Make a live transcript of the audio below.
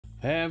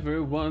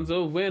Everyone's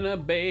a winner,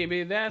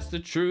 baby. That's the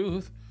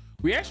truth.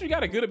 We actually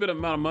got a good bit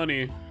amount of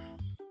money.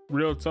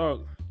 Real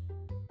talk.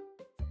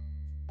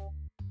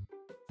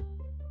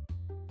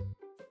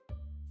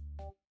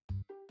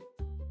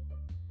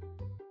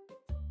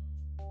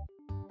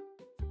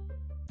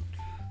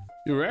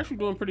 Yeah, we're actually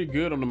doing pretty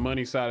good on the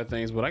money side of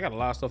things, but I got a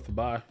lot of stuff to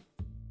buy.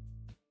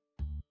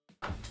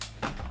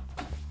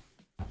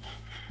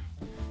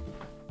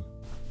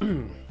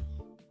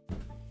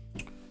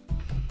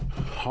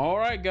 All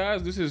right,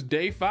 guys, this is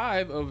day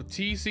 5 of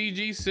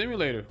TCG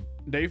Simulator.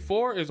 Day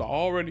 4 is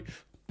already...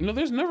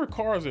 there's never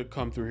cars that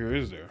come through here,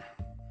 is there?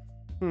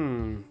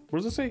 What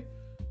does it say?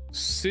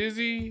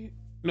 Sizzy...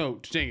 No,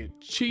 dang it.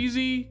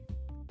 Cheesy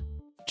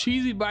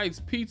Bites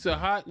Pizza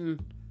Hot and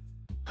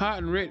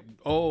Rit.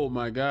 Oh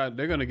my God,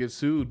 they're gonna get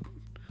sued.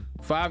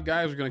 5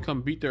 guys are gonna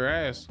come beat their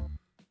ass.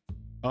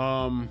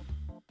 Have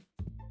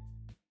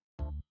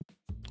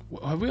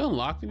we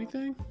unlocked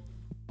anything?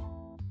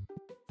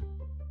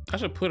 I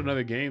should put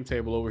another game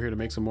table over here to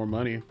make some more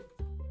money.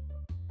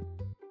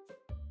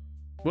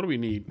 What do we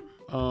need?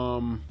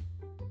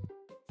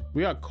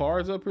 We got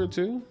cards up here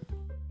too.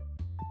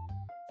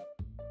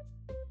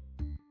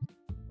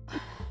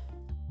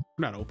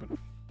 Not open.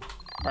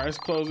 All right, let's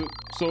close it.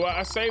 So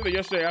I saved it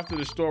yesterday after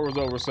the store was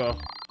over, so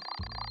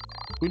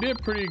we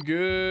did pretty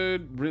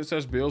good. Rent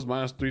such bills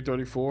minus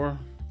 334.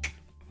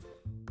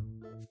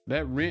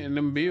 That rent and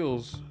them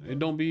bills, it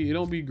don't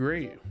be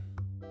great.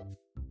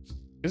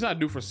 It's not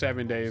due for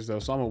 7 days though,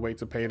 so I'm gonna wait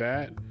to pay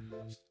that.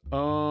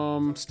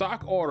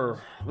 Stock order.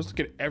 Let's look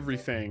at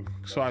everything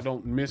so I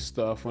don't miss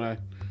stuff when I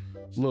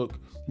look.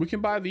 We can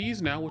buy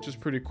these now, which is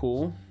pretty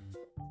cool.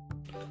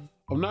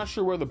 I'm not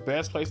sure where the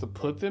best place to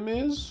put them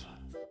is,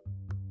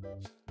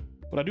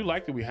 but I do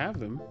like that we have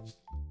them.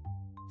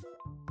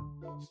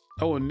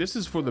 Oh, and this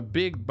is for the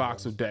big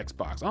box of Dex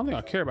box. I don't think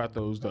I care about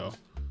those though.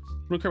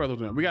 I don't care about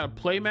those. We got a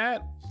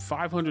playmat,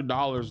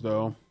 $500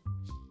 though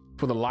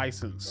for the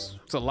license.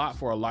 It's a lot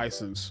for a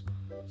license.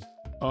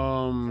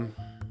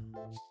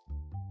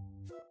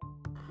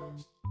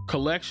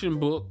 Collection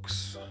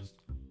books.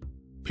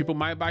 People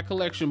might buy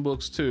collection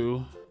books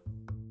too.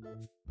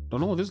 Don't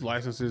know what this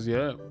license is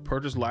yet.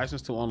 Purchase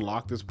license to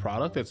unlock this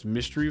product. That's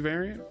mystery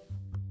variant.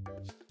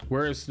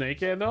 Where is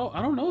Snake at though?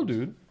 I don't know,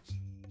 dude.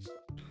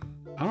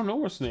 I don't know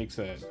where Snake's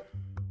at.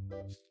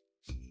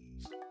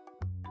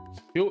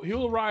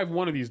 He'll arrive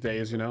one of these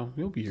days, you know.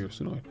 He'll be here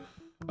soon.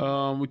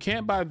 We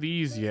can't buy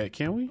these yet,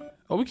 can we?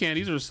 Oh, we can.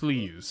 These are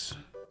sleeves.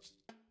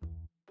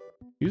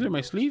 These are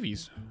my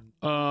sleevies.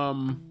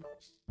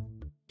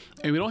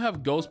 And we don't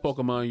have ghost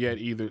Pokemon yet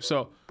either.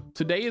 So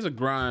today is a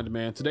grind,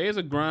 man. Today is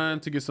a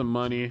grind to get some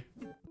money.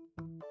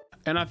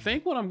 And I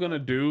think what I'm gonna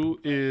do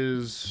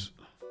is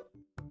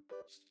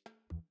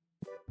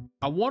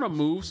I want to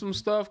move some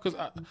stuff because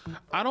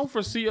I don't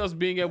foresee us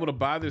being able to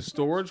buy this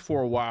storage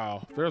for a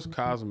while. There's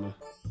Cosma.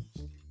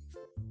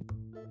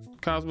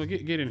 Cosma,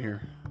 get in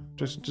here.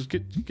 Just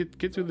get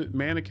to the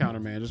mana counter,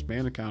 man. Just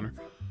mana counter.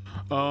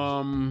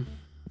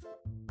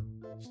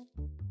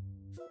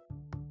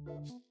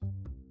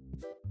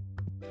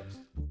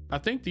 I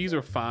think these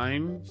are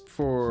fine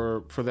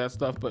for that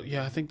stuff, but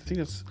yeah, I think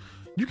that's,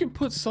 you can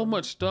put so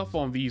much stuff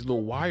on these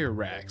little wire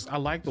racks. I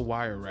like the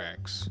wire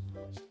racks.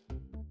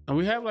 And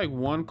we have like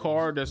one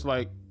card that's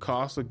like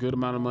costs a good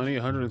amount of money,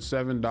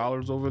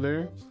 $107 over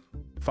there.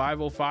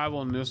 505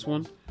 on this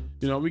one.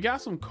 You know, we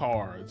got some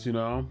cards, you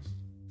know.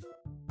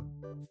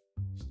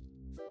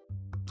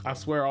 I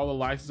swear all the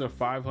licenses are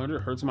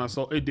 500. Hurts my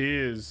soul. It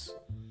is.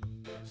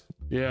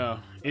 Yeah,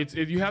 it's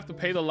if you have to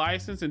pay the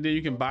license and then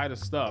you can buy the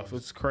stuff.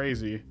 It's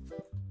crazy.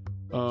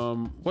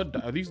 What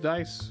are these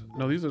dice?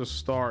 No, these are the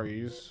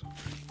Starries.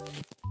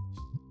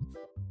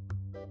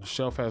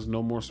 Shelf has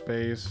no more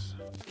space.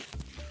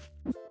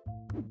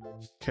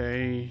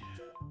 Okay.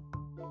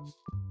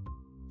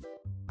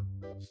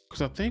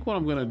 Because I think what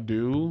I'm gonna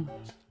do,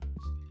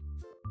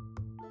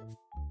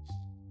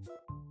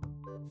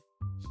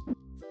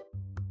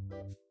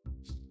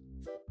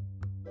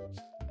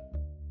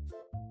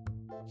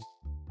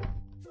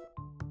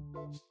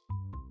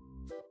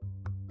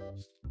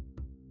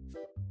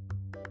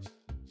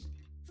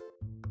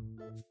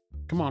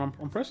 come on,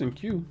 I'm pressing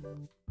Q.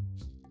 Am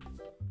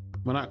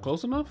I not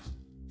close enough?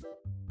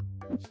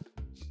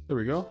 There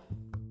we go.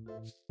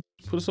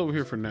 Put this over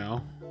here for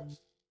now.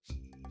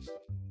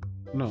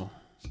 No.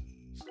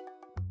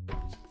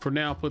 For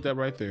now, put that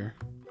right there.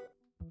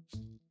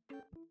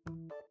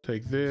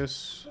 Take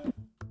this.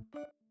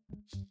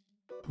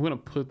 I'm gonna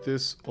put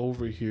this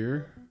over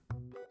here.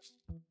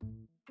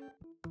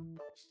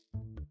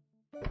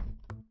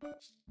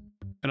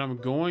 And I'm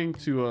going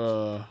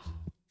to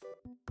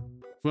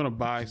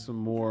buy some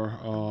more.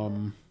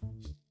 I'm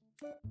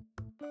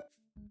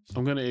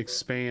gonna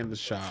expand the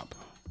shop.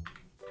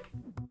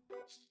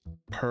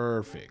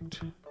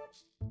 Perfect.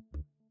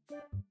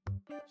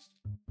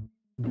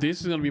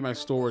 This is gonna be my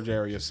storage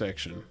area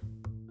section.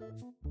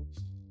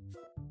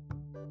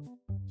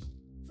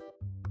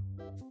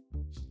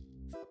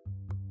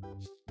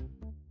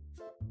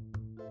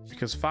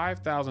 Because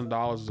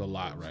 $5,000 is a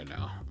lot right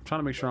now. I'm trying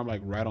to make sure I'm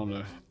like right on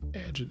the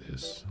edge of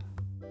this.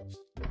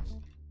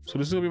 So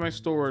this is gonna be my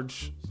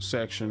storage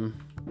section.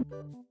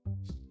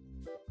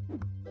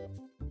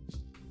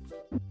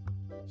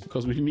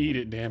 Because we need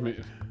it, damn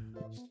it.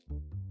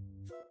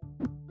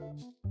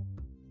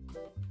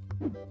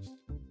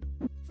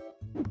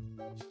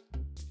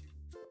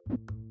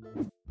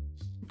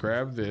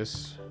 Grab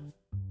this.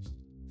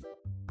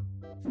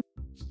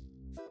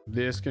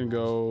 This can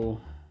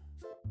go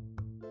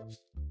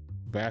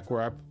back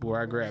where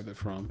I grabbed it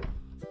from,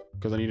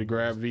 because I need to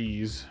grab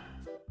these.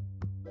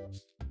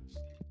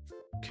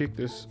 Kick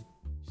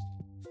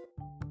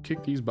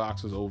these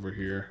boxes over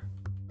here.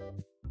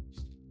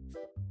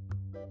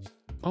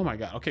 Oh my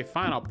god. Okay,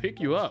 fine, I'll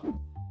pick you up.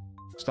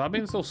 Stop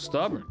being so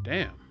stubborn.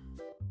 Damn.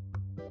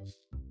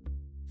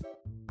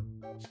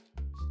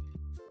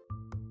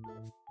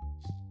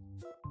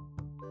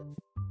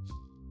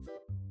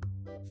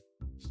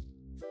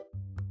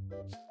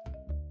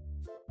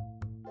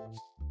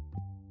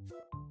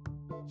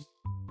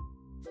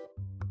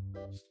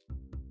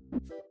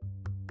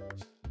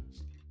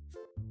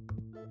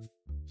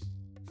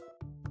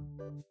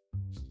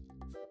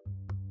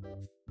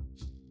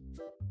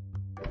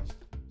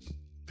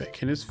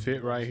 Can this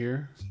fit right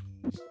here?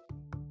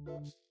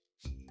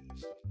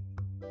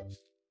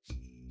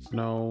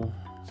 No.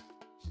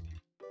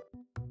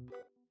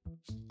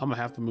 I'm gonna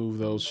have to move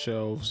those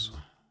shelves.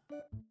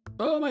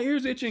 Oh, my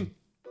ear's itching.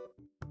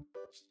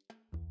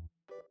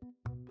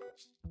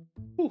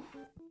 Whew.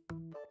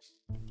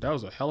 That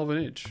was a hell of an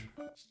itch.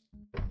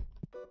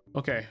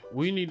 Okay,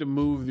 we need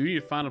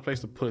to find a place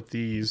to put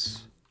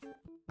these.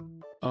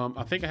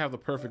 I think I have the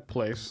perfect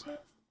place.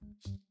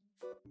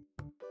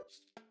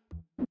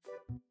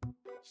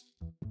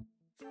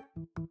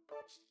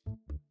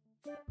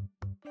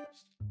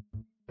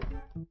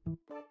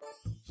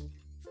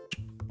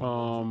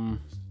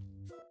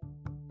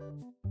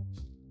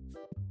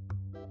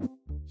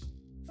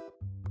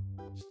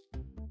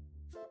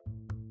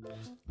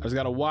 I just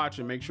gotta watch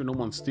and make sure no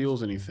one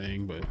steals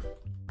anything, but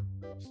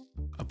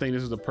I think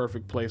this is the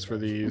perfect place for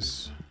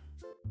these.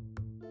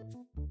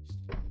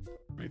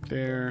 Right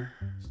there.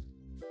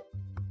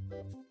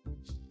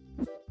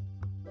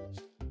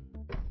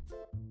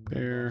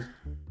 There.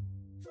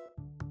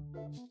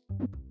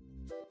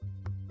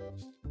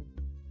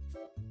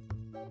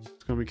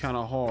 It's gonna be kind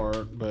of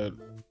hard, but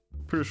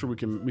pretty sure we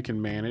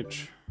can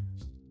manage.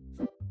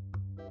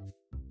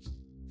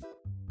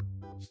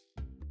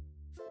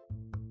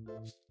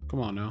 Come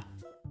on now.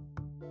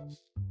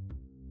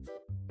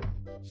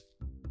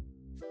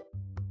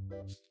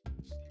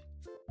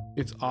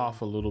 It's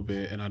off a little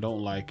bit and I don't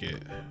like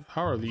it.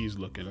 How are these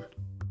looking?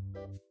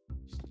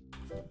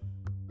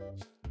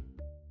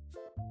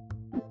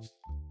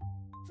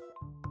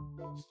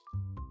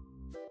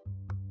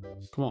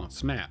 Come on,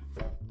 snap.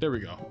 There we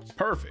go.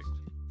 Perfect.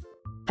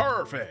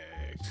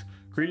 Perfect.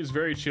 Creed is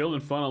very chill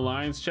and fun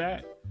alliance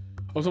chat.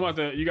 Oh, something about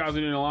that. You guys are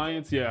in an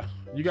alliance? Yeah.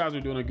 You guys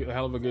are doing a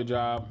hell of a good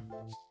job.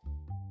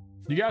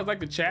 You guys like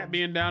the chat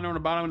being down there on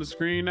the bottom of the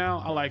screen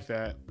now? I like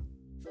that.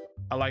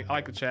 I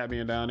like the chat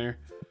being down there.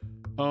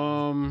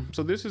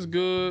 So this is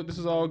good. This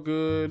is all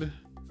good.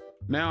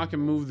 Now I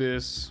can move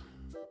this.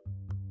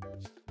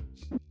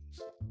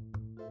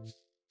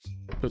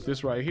 Put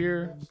this right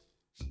here.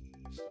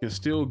 Can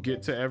still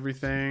get to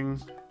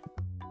everything.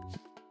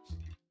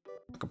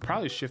 I could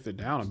probably shift it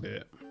down a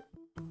bit.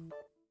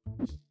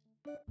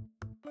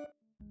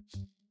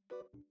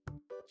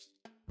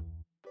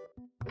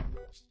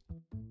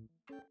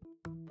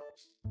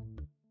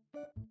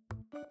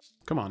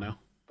 Come on now.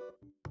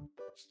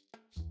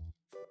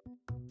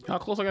 How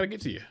close I gotta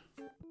get to you?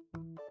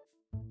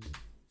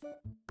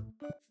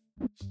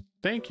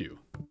 Thank you.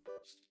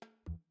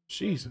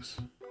 Jesus.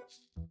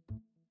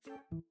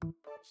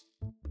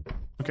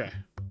 Okay.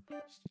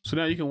 So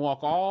now you can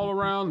walk all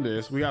around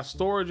this. We got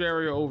storage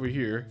area over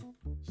here.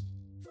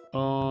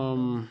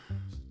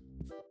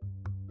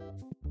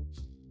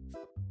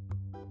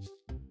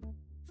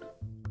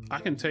 I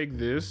can take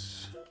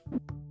this,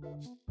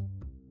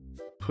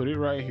 put it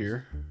right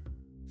here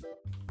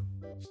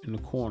in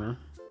the corner.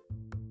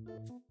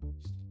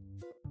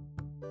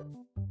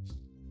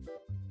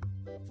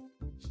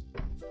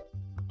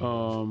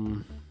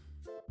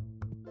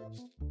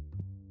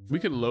 We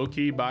could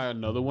low-key buy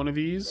another one of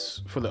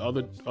these for the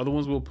other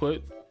ones we'll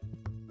put.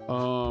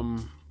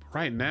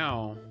 Right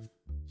now,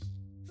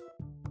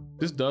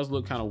 this does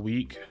look kind of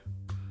weak.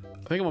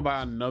 I think I'm gonna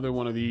buy another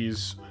one of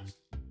these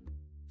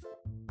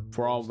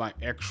for all my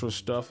extra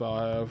stuff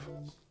I'll have.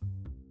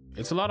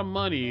 It's a lot of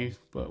money,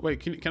 but wait,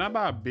 can I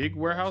buy a big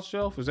warehouse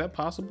shelf? Is that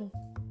possible?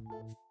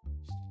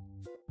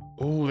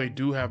 Oh, they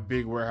do have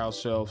big warehouse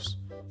shelves.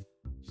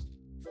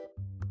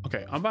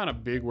 Okay, I'm buying a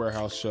big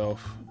warehouse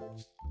shelf.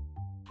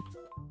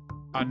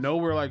 I know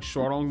we're like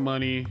short on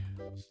money.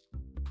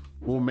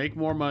 We'll make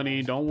more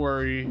money, don't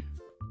worry.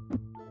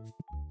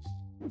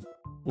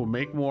 We'll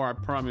make more, I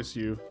promise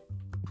you.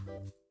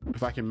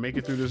 If I can make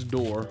it through this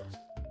door.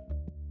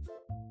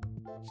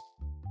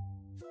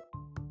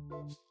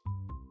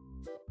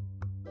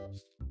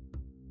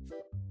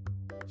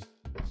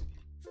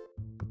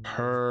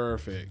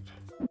 Perfect.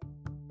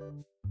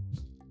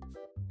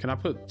 Can I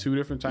put 2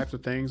 different types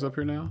of things up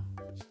here now?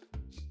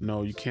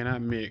 No, you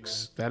cannot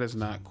mix. That is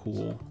not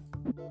cool.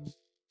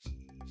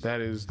 That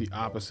is the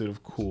opposite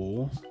of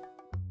cool.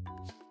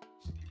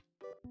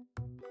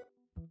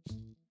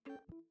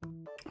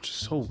 Which is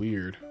so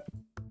weird.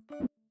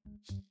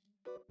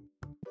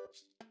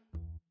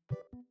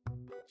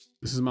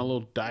 This is my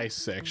little dice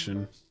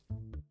section.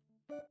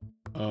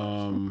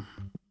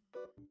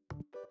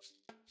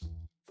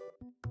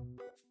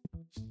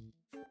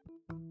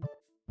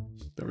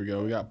 There we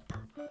go.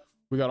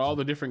 We got all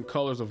the different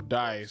colors of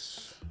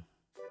dice,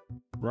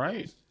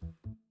 right?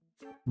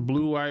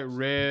 Blue, white,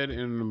 red,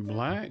 and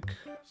black.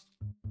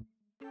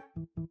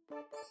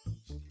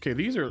 Okay,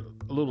 these are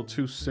a little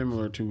too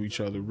similar to each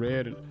other.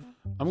 Red, and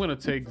I'm gonna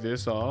take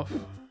this off.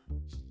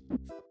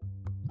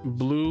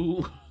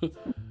 Blue,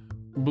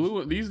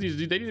 blue. These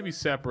they need to be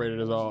separated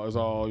as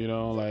all. You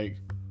know, like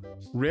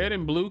red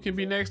and blue can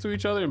be next to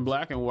each other, and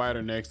black and white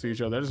are next to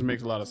each other. That just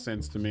makes a lot of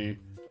sense to me.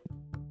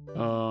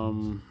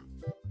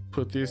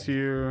 Put this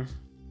here.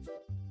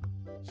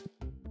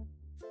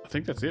 I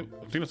think that's it.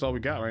 I think that's all we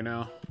got right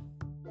now.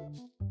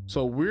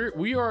 So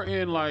we are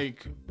in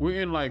like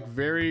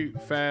very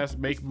fast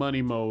make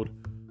money mode.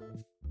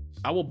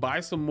 I will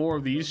buy some more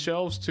of these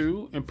shelves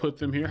too and put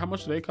them here. How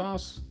much do they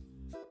cost?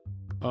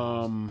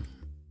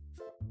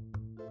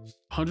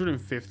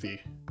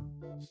 150.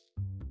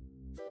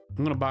 I'm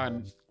gonna buy.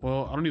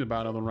 Well, I don't need to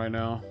buy another one right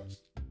now.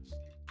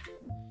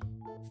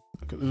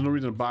 There's no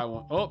reason to buy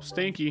one. Oh,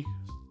 stinky.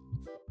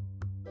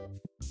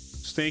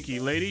 Stinky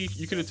lady,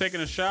 you could have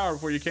taken a shower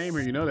before you came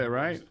here. You know that,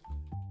 right?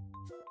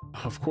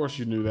 Of course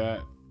you knew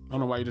that. I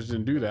don't know why you just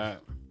didn't do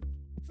that.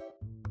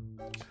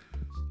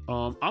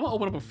 I'm gonna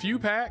open up a few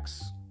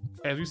packs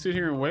as we sit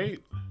here and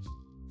wait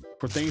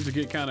for things to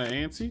get kind of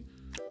antsy.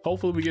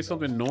 Hopefully we get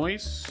something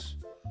nice.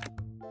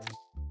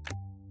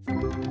 I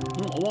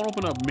won't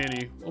open up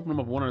many. Open them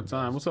up one at a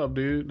time. What's up,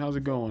 dude? How's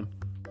it going?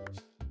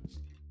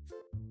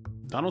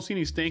 I don't see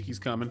any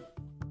stinkies coming.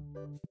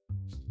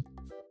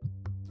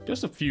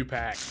 Just a few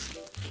packs.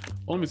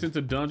 Only sent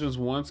to dungeons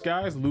once,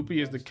 guys.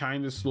 Loopy is the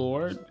kindest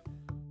lord.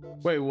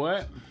 Wait,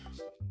 what?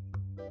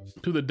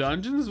 To the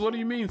dungeons? What do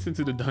you mean sent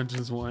to the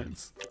dungeons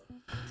once?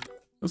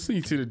 Let's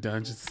see, to the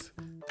dungeons.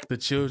 The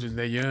children,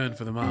 they yearn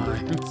for the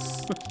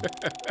mines.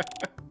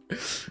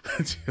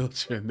 The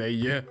children, they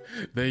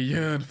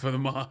yearn for the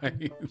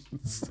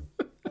mines.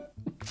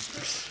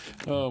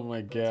 Oh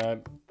my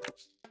god.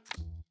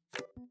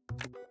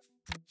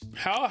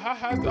 I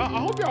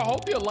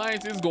hope the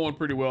alliance is going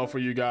pretty well for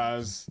you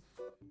guys.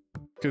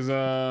 Cause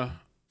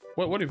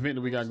what event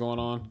do we got going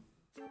on?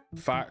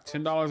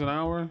 $10 an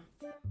hour,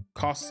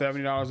 cost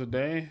 $70 a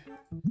day.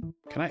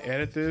 Can I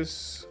edit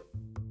this?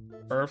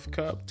 Earth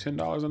cup,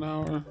 $10 an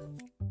hour.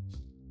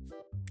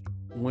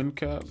 Wind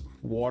cup,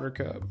 water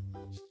cup.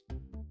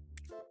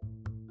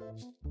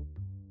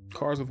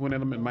 Cars with wind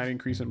element might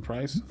increase in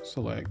price.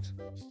 Select.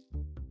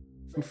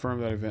 Confirm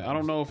that event. I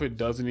don't know if it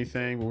does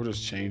anything, but we'll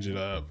just change it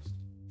up.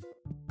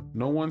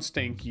 No one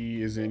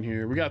stinky is in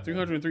here. We got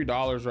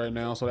 $303 right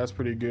now, so that's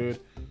pretty good.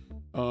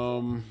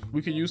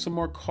 We could use some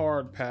more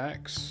card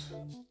packs.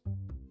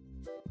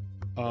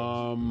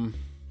 Got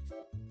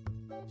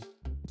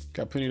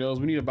plenty of those.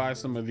 We need to buy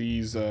some of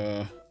these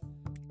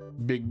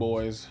big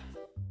boys.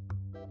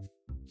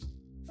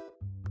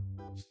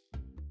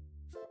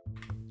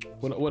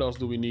 What else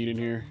do we need in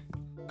here?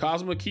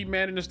 Cosmo, keep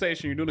manning the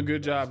station. You're doing a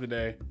good job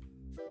today.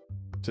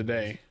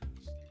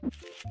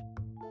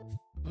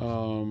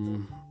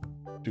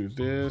 Do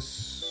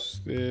this,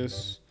 and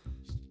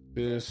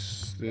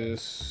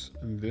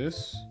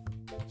this.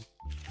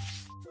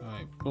 All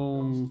right,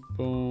 boom,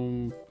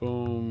 boom,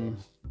 boom.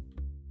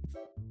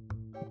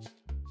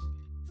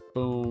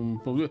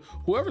 Boom, boom.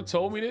 Whoever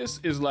told me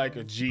this is like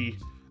a G.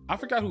 I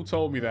forgot who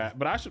told me that,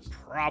 but I should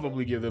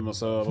probably give them a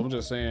sub. I'm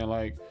just saying,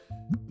 like,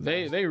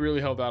 they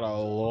really helped out a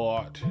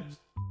lot.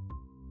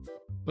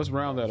 Let's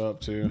round that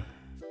up to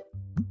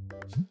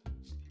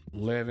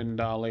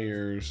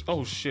 $11.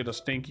 Oh shit, a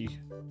stinky.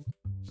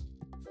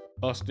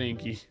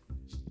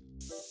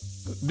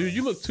 Dude,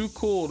 you look too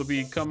cool to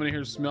be coming in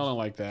here smelling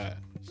like that.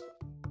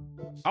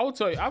 I will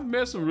tell you, I've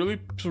met some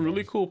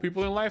really cool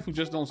people in life who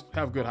just don't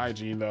have good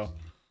hygiene though.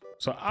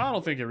 So I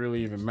don't think it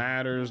really even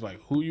matters like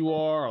who you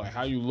are or like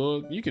how you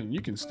look. You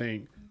can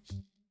stink.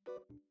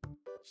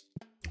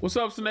 What's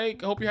up,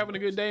 Snake? I hope you're having a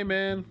good day,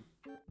 man.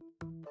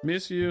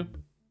 Miss you.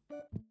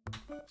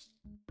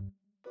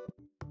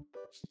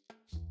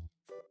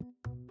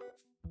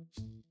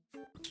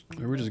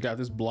 We just got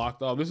this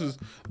blocked off.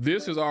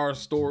 This is our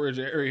storage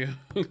area.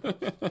 Just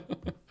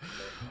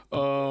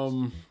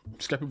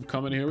got people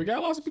coming here. We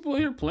got lots of people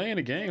here playing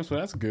the game, so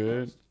that's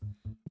good.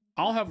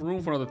 I don't have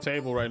room for another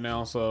table right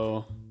now,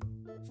 so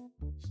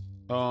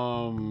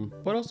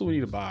what else do we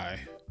need to buy?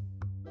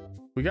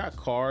 We got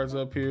cards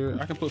up here.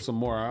 I can put some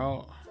more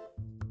out.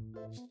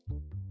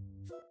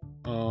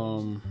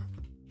 I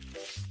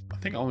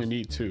think I only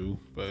need 2,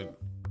 but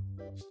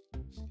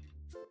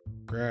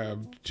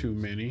grabbed too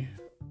many.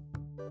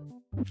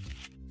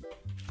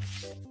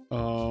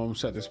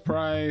 Set this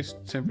price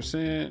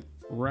 10%,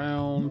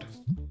 round.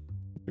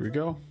 Here we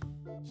go.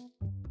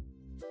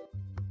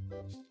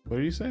 What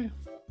did he say?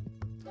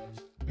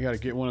 I gotta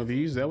get one of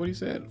these. Is that what he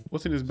said?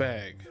 What's in his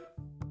bag?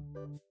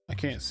 I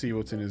can't see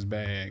what's in his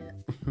bag.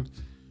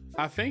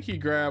 I think he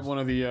grabbed one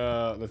of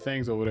the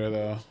things over there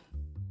though.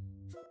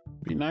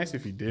 Be nice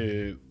if he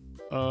did.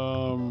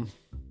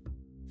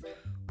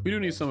 We do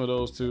need some of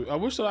those too. I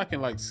wish that I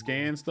can like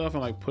scan stuff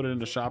and like put it in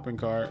the shopping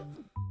cart.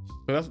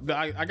 But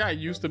that's, I got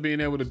used to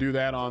being able to do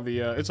that on the,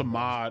 it's a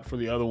mod for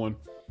the other one,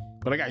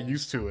 but I got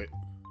used to it.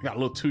 I got a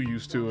little too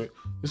used to it.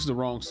 This is the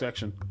wrong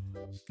section.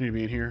 I need to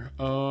be in here.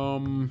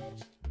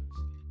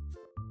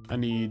 I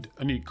need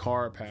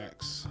card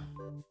packs.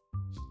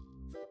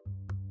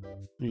 I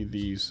need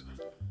these.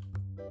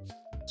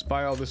 Let's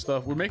buy all this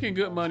stuff. We're making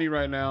good money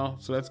right now,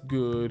 so that's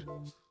good.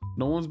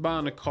 No one's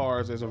buying the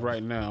cards as of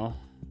right now.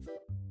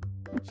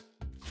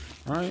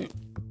 All right,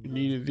 we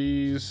needed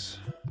these.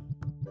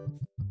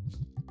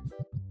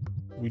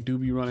 We do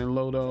be running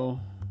low though.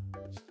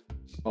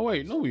 Oh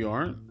wait, no we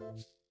aren't.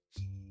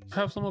 I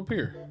have some up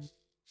here.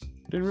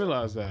 Didn't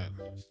realize that.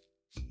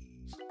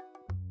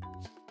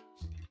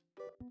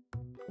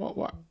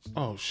 What?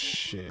 Oh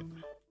shit.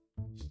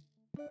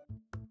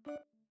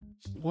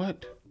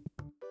 What?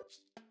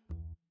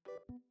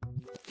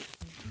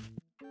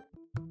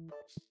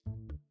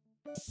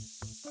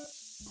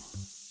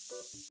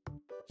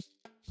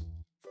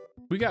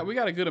 We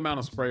got a good amount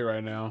of spray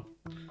right now.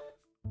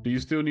 Do you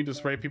still need to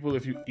spray people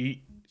if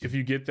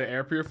you get the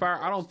air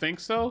purifier? I don't think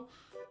so,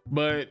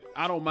 but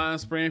I don't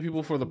mind spraying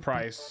people for the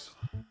price.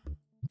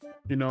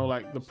 You know,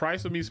 like the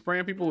price of me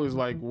spraying people is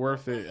like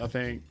worth it, I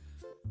think.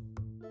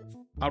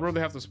 I'd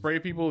rather have to spray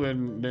people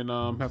than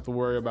have to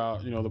worry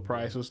about, you know, the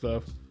price and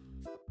stuff.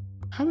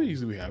 How many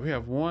do we have? We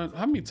have one.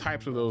 How many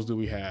types of those do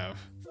we have?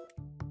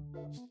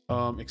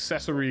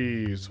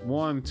 Accessories.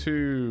 1,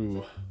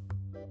 2,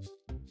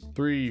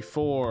 3,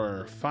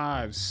 4,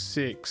 5,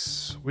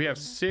 6. We have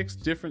 6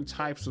 different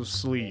types of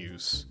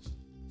sleeves,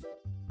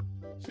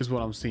 is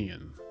what I'm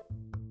seeing.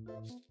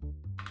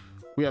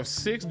 We have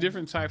 6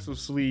 different types of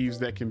sleeves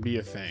that can be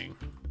a thing.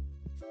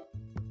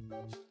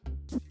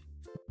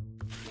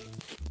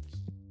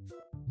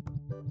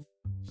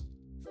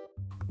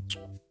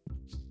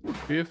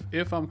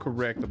 If I'm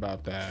correct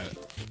about that.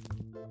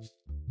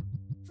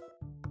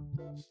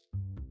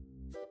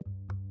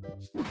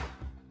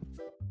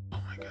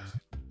 Oh my God.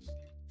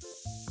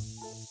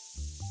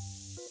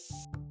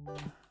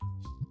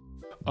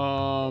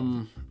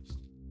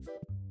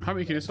 How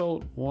many can this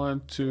hold?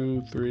 1,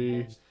 2,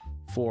 3,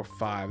 4,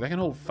 5. That can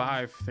hold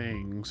 5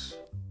 things.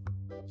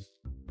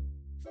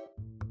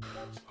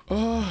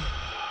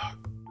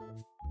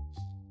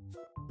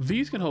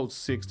 These can hold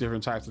 6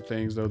 different types of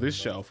things though. This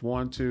shelf,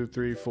 1, 2,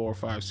 3, 4,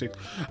 5, 6.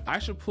 I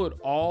should put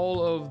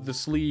all of the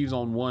sleeves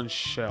on one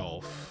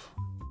shelf.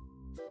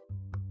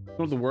 You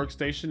know, the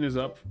workstation is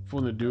up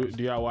from the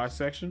DIY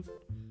section.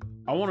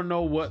 I want to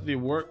know what the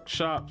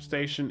workshop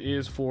station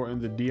is for in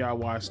the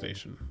DIY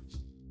station.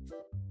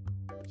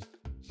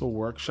 The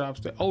workshop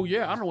station. Oh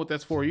yeah, I don't know what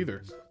that's for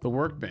either. The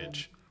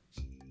workbench.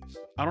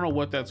 I don't know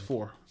what that's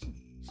for.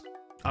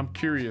 I'm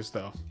curious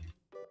though.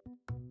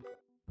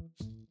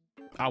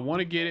 I want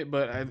to get it,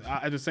 but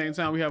at the same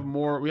time, we have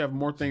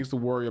more things to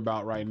worry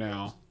about right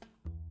now.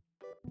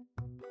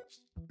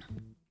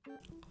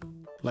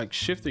 Like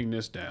shifting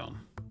this down.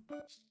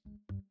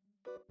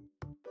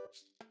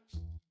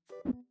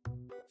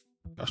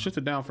 I'll shift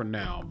it down for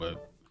now,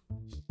 but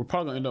we're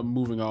probably gonna end up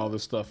moving all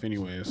this stuff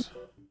anyways.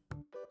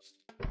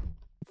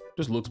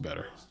 Just looks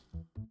better.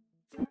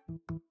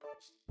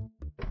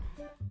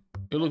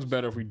 It looks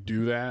better if we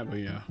do that, but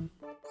yeah.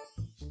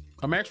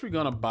 I'm actually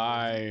gonna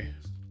buy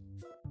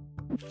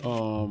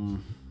what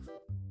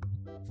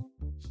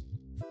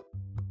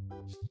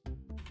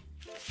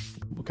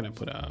can I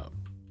put out?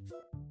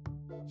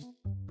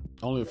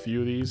 Only a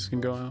few of these can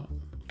go out.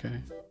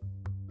 Okay,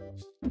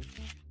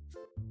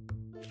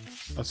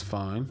 that's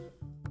fine.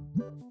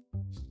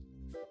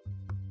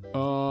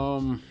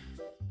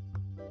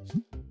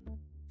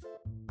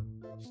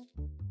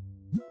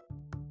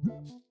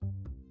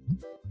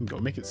 Go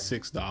make it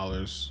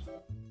 $6.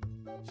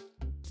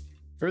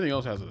 Everything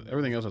else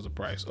has a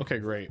price. Okay,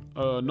 great.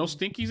 No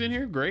stinkies in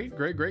here. Great.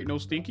 No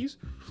stinkies.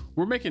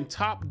 We're making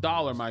top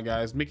dollar, my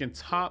guys. Making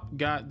top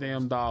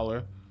goddamn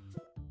dollar.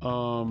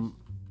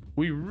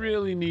 We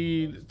really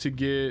need to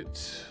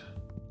get.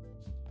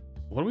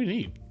 What do we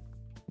need?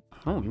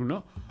 I don't even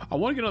know. I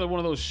want to get another one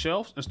of those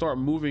shelves and start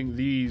moving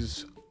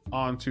these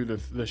onto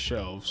the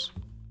shelves.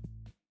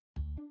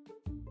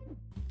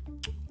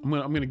 I'm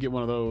gonna get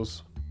one of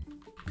those.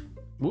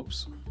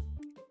 Whoops.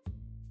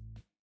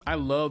 I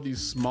love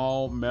these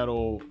small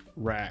metal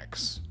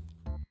racks.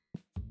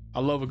 I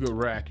love a good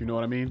rack, you know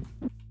what I mean?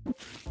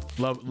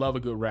 Love a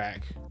good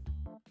rack.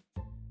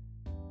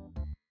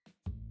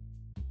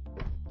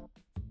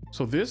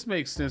 So this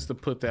makes sense to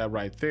put that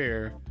right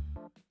there.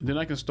 Then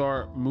I can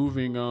start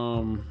moving,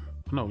 no,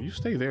 you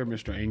stay there,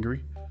 Mr.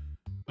 Angry.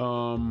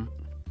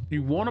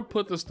 You want to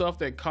put the stuff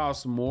that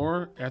costs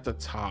more at the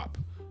top.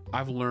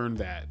 I've learned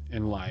that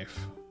in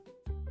life.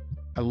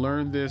 I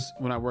learned this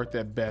when I worked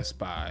at Best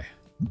Buy.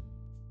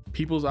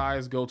 People's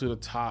eyes go to the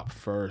top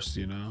first,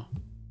 you know?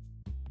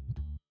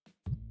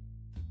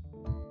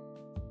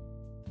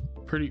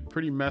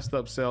 Pretty messed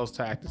up sales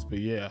tactics, but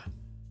yeah.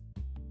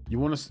 You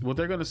want to, what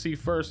they're gonna see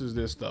first is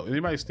this stuff.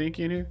 Anybody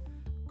stinky in here?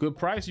 Good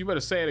price? You better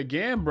say it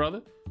again,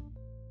 brother.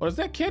 What is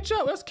that,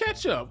 ketchup? That's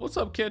ketchup. What's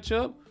up,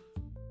 ketchup?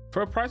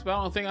 For a price, but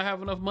I don't think I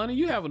have enough money.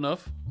 You have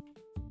enough.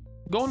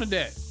 Go into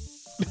debt.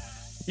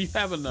 You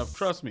have enough,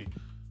 trust me.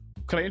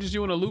 Can I interest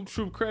you in a Loop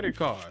Troop credit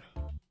card?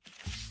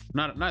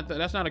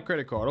 That's not a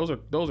credit card.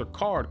 Those are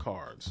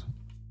cards.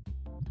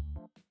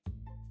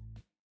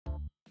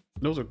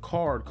 Those are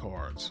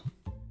cards.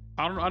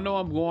 I know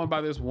I'm going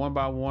by this one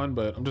by one,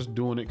 but I'm just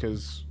doing it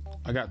because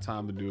I got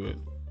time to do it.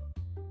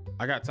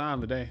 I got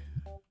time today.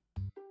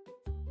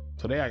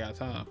 Today I got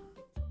time.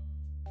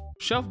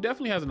 Shelf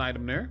definitely has an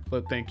item there,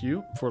 but thank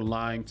you for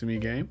lying to me,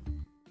 game.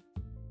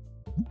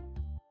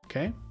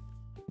 Okay.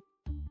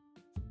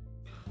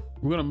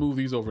 We're gonna move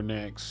these over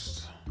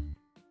next.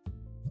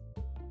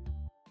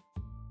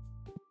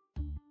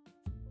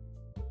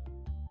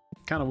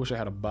 Kind of wish I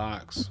had a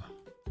box.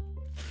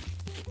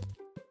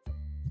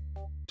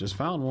 Just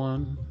found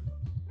one.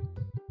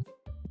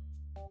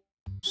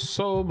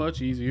 So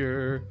much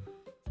easier.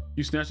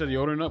 You snatch that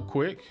deodorant up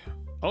quick.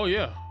 Oh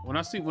yeah. When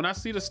I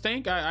see the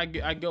stink,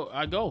 I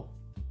go.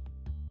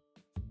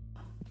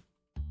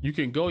 You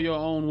can go your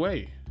own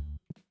way.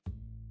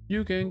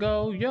 You can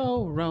go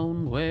your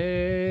own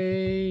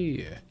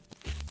way.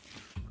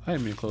 I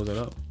didn't mean to close that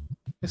up.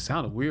 It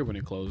sounded weird when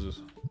it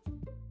closes.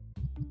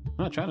 I'm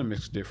not trying to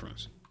mix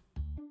difference.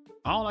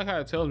 I don't like how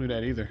it tells me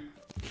that either.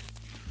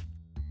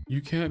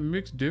 You can't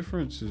mix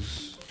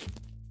differences.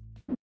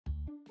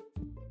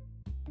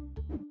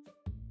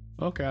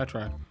 Okay, I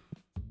tried.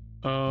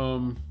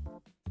 Yo,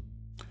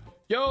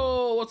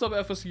 what's up,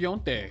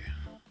 Efficiente?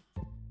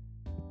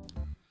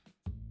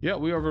 Yeah,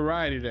 we are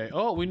variety day.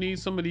 Oh, we need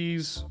some of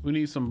these. We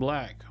need some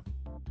black.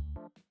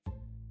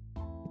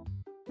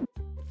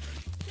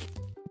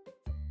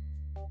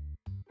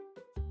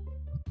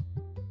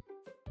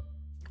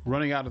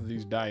 Running out of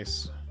these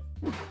dice.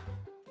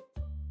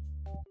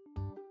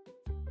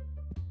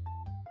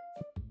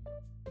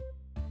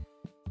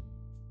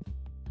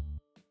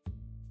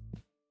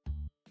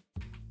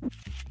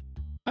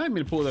 I didn't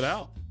mean to pull that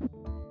out. I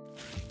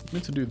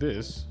meant to do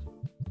this.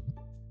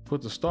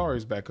 Put the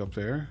stars back up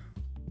there.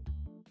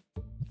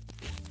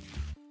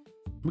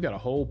 We got a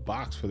whole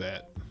box for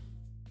that.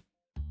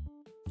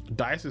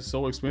 Dice is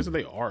so expensive.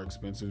 They are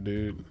expensive,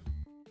 dude.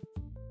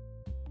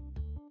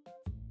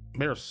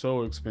 They're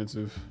so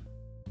expensive.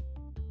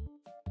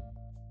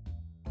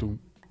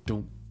 Doom,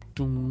 doom,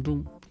 doom,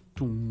 doom,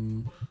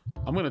 doom.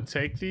 I'm gonna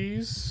take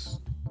these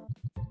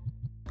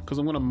because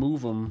I'm gonna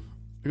move them.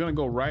 They're gonna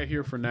go right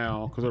here for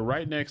now because they're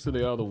right next to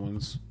the other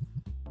ones.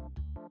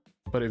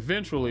 But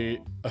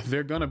eventually,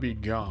 they're gonna be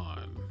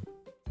gone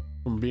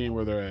from being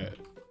where they're at.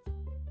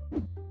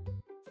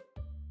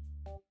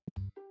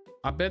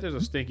 I bet there's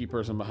a stinky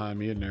person behind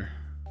me in there.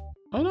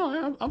 Oh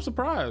no, I'm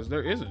surprised.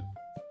 There isn't.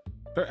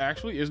 There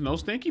actually is no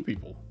stinky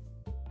people.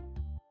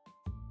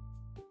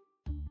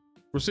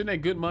 We're sitting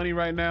at good money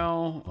right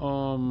now.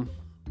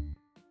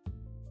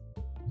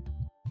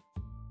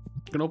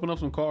 Gonna open up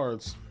some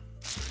cards.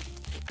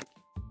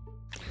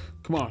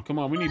 Come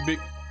on. We need big.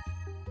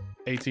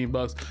 18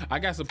 bucks. I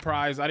got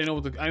surprised. I didn't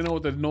know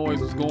what the noise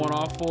was going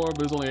off for,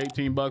 but it's only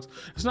 18 bucks.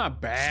 It's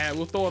not bad.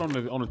 We'll throw it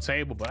on the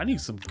table, but I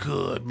need some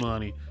good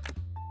money.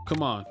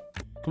 Come on.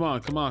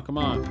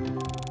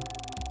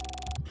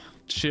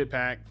 Shit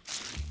pack.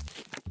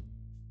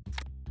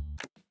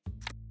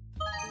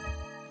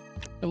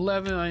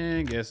 11,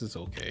 I guess it's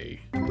okay.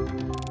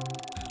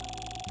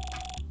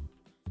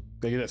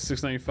 They get that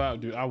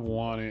 $6.95, dude. I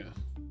want it.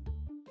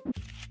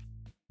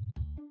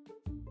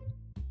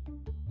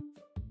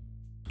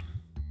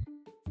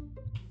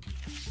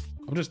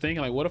 I'm just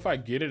thinking, like, what if I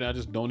get it and I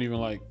just don't even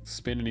like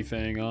spend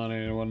anything on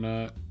it and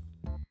whatnot?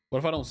 What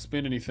if I don't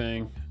spend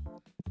anything?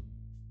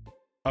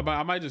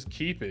 I might just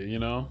keep it, you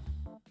know?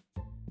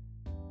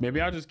 Maybe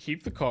I'll just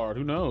keep the card.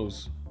 Who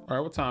knows? All right,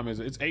 what time is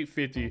it? It's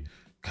 8:50.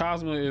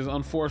 Cosmo is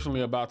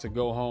unfortunately about to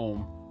go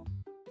home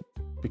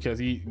because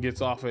he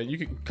gets off at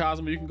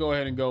Cosmo, you can go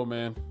ahead and go,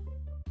 man.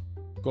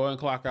 Go ahead and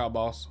clock out,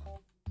 boss.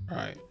 All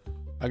right,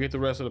 I get the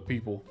rest of the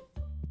people.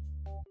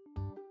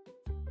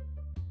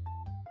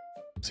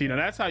 See, now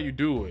that's how you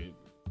do it.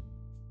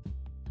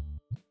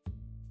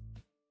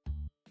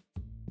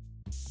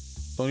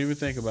 Don't even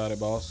think about it,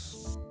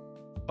 boss.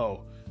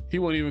 Oh, he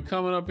wasn't even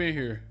coming up in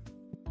here.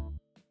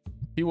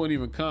 He wasn't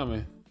even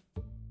coming.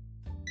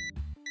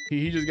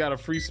 He just got a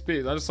free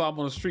spit. I just saw him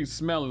on the street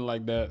smelling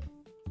like that.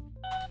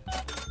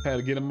 Had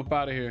to get him up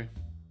out of here.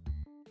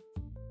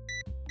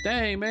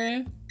 Dang,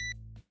 man.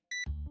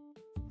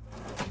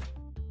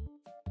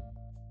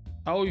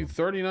 I owe you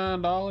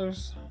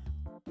 $39.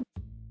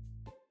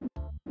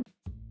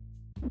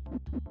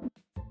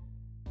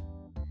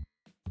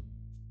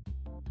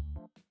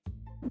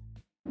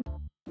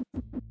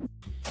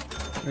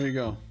 There you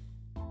go.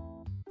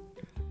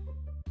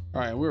 All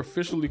right, we're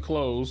officially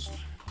closed.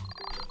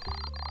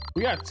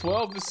 We got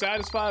 12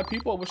 dissatisfied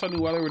people. I wish I knew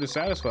why they were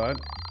dissatisfied.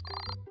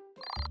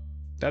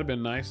 That'd have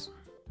been nice.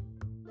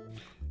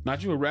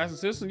 Not you harassing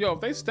citizens. Yo,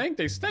 if they stink,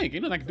 they stink.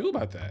 Ain't nothing I can do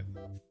about that.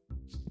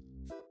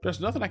 There's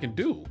nothing I can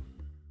do.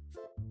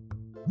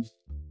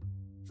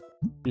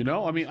 You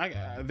know, I mean,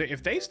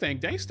 if they stink,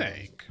 they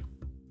stink.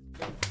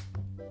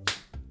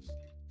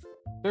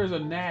 There's a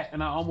gnat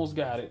and I almost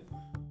got it.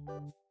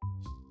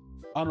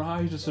 I don't know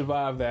how he just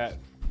survived that.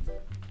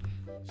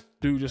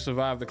 Dude just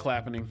survived the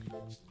clapping.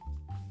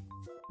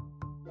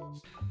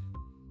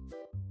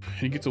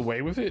 He gets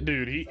away with it,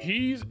 dude.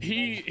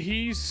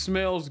 He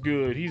smells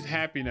good. He's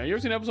happy now. You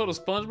ever seen an episode of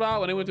SpongeBob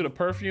when they went to the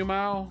perfume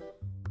aisle?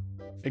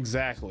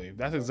 Exactly.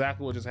 That's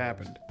exactly what just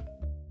happened.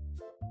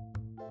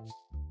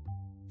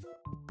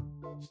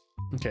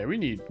 Okay, we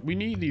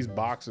need these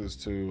boxes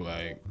to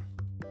like.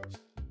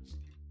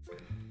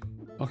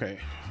 Okay,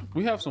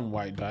 we have some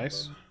white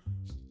dice.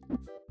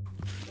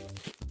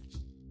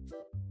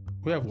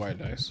 We have white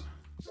dice.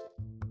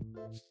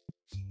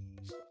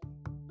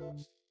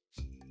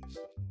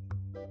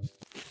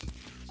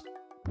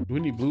 Do we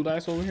need blue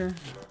dice over here?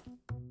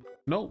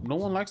 Nope, no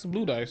one likes the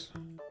blue dice.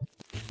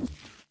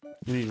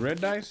 We need red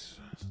dice.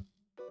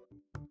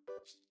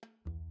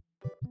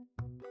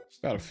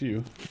 Got a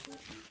few.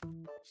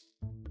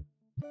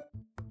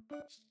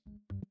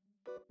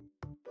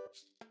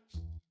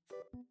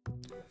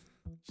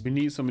 We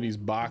need some of these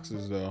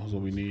boxes though, is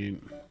what we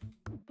need.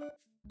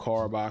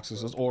 Car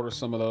boxes, let's order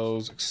some of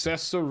those.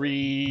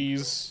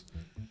 Accessories.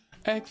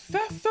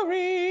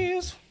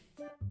 Accessories.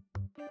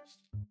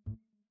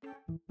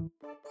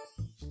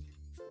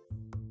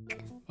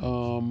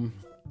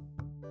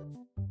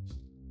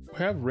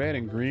 We have red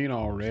and green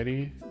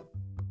already.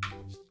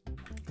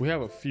 We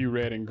have a few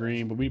red and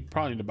green, but we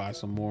probably need to buy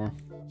some more.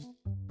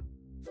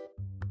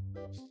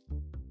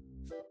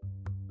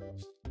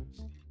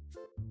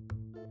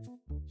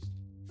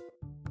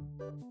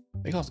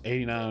 They cost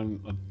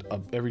 89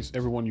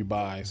 every one you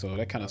buy, so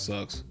that kind of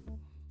sucks.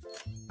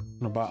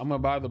 I'm gonna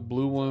buy the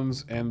blue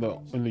ones and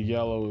the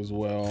yellow as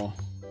well.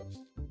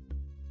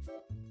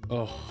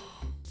 Oh,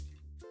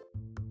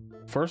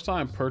 first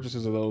time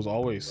purchases of those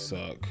always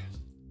suck.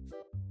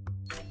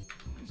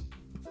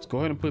 Let's go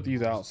ahead and put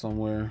these out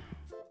somewhere.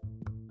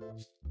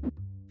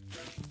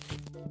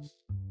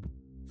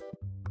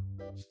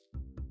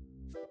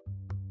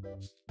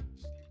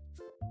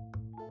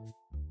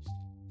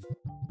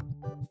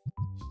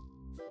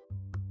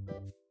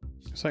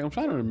 It's like I'm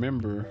trying to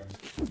remember.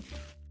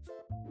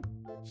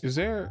 Is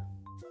there,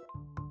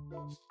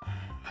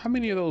 how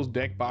many of those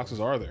deck boxes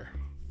are there?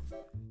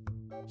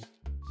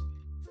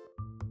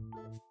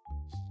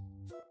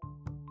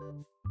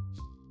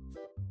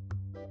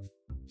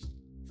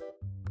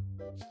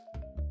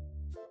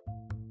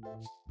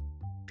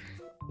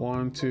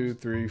 One, two,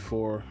 three,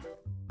 four.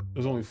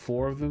 There's only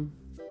 4 of them.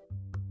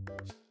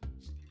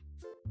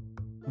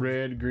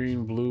 Red,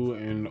 green, blue,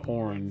 and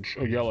orange,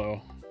 or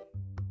yellow.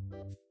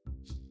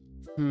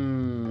 They're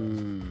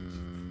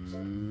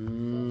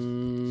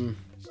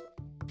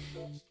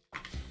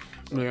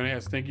gonna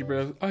have stinky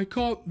breath. I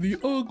caught the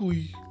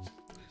ugly.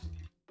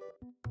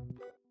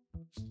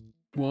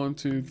 1,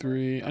 2,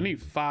 3. I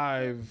need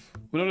 5.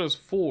 Well, no, there's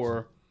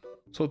 4.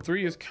 So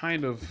 3 is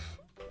kind of,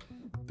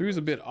 3 is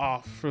a bit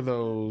off for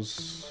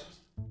those.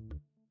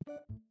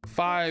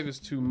 5 is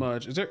too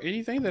much. Is there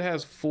anything that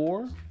has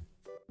 4?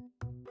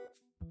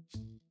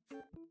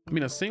 I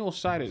mean, a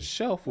single-sided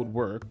shelf would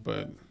work,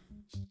 but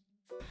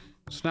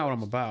it's not what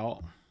I'm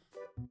about.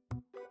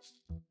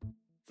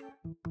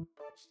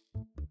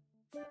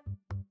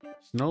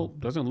 Nope,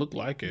 doesn't look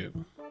like it.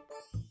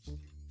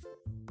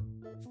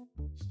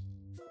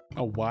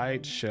 A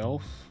wide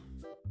shelf.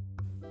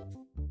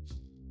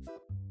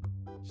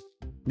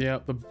 Yeah,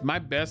 my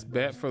best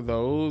bet for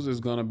those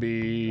is gonna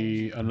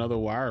be another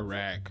wire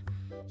rack.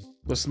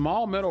 The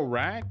small metal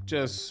rack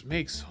just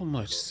makes so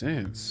much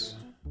sense.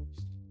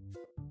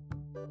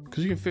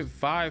 Because you can fit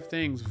 5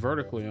 things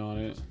vertically on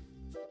it.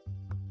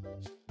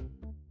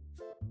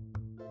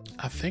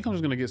 I think I'm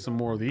just gonna get some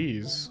more of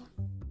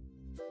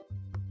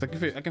I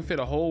can fit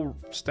a whole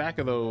stack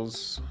of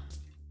those.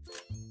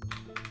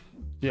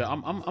 Yeah,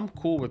 I'm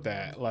cool with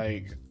that.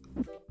 Like,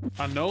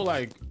 I know,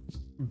 like,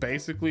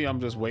 basically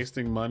I'm just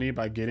wasting money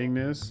by getting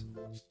this,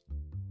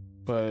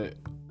 but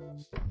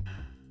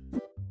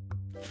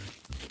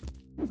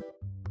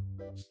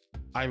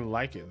I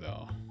like it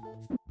though.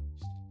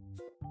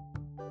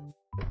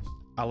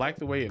 I like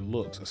the way it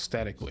looks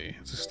aesthetically.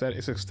 It's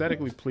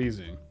aesthetically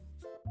pleasing.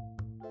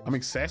 I'm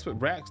obsessed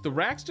with racks. The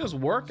racks just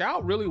work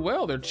out really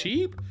well. They're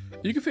cheap.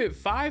 You can fit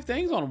 5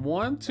 things on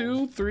 1,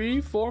 2, 3,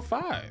 4,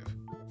 5.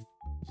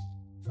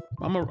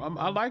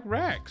 I like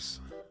racks.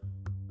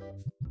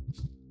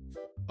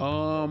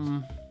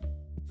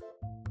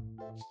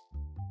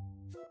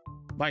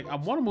 Like, I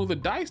want to move the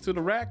dice to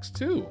the racks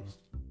too.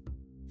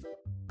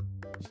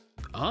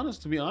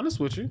 To be honest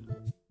with you,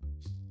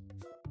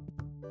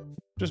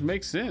 just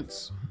makes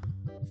sense.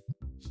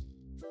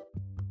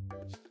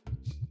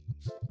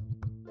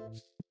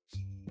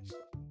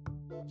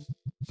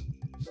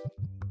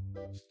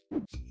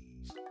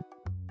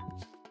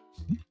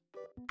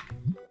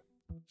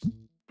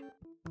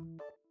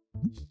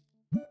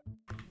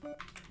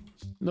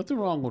 Nothing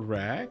wrong with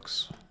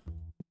racks.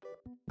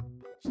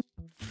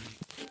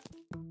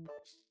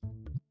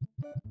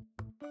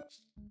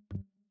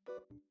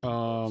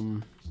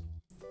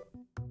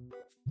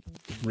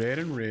 Red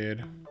and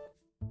red.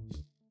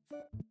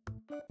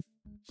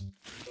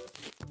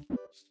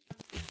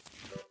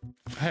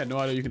 I had no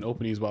idea you can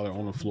open these while they're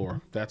on the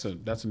floor. That's a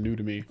new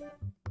to me.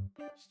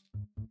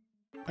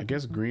 I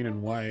guess green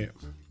and white.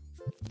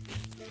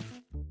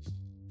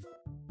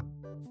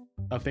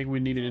 I think we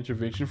need an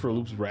intervention for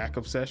Loop's rack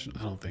obsession.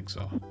 I don't think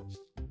so.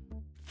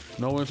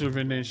 No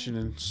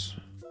interventions.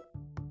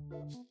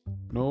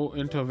 No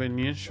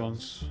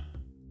interventions.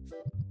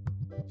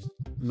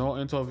 No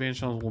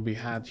interventions will be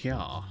had here.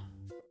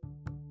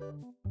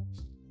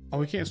 Oh,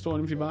 we can't store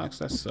an empty box?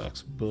 That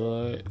sucks,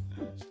 but...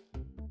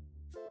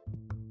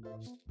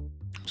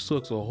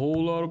 Sucks a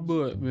whole lot of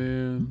butt,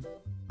 man.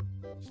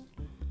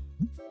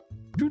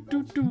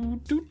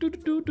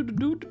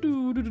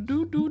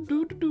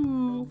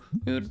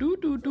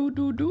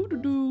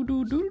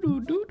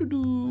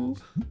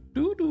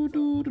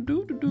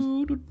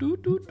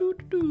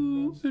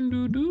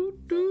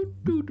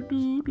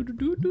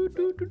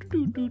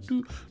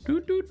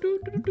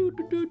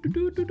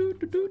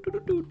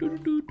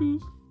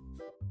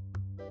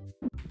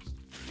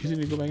 Is it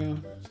need to go back out?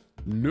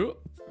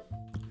 Nope.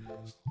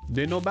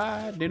 They no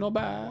buy. They no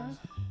buy.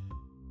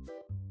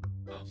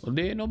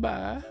 They no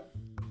buy.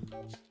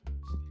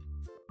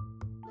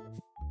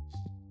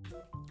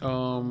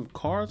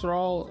 Cards are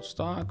all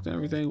stocked and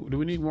everything. Do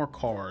we need more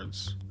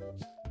cards?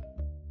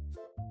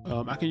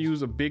 I can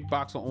use a big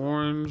box of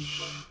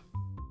orange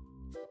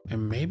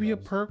and maybe a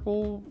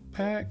purple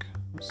pack.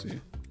 Let's see.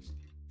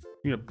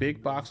 Need a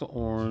big box of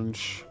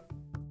orange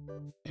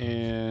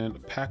and a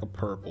pack of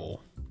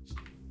purple.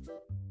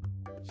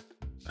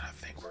 I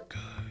think we're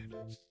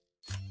good.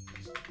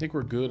 I think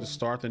we're good to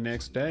start the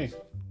next day.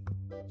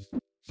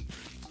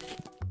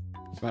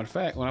 Matter of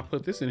fact, when I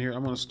put this in here,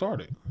 I'm gonna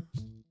start it.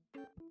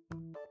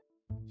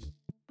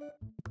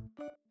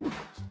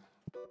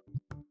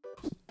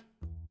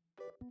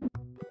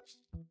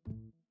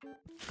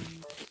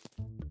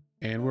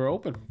 And we're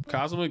open.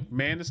 Kazuma,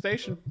 man the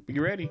station. Be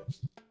ready.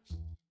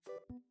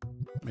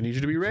 I need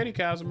you to be ready,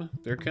 Kazuma.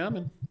 They're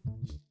coming.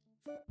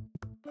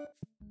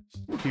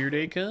 Here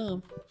they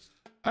come.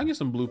 I can get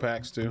some blue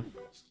packs too.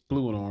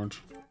 Blue and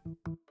orange.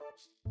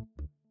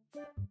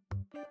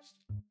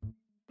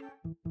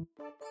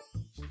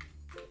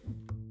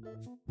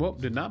 Well,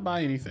 did not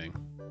buy anything.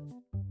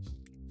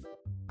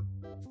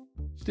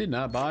 Did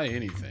not buy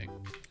anything.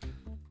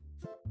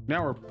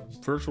 Now we're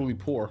virtually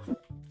poor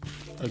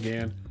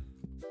again.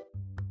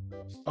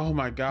 Oh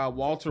my God,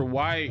 Walter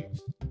White.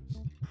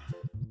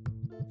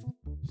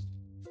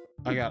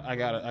 I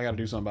gotta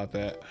do something about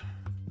that.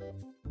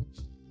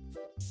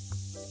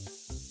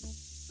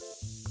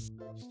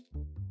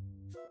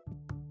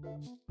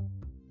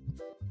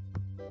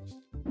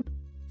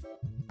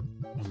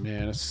 Oh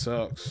man, it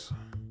sucks.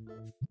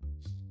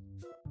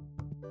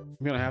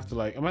 I'm gonna have to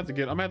like, I'm gonna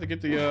have to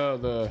get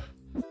the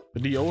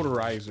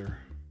deodorizer.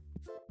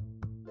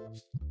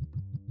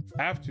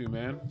 Have to,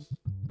 man.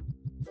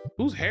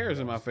 Whose hair is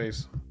in my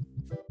face?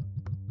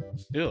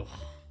 Ew.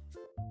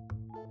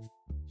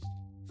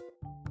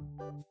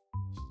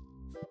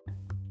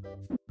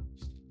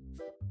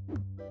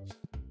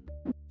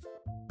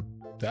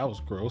 That was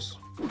gross.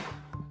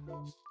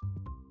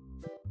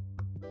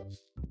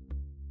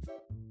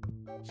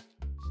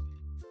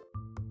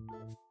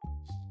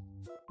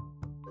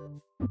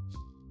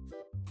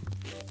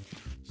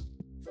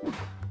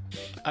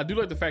 I do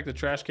like the fact that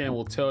trash can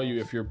will tell you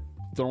if you're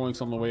throwing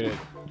something away that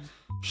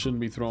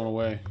shouldn't be thrown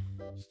away.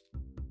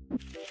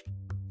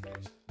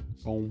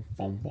 Boom,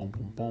 boom, boom,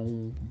 boom,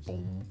 boom,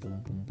 boom,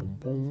 boom, boom, boom,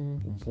 boom,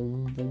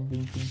 boom, boom,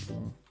 boom,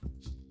 boom.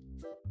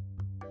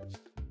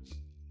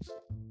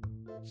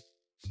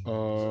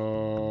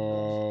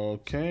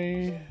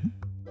 Okay.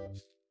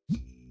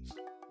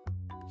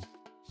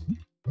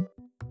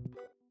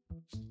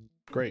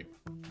 Great.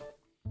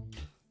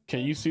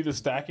 Can you see the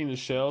stacking the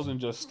shells and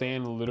just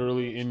stand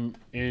literally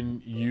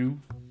in you?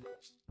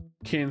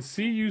 Can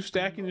see you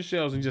stacking the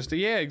shells and just,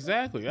 yeah,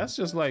 exactly. That's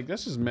just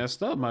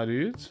messed up, my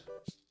dudes.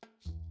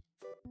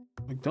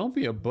 Like, don't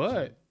be a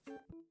butt.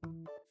 I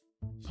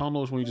don't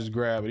know which one you just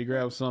grabbed, but he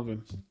grabbed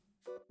something.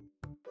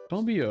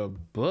 Don't be a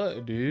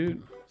butt,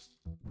 dude.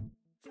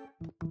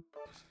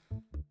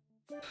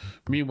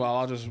 Meanwhile,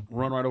 I'll just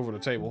run right over the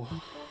table.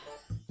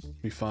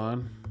 Be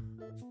fine.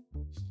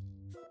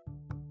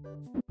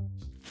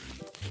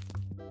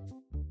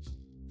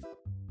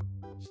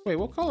 Wait,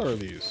 what color are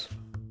these?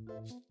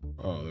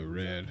 Oh, they're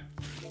red.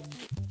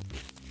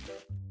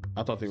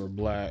 I thought they were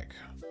black.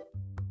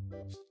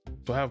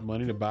 Do I have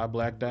money to buy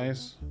black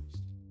dice?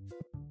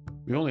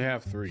 We only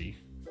have 3.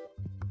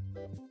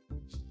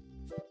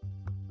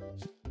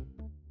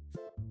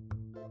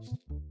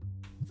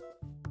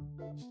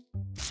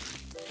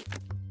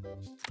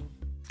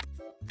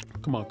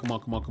 Come on, come on,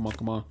 come on, come on,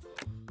 come on.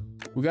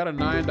 We got a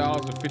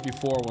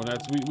 $9.54 one.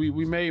 That's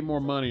we made more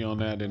money on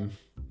that than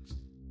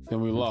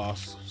we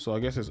lost. So I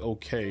guess it's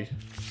okay.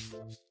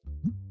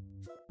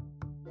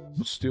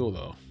 But still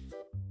though.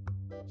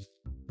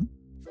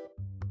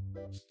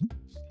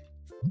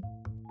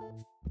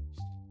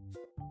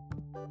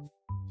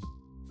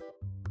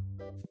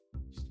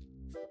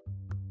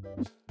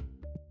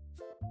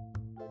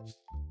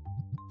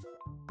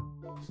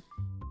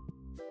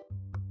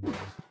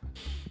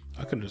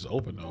 I could just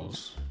open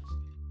those.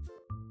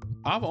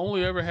 I've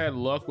only ever had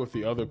luck with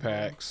the other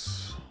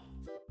packs.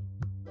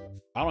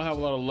 I don't have a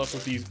lot of luck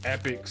with these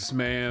epics,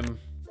 man.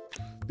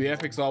 The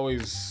epics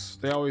always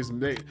they always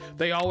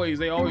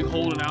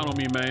holding out on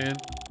me, man.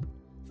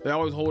 They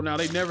always holding out.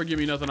 They never give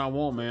me nothing I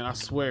want, man. I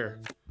swear.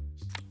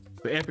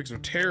 The epics are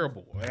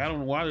terrible. Like, I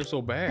don't know why they're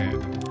so bad.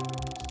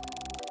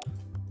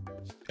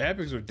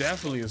 Epics are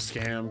definitely a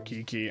scam,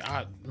 Kiki.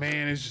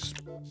 Man, it's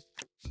just,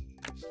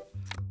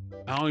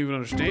 I don't even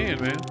understand,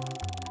 man.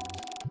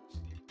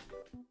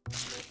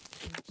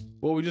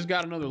 Well, we just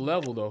got another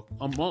level though.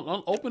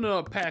 Opening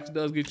up packs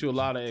does get you a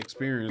lot of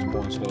experience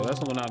points though. That's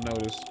something I've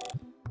noticed.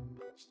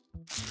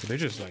 But they're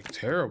just like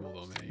terrible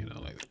though, man. You know,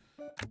 like,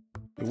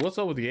 what's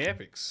up with the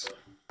epics?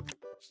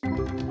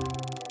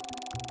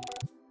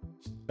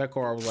 That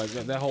card was like,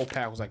 that whole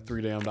pack was like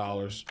 $3 damn.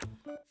 This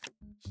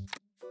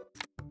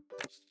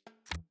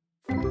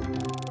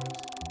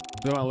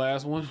is my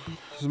last one.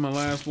 This is my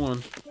last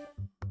one.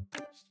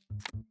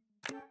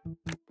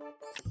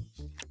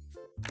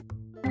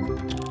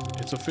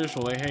 It's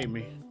official, they hate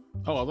me.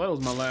 Oh, I thought it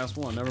was my last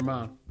one, never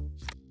mind.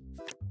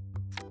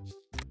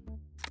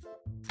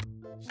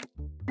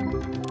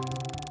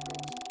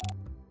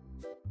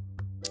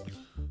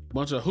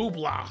 Bunch of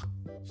hoopla.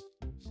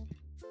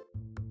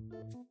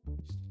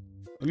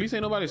 At least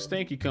ain't nobody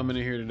stanky coming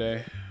in here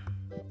today.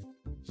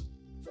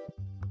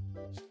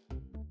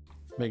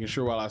 Making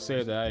sure while I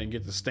said that I didn't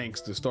get the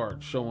stinks to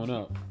start showing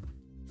up.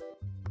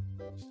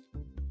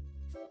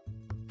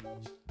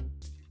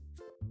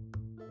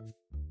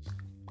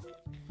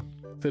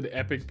 To the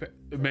epic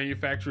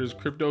manufacturer is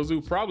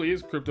CryptoZoo. Probably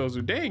is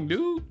CryptoZoo. Dang,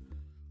 dude.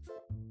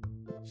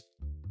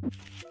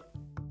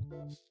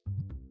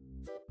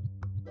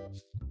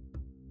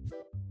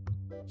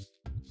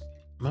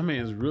 My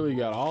man's really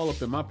got all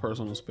up in my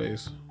personal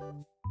space.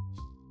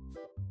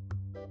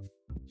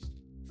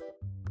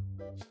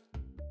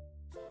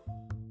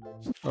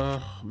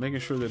 Making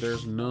sure that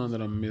there's none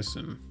that I'm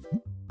missing.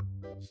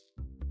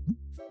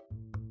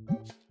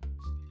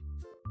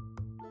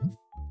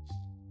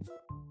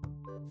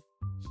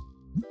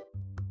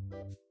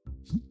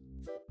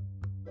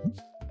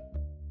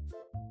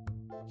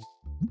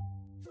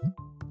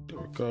 There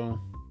we go.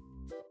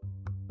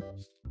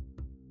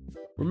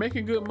 We're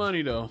making good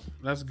money though.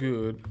 That's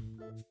good.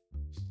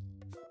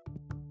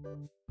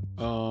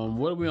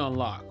 What did we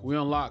unlock? We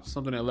unlocked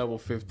something at level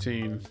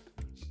 15.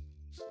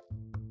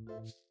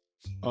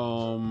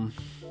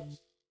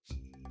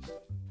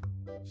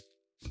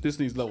 This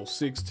needs level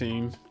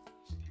 16.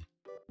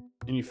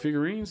 Any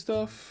figurine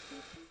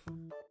stuff?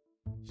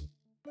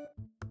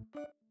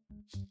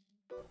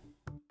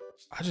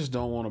 I just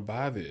don't want to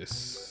buy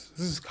this.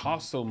 This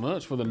costs so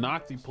much for the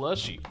Nocti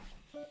plushie.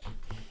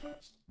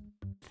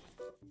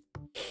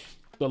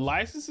 The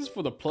licenses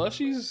for the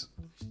plushies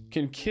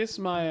can kiss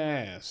my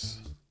ass.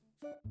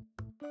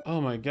 Oh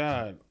my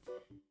god.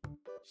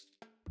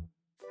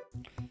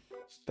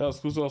 That was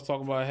Kuso. I was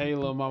talking about, hey,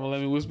 little mama, let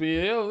me whisper.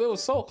 It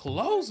was so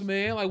close,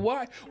 man. Like,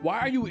 why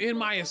are you in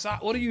my aside?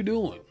 What are you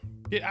doing?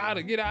 Get out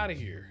of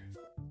here.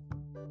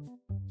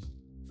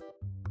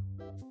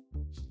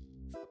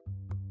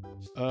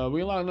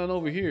 We unlocked nothing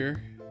over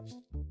here.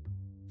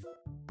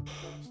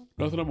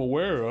 Nothing I'm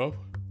aware of.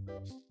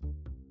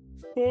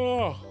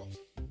 Oh.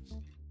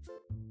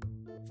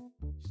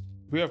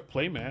 We have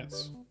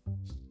playmats.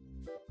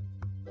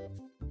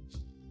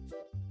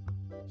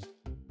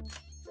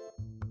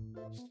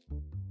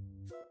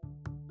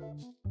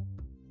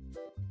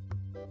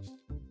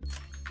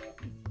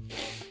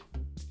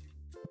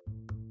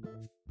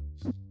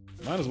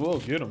 Might as well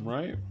get them,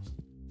 right?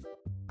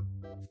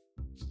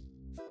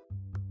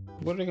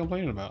 What are they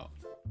complaining about?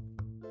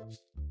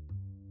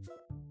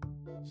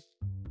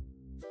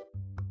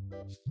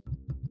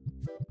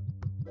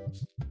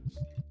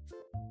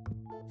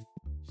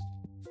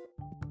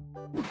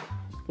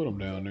 Put them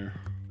down there.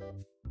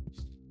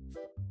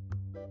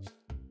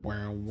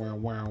 Wow, wow,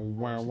 wow,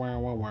 wow, wow,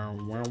 wow, wow,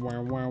 wow,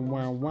 wow, wow,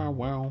 wow, wow,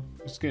 wow.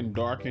 It's getting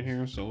dark in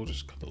here, so we'll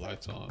just cut the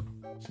lights on.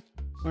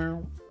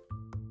 Wow.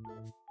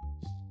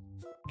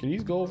 Can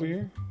these go over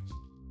here?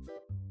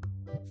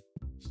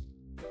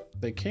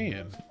 They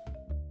can.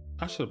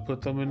 I should have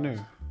put them in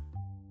there.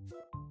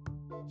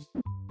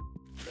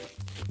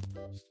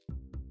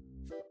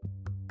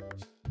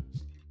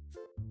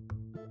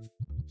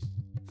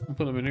 I'll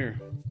put them in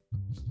here.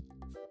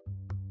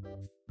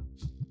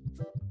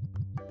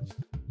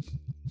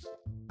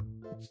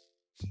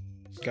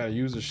 Gotta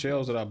use the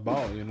shells that I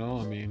bought, you know?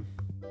 I mean,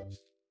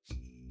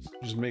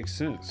 it just makes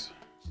sense.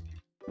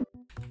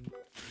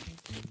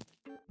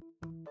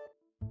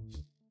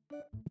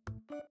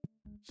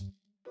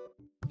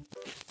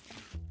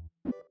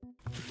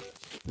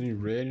 Any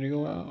red to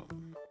go out?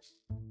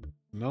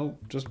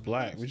 Nope, just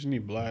black. We just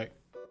need black.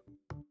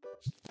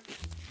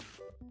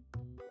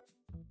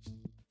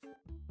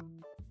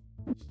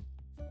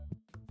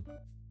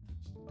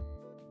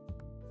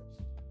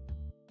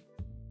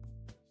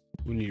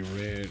 We need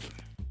red.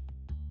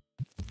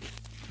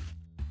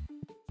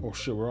 Oh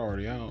shit, we're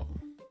already out.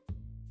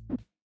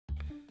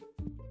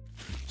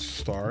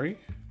 Starry.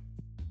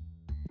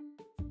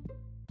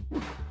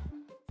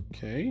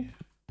 Okay.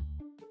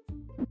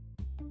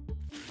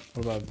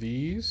 What about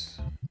these?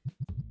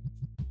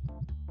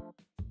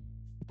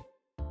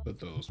 Put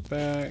those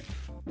back.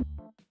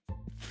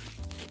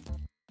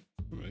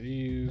 What about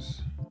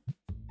these?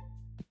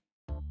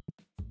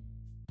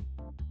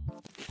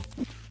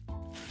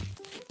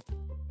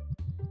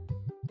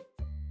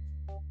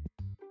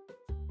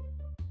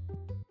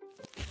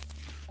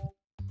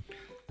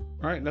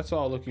 All right, that's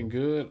all looking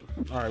good.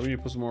 All right, we need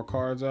to put some more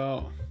cards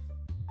out.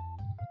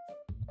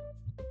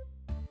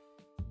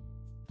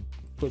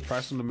 Put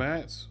price on the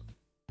mats.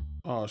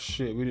 Oh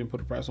shit, we didn't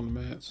put a price on the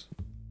mats.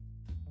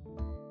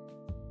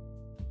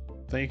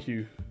 Thank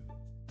you.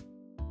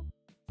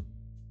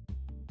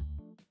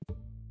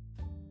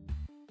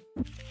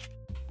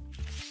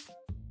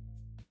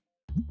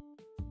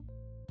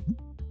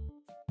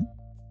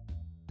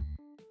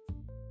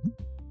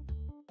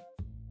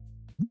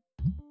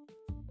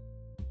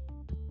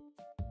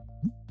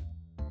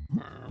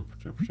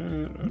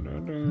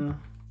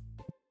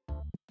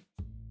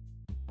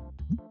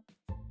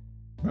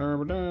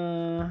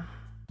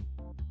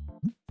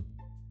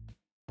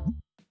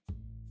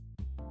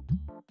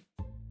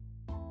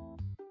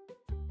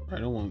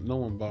 Alright, no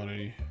one bought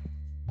any.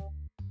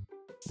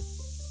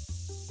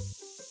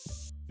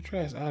 Get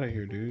your ass out of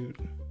here, dude.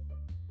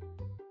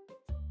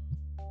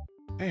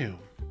 Damn.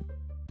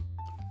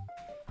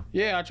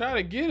 Yeah, I tried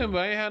to get him, but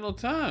I ain't had no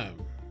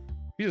time.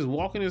 He just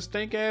walking his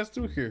stank ass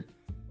through here.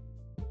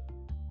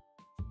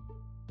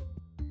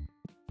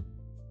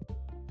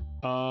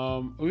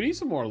 We need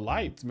some more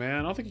lights, man.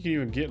 I don't think you can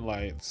even get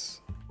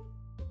lights.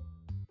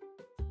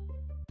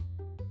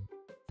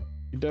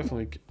 You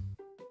definitely.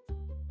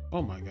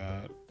 Oh my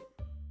god.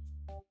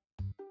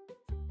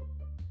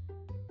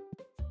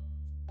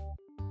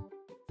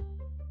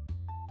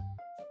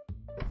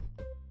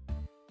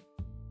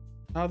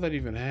 How'd that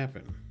even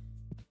happen?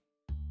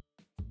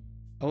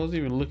 I wasn't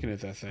even looking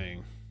at that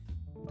thing.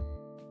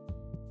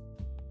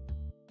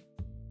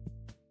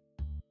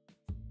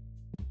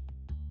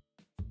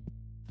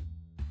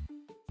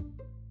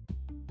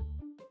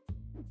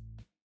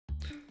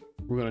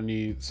 We're gonna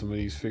need some of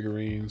these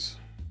figurines.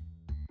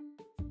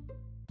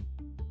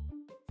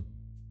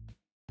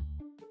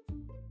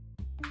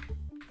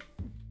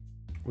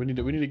 We need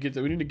to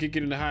get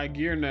into high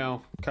gear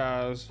now,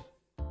 Kaz.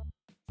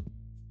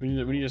 We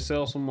need to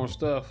sell some more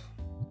stuff.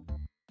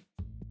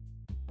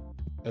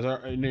 As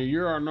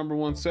you're our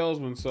 #1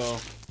 salesman, so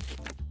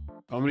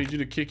I'm gonna need you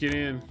to kick it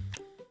in.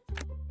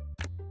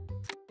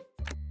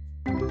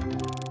 I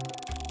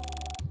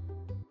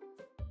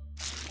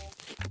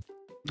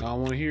don't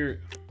want to hear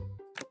it.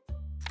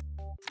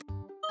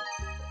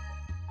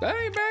 That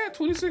ain't bad.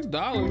 $26.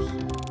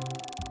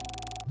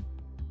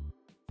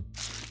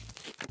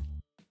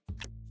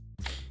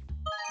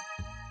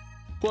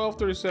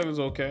 $12.37 is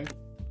okay.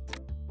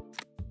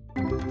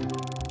 I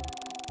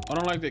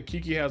don't like that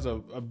Kiki has a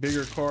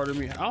bigger card than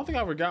me. I don't think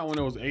I ever got one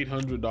that was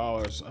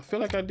 $800. I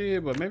feel like I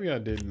did, but maybe I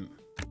didn't.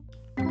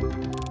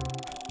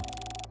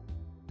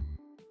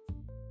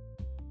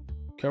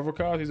 Careful,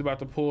 cause he's about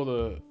to pull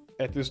the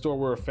at this store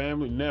we're a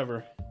family.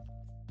 Never.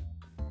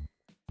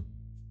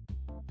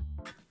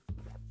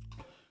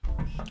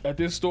 At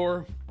this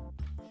store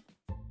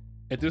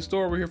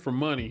we're here for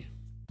money.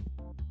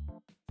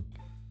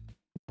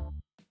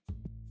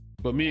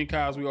 But me and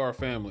Kaz, we are a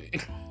family.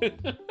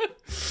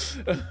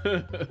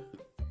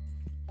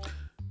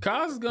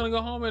 Kaz is gonna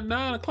go home at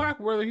 9 o'clock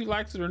whether he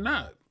likes it or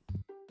not.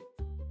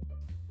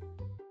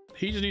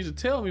 He just needs to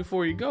tell me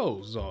before he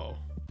goes, so.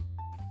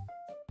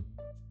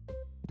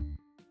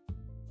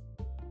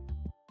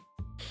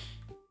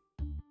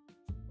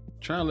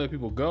 Trying to let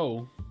people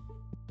go.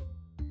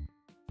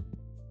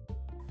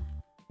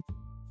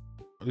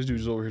 This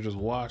dude's over here just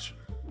watching.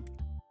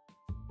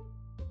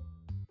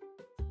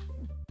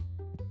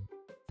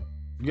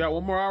 You got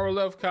 1 more hour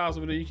left, Kaz,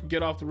 but then you can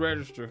get off the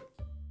register.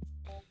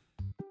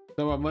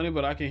 Talking about money,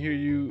 but I can hear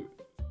you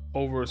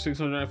over a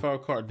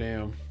 $695 card.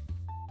 Damn.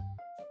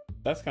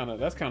 That's kind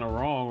of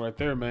wrong right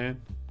there,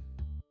 man.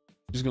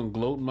 Just gonna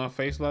gloat in my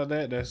face like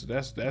that?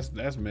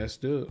 That's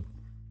messed up.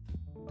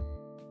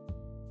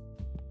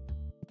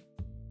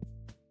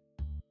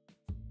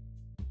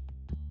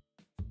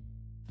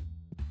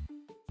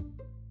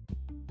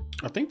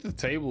 I think the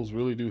tables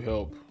really do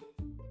help.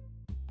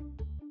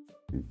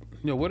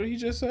 No, what did he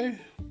just say?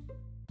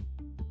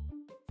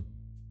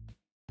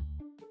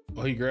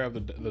 Oh, he grabbed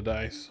the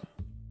dice.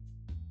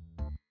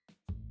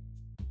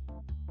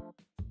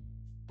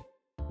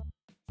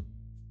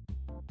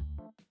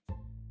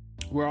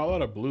 We're all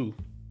out of blue.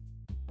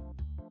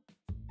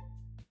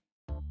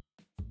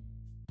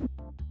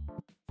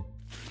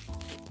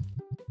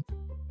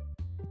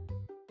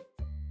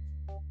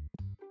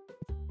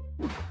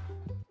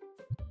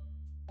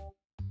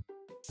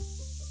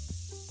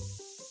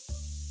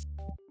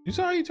 You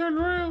saw how you turned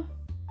around?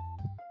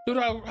 Dude,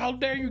 how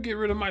dare you get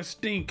rid of my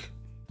stink?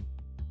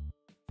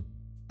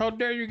 How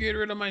dare you get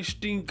rid of my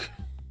stink?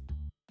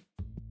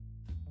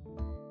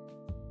 All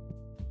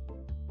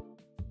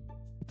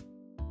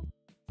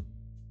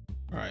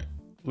right,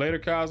 later,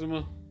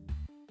 Kazuma.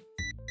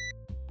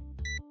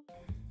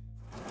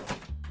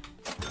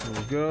 There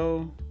we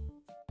go.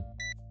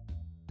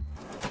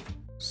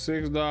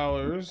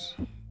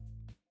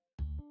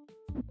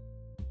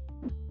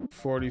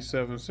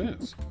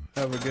 $6.47.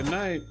 Have a good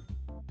night.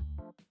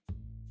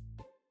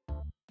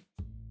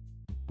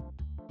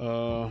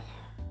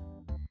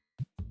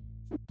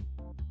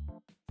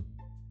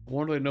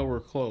 When do they know we're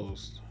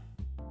closed?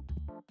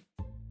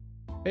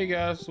 Hey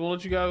guys, we'll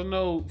let you guys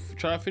know.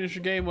 Try to finish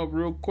your game up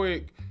real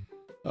quick,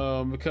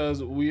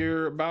 because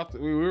we're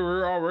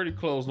already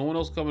closed. No one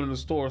else coming in the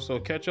store, so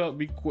catch up.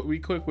 Be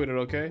quick with it,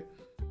 okay?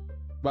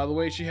 By the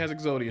way, she has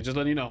Exodia. Just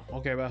letting you know.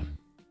 Okay, bye.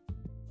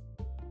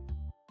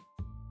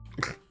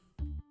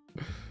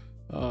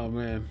 Oh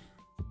man,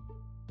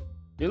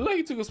 you're lucky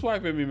you took a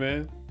swipe at me,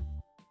 man.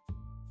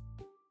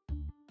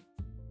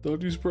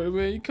 Don't you spray,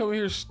 man? You come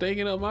here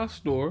stinking up my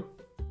store.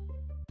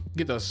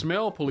 Get the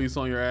smell police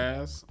on your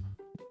ass.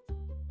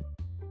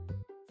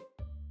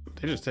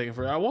 They're just taking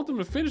forever. I want them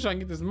to finish so I can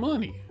get this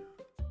money.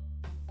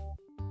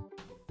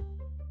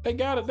 They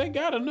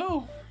gotta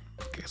know.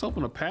 Let's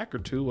open a pack or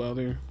two while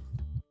they're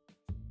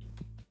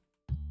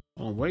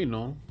waiting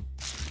on.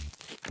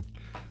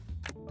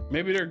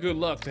 Maybe they're good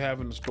luck to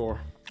have in the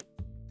store.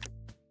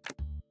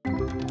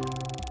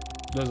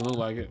 Doesn't look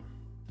like it.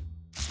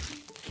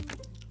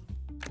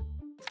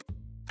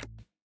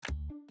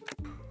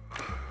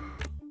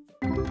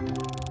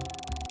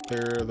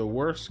 They're the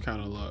worst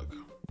kind of luck.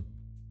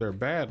 They're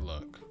bad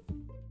luck.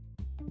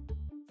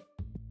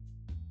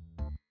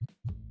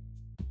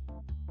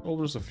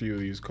 Open just a few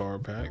of these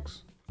card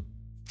packs.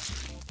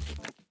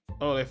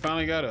 Oh, they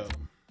finally got up.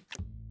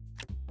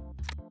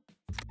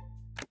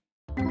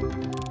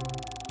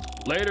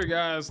 Later,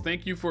 guys.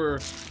 Thank you for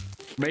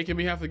making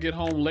me have to get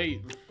home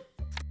late.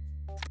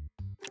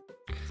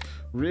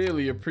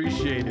 Really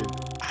appreciate it.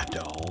 I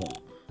don't.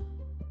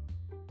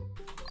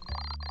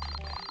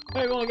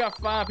 Hey, we only got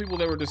 5 people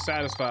that were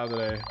dissatisfied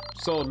today.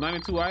 Sold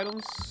 92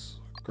 items.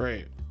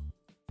 Great.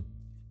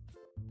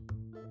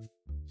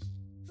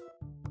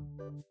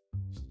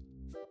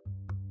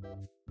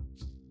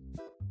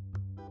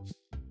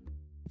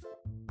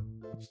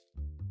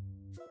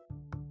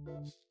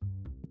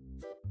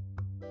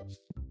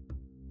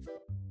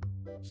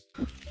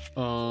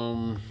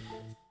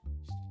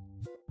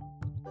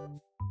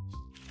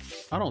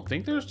 I don't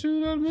think there's 2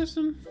 that are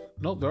missing.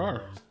 Nope, there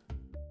are.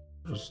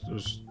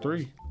 There's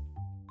 3.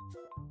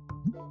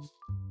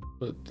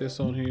 Put this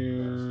on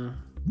here.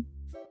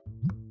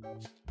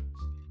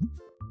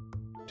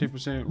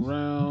 10%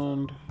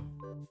 round.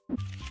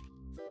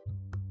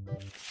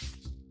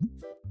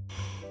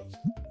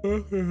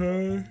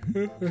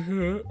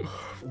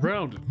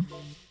 Rounded.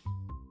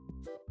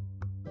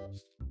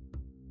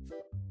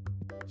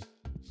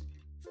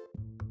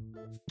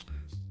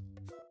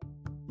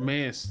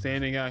 Man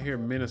standing out here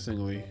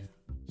menacingly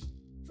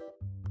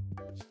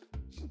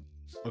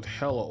with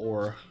hella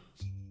aura.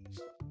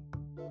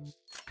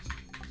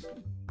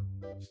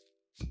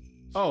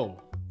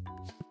 Oh,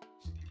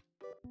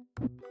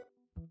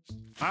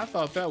 I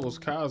thought that was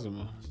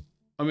Kazuma.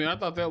 I mean, I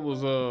thought that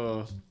was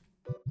a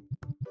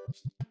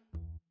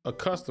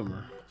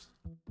customer.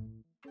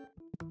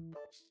 I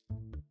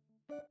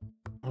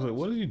was like,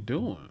 what are you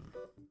doing?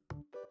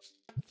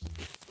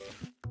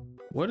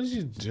 What is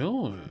he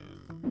doing?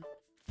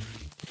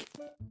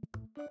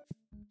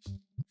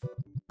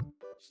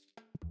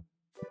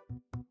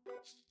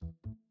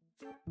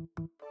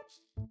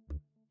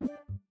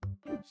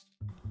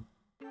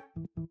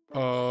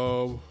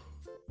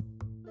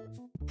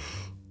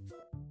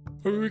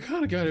 I mean, we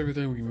kind of got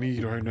everything we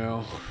need right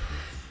now.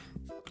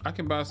 I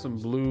can buy some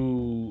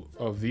blue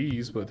of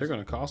these, but they're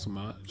gonna cost so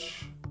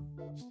much.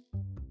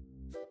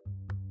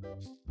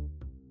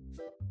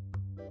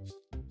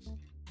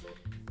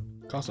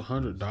 Cost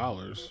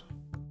 $100.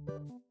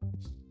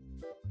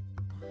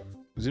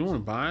 Is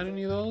anyone buying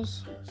any of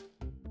those?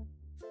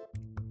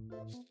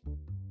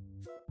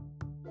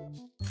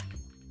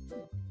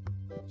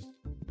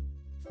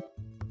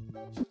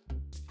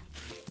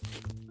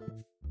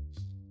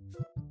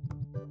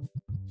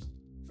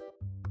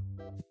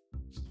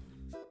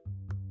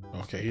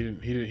 Okay,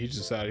 he just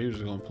decided he was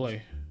just gonna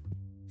play.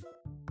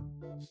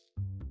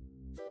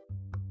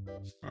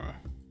 All right.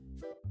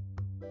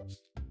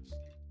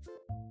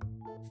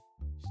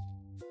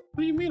 What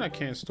do you mean I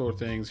can't store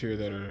things here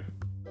that are...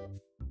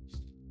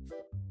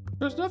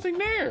 There's nothing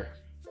there.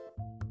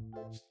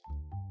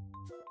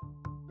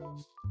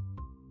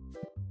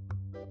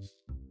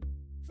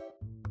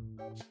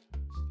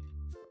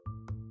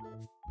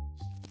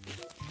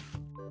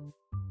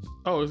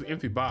 Oh, it's an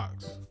empty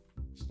box.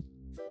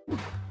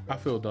 I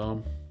feel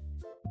dumb.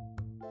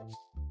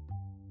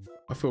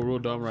 I feel real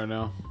dumb right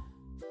now.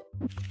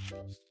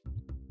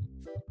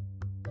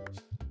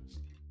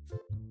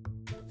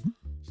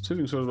 See if we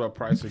can sort about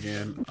price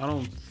again. I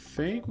don't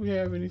think we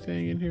have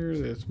anything in here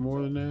that's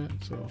more than that,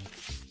 so.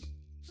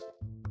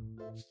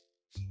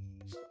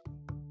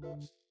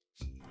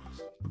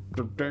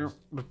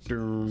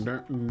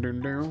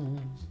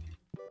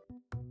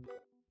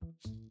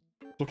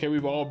 Okay,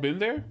 we've all been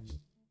there?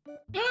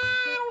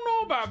 I don't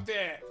know about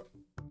that.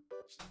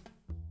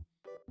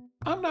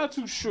 I'm not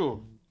too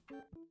sure.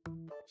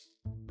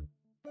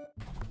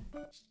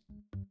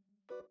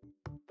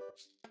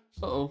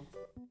 Uh-oh.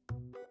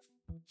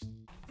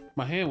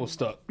 My hand was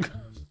stuck.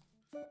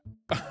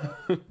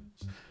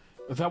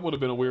 That would have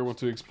been a weird one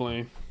to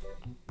explain.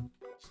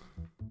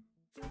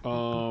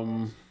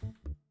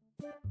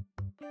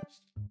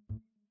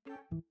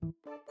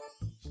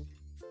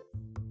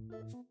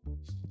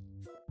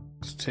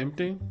 It's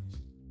tempting.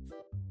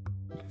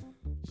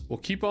 Well,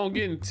 keep on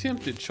getting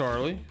tempted,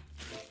 Charlie.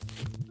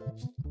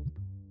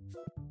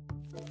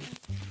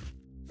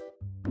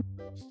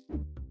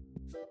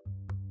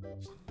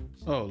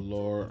 Oh,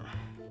 Lord.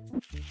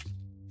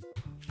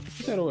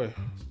 Get that away.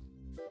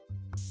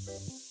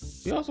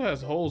 He also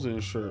has holes in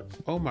his shirt.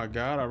 Oh my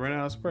God, I ran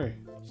out of spray.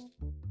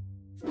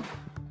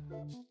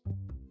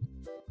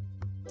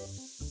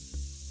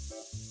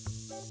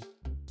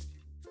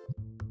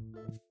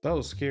 That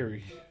was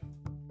scary.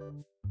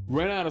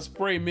 Ran out of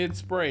spray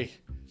mid-spray.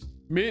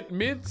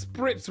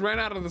 Mid-spritz, ran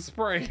out of the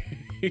spray.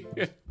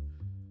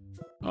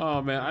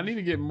 Oh man, I need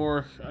to get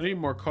more, I need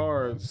more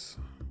cards.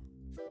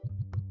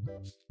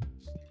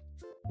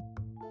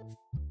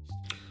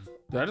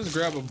 Did I just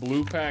grab a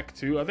blue pack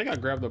too? I think I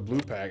grabbed the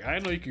blue pack. I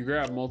didn't know you could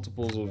grab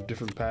multiples of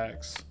different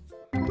packs.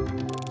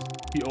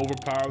 He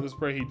overpowered the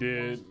spray, he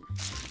did.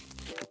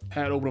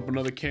 Had to open up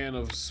another can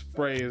of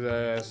spray his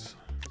ass.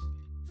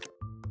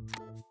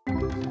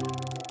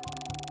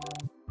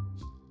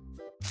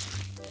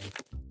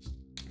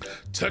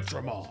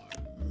 Tetramon.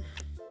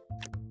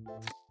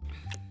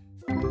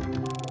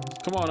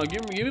 Come on, now,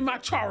 give me my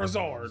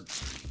Charizard.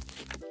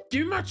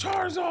 Give me my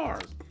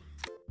Charizard.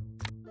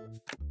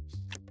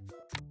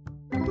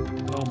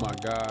 Oh my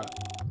God.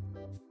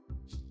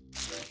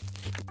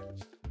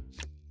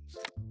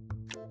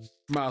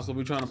 Might as well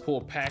be trying to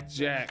pull pack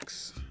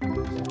jacks.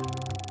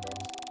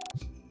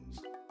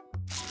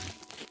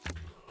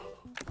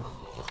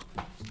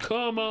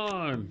 Come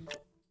on.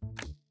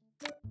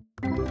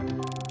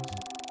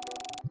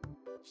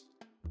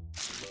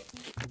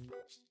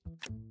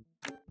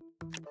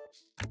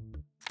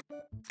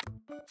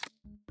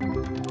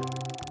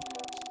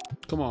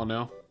 Come on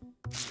now.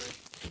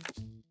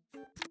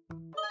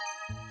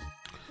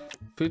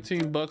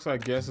 15 bucks, I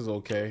guess, is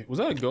okay. Was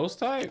that a ghost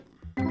type?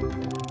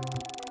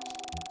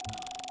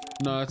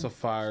 No, it's a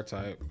fire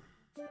type.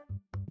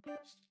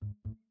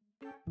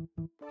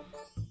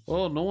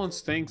 Well, no one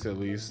stinks at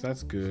least.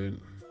 That's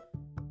good.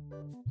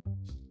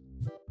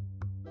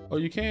 Oh,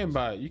 you can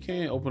buy it. You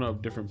can open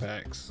up different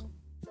packs.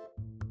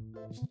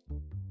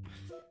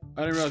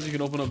 I didn't realize you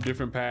can open up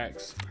different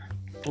packs,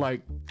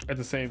 like, at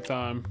the same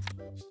time.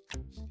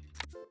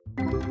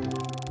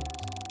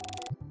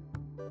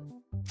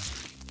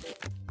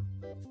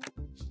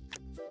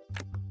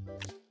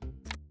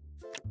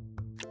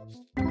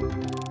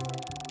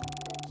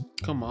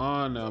 Come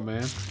on now,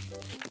 man.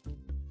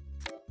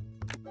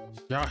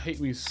 Y'all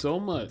hate me so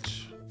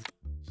much.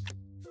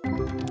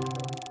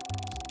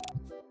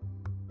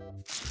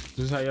 This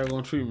is how y'all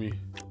gonna treat me.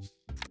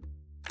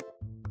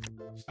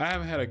 I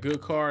haven't had a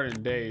good card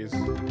in days.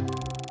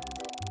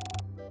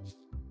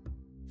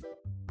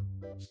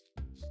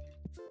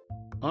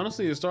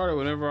 Honestly, it started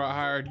whenever I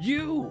hired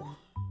you.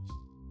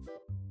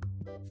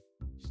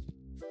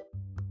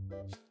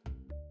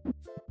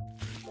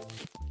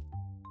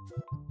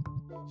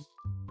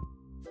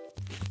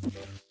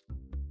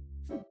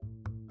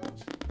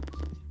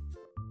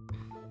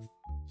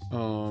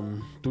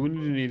 Do we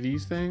need any of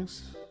these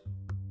things?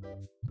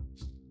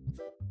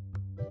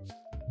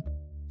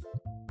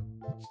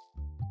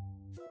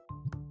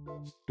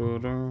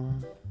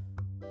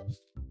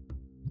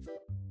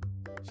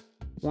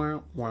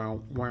 Wow,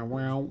 wow, wow, wow,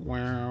 wow,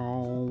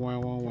 wow, wow,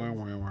 wow,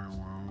 wow,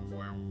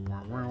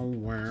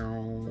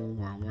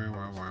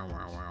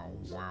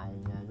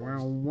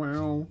 wow,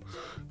 wow.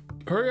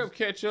 Hurry up,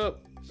 catch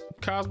up.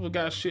 Cosmo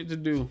got shit to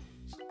do.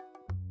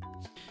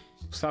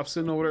 Stop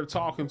sitting over there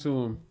talking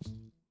to him.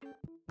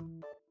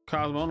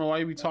 Cosmo, I don't know why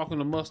you be talking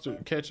to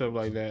mustard ketchup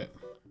like that.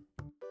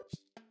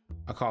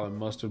 I call it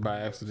mustard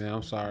by accident.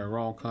 I'm sorry,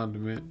 wrong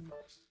condiment.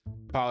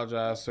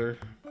 Apologize, sir.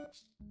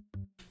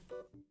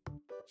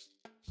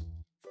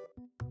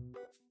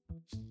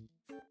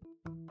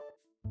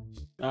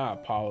 I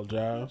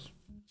apologize.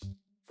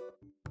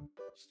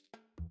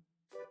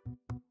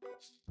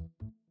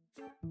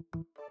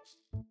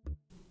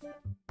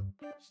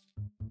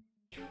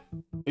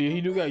 Yeah,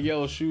 he do got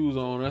yellow shoes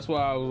on. That's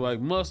why I was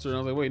like mustard. I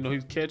was like, wait, no,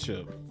 he's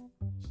ketchup.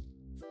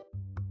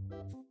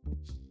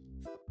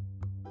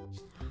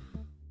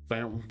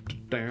 Down,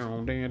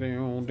 down, down,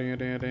 down, down, down,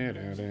 down,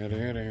 down,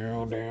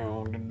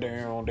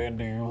 down,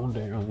 down,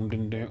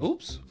 down, down.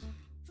 Oops.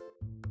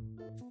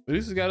 At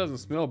least this guy doesn't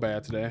smell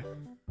bad today.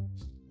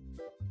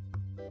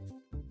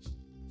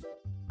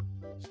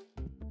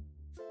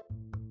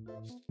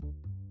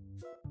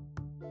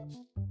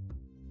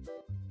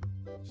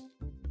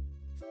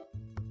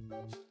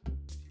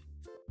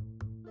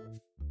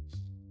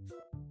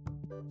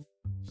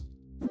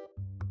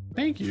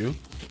 Thank you.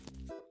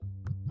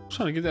 I'm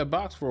trying to get that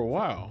box for a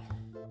while.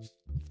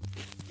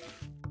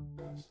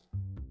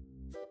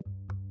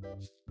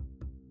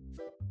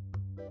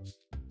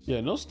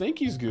 Yeah, no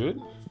stinky's good.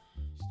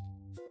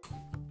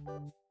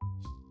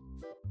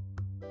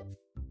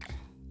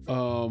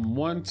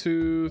 1,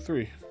 2,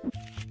 3.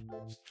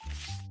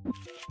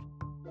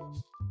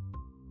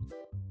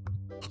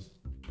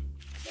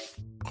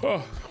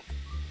 Oh.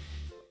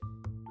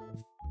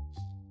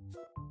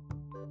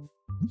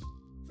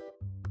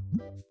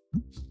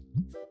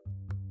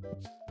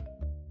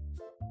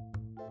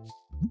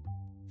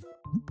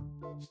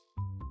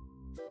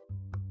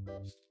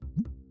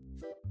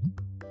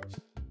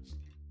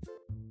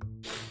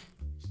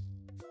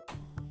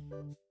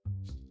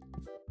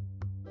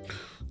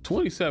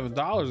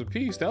 $27 a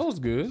piece. That was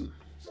good.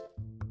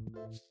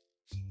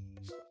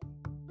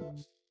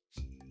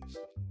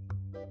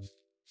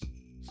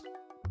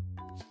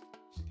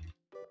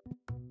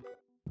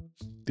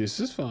 This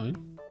is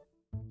fine.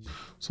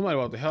 Somebody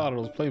bought the hell out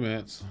of those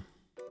playmats.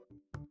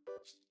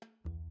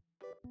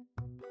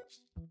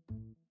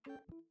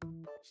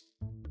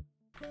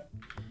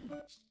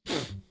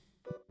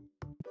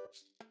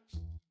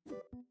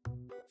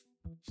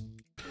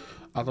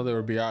 I thought they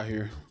would be out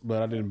here,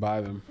 but I didn't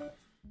buy them.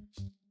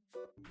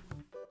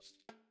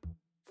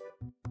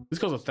 This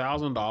costs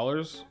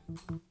 $1,000.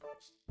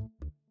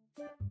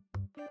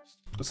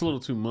 That's a little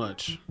too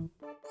much.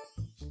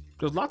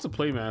 There's lots of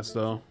playmats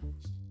though.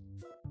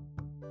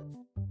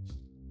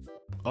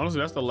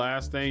 Honestly, that's the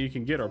last thing you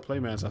can get are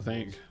playmats, I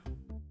think.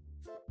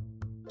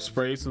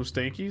 Spray some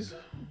stankies.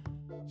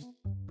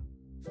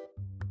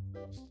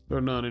 There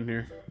are none in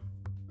here.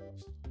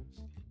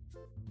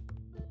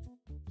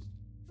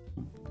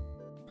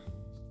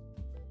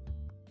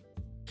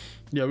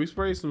 Yeah, we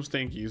sprayed some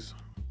stankies.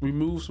 We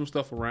moved some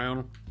stuff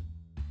around.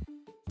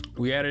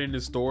 We added in the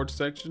storage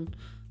section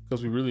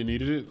because we really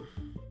needed it.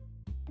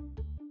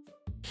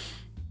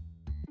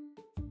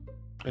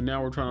 And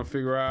now we're trying to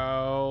figure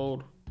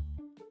out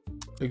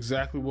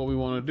exactly what we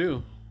want to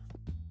do.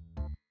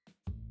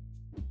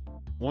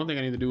 One thing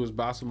I need to do is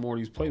buy some more of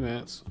these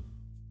playmats.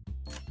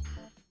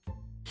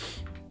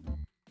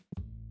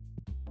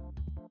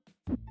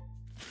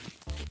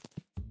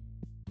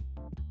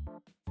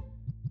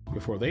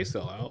 Before they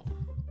sell out.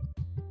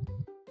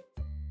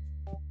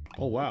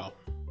 Oh, wow.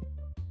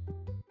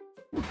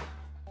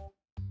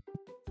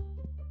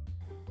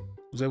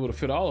 Was able to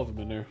fit all of them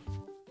in there.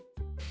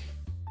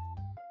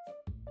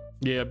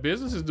 Yeah,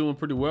 business is doing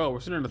pretty well. We're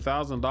sitting at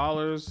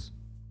 $1,000.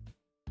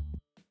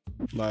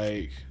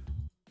 Like,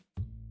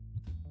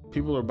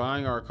 people are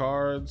buying our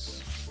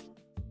cards.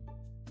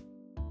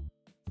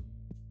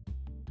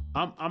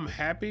 I'm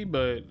happy,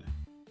 but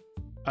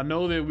I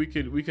know that we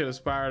could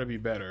aspire to be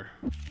better.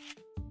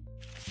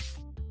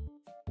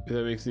 If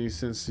that makes any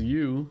sense to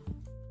you.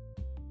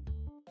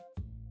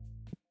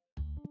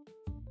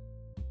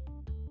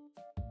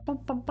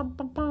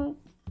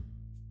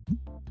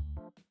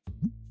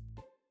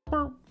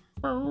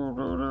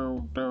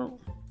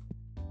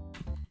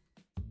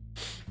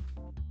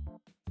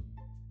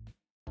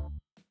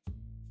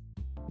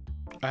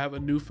 I have a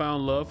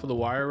newfound love for the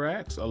wire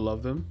racks. I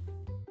love them.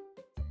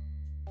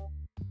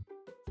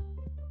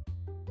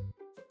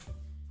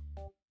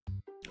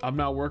 I'm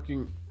not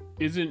working.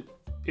 It's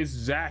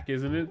Zach,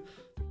 isn't it?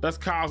 That's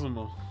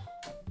Cosmo.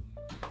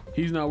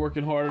 He's not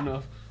working hard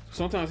enough.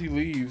 Sometimes he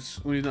leaves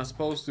when he's not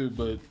supposed to,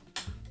 but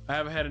I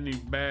haven't had any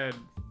bad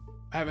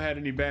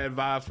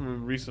vibes from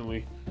him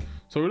recently.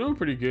 So we're doing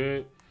pretty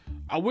good.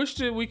 I wish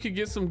that we could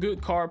get some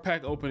good card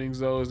pack openings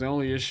though, is the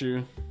only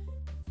issue.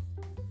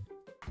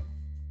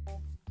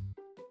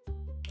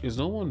 Is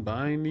no one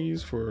buying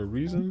these for a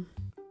reason?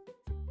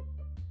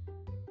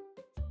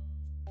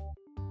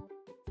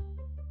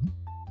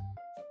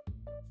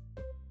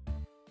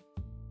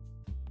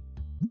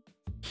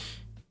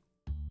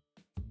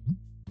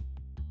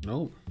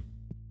 Nope.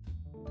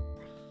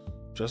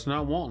 Just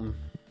not wanting.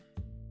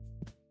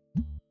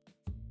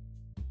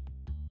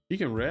 He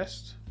can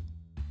rest.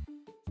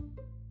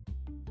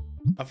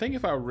 I think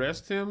if I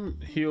rest him,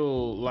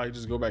 he'll like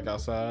just go back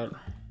outside.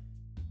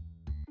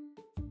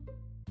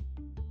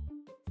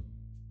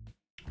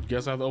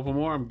 Guess I have to open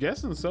more? I'm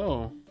guessing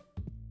so.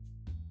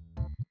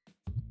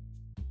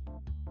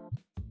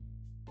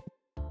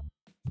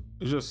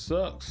 It just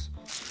sucks.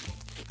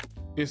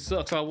 It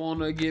sucks. I want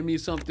to give me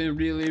something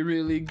really,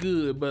 really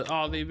good, but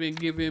all they've been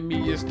giving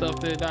me is stuff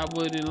that I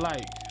wouldn't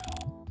like.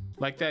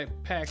 Like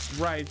that pack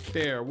right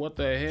there. What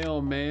the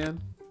hell,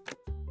 man?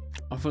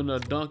 I'm finna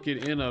dunk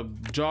it in a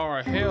jar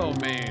of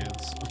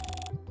Hellman's.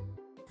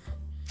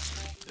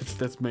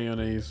 That's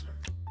mayonnaise.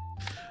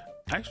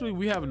 Actually,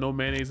 we have no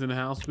mayonnaise in the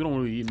house. We don't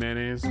really eat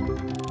mayonnaise.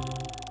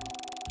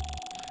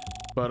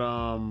 But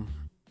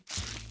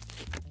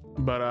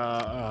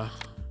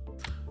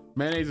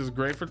mayonnaise is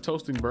great for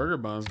toasting burger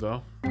buns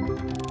though.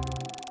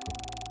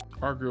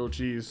 Or grilled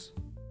cheese.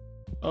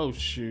 Oh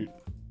shoot.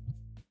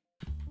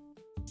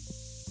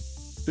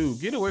 Dude,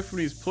 get away from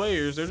these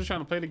players. They're just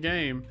trying to play the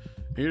game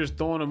and you're just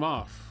throwing them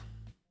off.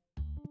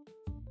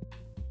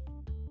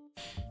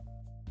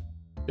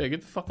 Yeah,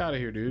 get the fuck out of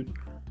here, dude.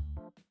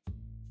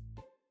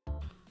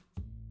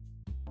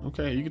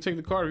 Okay, you can take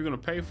the card if you're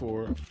gonna pay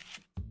for it.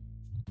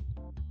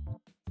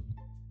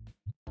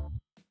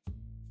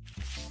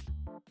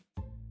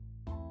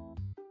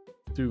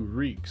 Dude,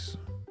 reeks.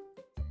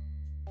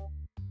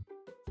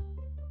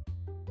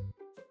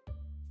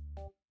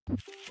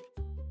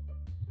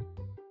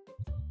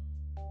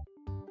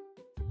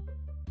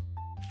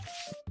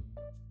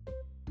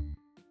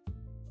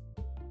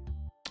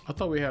 I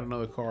thought we had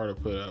another card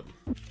to put up.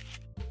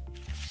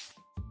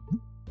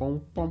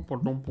 Boom, boom, boom,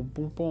 boom, boom,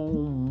 boom,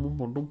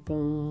 boom, boom,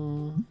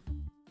 boom.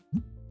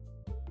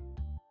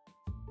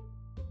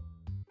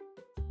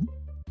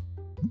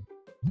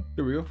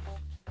 Here we go.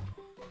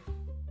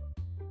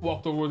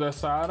 Walked over that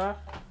side eye.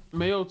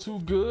 Mayo too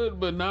good,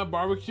 but not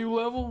barbecue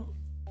level?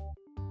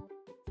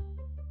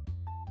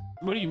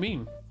 What do you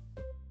mean?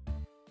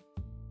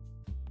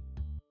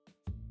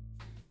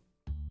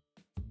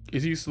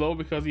 Is he slow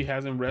because he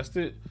hasn't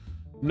rested?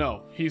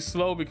 No, he's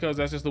slow because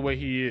that's just the way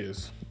he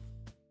is.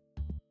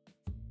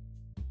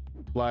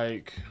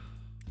 Like,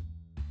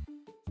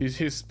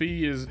 his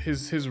speed is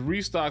his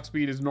restock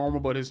speed is normal,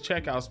 but his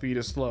checkout speed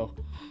is slow.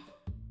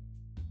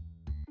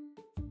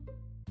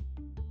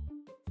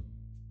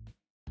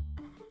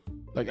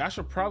 Like, I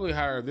should probably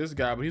hire this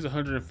guy, but he's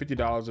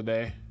 $150 a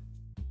day.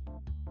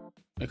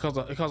 It costs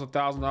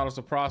 $1,000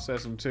 to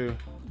process him too.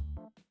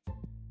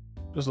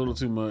 Just a little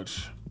too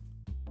much.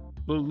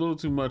 Little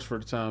too much for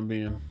the time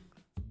being.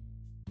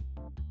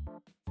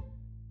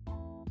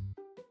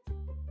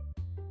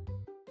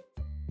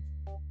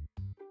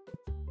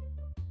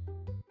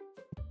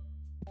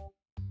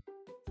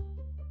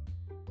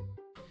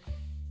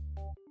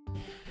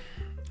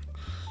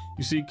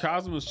 You see,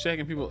 Cosmo's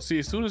checking people. See,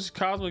 as soon as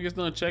Cosmo gets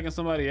done checking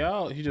somebody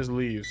out, he just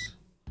leaves.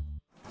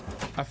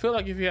 I feel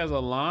like if he has a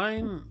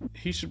line,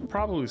 he should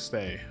probably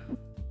stay.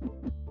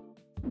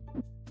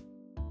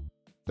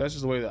 That's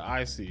just the way that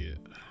I see it.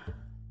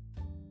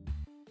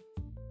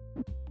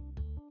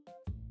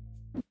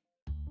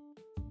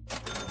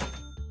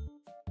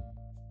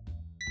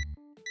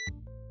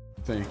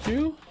 Thank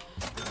you.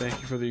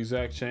 Thank you for the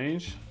exact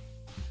change.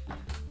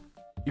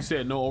 You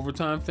said no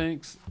overtime,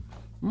 thanks.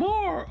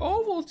 More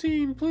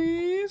Ovaltine,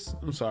 please.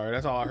 I'm sorry,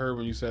 that's all I heard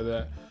when you said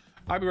that.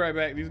 I'll be right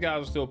back. These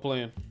guys are still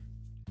playing.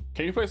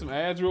 Can you play some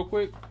ads real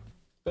quick?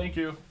 Thank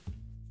you.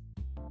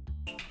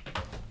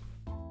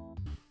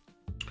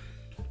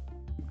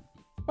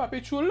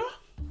 Papi Chula.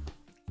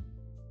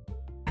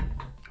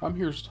 I'm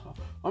here,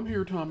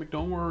 Tomic.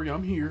 Don't worry,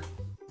 I'm here.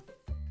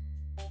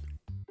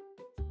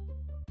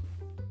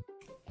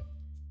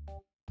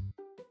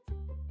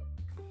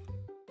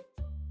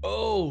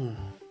 Oh.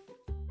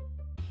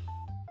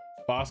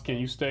 Boss, can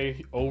you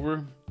stay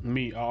over?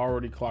 Me, I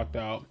already clocked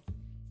out.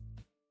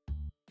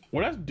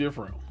 Well, that's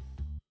different.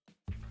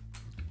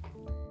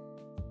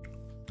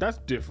 That's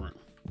different.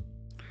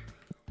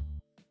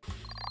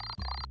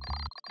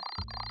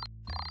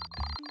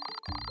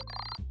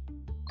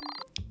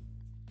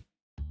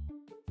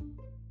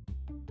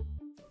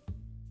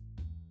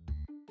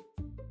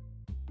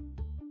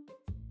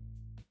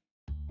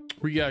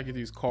 We gotta get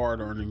these card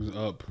earnings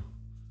up.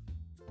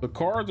 The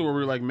cards are where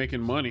we're like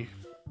making money.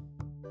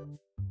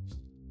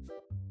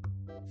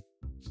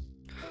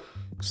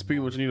 Speaking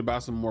of which, you need to buy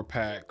some more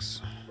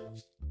packs.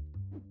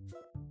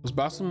 Let's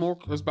buy some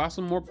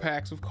more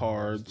packs of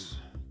cards.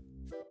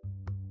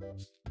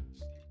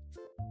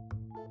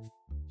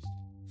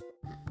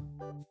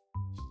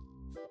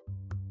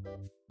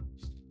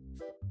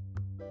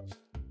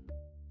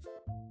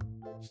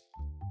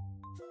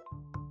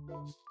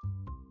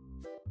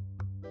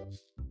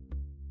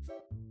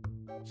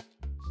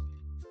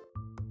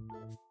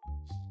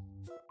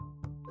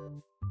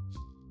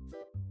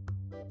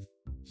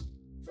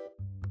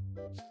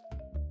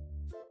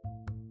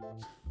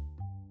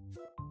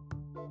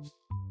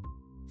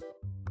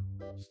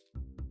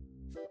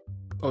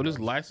 Oh, this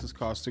license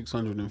costs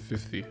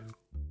 $650.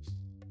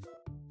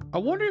 I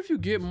wonder if you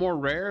get more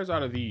rares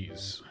out of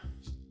these.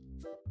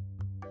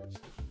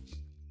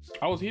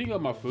 I was heating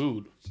up my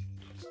food.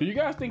 Do you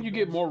guys think you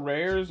get more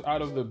rares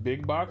out of the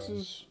big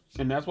boxes?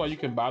 And that's why you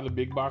can buy the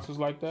big boxes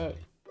like that?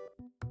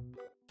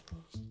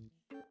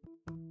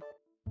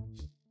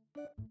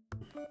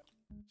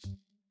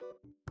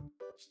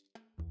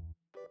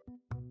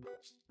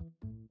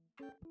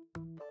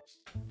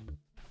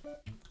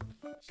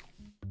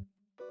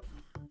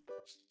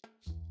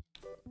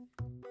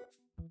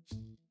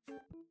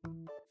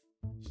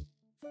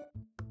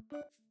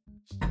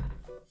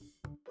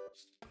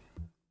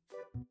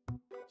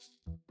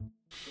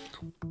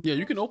 Yeah,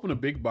 you can open the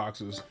big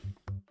boxes.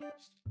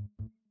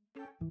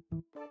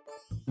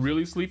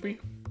 Really, Sleepy?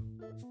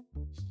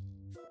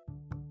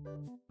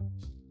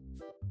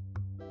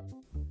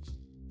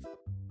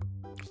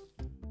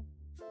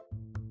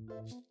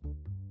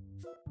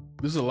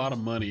 This is a lot of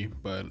money,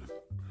 but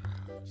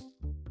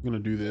I'm gonna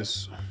do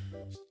this.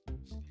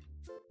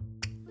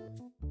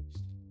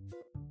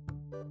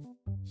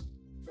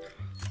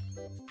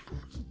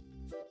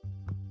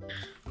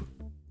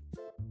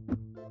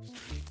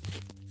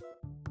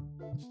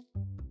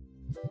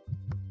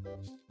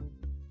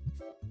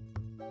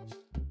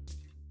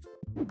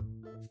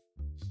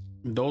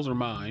 Those are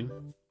mine.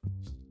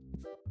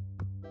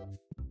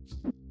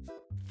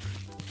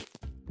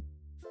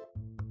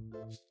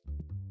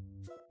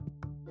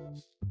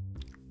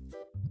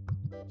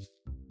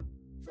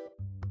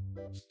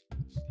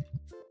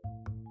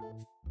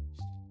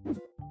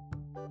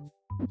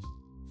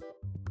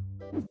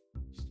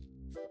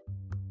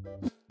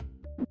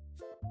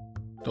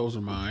 Those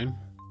are mine.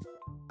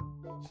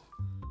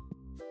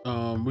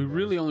 We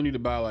really only need to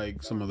buy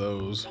like some of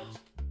those.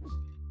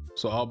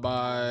 So I'll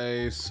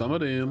buy some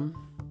of them.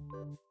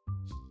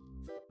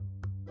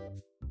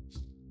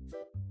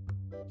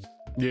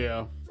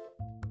 Yeah.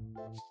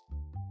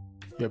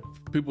 Yeah,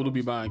 people do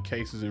be buying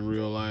cases in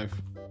real life.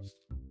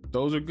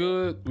 Those are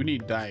good. We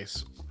need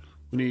dice.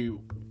 We need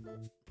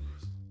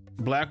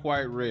black,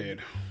 white, red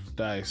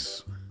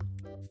dice.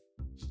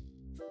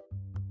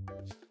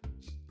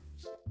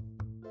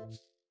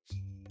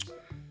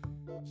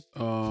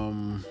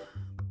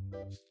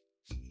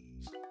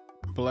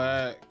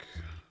 Black,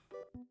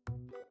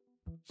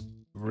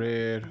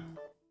 red,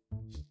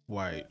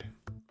 white.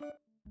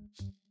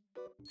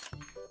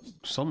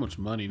 So much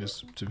money to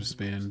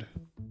spend.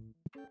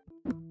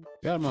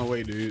 Get out of my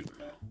way, dude.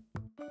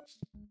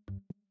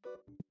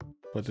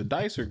 But the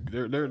dice are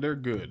they're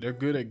good. They're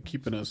good at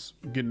getting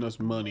us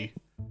money.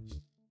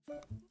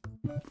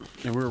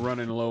 And we're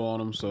running low on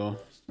them, so.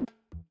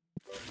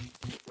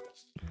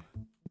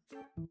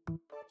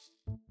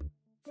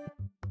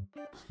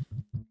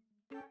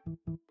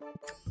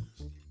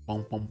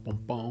 Boom, boom, boom,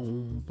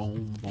 boom,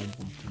 boom, boom,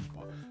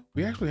 boom.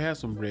 We actually had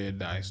some red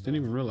dice. Didn't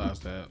even realize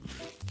that.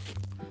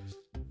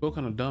 Feel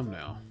kind of dumb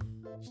now.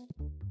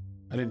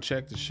 I didn't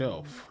check the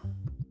shelf.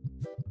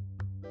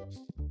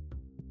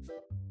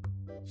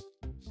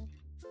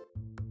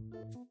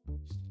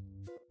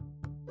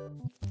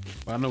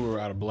 But I know we were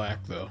out of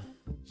black though.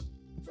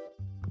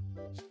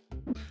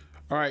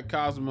 All right,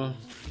 Cosma.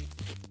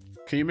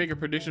 Can you make a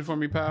prediction for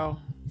me,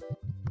 pal?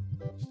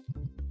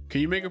 Can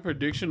you make a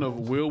prediction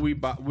of will we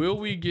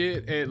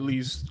get at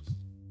least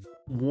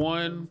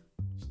one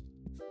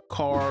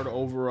card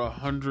over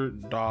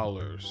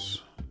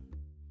 $100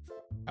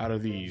 out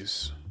of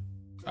these?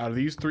 Out of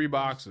these 3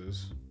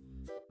 boxes,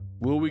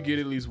 will we get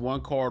at least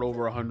one card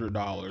over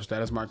 $100?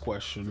 That is my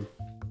question.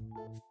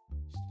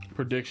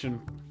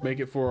 Prediction. Make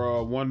it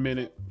for 1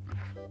 minute.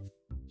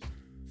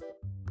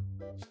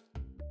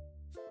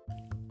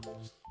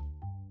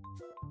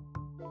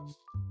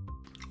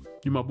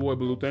 You my boy,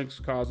 Blue.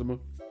 Thanks, Cosma.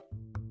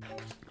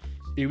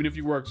 Even if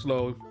you work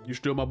slow, you're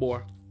still my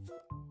boy.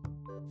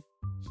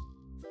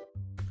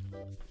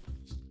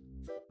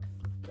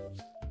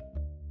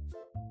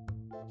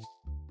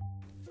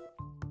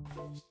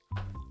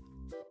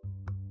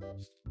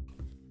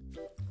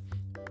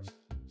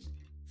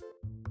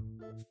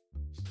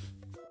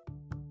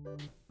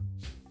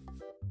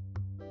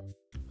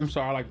 I'm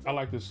sorry, I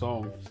like this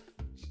song.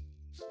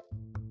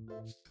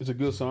 It's a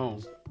good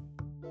song.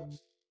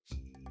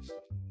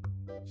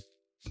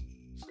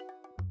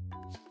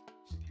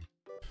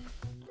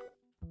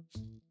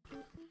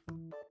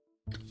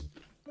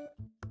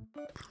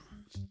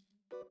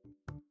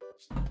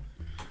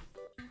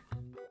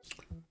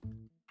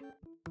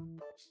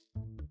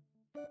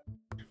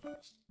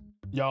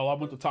 Y'all, I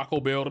went to Taco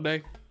Bell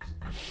today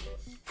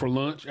for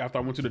lunch after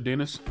I went to the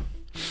dentist.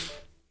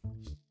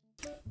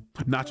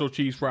 Nacho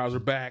cheese fries are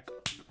back.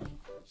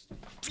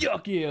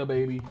 Yuck yeah,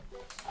 baby.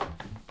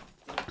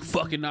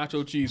 Fucking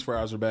nacho cheese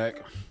fries are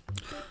back.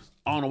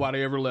 I don't know why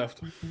they ever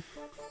left.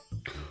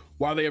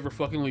 Why they ever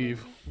fucking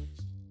leave.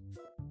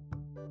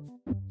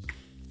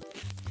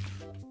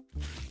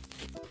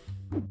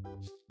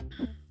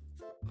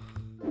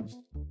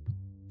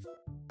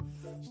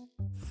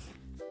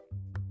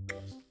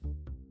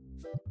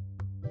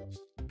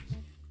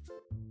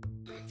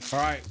 All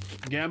right,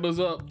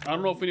 Gamba's up. I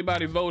don't know if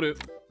anybody voted.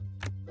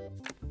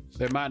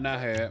 They might not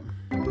have.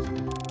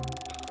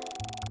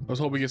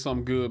 Let's hope we get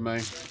something good,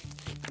 man.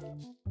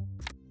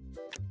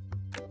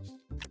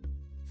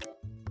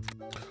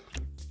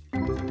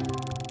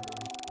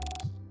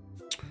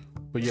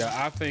 But yeah,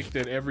 I think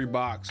that every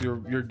box you're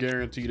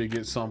guaranteed to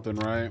get something,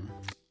 right?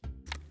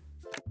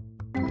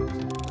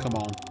 Come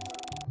on.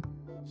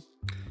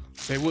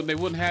 They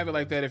wouldn't have it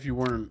like that if you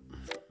weren't.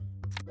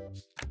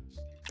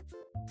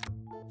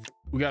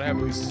 We gotta have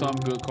at least some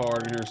good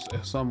card in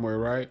here somewhere,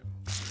 right?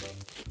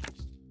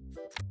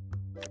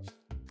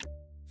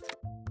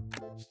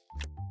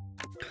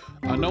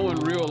 I know in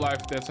real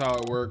life that's how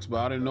it works, but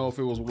I didn't know if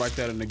it was like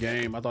that in the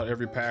game. I thought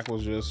every pack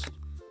was just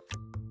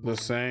the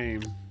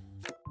same.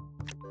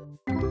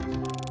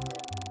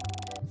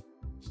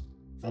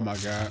 Oh my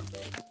God.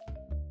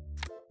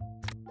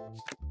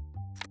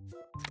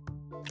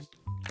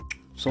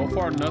 So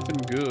far, nothing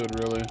good,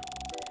 really.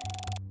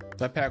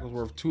 That pack was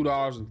worth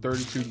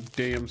 $2.32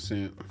 damn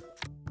cent.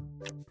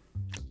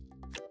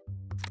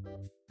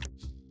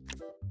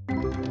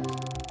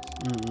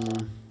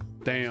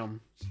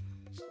 Damn.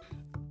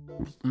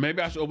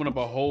 Maybe I should open up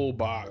a whole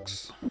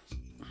box.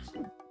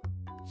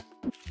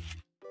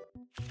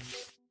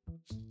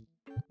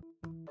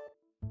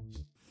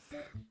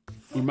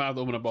 We might have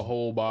to open up a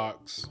whole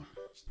box.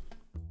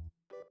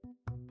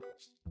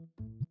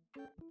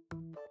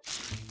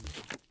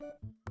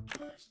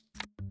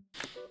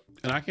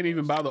 And I can't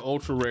even buy the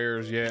ultra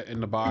rares yet in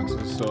the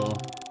boxes, so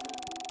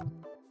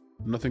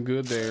nothing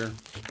good there.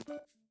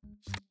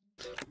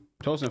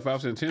 Toast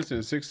 5 cents, 10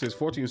 cents, 6 cents,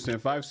 14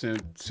 cents, 5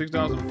 cents,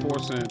 $6 4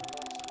 cents.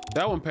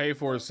 That one paid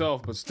for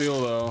itself, but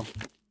still though.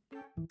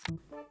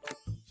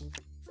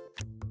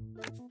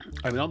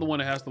 I mean, I'm the one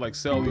that has to like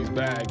sell these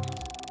bags.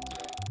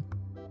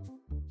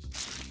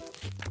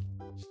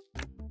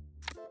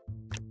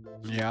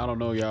 Yeah, I don't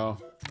know,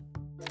 y'all.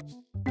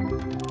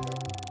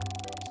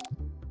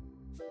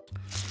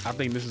 I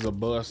think this is a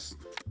bust.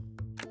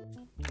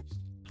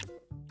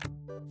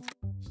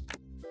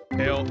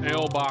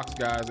 L box,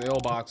 guys. L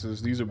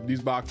boxes.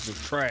 These boxes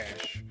are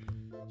trash.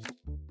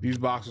 These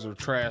boxes are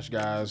trash,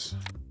 guys.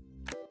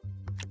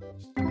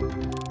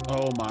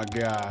 Oh my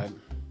God.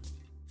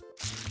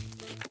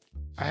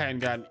 I hadn't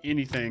gotten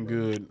anything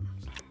good.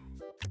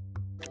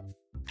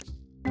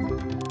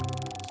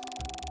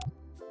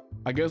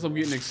 I guess I'm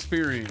getting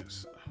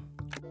experience.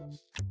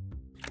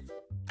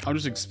 I'm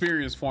just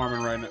experience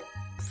farming right now.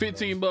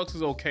 15 bucks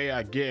is okay,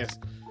 I guess.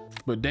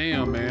 But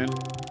damn, man.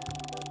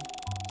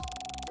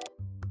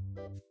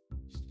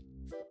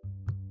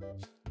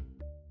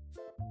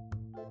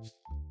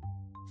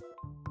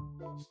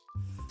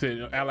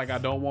 Act like I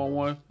don't want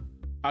one.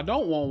 I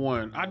don't want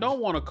one. I don't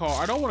want a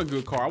car. I don't want a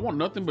good car. I want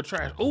nothing but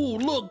trash. Oh,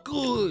 look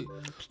good.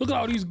 Look at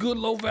all these good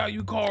low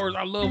value cars.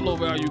 I love low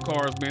value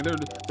cars, man.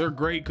 They're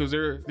great because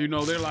they're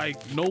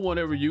like no one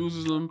ever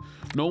uses them.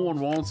 No one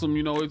wants them.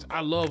 You know,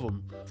 I love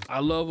them. I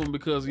love them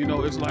because, you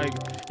know, it's like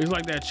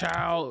that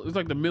child. It's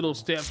like the middle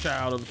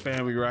stepchild of the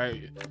family,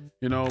 right?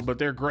 You know, but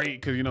they're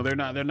great because, you know, they're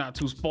not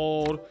too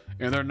spoiled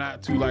and they're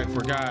not too like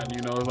forgotten.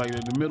 You know, it's like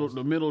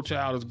the middle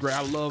child is great.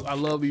 I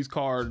love these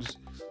cars.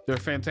 They're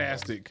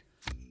fantastic.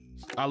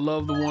 I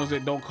love the ones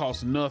that don't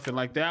cost nothing.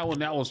 Like that one,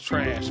 that was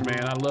trash,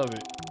 man. I love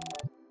it.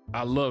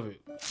 I love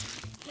it.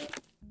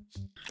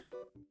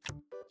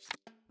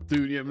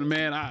 Dude, yeah,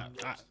 man,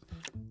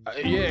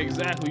 yeah,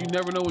 exactly. You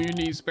never know when you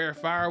need spare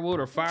firewood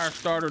or fire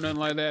starter or nothing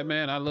like that,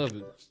 man. I love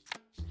it.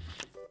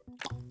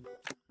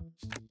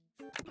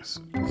 It's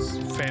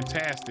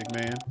fantastic,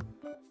 man.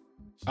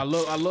 I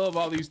love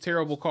all these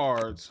terrible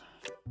cards.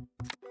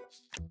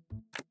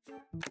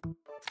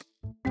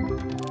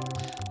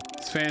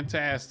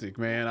 Fantastic,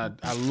 man.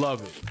 I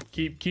love it.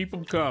 Keep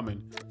them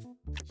coming.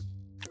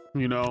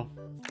 You know,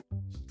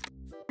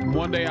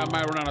 one day I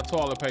might run out of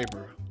toilet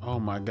paper. Oh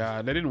my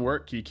God, that didn't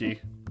work, Kiki.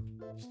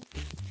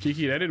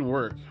 Kiki, that didn't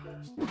work.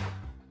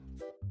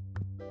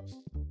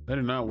 That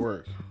did not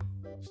work.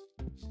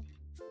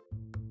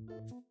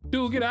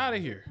 Dude, get out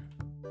of here.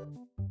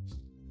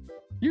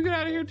 You get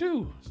out of here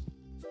too.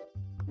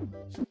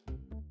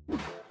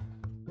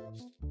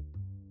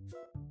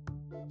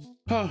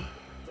 Huh.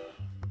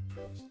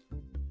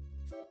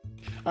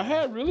 I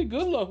had really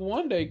good luck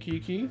one day,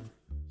 Kiki.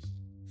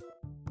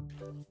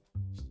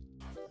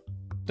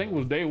 I think it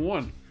was day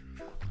one.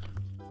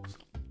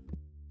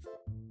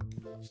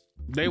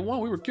 Day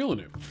one, we were killing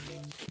it.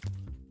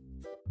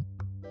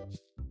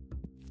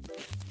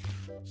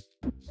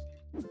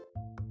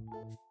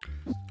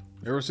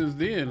 Ever since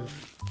then,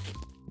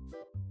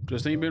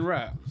 just ain't been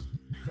right.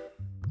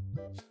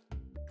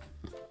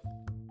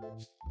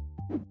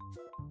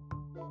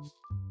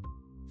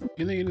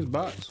 Anything in this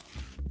box?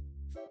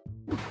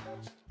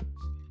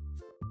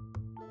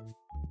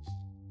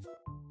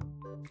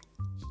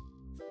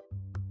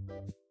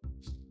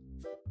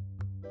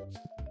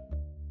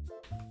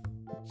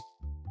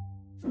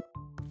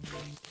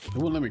 It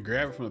wouldn't let me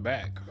grab it from the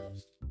back.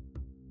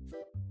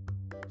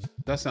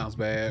 That sounds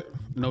bad.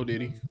 No,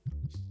 Diddy.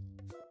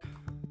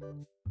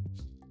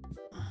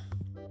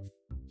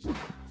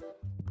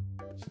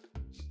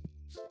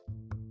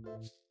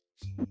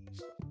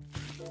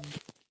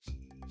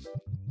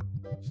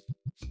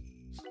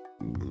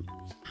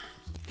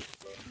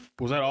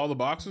 Was that all the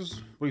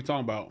boxes? What are you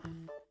talking about?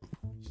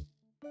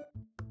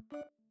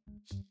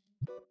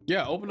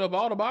 Yeah, opened up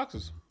all the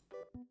boxes.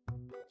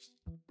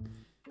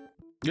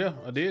 Yeah,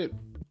 I did.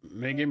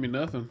 They gave me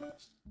nothing.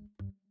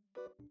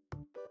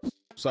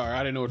 Sorry, I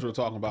didn't know what you were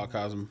talking about,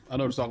 Cosm. I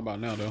know what you're talking about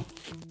now, though.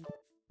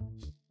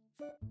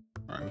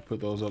 All right, we'll put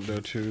those up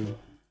there, too.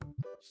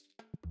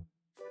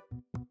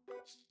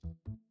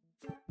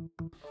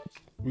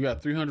 We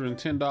got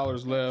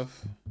 $310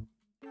 left.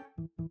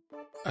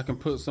 I can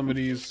put some of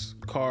these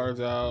cards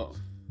out.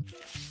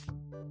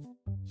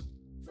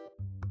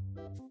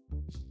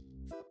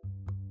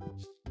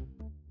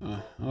 All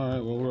right,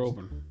 well, we're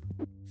open.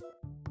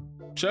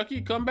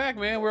 Chucky, come back,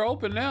 man. We're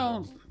open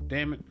now.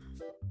 Damn it.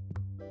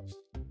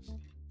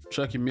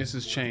 Chucky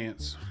misses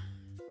chance.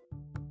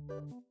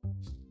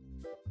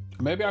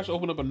 Maybe I should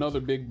open up another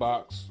big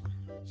box.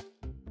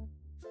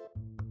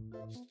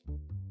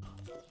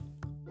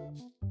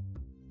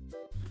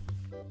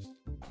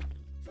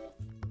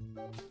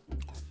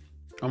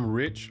 I'm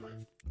rich.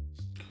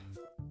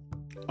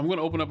 I'm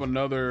gonna open up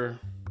another.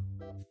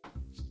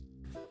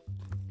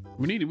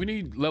 We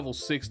need level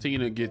 16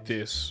 to get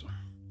this.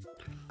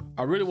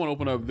 I really want to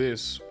open up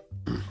this.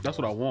 That's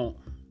what I want.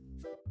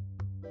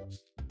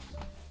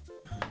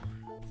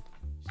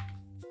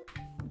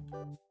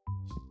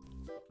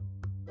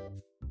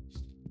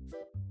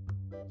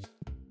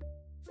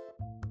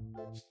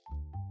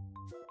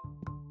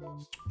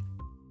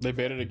 They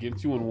betted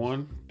against you and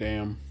won?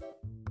 Damn.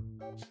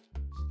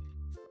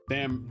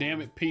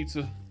 Damn it,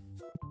 Pizza.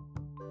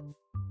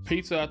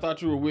 Pizza, I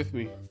thought you were with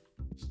me.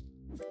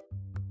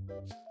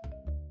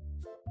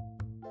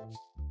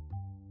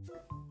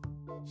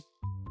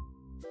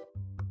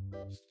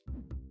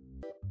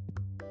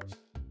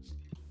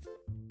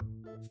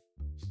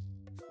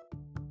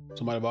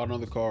 Somebody bought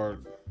another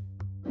card.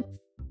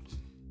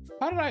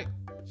 How did I?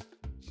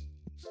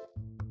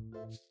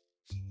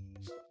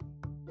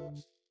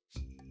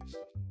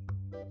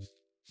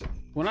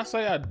 When I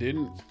say I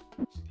didn't,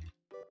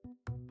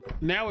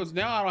 now I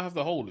don't have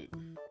to hold it.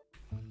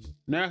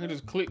 Now I can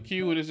just click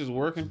Q and it's just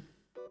working.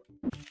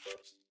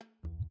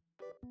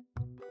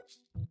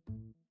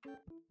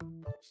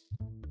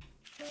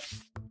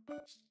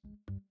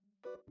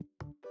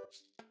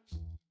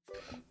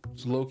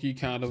 It's low-key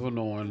kind of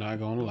annoying, not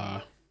gonna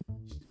lie.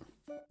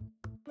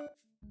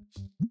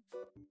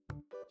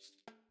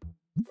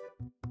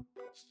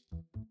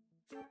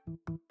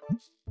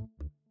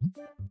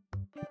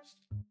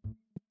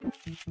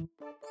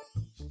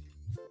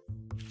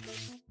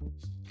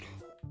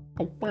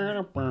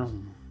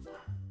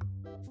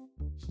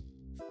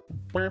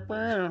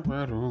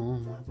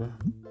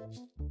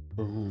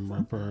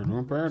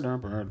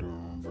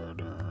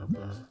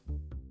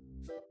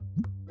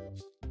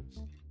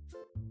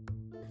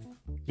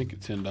 Make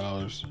it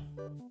 $10.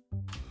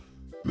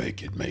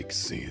 Make it make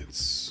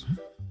sense.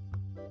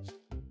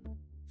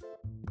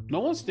 No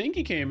one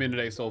stinky came in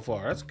today so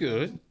far. That's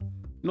good.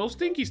 No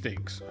stinky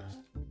stinks.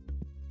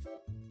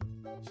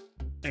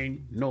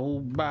 Ain't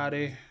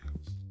nobody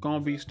gonna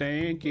be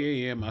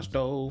stinky in my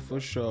stove for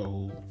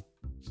sure.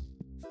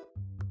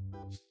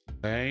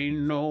 Ain't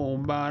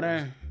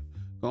nobody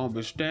gonna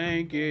be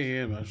stinky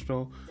in my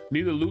stove.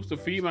 Neither loops to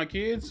feed my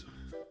kids.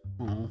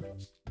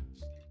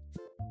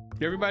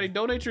 Everybody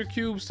donate your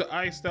cubes to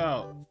Iced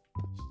Out.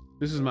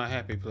 This is my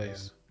happy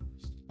place.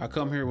 I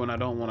come here when I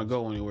don't want to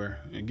go anywhere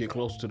and get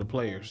close to the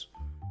players.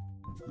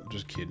 I'm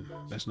just kidding.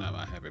 That's not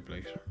my happy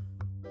place.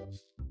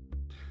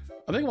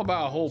 I think I'm gonna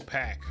buy a whole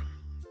pack.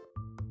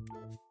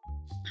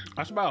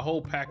 I should buy a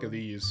whole pack of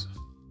these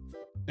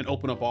and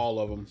open up all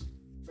of them.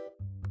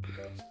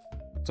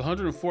 It's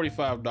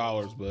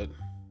 $145, but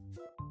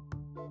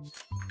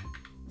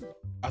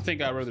I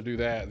think I'd rather do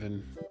that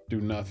than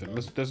do nothing.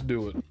 Let's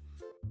do it.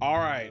 All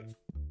right.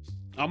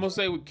 I'm gonna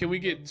say, can we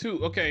get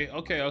two? Okay.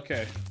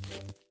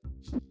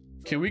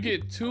 Can we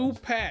get 2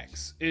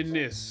 packs in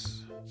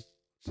this?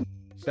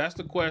 That's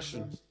the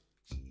question.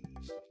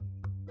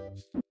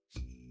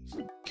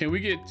 Can we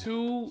get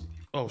 2?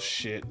 Oh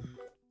shit.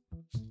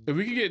 If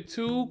we could get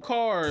 2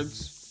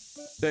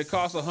 cards that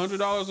cost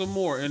 $100 or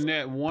more in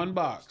that one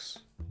box.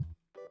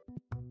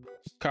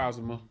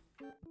 Kazuma.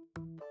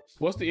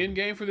 What's the end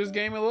game for this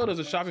game, LO? Does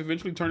the shop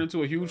eventually turn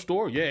into a huge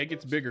store? Yeah, it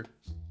gets bigger.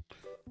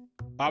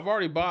 I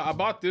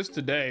bought this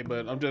today,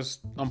 but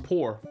I'm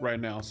poor right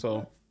now,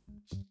 so.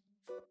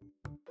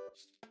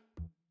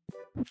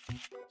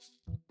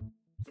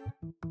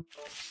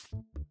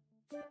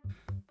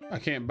 I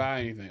can't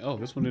buy anything. Oh,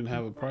 this one didn't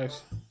have a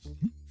price.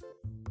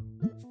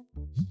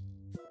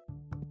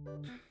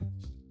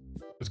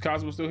 Is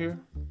Cosmo still here?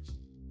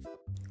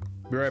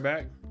 Be right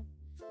back.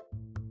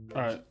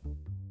 All right.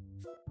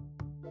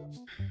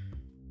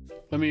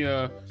 Let me,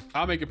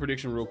 I'll make a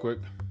prediction real quick.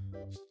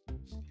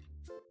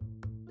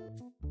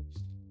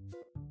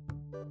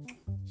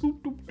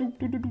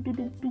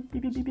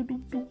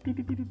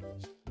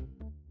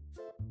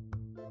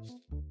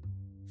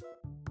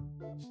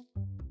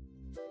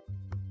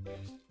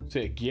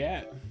 Take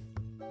yeah.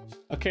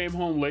 I came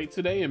home late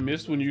today and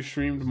missed when you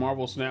streamed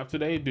Marvel Snap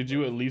today. Did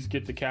you at least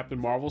get the Captain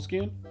Marvel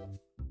skin?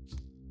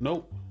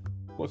 Nope.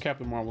 What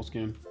Captain Marvel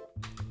skin?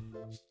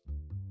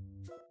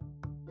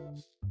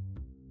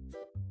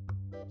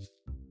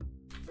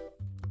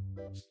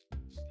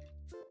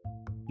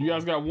 You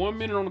guys got 1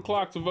 minute on the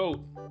clock to vote.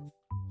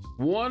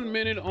 1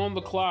 minute on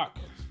the clock.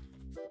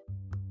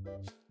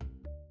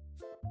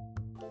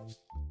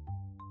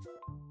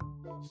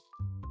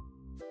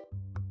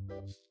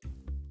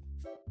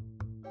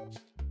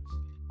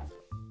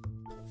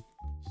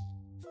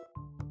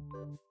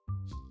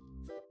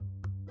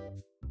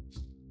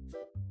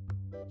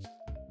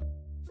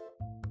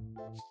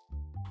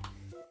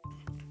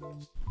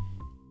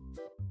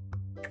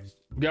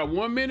 Got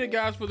 1 minute,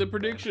 guys, for the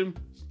prediction.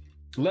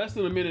 Less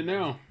than a minute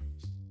now.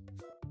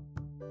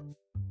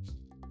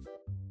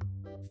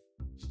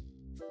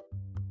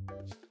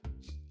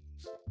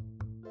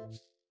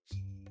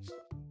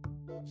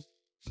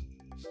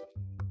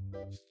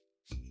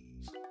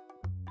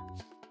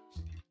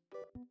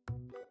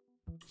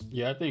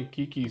 Yeah, I think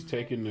Kiki's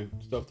taking the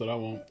stuff that I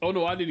want. Oh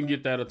no, I didn't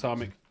get that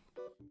Atomic.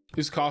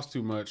 This costs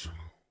too much.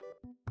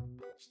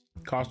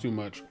 Costs too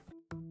much.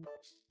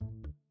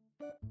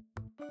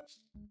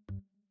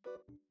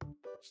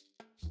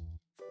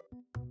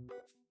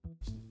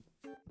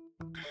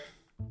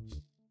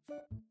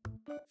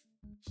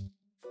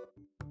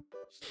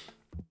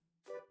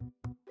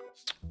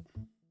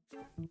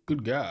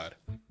 Good God.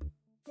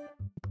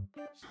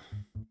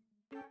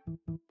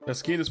 The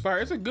skin is fire.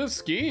 It's a good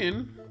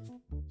skin.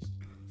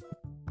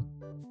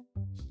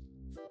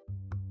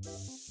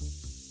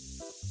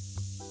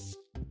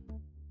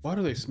 Why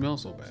do they smell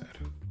so bad?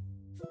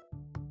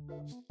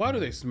 Why do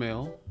they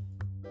smell?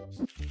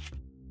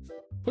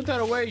 Put that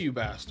away, you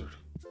bastard.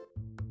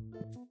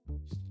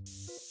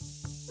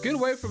 Get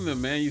away from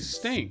them, man. You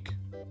stink.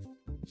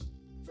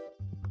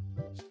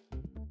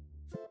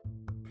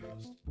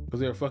 Because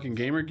they're fucking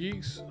gamer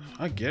geeks?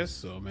 I guess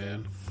so,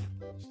 man.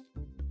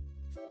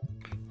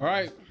 All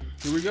right,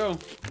 here we go.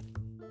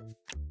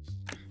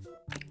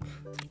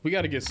 We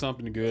got to get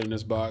something good in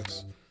this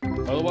box.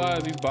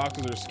 Otherwise, these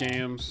boxes are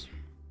scams.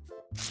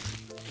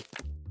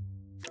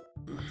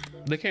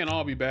 They can't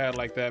all be bad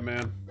like that,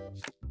 man.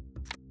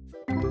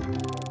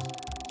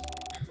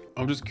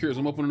 I'm just curious.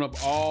 I'm opening up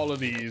all of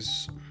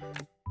these.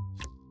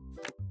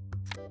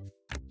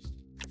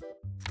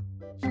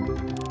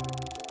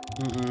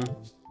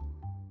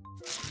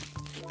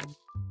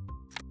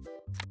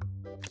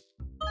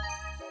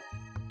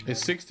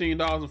 It's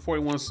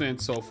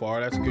 $16.41 so far.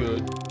 That's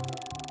good.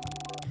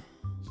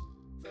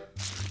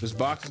 This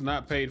box is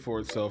not paid for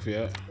itself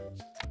yet.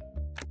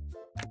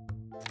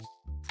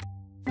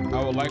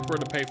 I would like for it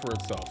to pay for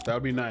itself. That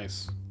would be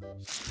nice.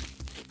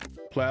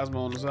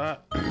 Plasma on the side.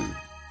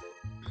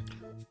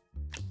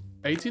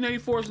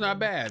 1884 is not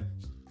bad.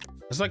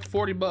 It's like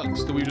 40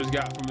 bucks that we just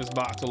got from this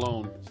box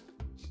alone.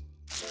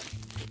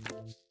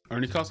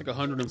 And it costs like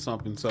 100 and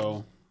something,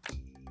 so.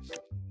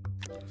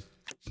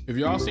 If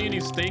y'all see any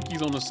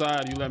stinkies on the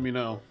side, you let me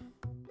know.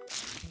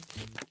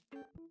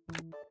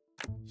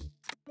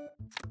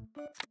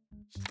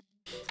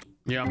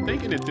 Yeah, I'm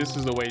thinking that this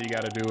is the way you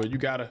gotta do it. You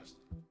gotta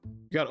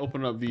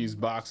open up these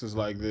boxes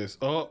like this.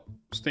 Oh,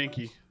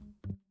 stinky.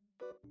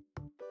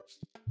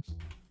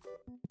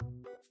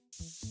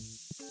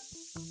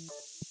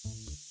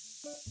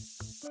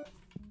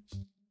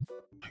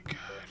 My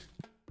God.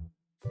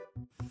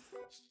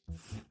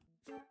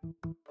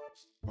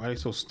 Why are they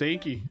so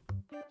stinky?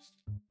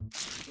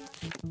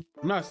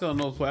 I'm not selling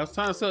those play. I was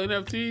trying to sell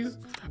NFTs.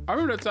 I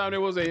remember that time there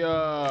was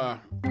a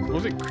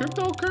was it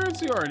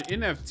cryptocurrency or an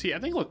NFT? I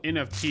think it was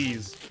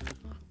NFTs.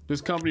 This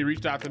company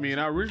reached out to me,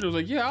 and I originally was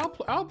like, "Yeah,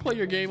 I'll play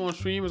your game on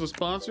stream as a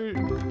sponsor."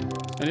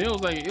 And it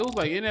was like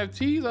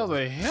NFTs. I was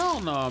like,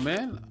 "Hell no,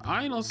 man!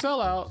 I ain't no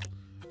sellout.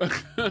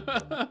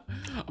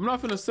 I'm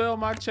not gonna sell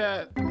my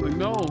chat. Like,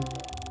 no,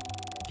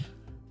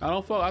 I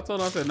don't fuck." I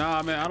told him, I said,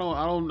 "Nah, man, I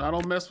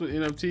don't mess with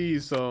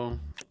NFTs, so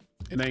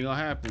it ain't gonna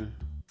happen."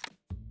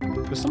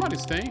 Does somebody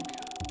stink?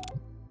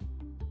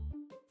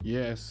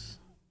 Yes.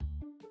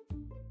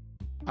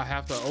 I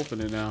have to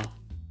open it now.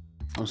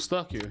 I'm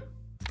stuck here.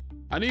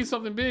 I need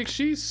something big.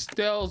 She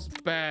steals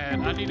bad.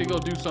 I need to go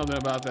do something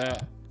about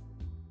that.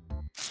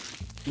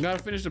 You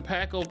gotta finish the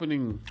pack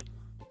opening.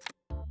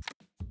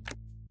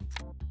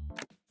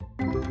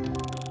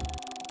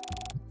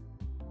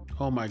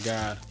 Oh my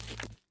God.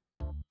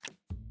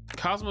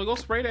 Cosmo, go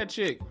spray that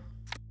chick.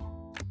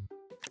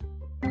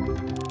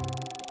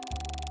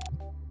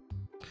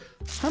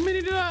 How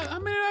many did I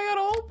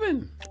gotta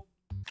open?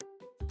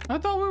 I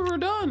thought we were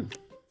done.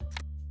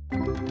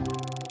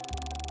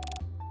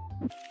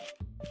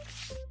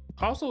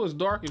 Also, it's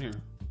dark in here.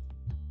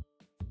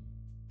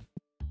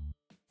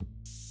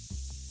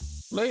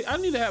 Like, I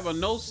need to have a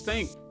no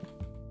stink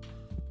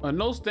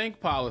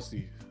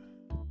policy.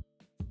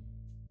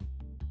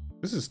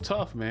 This is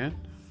tough, man.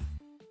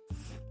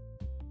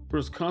 We're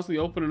just constantly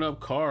opening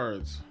up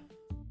cards.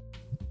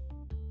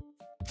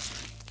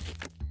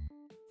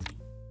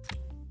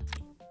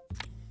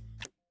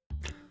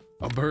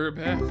 A bird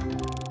bath.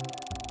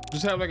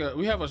 Just have like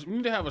we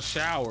need to have a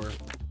shower.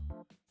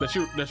 That's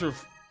your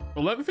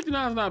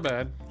 11.59 is not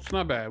bad. It's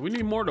not bad. We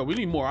need more though. We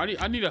need more. I need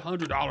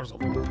 $100 or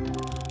more.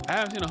 I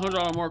haven't seen a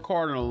 $100 more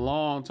card in a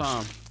long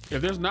time.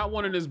 If there's not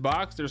one in this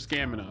box, they're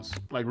scamming us.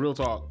 Like, real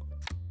talk.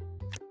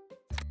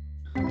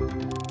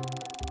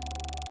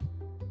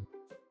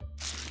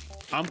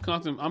 I'm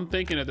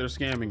thinking that they're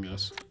scamming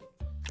us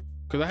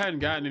because I hadn't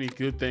gotten any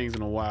good things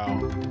in a while.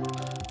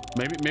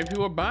 Maybe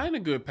people are buying the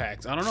good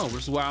packs. I don't know.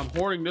 Which is why I'm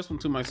hoarding this one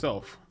to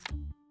myself.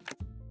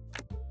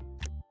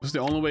 It's the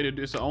only way to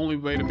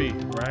be,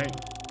 right?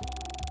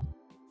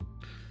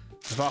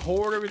 If I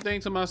hoard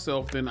everything to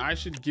myself, then I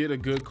should get a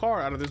good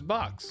card out of this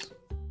box.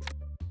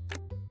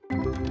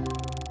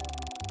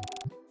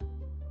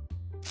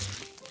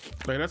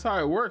 Like, that's how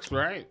it works,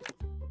 right?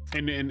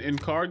 In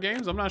card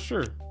games, I'm not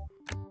sure.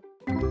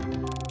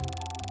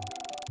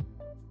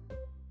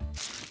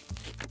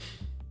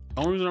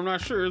 Only reason I'm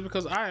not sure is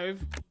because I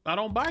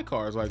don't buy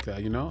cards like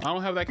that, you know? I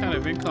don't have that kind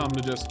of income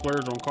to just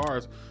splurge on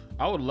cards.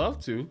 I would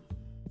love to.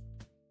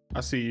 I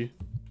see you.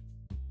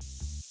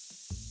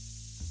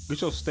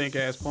 Get your stink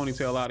ass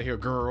ponytail out of here,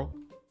 girl.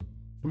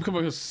 Don't come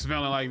over here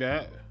smelling like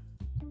that.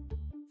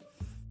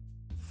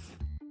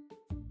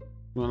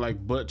 Smelling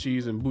like butt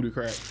cheese and booty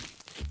crack.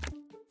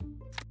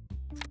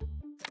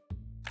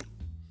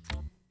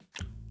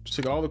 Just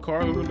take all the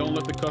cards, don't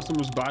let the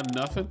customers buy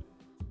nothing.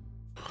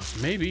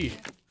 Maybe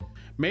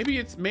Maybe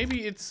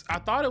it's I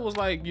thought it was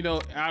like, you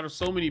know, out of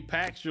so many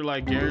packs you're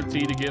like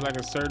guaranteed to get like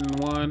a certain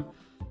one,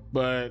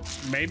 but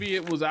maybe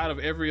it was out of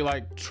every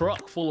like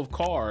truck full of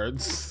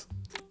cards.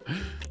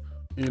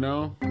 You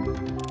know?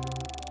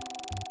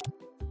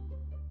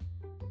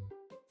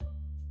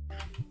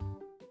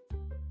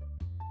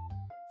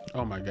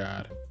 Oh my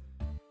god.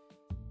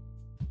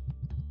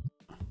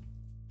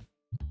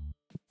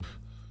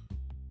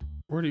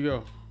 Where'd he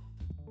go?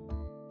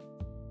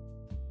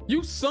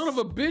 You son of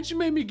a bitch, you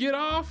made me get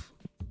off.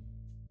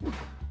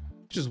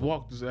 Just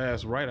walked his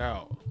ass right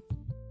out.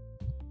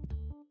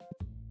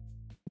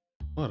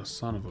 What a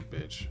son of a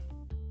bitch.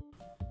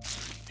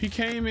 He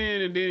came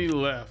in and then he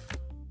left.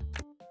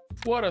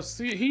 What a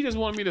he just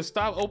wanted me to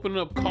stop opening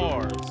up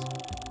cards.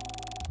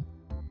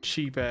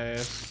 Cheap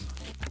ass.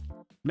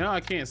 Now I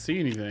can't see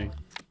anything.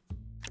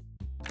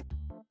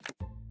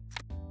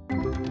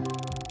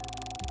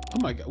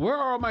 Oh my god, where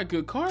are all my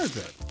good cards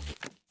at?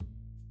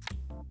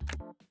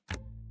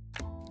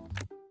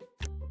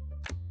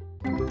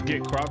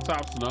 Get Crop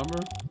Top's number?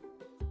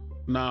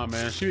 Nah,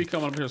 man, she be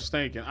coming up here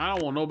stinking. I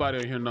don't want nobody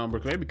on here number,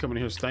 because they be coming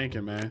in here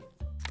stinking, man.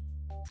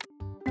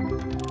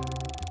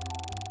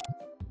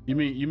 You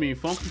mean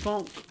Funky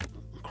Funk?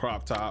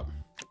 Crop Top.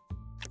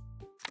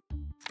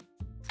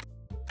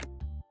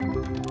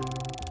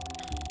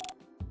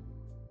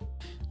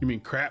 You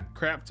mean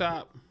crap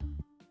top?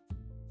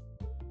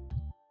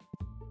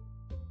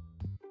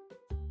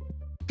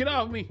 Get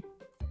off me.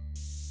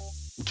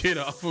 Get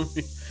off of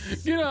me.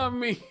 Get off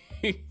me.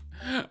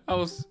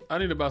 I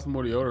need to buy some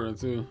more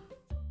deodorant too.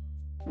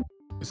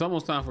 It's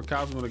almost time for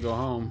Cosmo to go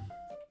home.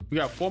 We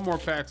got 4 more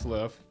packs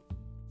left.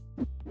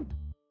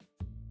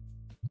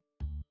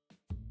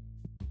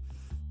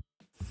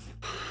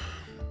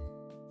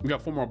 We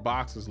got 4 more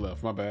boxes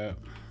left, my bad.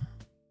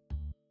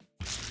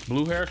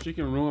 Blue hair, she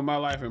can ruin my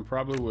life and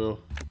probably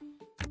will.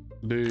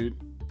 Dude.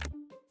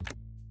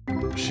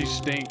 She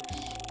stinks.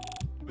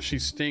 She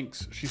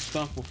stinks. She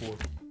stunk before.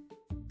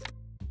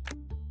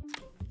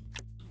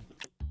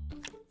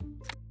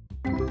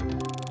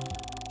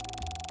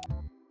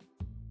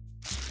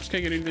 Just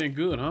can't get anything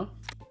good, huh?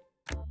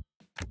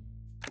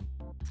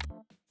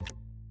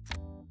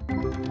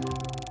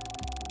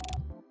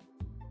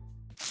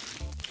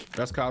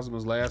 That's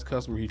Cosmo's last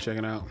customer he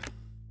checking out.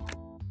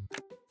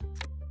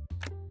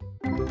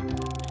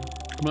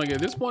 I'm like,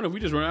 at this point, if we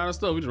just run out of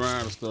stuff, we just run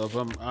out of stuff.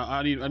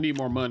 I need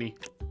more money.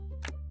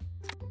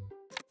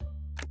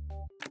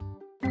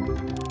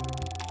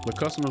 The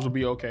customers will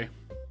be okay.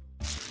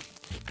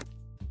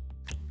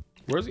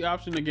 Where's the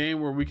option in the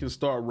game where we can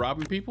start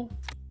robbing people?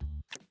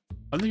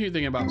 I think you're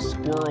thinking about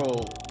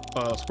Squirrel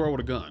with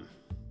a gun.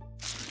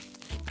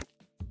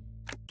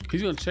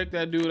 He's gonna check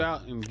that dude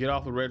out and get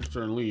off the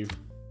register and leave.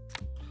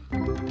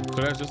 So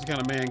that's just the kind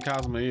of man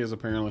Cosmo is,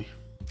 apparently.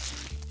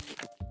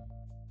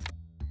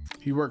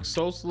 He works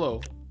so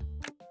slow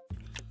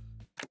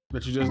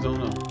that you just don't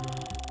know.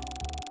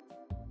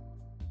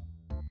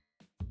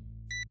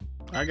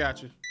 I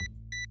got you.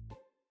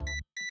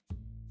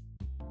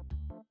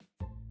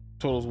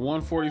 Totals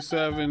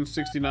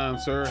 147.69,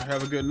 sir.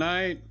 Have a good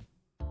night.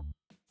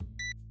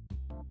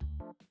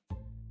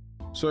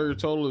 Sir, your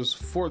total is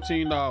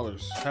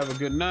 $14. Have a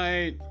good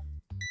night.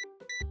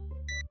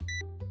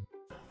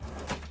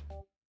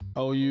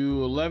 Owe you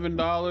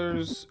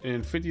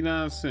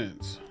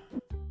 $11.59.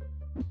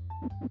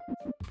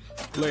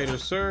 Later,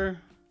 sir.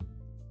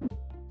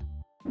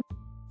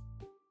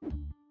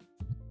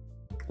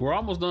 We're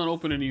almost done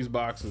opening these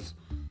boxes.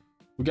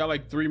 We got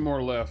like 3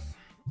 more left.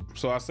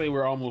 So I say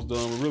we're almost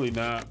done. We're really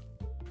not.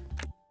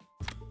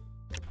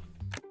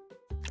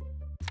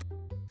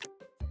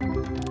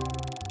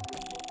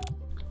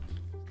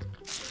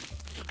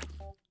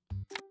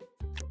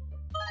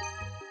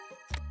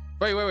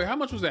 Wait. How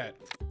much was that?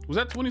 Was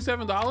that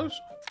 $27?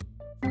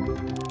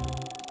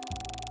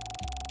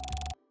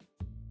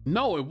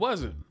 No, it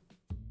wasn't.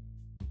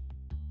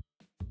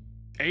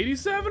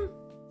 87?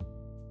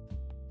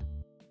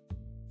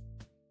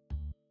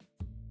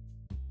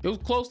 It was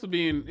close to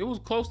being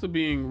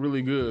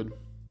really good.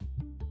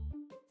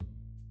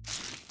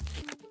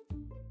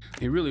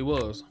 It really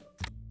was.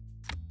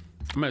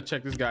 I'm gonna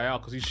check this guy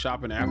out because he's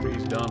shopping after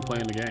he's done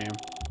playing the game.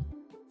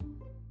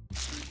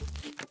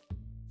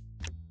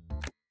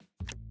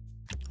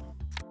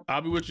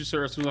 I'll be with you,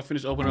 sir, as soon as I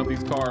finish opening up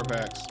these card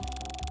packs.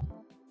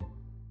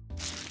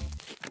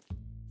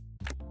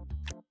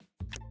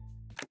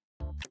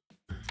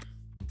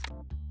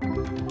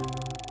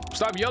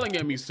 Stop yelling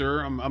at me,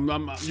 sir.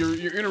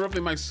 You're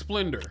interrupting my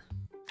splendor.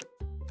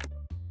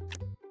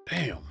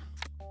 Damn.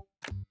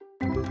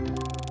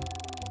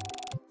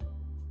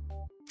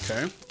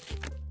 Okay.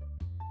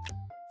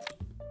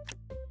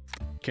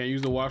 Can't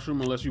use the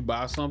washroom unless you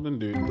buy something,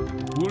 dude. We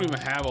don't even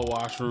have a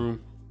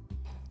washroom.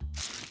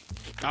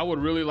 I would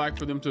really like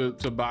for them to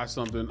buy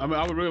something. I mean,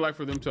 I would really like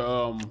for them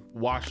to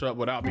wash up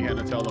without me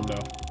having to tell them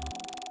though.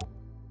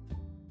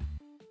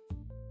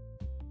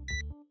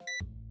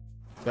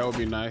 That would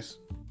be nice.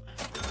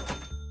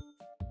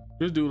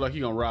 This dude like he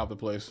gonna rob the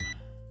place.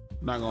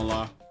 Not gonna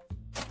lie.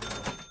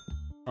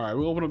 All right,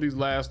 we'll open up these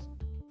last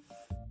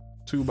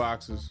 2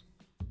 boxes.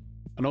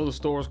 I know the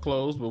store's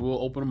closed, but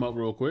we'll open them up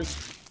real quick.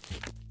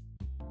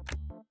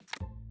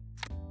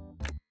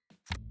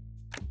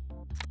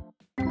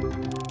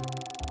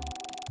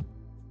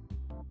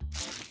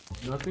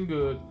 Nothing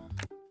good.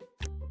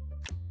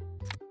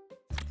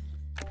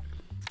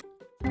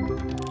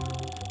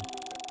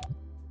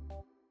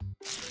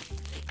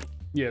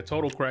 Yeah,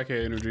 total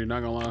crackhead energy,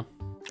 not gonna lie.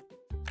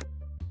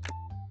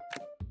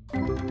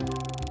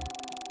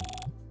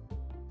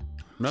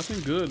 Nothing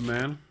good,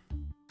 man.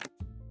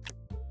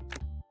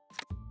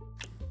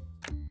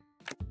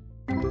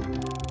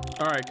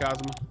 All right,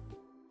 Cosmo.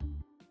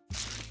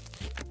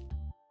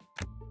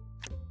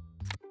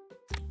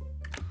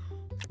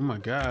 Oh my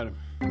God.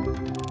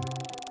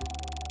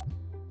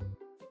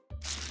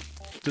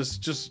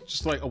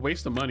 Just like a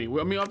waste of money.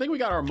 I mean, I think we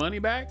got our money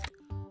back,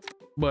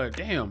 but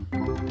damn.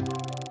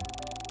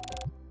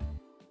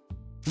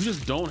 We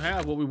just don't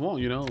have what we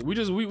want, you know?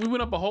 We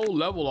went up a whole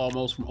level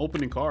almost from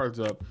opening cards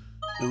up.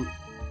 And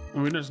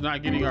we're just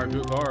not getting our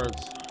good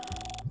cards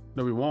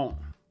that we want.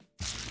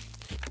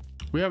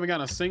 We haven't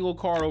gotten a single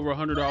card over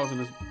 $100 in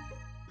this.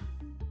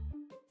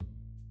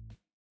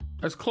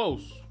 That's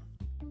close.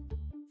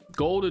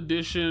 Gold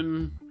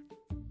edition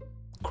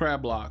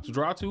crab blocks.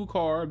 Draw 2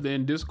 cards,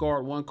 then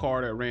discard 1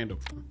 card at random.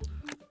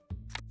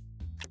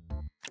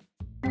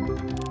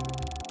 It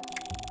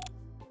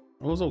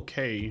was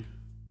okay.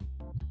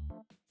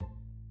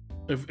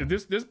 If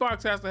this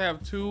box has to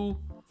have 2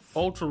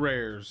 ultra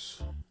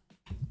rares.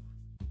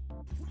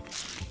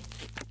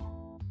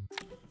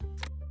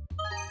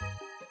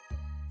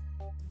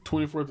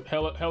 $24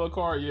 hella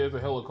card. Yeah, it's a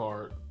hella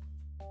card.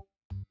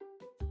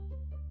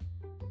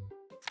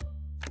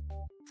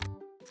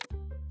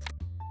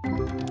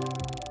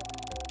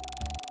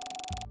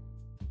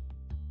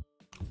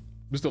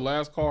 This is the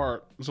last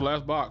card. It's the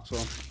last box, so.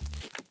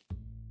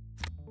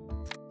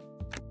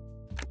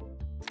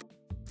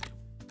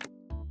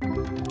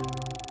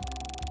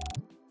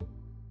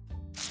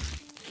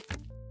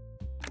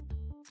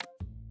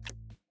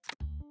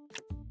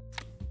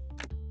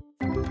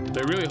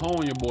 They really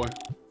holding you, boy.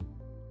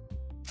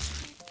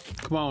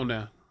 Come on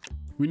now.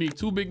 We need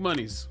 2 big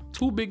monies.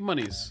 2 big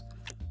monies.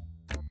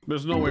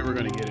 There's no way we're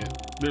gonna get it.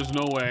 There's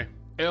no way.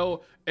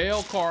 L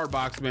card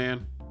box,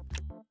 man.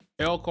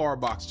 L card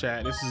box,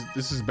 chat.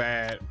 This is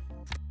bad.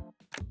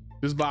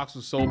 This box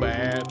was so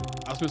bad.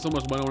 I spent so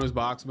much money on this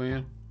box,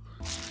 man.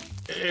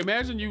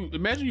 Imagine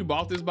you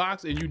bought this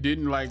box and you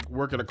didn't like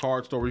work at a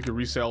card store where you could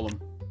resell them.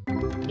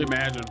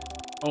 Imagine.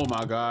 Oh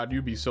my God,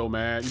 you'd be so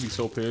mad. You'd be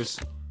so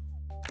pissed.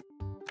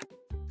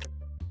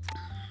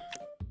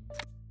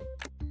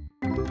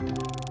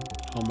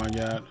 Oh my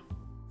God.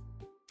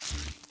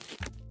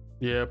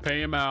 Yeah,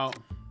 pay him out.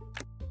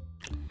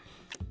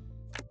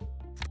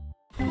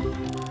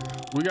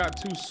 We got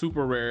 2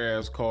 super rare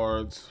ass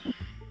cards.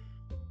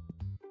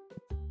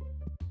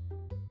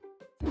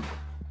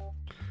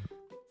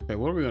 Okay,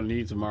 what are we gonna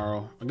need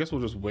tomorrow? I guess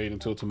we'll just wait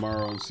until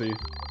tomorrow and see.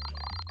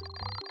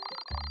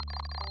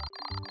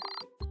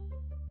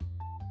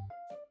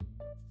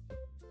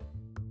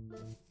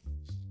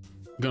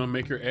 Gonna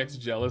make your ex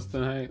jealous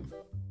tonight?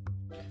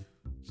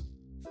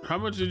 How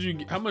much did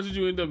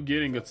you end up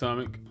getting,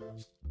 Atomic?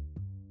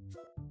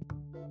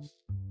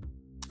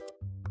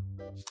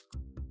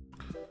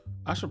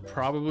 I should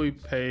probably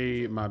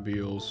pay my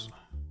bills.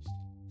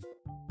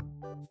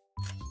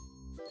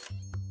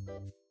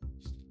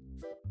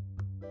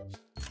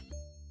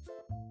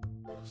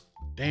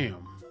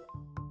 Damn.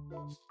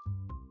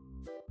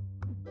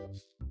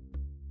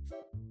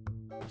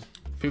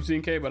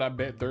 $15K, but I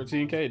bet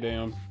 $13K,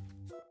 damn.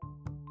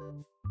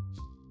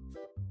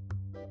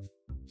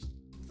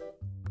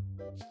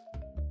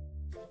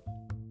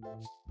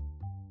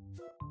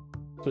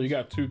 So you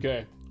got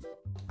 2K.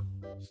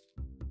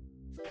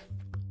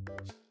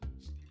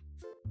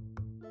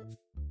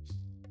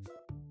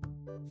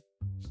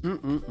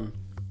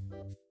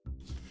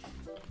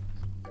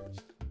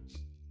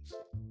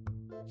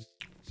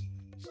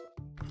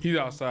 He's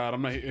outside.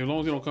 I'm not, as long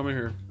as he don't come in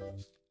here.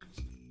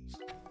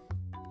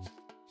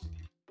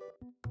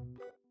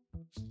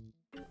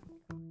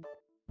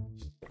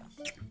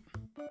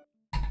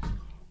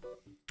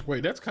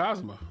 Wait, that's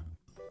Cosmo.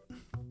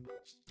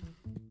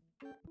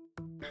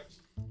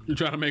 You're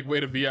trying to make way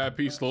to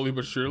VIP slowly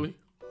but surely.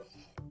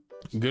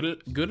 Good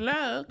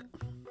luck.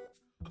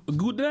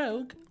 Good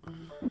luck.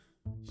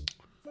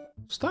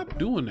 Stop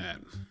doing that.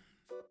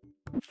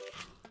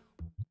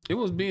 It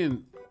was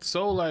being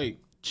so like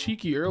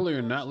cheeky earlier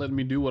and not letting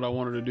me do what I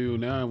wanted to do.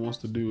 Now it wants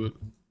to do it.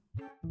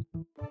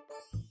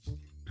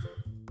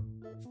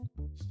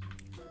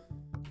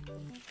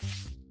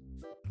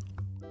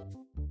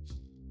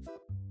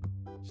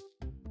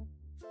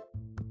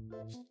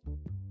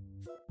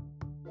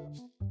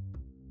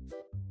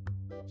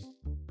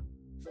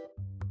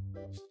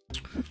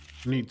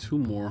 I need 2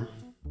 more.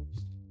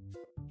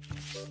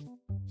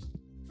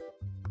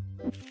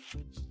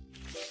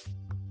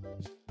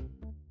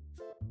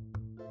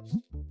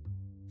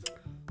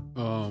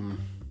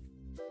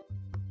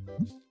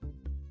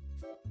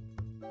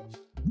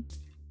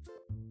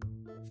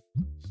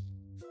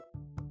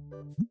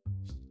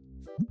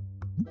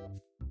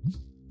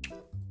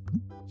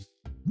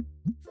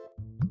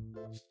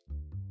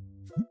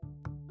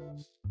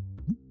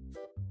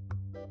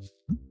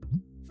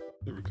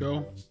 There we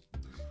go.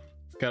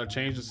 Gotta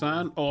change the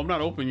sign. Oh, I'm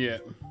not open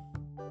yet.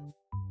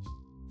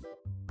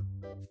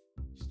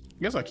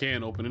 Guess I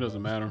can open, it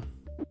doesn't matter.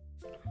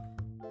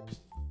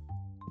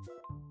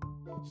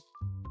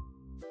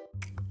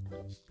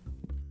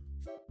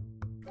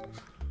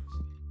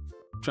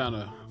 Trying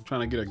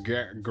to get a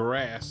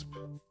grasp.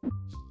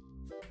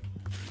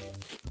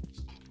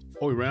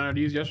 Oh, we ran out of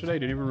these yesterday?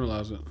 Didn't even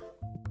realize it.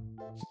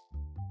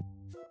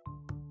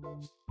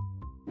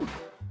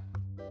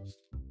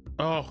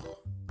 Oh.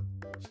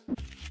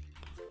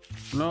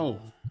 No.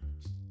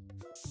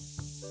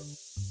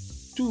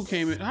 Dude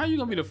came in. How you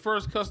gonna be the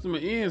first customer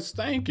in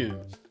stinking?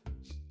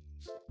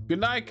 Good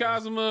night,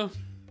 Kazuma.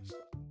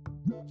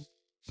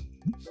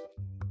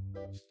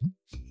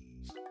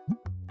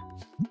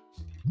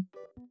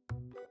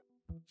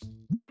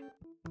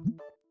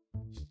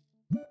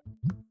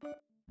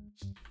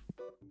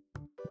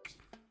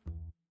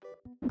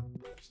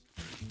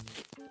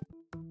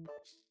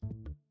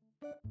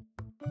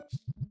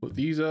 Put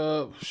these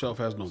up. Shelf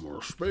has no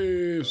more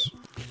space.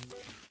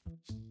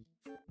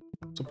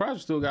 Surprised we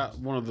still got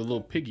one of the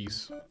little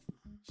piggies.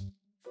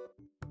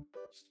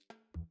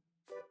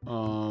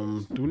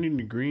 Do we need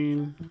any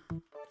green?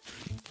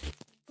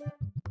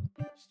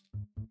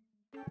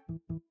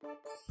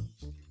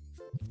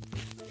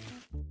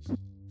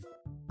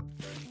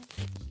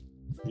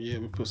 Yeah,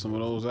 we put some of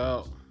those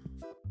out.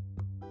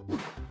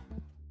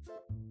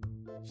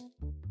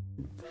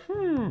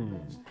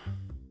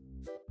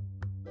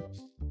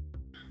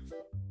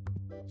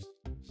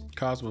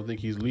 Cosmo think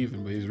he's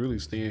leaving, but he's really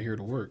staying here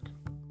to work.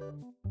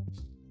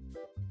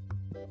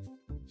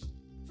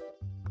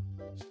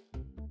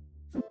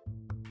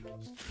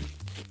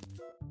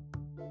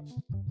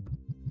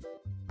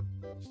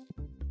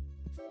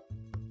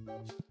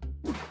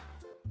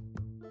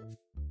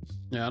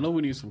 Yeah, I know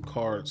we need some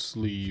card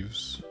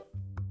sleeves.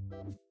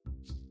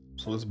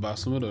 So let's buy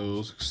some of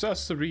those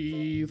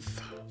accessories.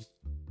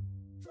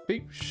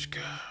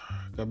 Bishka.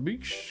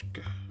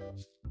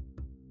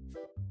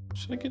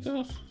 Should I get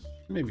those?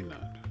 Maybe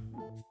not.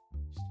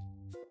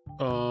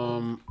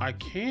 I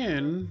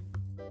can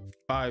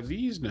buy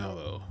these now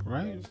though,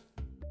 right?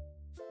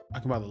 I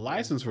can buy the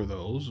license for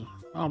those.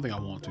 I don't think I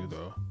want to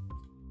though.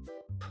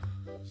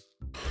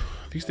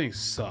 These things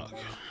suck.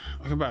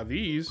 I can buy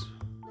these.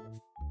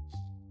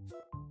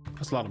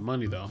 That's a lot of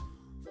money though.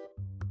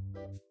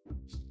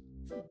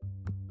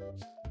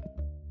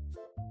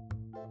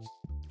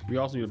 We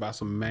also need to buy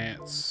some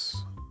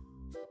mats.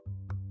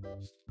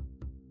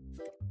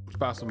 Let's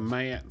buy some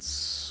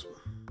mats.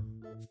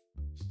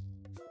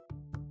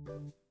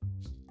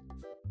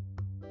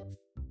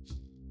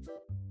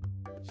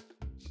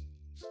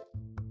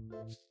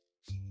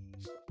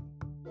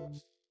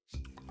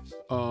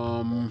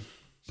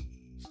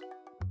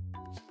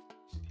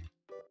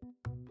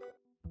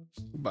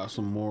 Buy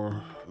some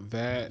more of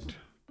that.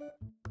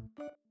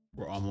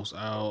 We're almost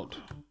out.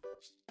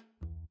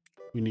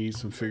 We need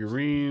some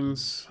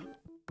figurines,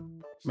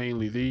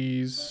 mainly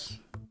these.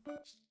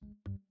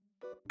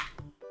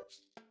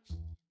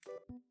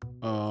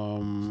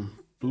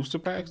 Booster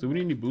packs. Do we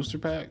need any booster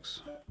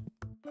packs?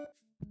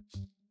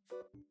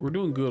 We're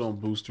doing good on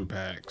booster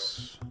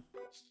packs.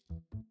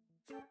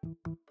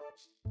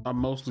 I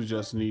mostly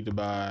just need to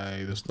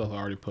buy the stuff I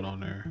already put on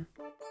there.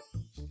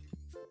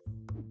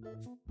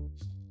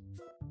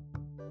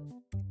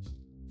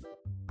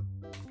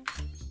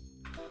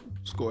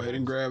 Let's go ahead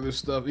and grab this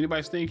stuff.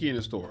 Anybody stinky in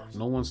the store?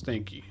 No one's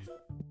stinky.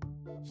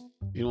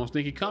 You know,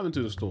 stinky coming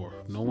to the store.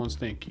 No one's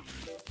stinky.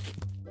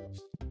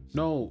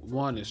 No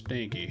one is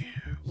stinky.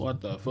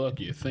 What the fuck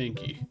you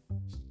thinky?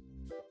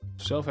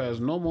 Shelf has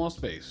no more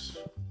space.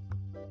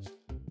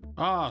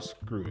 Ah,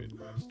 screw it.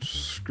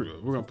 Screw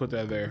it. We're gonna put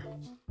that there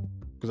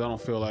because I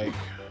don't feel like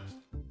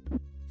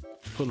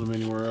putting them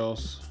anywhere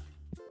else.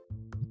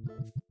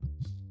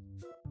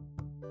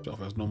 Shelf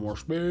has no more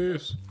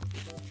space.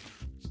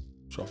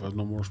 Shelf has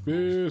no more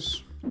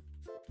space.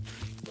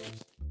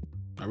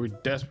 Are we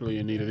desperately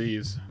in need of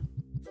these?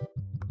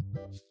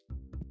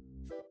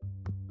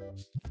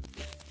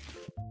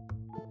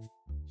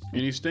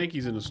 Any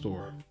stinkies in the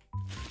store?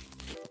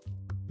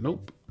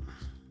 Nope.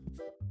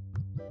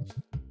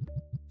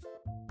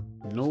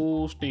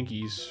 No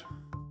stinkies.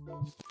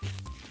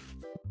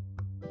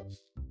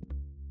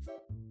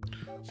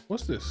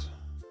 What's this?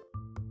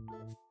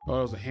 Oh,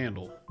 that was a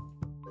handle.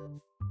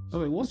 I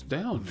was like, what's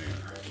down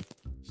there?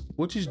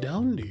 What is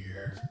down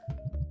there?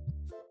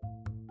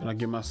 And I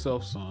get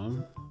myself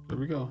some. There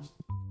we go.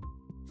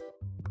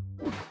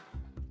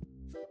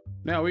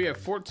 Now we at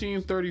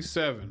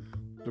 1437.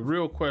 The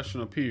real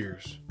question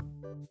appears.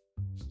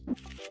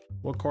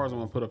 What cards am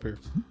I gonna put up here?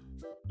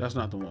 That's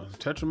not the one.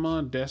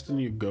 Tetramon,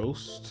 Destiny,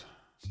 Ghost.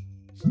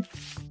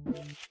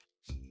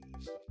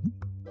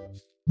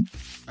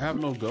 I have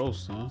no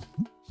Ghost, huh?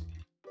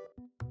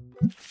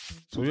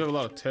 So we have a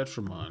lot of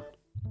Tetramon.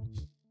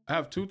 I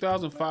have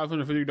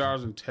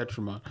 $2,550 in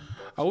Tetramon.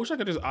 I wish I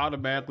could just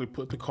automatically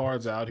put the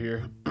cards out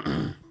here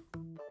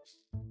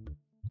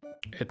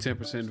at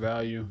 10%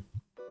 value.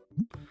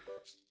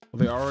 Are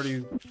they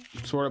already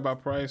sorted by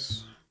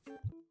price?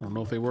 I don't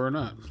know if they were or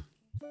not.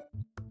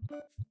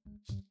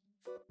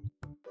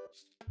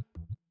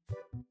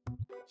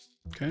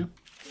 Okay.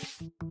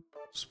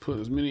 Let's put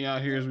as many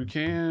out here as we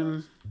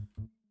can.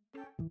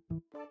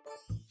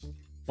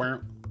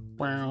 Wow,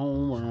 wow,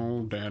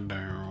 wow, down,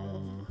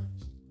 down.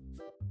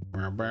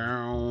 Wow,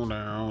 down,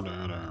 down,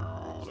 down,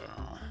 down,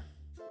 down.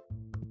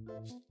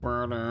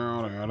 Wow,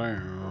 down, down,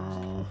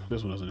 down.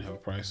 This one doesn't have a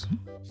price.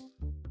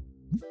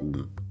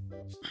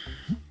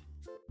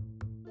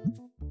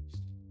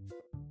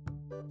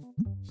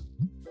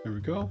 There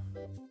we go.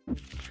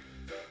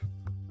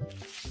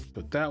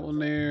 Put that one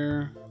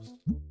there.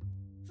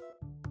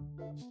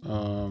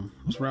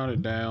 Let's round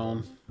it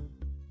down.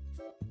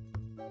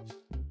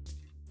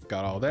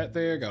 Got all that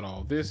there, got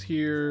all this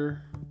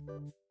here.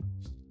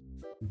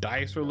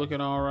 Dice are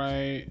looking all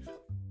right.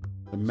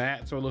 The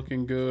mats are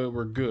looking good.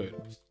 We're good.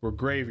 We're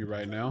gravy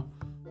right now.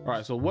 All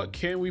right, so what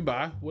can we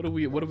buy? What have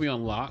we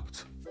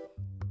unlocked?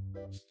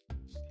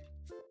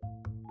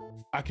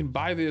 I can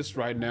buy this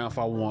right now if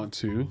I want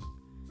to.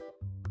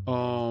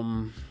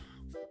 Don't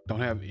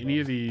have any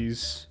of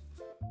these.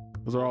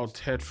 Those are all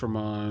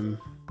Tetramon.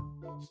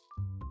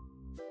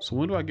 So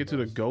when do I get to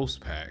the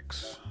ghost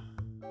packs?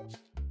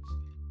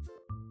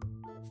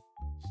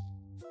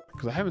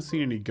 Because I haven't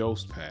seen any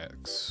ghost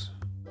packs.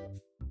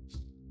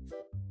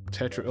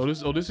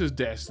 This is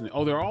Destiny.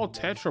 Oh, they're all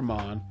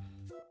Tetramon.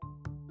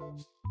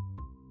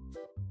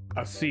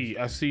 I see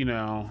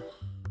now.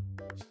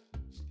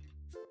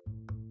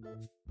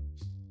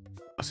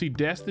 I see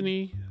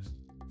Destiny.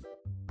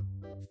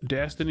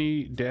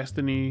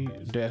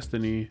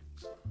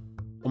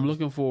 I'm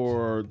looking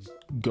for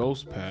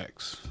ghost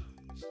packs.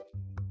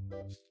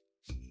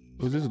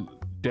 Was this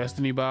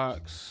Destiny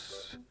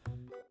box?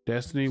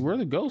 Destiny, where are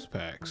the ghost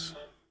packs?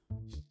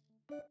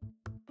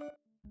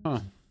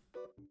 Huh.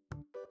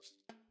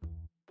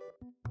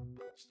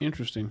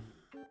 Interesting.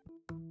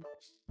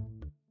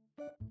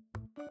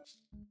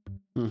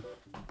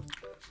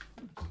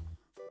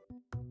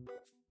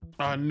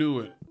 I knew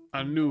it.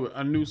 I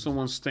knew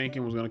someone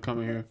stinking was gonna come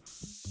in here.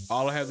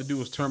 All I had to do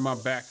was turn my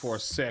back for a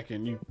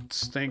second. You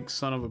stink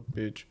son of a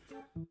bitch.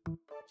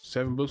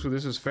 7 books for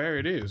This Is Fair.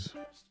 It is.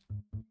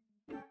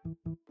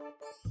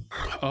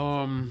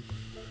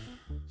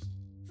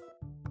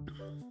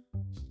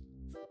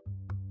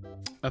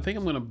 I think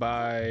I'm gonna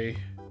buy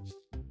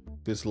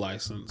this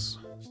license.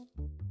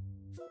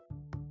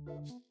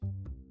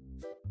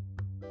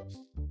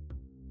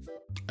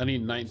 I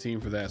need 19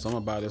 for that, so I'm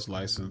gonna buy this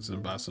license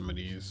and buy some of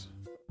these.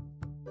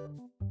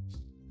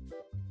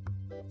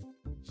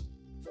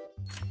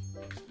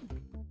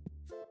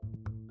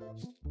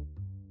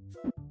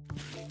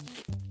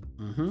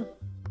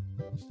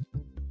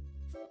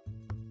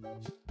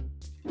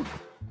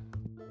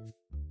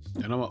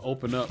 And I'm gonna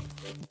open up.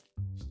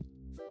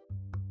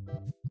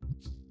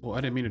 Oh,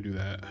 I didn't mean to do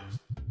that.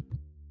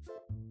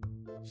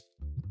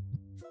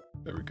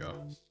 There we go.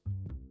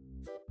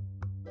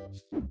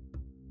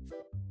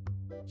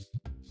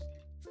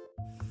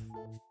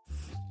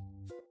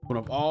 Open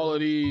up all of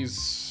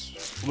these.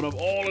 Open up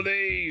all of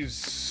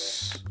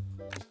these.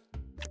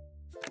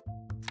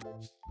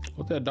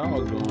 What that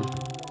dog doing?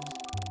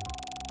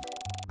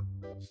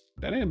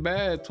 That ain't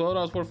bad.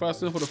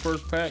 $12.45 for the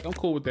first pack. I'm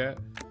cool with that.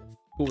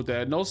 Cool with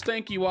that. No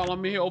stinky while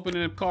I'm here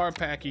opening the card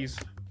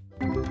packies.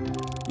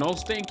 No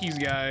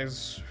stinkies,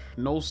 guys.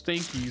 No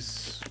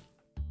stinkies.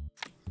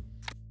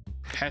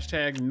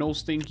 Hashtag no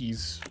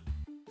stinkies.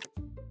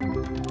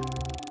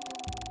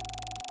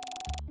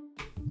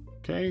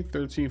 Okay,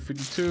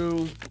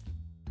 1352.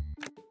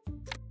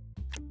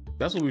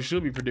 That's what we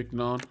should be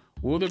predicting on.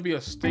 Will there be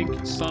a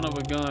stink son of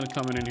a gun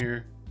coming in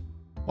here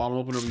while I'm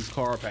opening up these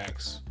card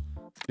packs?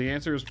 The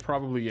answer is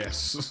probably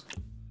yes.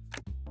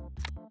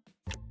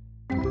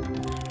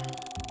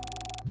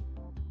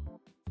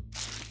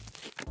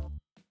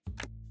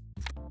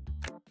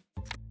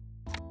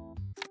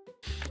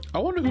 I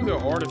wonder who the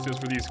artist is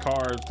for these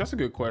cards. That's a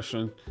good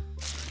question.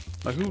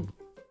 Like who?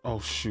 Oh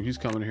shoot, he's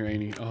coming here,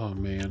 ain't he? Oh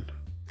man.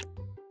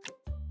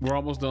 We're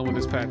almost done with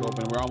this pack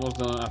open. We're almost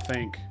done, I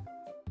think.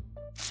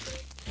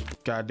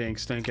 God dang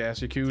stink ass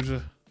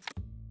Yakuza.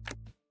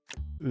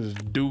 This is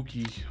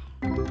Dookie.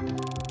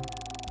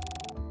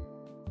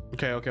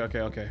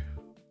 Okay.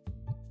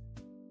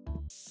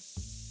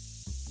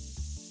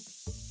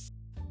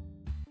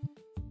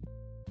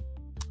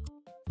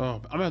 Oh,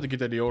 I'm gonna have to get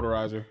that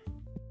deodorizer.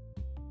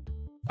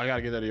 I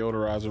gotta get that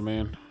deodorizer,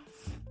 man.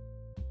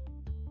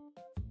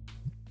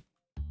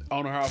 I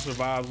don't know how I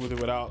survived with it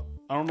without.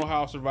 I don't know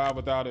how I survived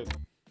without it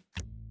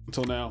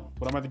until now,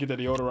 but I'm gonna have to get that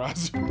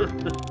deodorizer.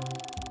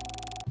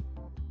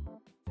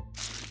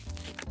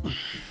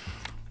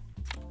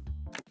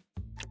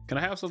 Can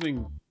I have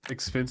something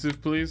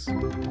expensive, please?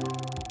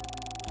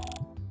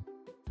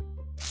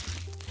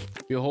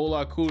 Be a whole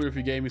lot cooler if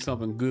you gave me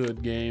something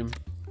good, game.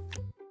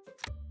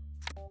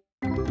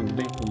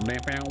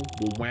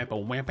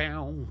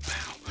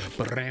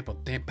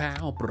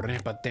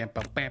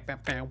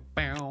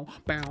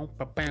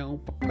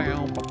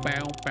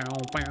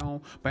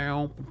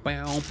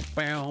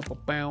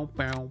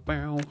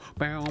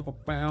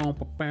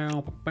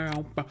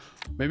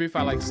 Maybe if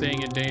I like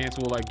sing and dance,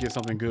 we'll like get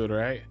something good,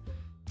 right?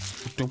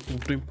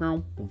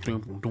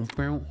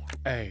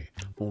 Hey,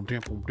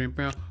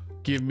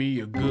 give me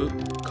a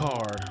good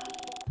card.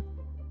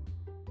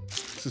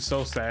 This is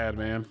so sad,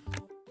 man.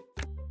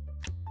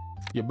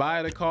 You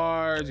buy the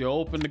cards, you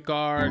open the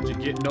cards, you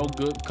get no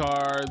good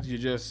cards, you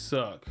just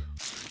suck.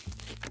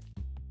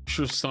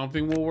 Sure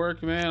something will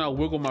work, man. I'll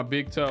wiggle my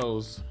big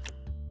toes.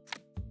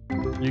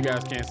 You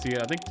guys can't see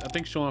it. I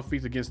think showing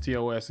feet against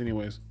TOS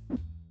anyways.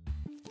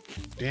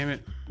 Damn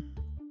it.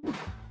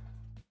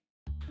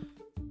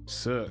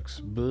 Sucks,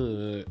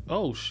 but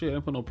oh shit, I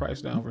didn't put no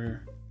price down for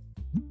here.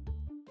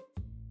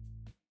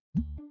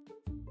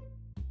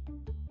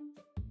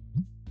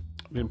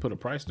 Didn't put a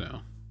price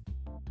down.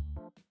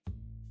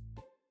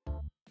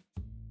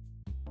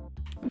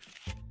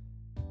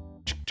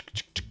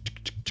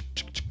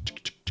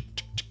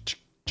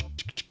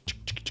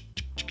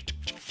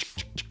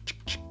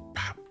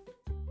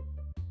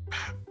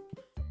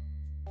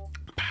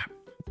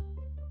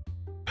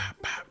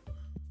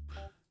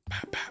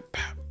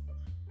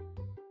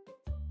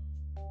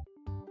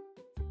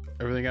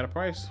 Everything got a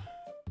price.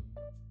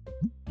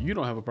 You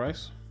don't have a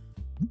price.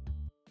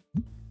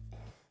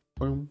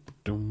 Boom,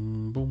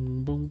 boom,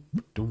 boom, boom,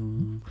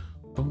 boom,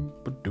 boom,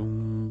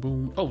 boom,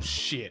 boom. Oh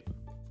shit!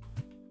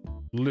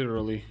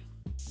 Literally.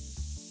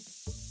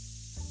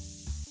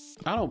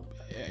 Y'all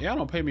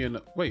don't pay me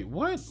enough. Wait,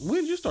 what?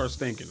 When did you start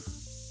stinking?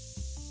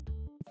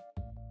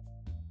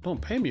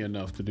 Don't pay me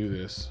enough to do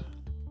this.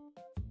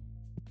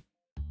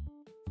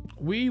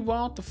 We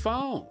want the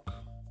funk.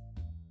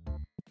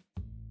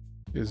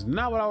 It's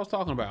not what I was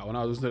talking about when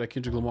I was listening to that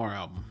Kendrick Lamar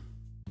album.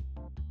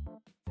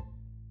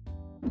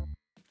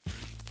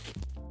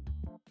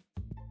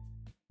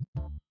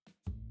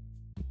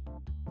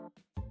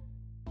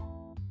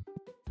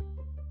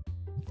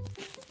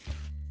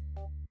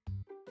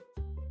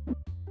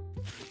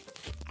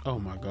 Oh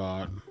my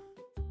God.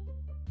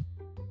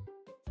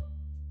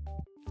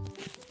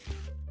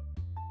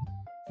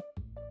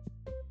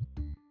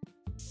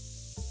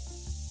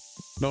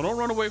 No, don't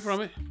run away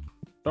from it.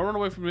 Don't run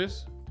away from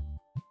this.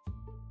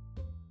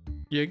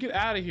 Yeah, get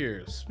out of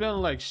here.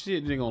 Smelling like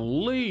shit, you're gonna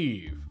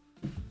leave.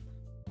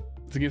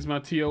 It's against my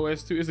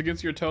TOS too. It's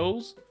against your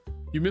toes?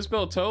 You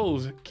misspelled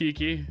toes,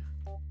 Kiki.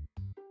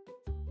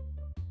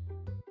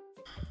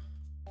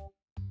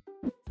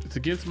 It's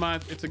against my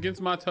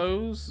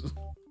toes.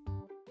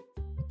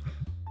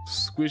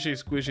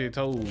 Squishy, squishy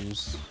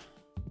toes.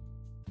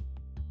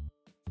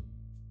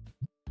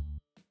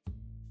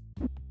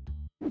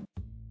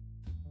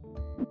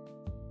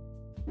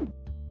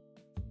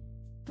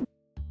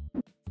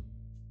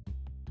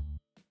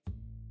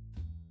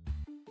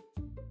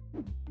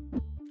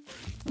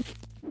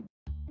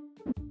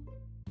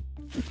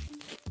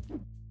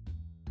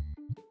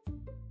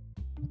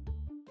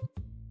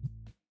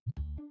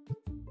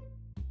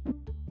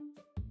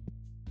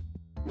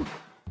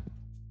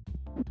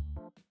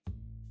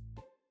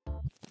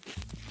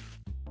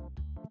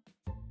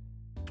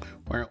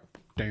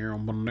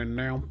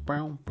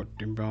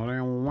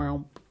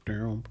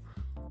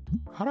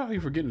 How do I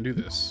forget to do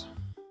this?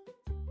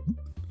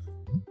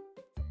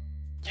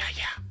 Yeah.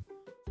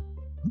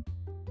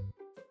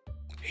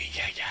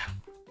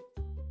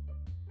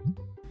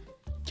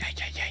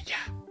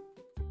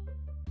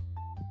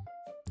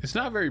 It's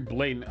not very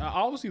blatant.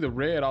 Obviously, the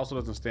red also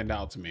doesn't stand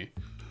out to me.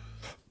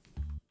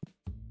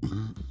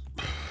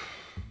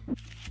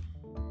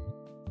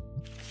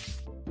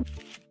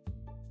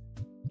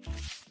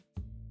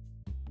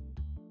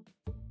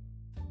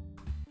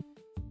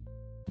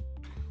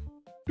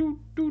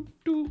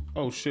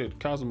 Oh shit,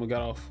 Kazuma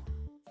got off.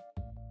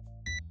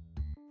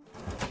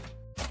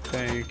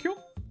 Thank you.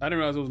 I didn't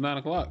realize it was 9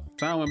 o'clock.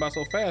 Time went by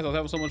so fast, I was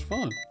having so much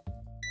fun.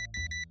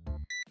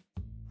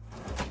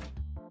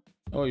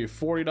 Oh, you're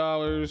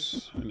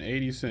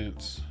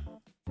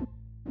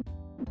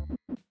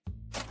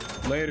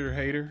 $40.80. Later,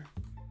 hater.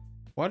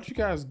 Why did you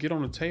guys get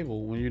on the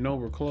table when you know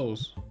we're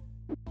close?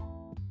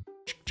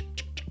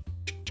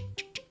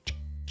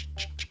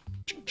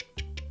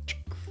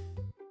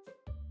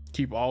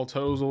 Keep all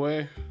toes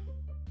away.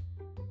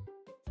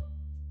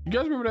 You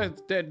guys remember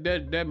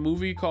that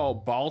movie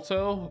called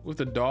Balto with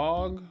the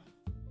dog?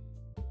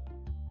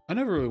 I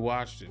never really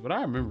watched it, but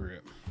I remember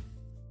it.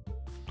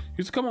 He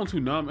used to come on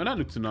Toonami, not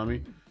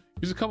Toonami.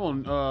 He used to come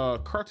on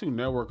Cartoon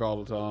Network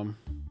all the time.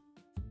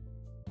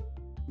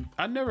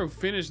 I never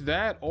finished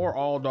that or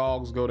All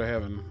Dogs Go to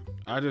Heaven.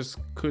 I just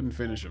couldn't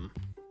finish them.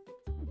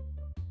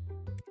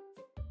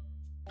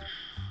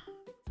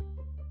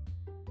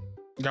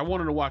 I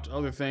wanted to watch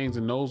other things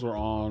and those were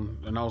on,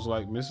 and I was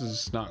like, this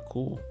is not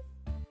cool.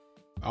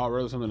 I'd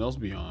rather something else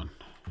be on.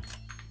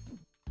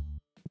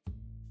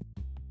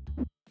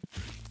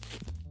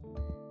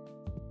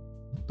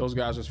 Those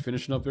guys just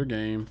finishing up their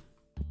game.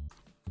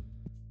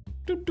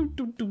 Do, do,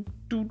 do, do,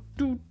 do,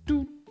 do,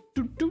 do, do,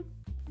 do,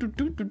 do,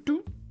 do, do,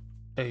 do.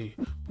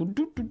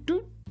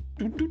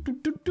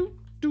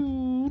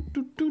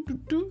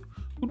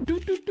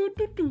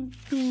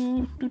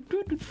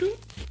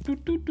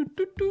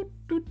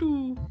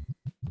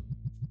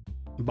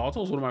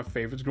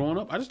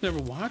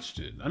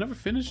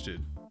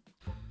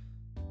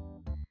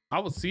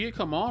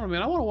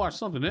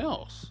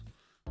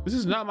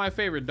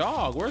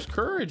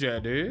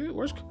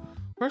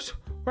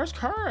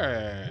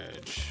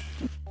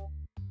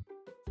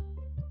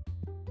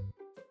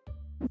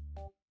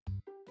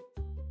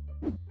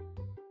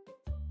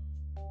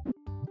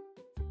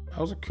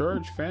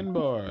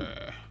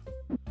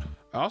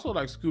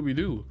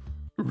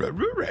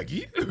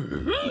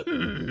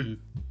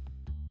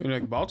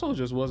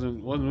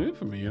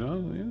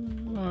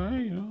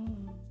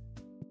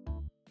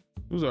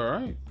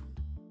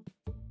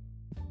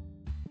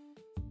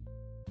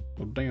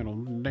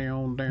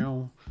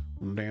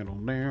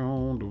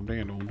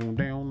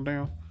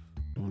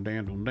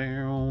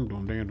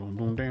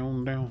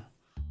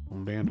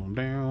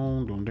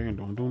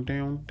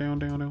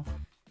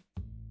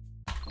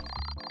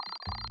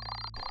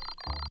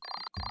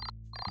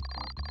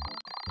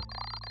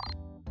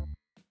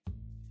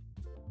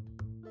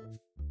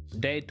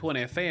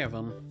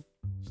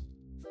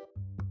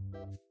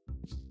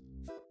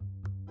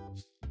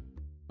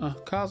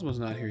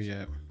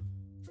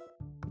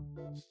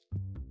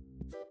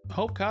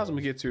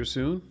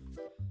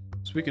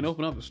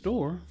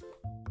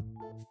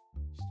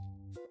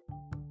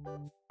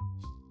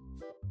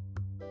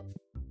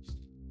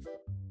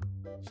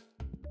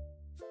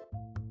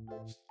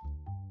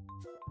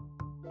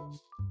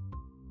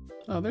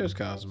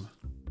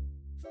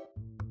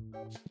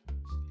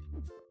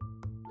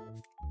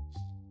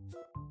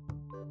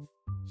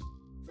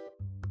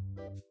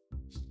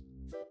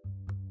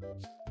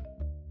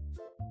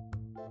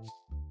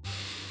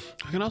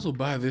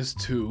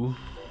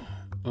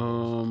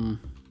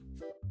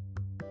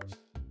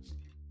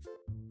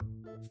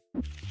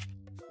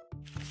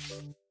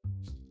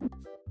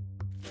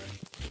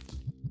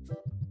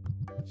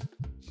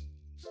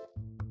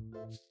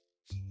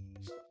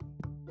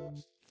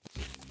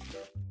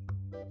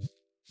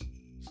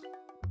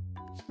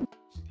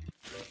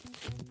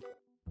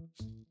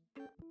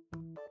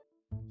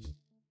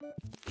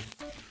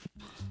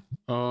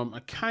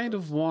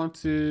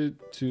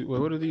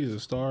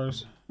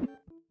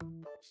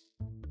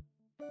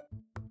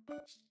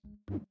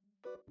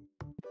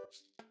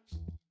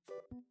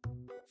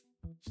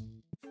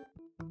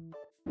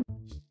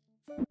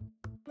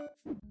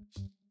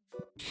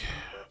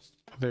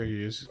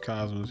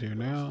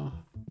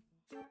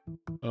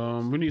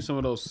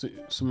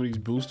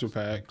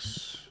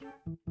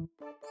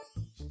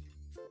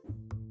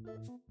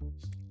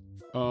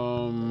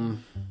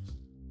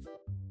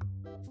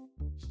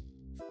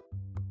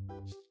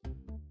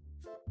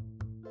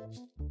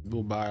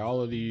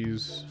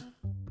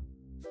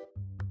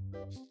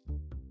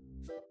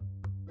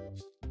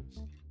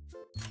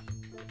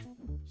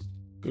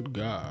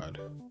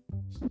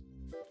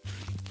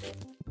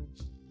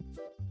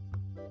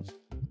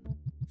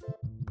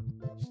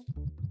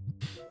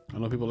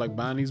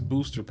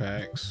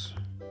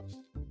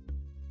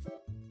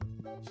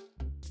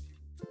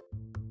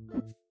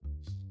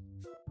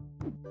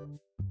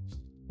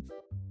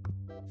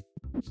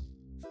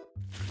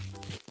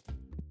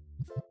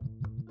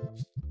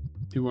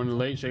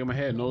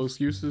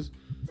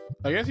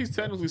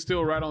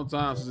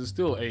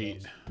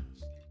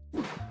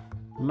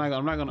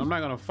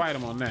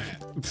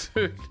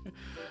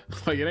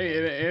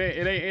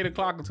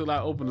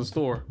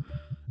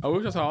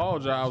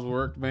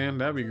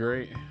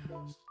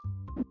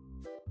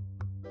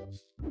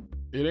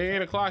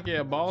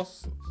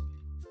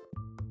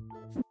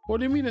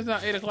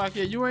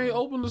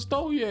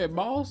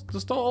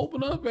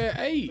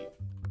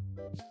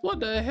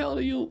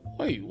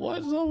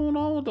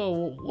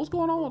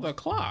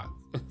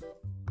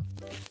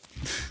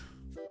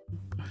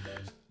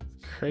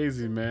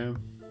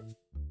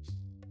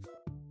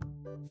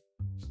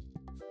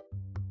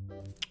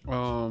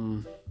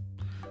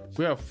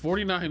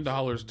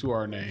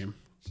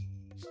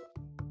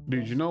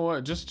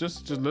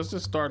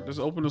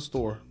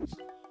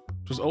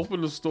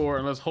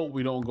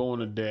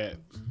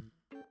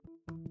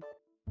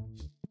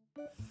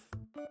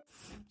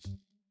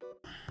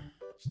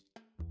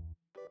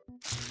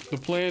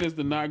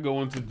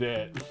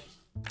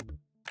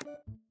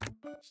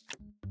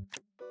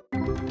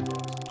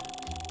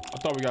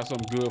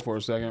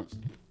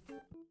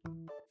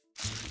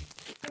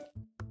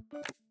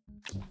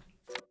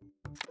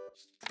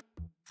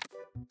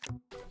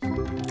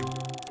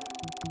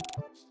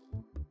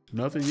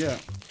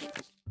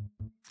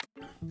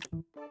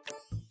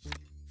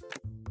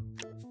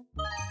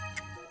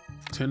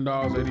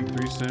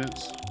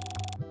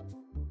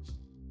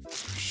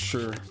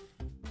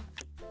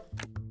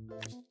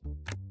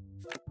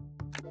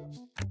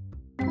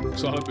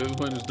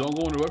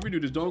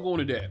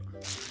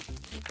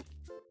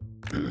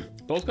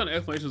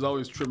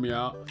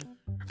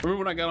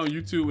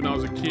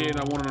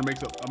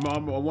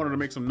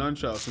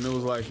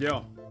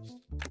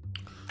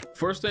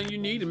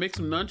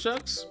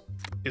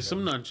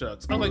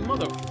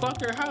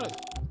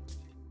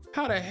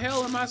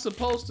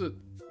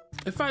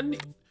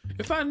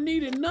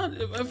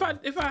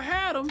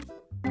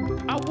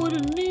 I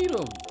wouldn't need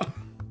them.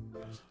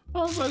 I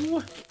was like,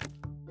 what?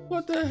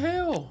 What the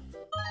hell?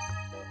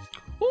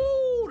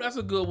 Ooh, that's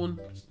a good one.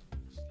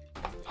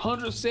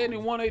 170,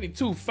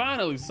 182.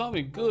 Finally,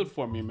 something good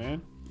for me,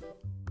 man.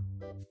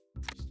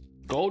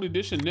 Gold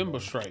edition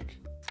Nimbus Strike.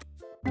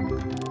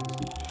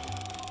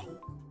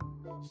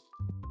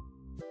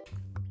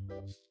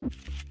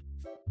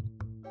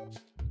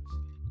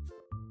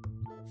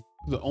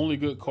 The only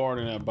good card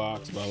in that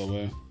box, by the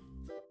way.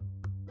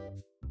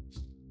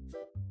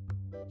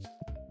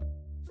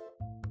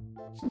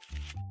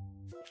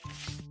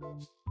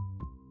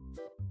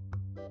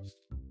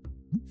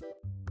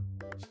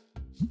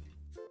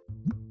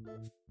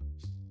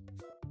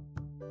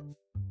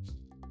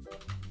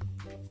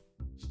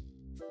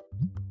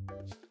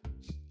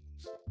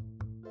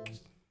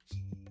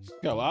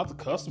 Got lots of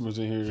customers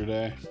in here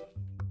today.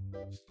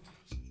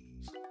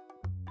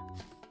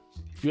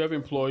 You have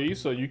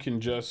employees, so you can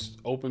just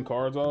open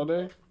cards all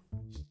day?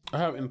 I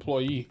have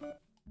employee.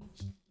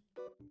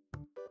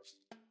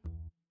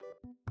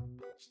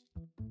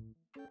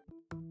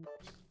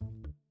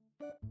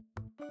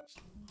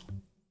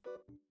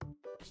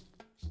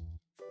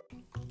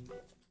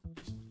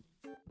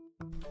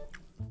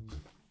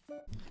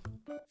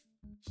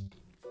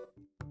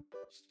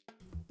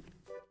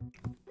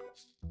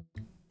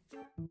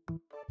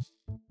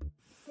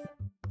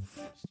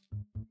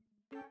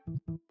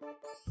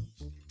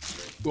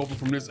 Open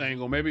from this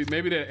angle. Maybe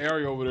that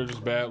area over there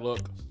just bad luck.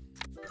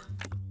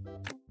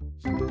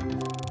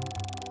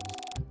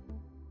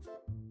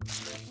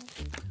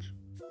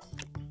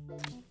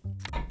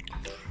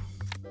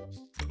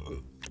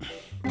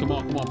 Come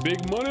on,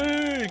 big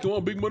money! Come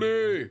on, big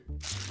money!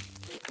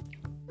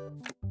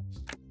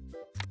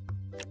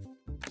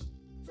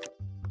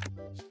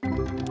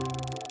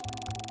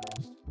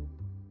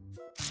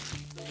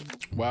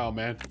 Wow,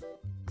 man.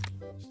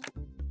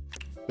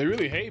 They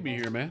really hate me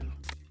here, man.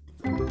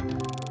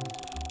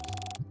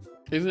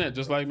 Isn't that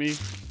just like me?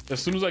 As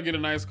soon as I get a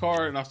nice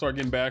card and I start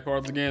getting bad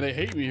cards again, they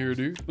hate me here,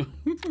 dude.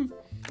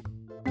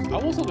 I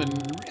want something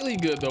really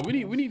good though. We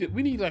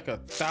need like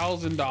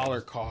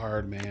 $1,000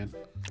 card, man.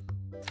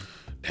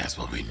 That's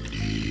what we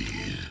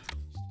need.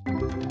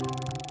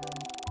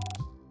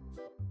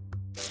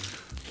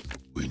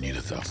 We need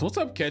 1,000. What's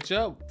up,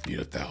 Ketchup? Need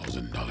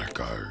 $1,000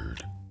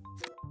 card.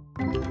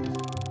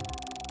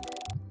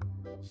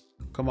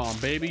 Come on,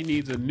 baby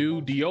needs a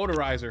new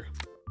deodorizer.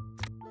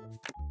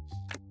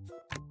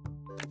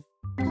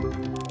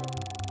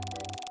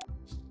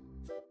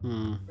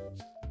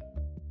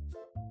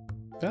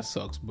 That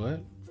sucks,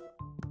 bud.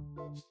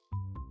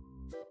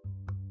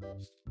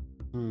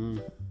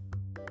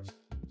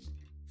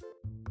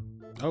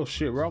 Oh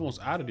shit, we're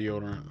almost out of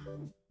deodorant.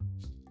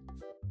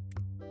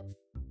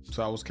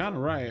 So I was kind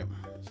of right.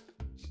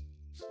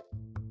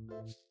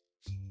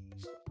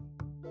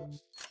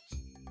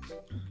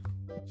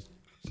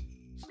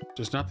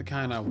 Just not the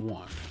kind I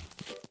want.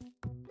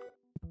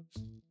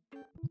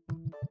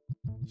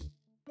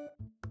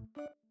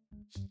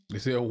 They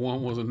said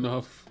one was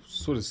enough.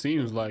 That's what it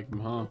seems like,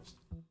 huh?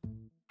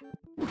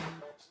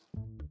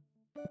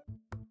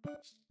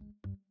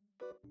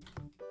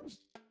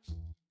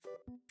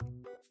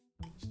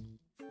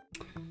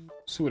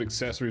 See what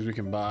accessories we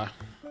can buy.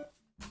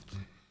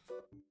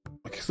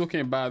 I still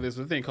can't buy this.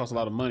 The thing costs a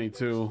lot of money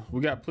too.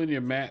 We got plenty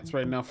of mats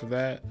right now for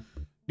that.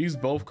 These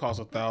both cost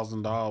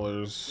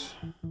 $1,000.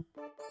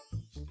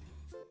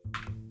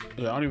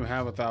 Yeah, I don't even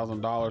have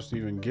 $1,000 to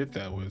even get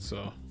that with,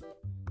 so.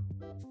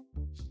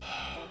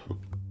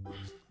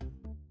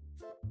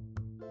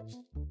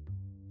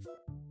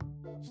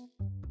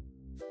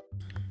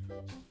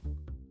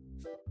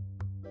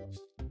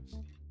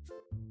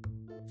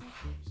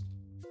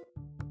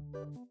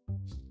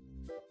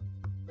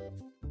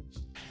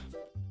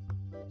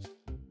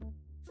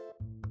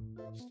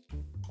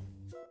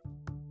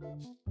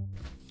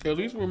 At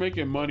least we're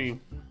making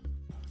money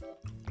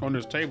on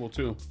this table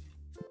too.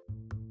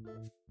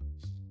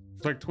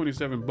 It's like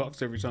 27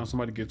 bucks every time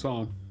somebody gets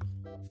on.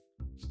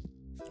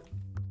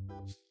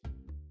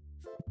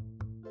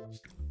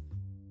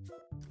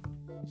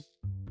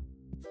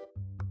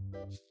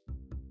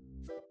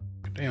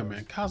 Damn,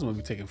 man, Cosmo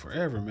be taking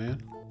forever,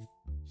 man.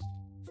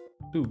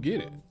 Dude,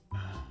 get it.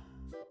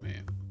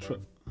 Man,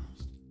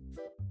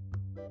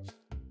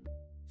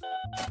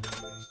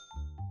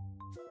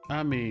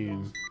 I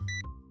mean,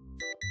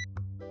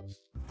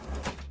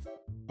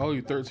 I owe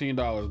you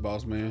 $13,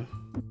 boss man.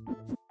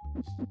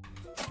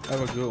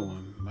 Have a good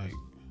one. Like,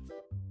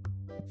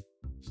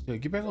 yeah,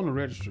 get back on the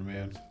register,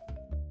 man.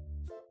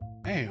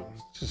 Damn,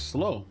 it's just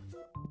slow.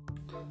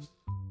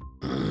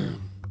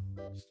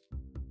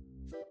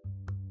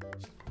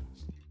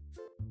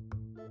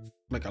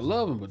 Like, I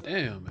love him, but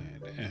damn,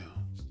 man, damn.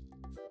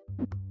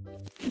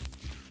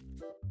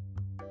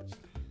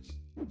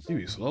 You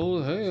be slow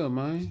as hell,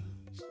 man.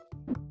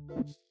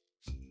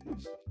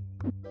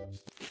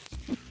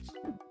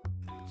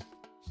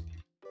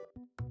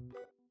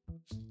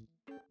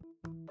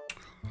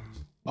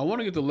 I want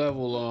to get the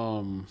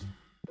level,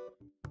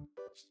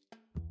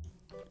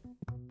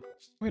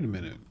 wait a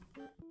minute.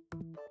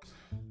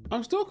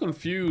 I'm still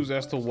confused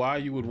as to why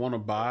you would want to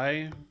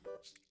buy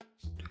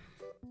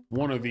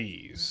one of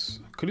these.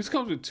 Cause this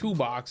comes with 2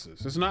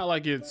 boxes. It's not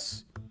like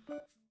it's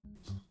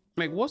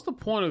like, what's the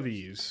point of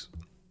these?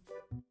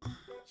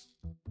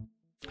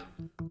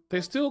 They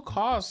still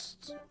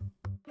cost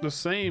the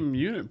same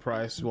unit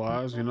price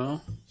wise, you know?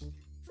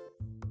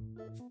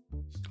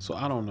 So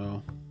I don't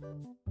know.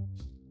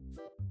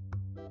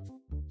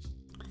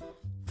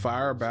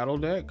 Fire battle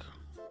deck.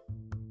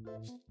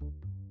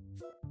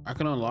 I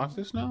can unlock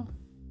this now?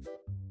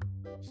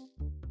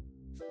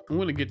 I'm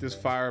gonna get this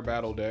fire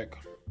battle deck.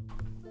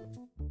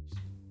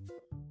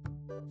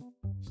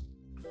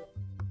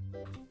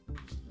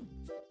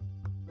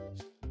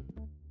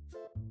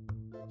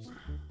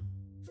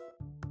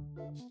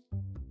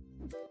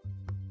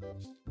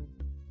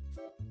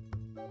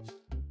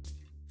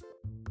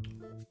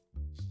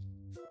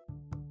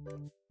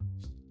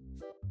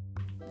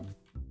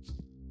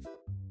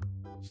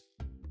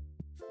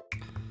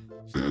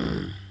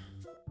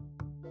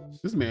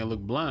 This man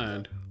looked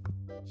blind.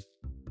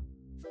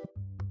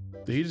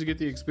 Did he just get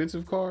the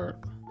expensive card?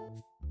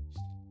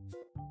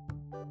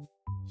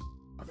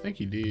 I think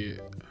he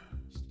did.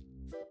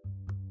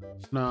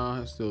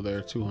 Nah, it's still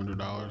there,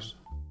 $200.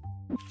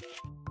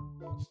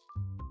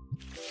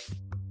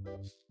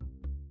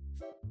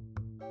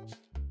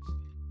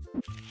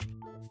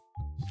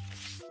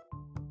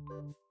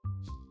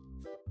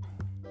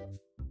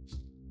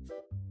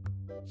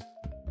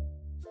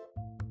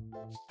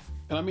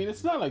 And I mean,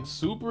 it's not like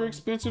super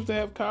expensive to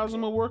have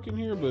Kazuma working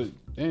here, but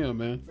damn,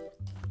 man.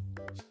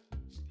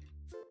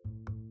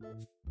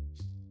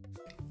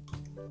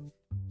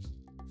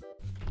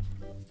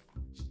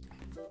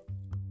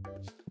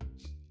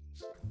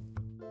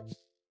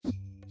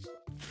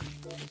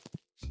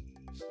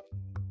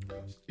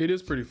 It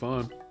is pretty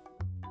fun.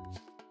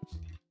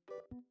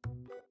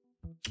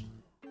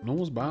 No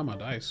one's buying my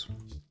dice.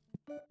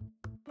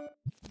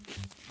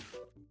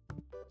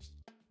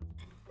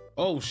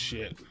 Oh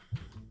shit.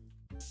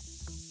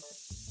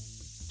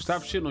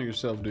 Stop shitting on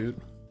yourself, dude.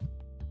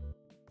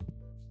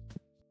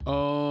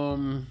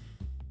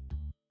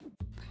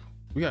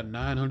 We got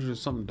 $900 and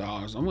something.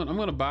 I'm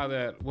gonna buy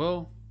that.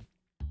 Well,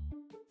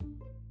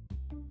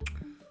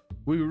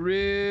 we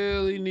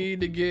really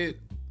need to get.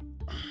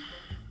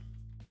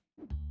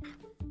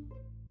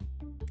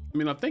 I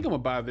mean, I think I'm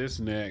gonna buy this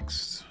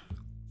next.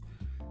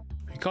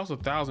 It costs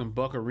 1,000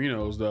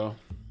 buccarinos though.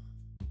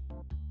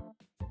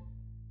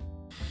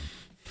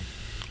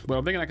 But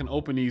I'm thinking I can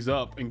open these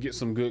up and get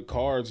some good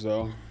cards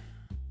though.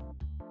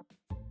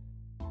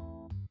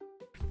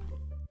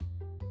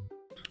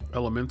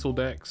 Elemental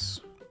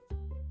decks.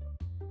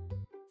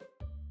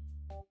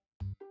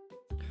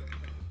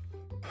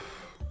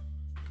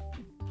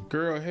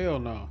 Girl, hell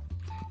no.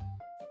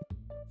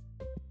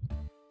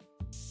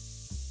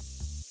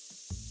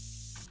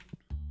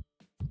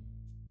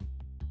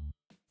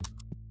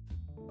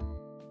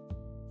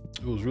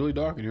 It was really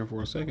dark in here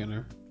for a second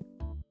there.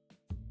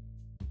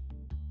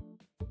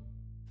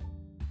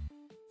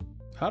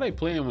 How they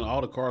playing when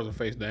all the cards are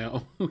face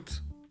down?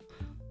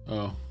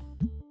 Oh.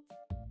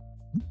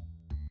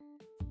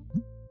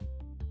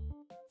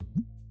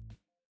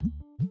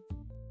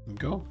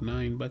 Go,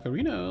 9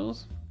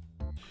 buccarinos.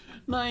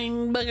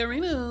 9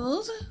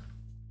 buccarinos.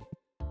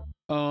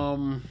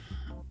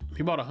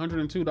 He bought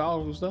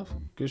 $102 of stuff.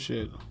 Good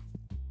shit.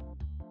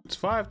 It's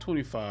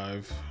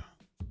 $5.25.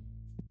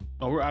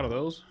 Oh, we're out of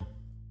those.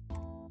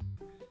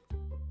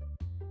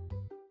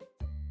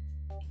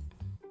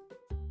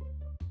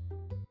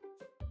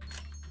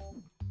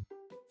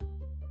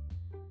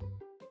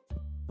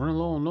 Running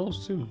low on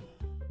those too.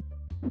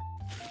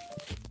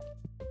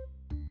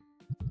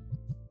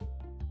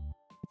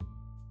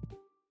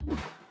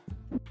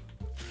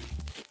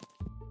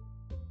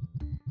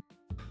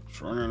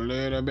 Running a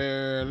little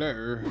bit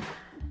later.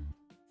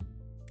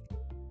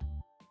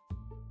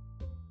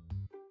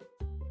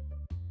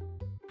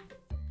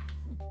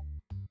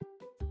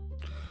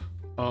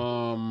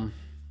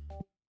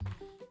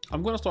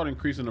 I'm gonna start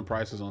increasing the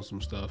prices on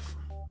some stuff.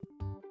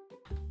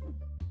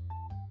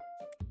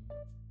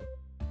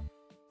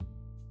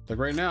 Like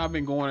right now, I've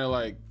been going at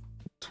like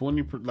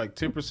 20, like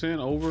 10%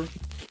 over.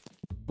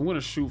 I'm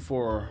gonna shoot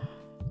for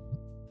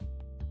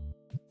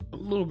a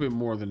little bit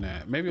more than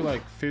that. Maybe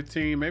like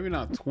 15, maybe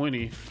not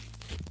 20.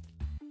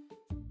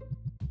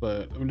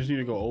 But we just need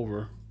to go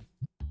over.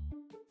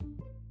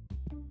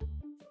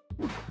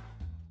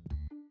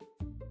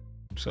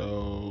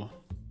 So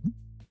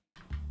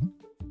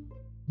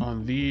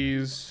on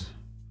these,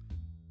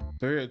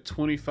 they're at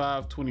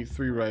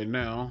 25.23 right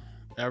now.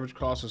 Average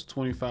cost is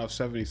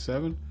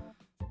 25.77.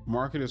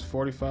 Market is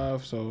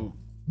 45, so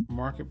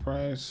market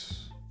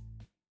price.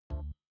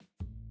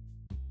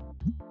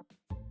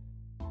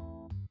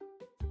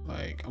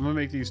 Like, I'm gonna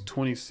make these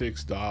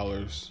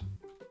 $26.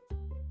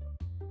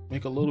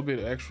 Make a little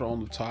bit extra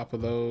on the top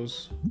of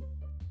those.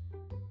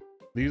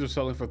 These are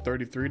selling for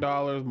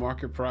 $33.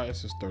 Market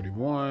price is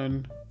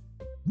 $31.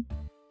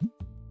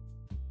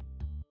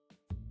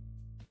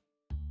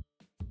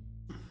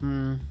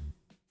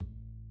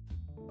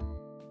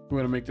 We're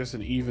gonna make this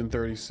an even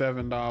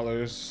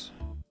 $37.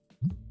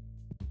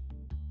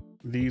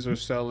 These are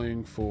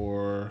selling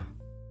for,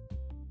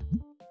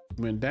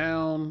 went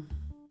down.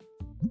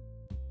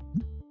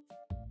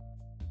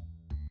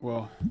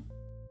 Well,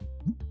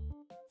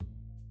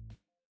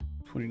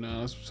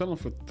 29, it's selling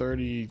for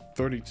 30,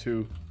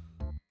 32.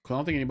 Cause I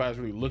don't think anybody's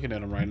really looking at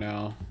them right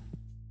now.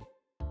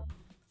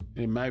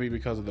 It might be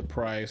because of the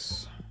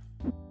price.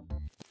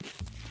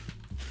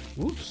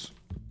 Whoops,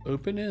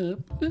 open up.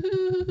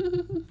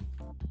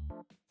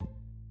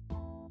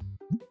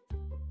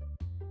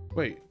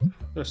 Wait,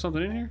 there's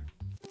something in here?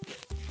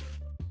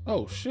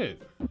 Oh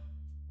shit.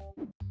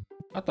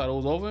 I thought it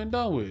was over and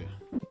done with.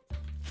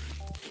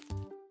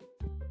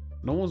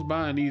 No one's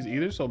buying these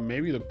either, so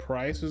maybe the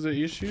price is the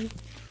issue.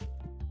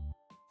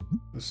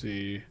 Let's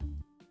see.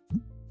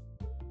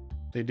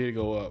 They did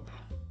go up.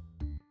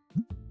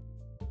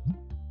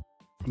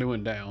 They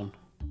went down.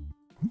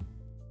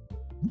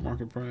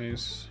 Market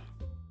price.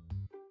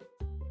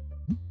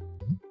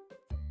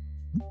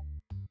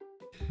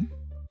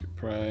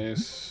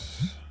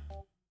 Price.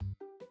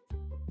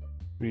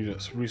 We need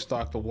to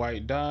restock the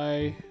white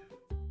dye.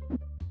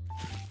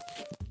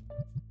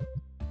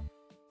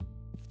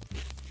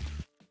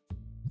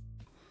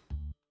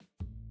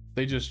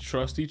 They just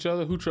trust each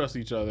other? Who trusts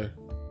each other?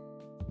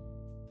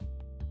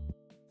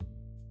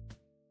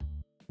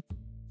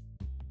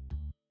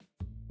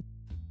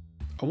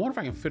 I wonder if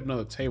I can fit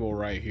another table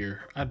right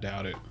here. I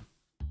doubt it.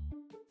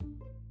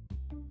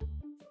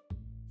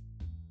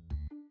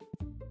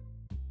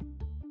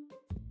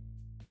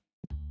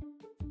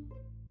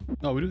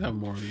 Oh, we do have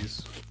more of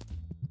these.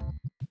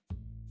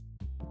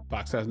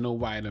 Box has no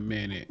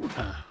vitamin in it.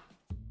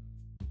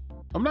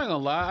 I'm not gonna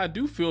lie, I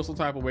do feel some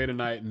type of way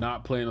tonight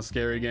not playing a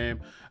scary game.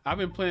 I've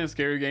been playing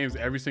scary games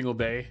every single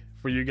day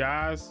for you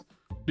guys.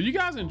 Do you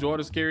guys enjoy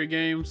the scary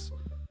games?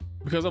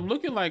 Because I'm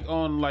looking like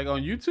on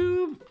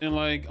YouTube, and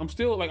like I'm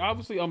still like,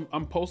 obviously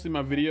I'm posting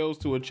my videos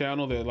to a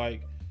channel that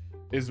like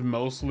is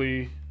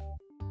mostly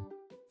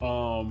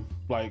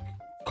like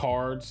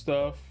card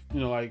stuff,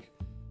 you know, like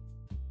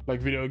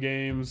video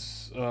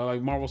games,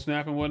 like Marvel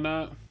Snap and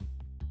whatnot.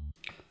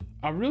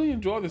 I really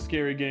enjoy the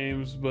scary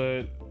games,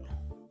 but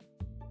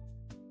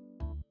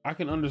I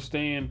can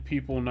understand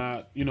people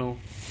not, you know.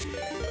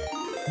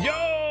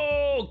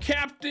 Yo,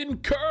 Captain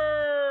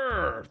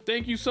Kerr!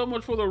 Thank you so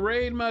much for the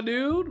raid, my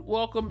dude.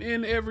 Welcome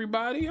in,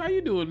 everybody. How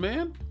you doing,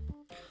 man?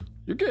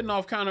 You're getting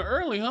off kind of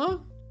early, huh?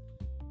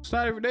 It's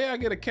not every day I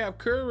get a Cap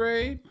Kerr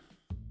raid.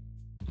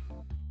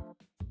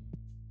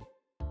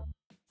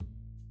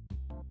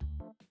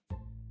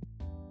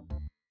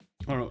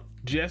 I don't know,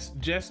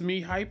 just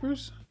me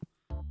hypers?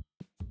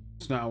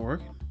 It's not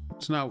working.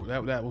 It's not,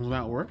 that one's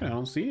not working. I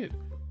don't see it.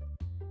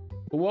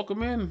 But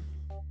welcome in.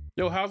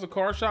 Yo, how's the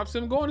car shop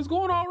sim going? It's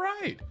going all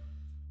right.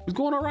 It's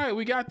going all right.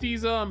 We got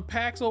these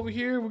packs over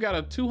here. We got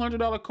a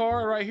 $200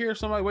 car right here.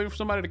 Somebody waiting for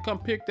somebody to come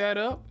pick that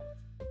up.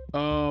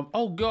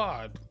 Oh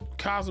God,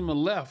 Cosma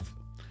left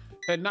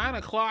at 9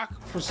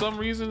 o'clock for some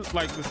reason.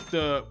 Like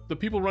the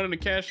people running the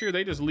cashier,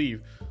 they just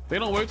leave. They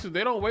don't wait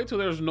till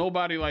there's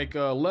nobody like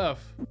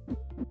left.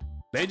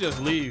 They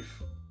just leave.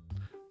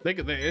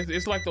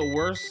 It's like the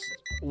worst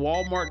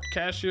Walmart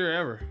cashier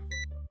ever.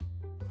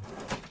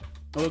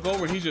 I look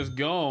over, he's just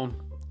gone.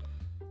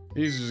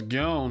 He's just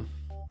gone.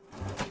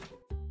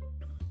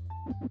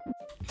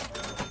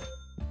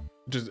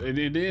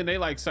 And then they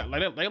like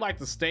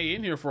to stay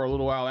in here for a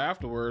little while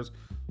afterwards.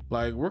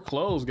 Like, we're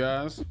closed,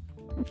 guys.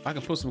 I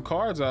can put some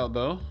cards out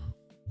though.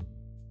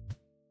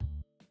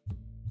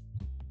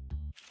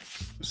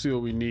 Let's see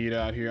what we need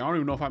out here. I don't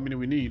even know how many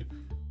we need.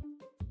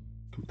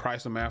 Can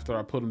price them after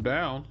I put them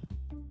down.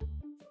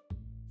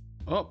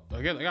 Oh,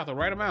 I got the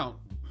right amount.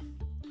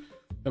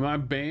 Am I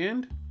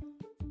banned?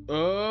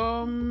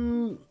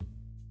 You're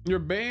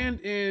banned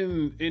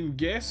in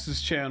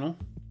Guest's channel.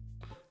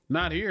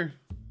 Not here.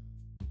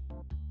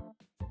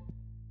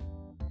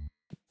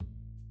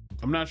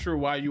 I'm not sure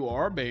why you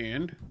are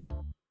banned,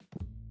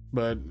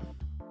 but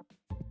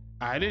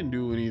I didn't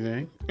do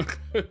anything.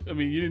 I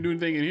mean, you didn't do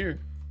anything in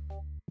here.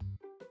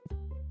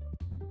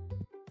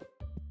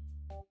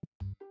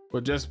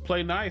 But just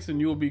play nice and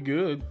you'll be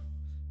good.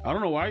 I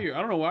don't know why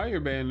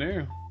you're banned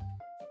there.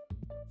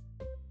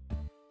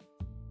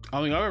 I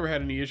don't think I've ever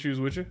had any issues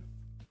with you.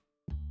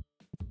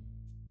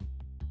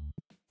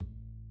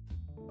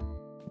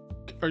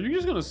 Are you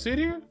just gonna sit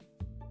here?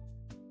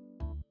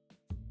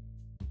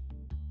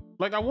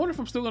 Like, I wonder if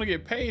I'm still gonna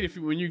get paid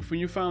when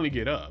you finally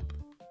get up.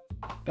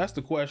 That's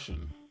the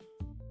question.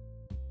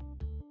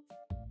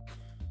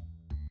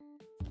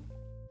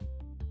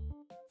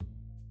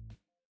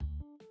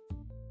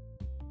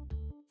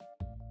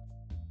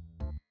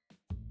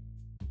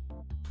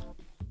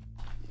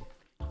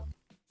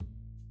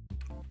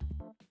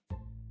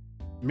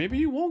 Maybe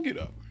you won't get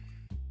up.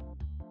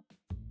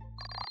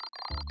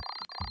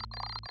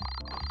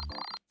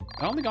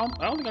 I don't think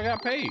I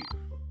got paid.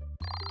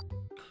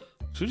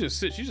 She's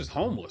just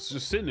homeless,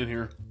 just sitting in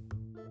here.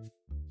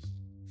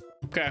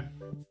 Okay.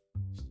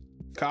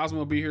 Cosmo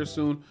will be here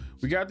soon.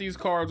 We got these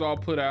cards all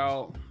put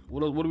out. What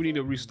do we need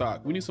to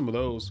restock? We need some of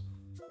those.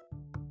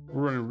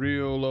 We're running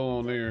real low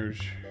on theirs.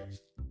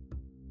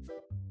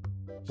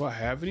 Do I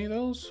have any of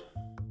those?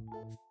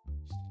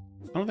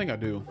 I don't think I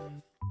do.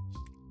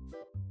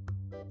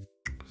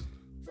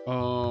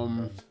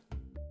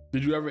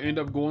 Did you ever end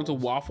up going to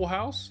Waffle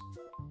House?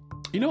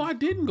 You know, I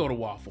didn't go to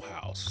Waffle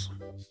House.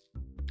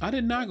 I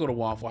did not go to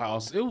Waffle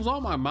House. It was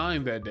on my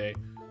mind that day.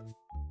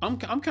 I'm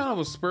kind of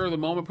a spur of the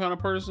moment kind of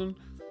person,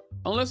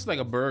 unless it's like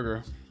a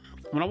burger.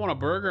 When I want a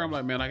burger, I'm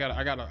like, man, I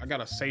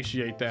gotta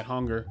satiate that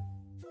hunger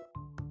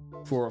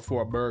for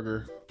a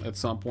burger at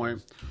some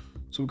point.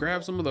 So we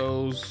grab some of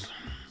those.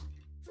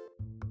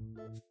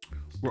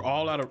 We're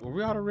out of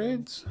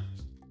reds?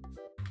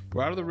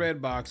 We're out of the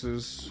red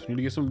boxes. Need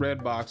to get some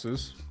red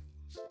boxes.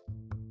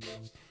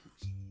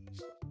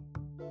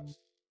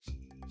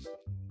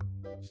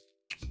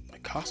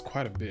 It costs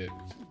quite a bit.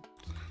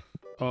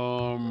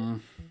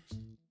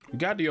 We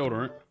got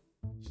deodorant.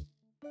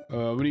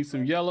 We need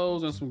some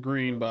yellows and some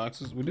green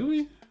boxes. Do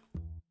we?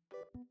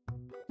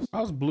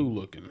 How's blue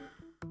looking?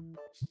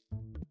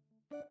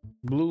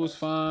 Blue is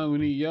fine. We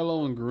need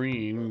yellow and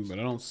green, but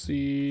I don't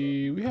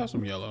see. We have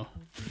some yellow.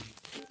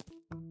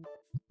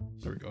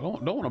 There we go.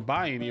 Don't want to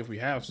buy any if we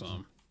have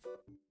some.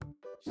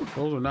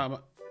 Those are not my...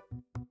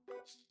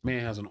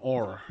 Man has an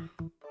aura.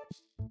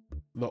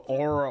 The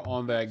aura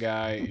on that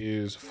guy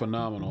is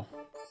phenomenal.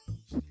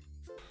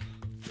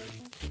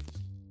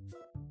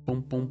 Boom,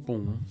 boom,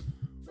 boom.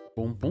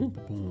 Boom, boom,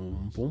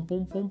 boom, boom,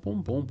 boom, boom,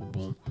 boom, boom, boom,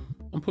 boom.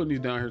 I'm putting these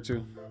down here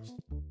too.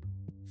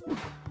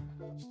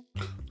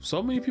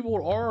 So many people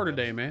with aura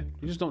today, man.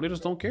 They just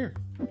don't care.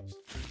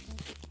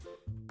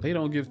 They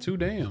don't give two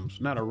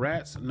damns. Not a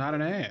rat's, not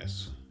an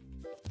ass.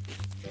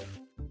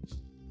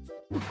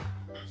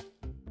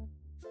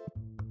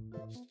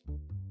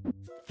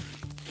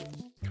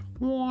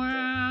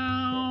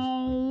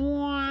 Wow,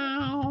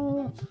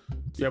 wow.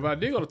 Yeah, but I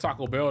did go to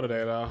Taco Bell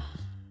today, though.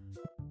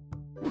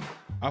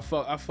 I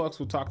fucks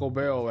with Taco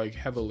Bell like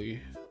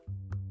heavily.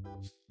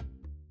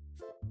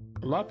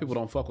 A lot of people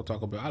don't fuck with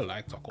Taco Bell. I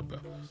like Taco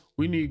Bell.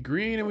 We need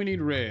green and we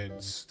need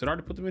reds. Did I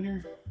already put them in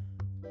here?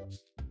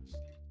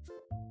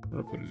 What did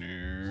I put in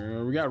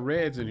here? We got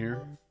reds in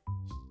here.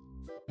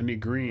 I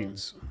need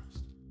greens.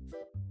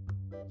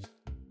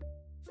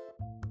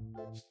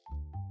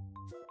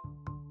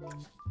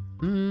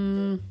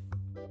 I'm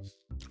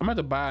gonna have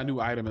to buy a new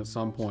item at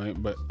some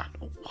point, but I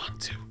don't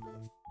want to.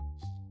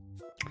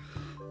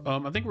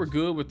 I think we're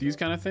good with these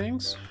kind of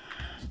things.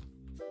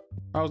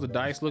 How's the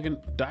dice looking?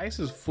 Dice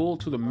is full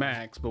to the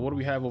max, but what do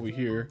we have over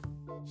here?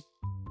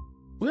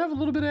 We have a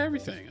little bit of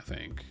everything, I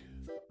think.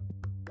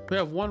 We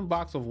have one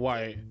box of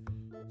white.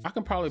 I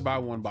can probably buy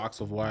one box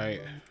of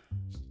white.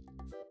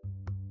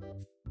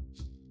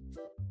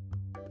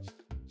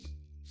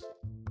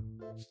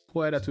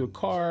 We'll add that to a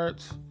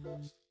cart.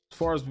 As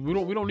far as we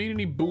don't need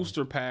any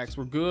booster packs.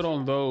 We're good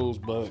on those,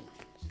 but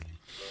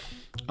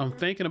I'm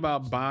thinking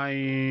about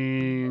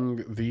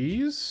buying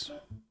these.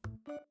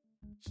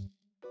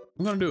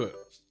 I'm gonna do it.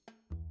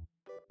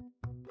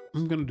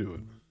 I'm gonna do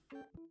it.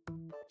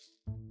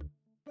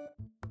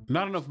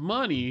 Not enough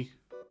money.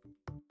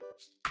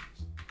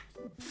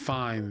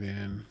 Fine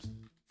then.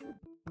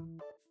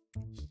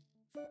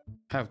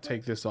 Have to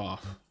take this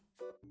off.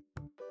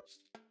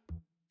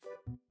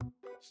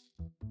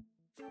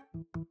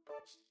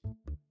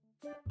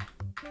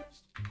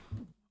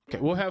 Okay,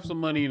 we'll have some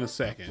money in a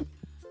second.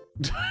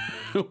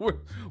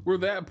 we're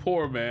that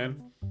poor,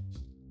 man.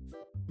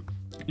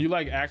 You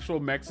like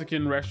actual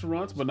Mexican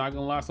restaurants, but not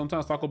gonna lie,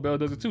 sometimes Taco Bell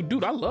does it too.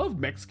 Dude, I love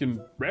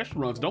Mexican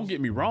restaurants. Don't get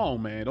me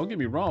wrong, man. Don't get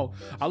me wrong.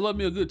 I love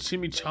me a good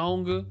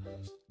chimichanga.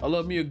 I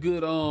love me a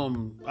good,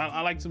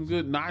 I like some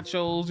good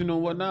nachos, you know,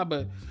 whatnot.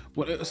 But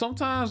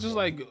sometimes just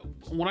like,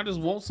 when I just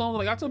want something,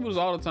 like I tell people this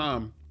all the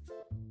time,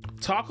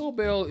 Taco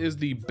Bell is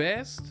the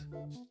best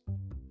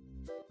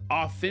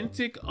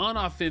authentic,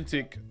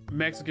 unauthentic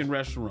Mexican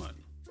restaurant.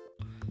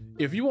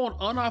 If you want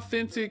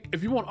authentic,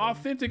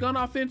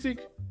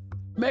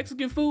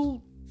 Mexican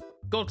food,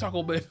 go to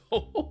Taco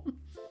Bell.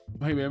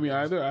 Hey man, me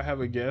either. I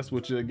have a guess,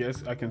 which I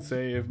guess I can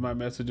say if my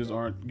messages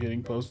aren't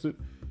getting posted.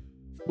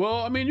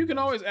 Well, I mean, you can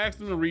always ask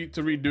them to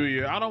redo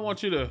you. I don't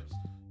want you to,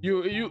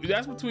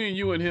 that's between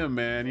you and him,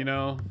 man, you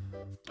know?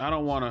 I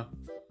don't want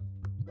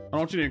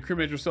you to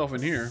incriminate yourself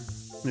in here,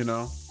 you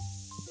know?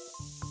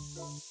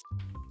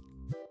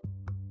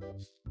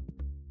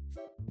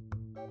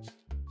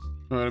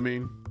 You know what I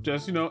mean?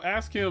 Just, you know,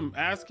 ask him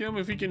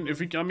if he can,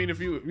 I mean, if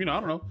you know, I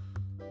don't know.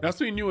 That's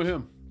between you and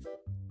him.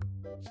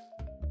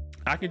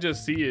 I can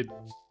just see it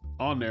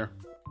on there.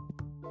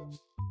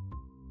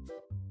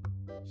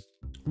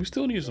 We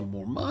still need some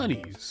more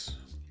monies.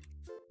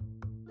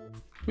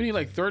 We need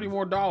like $30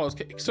 more.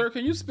 Sir,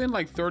 can you spend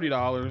like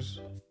 $30?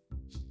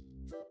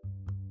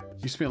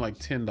 You spent like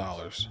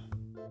 $10.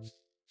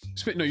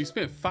 You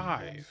spent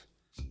 $5.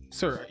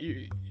 Sir,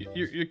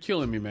 you're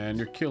killing me, man.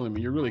 You're killing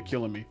me. You're really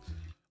killing me.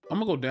 I'm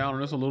gonna go down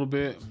on this a little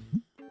bit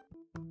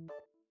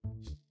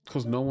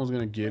because no one's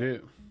gonna get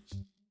it.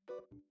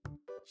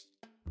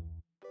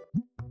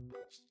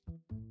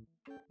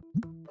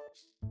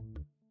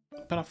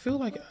 But I feel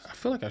like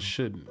I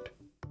shouldn't.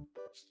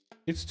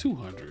 It's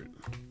 200.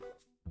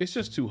 It's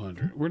just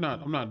 200.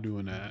 I'm not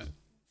doing that.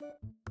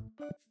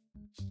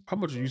 How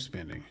much are you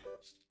spending?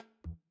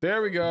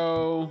 There we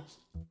go.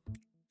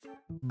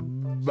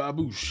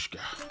 Babushka.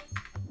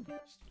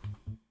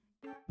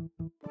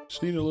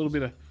 Just need a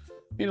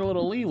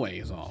little leeway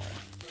is all.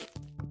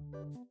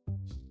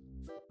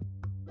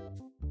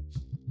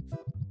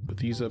 Put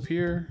these up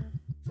here.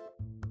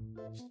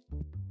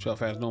 Shelf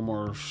has no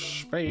more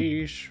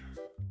space.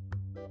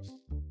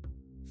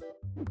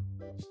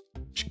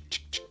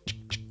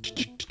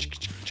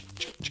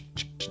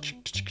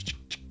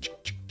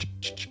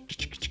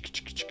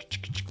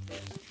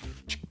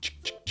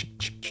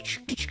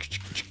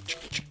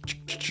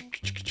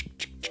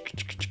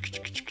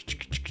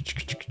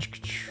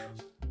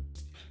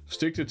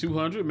 Stick to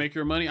 200, make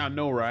your money. I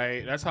know,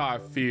 right? That's how I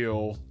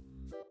feel.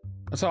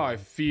 That's how I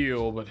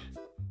feel, but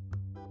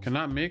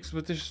cannot mix,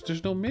 but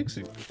there's no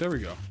mixing. There we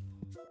go.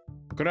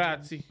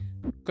 Grazie.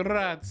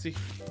 Grazie.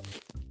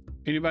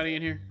 Anybody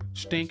in here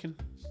stinking?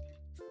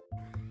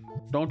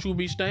 Don't you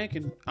be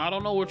stinking. I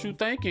don't know what you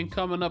thinking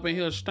coming up in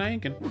here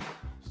stinking.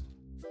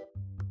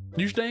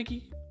 You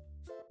stinky?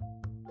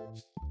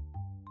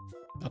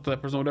 I thought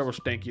that person over there was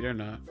stinky. They're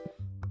not.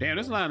 Damn,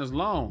 this line is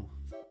long.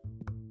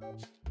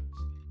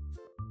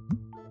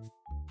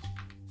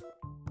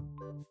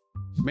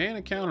 Man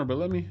encounter, but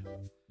let me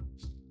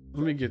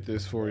get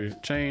this for you.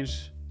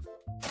 Change.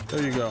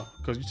 There you go.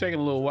 Cause you're taking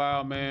a little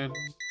while, man.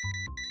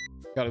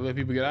 Gotta let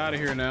people get out of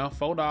here now.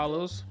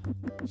 $4.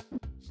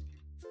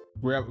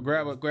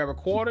 Grab a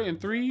quarter and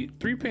three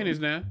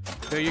pennies now.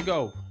 There you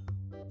go.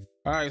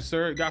 All right,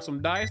 sir. Got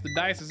some dice. The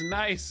dice is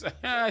nice.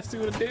 I see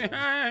what it did.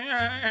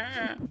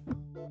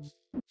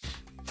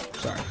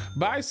 Sorry.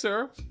 Bye,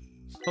 sir.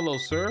 Hello,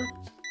 sir.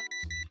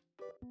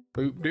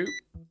 Boop doop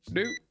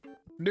doop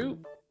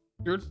doop.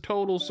 Your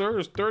total, sir,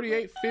 is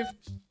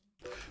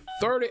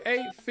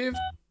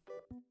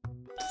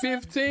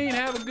 38.15.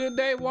 Have a good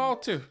day,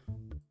 Walter.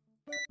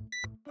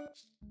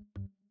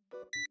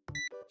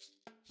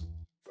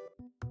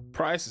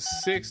 Price is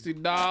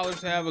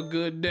 $60. Have a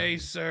good day,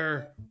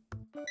 sir.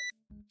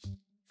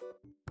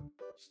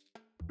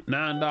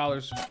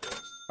 $9.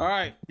 All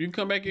right, you can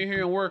come back in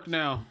here and work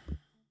now.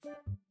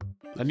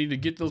 I need to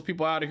get those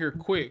people out of here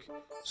quick.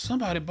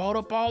 Somebody bought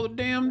up all the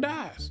damn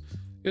dice.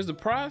 Is the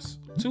price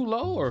too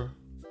low or?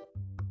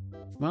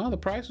 Well, the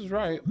price is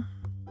right.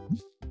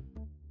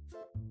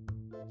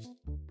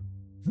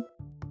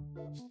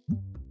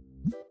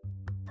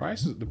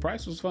 The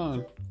price was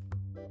fine.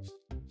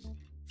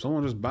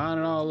 Someone just buying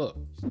it all up.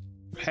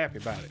 Happy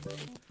about it.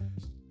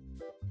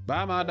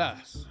 Buy my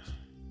dice.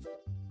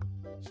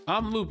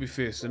 I'm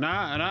LoopyFist, and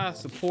I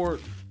support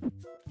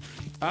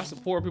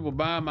people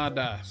buying my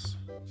dice.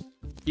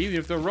 Even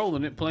if they're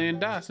rolling it, playing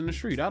dice in the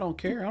street. I don't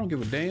care. I don't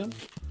give a damn.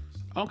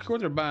 I don't care what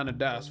they're buying the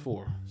dice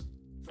for.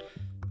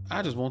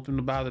 I just want them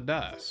to buy the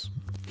dice.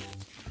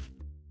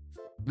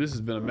 This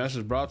has been a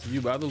message brought to you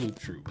by the Loop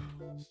Troop,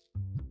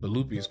 the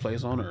loopiest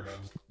place on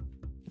earth.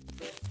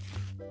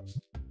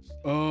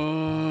 I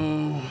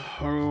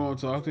really want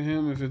to talk to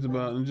him if it's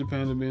about in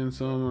Japan to being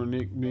some or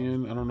Nick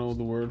being, I don't know what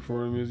the word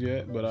for him is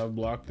yet, but I've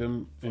blocked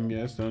them, and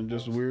yes, they're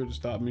just weird to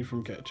stop me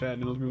from chatting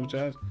in those people's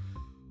chats.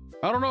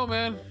 I don't know,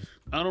 man.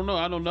 I don't know.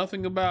 I know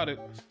nothing about it.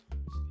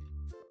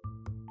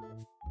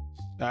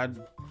 I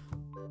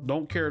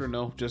don't care to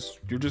know.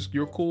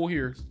 You're cool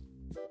here.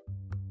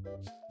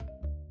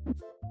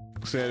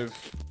 Said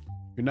if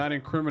you're not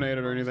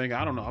incriminated or anything,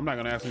 I don't know. I'm not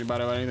gonna ask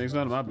anybody about anything. It's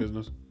none of my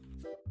business.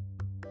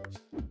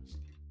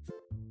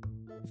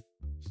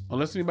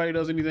 Unless anybody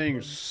does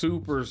anything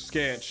super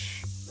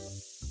sketch,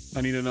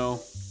 I need to know.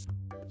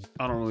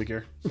 I don't really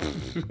care.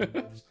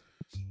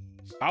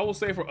 I will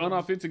say for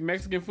unauthentic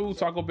Mexican food,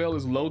 Taco Bell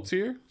is low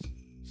tier.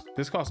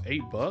 This costs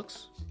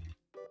 $8.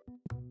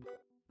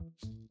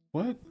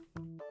 What?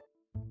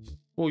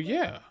 Well,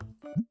 yeah.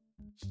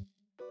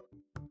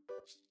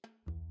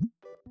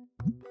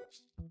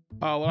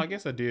 Oh, well, I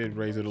guess I did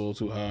raise it a little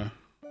too high.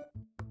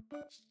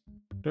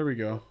 There we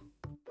go.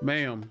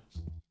 Ma'am,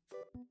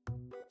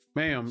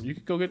 you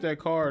can go get that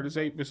card. It's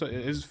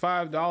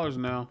 $5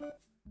 now.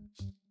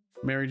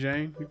 Mary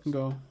Jane, you can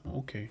go.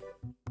 Okay.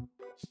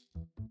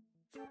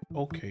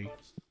 Okay.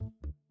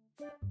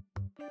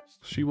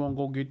 She won't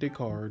go get the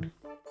card.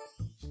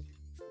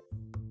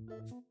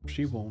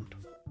 She won't.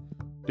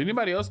 Did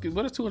anybody else get,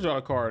 what is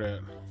 $200 card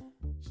at?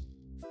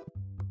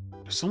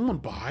 Did someone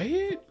buy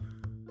it?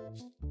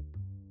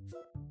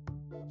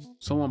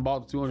 Someone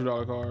bought the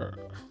 $200 card.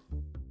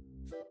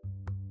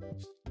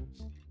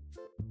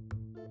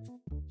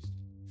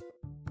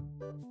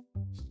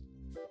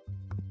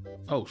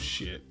 Oh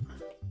shit.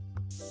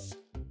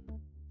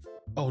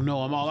 Oh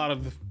no, I'm all out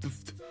of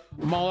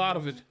I'm all out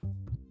of it.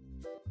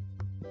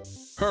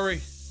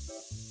 Hurry.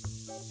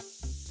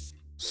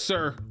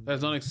 Sir,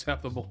 that's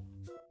unacceptable.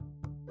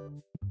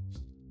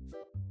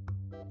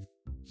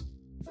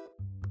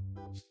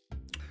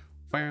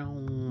 Bow,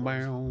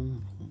 bow,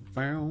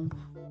 bow,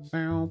 bow,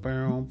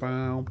 bow, bow,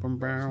 bow,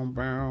 bow,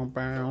 bow,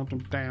 bow,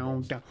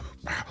 down, down,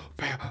 bow,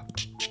 bow.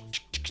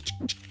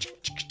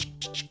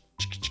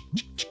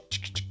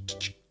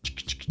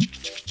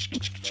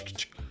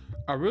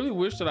 I really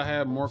wish that I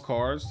had more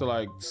cards to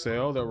like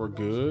sell that were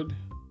good.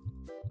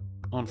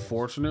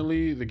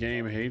 Unfortunately, the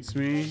game hates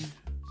me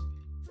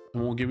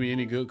and won't give me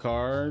any good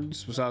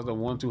cards besides the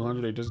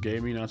 1/200 they just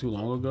gave me not too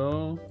long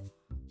ago.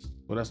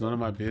 But that's none of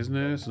my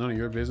business, none of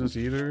your business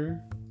either.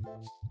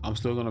 I'm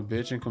still gonna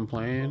bitch and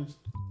complain.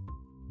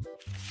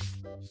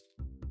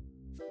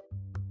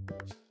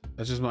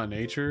 That's just my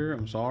nature.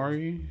 I'm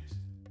sorry.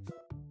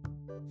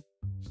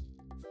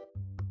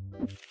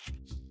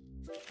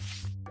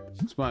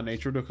 It's my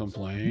nature to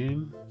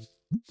complain.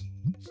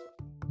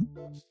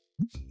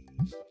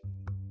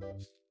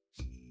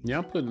 Yeah,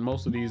 I'm putting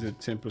most of these at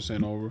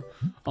 10% over.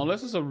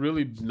 Unless it's a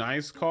really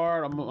nice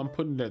card, I'm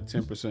putting that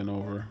 10%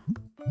 over.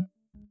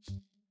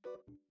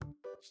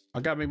 I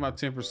gotta make my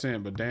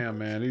 10%, but damn,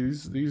 man,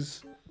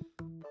 these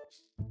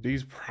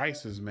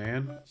prices,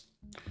 man.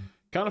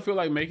 Kind of feel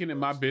like making it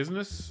my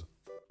business.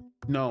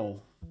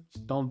 No,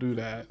 don't do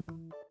that.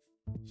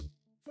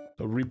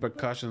 The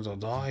repercussions will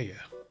die.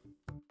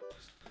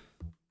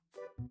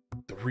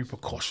 The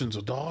repercussions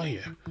will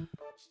die.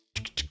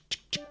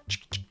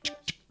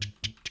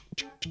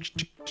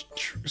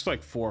 It's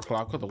like 4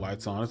 o'clock. Put the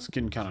lights on. It's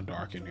getting kind of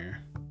dark in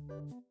here.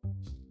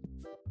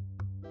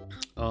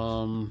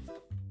 Man,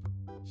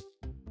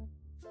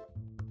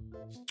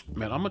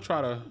 I'm gonna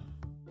try to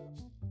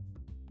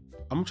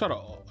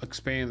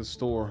expand the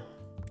store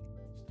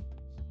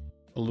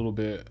a little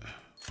bit.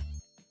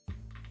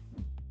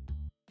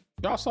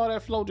 Y'all saw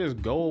that float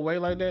just go away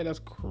like that? That's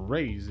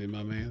crazy,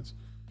 my mans.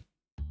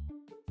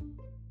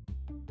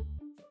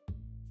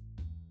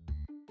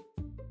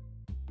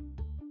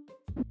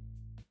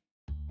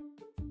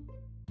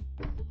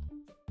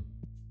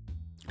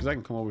 Cause I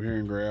can come over here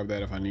and grab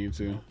that if I need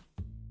to.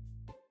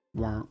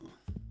 Wonk,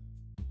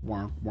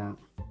 wonk, wonk.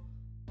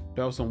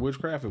 That was some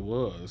witchcraft. It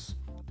was.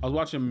 I was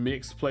watching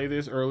Mix play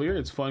this earlier.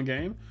 It's a fun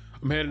game.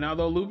 I'm heading out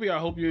though, Loopy. I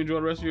hope you enjoy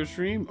the rest of your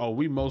stream. Oh,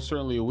 we most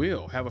certainly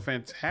will. Have a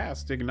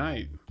fantastic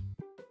night.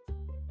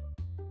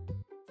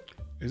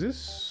 Is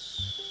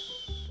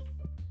this?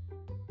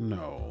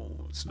 No,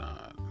 it's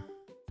not.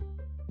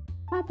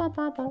 I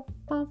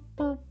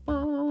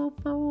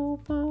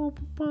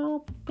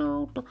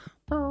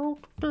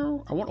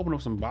want to open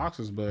up some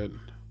boxes, but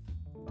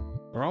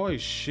they're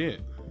always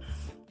shit.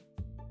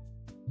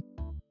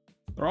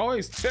 They're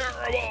always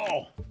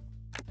terrible.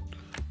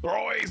 They're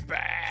always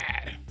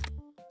bad.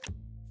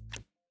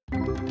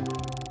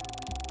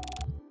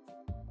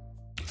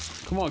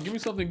 Come on, give me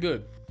something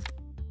good.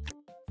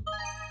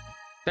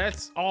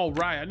 That's all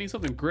right. I need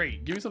something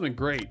great. Give me something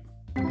great.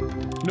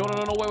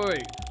 No,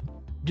 wait.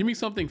 Give me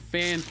something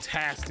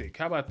fantastic.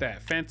 How about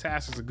that?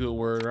 Fantastic's a good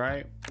word,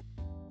 right?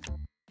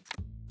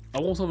 I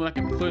want something I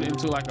can put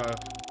into like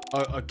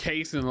a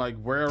case and like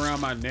wear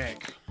around my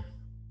neck.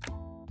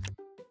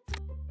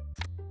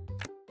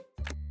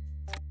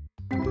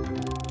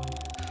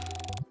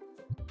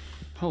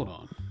 Hold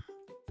on.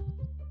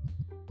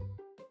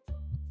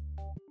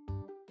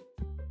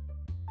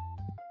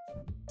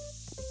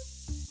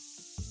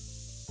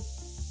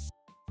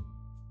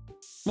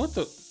 What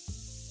the?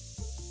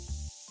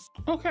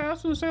 Okay, I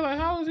was gonna say, like,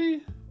 how is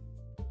he?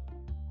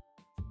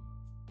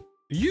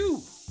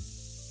 You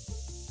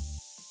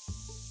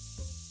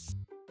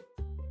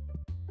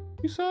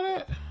saw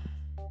that?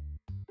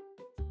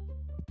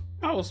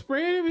 I was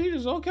spraying him. He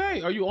just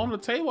okay. Are you on the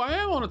table? I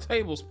am on the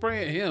table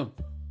spraying him.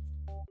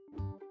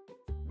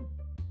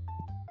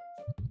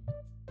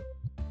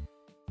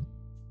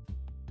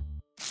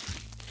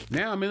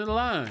 Now I'm in the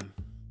line.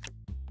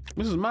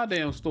 This is my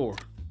damn store.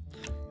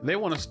 If they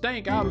want to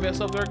stink, I'll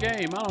mess up their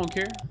game. I don't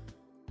care.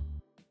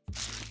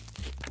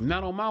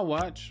 Not on my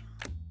watch.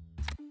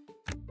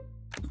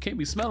 You can't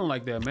be smelling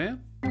like that,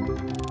 man.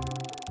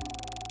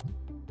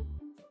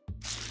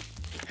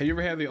 Have you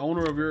ever had the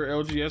owner of your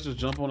LGS just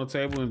jump on the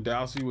table and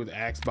douse you with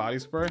Axe body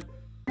spray?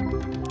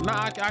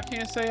 Nah, I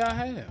can't say I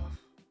have.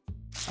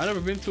 I've never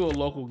been to a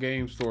local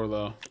game store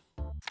though.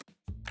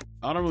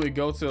 I don't really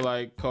go to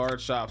like card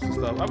shops and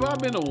stuff. I've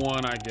been to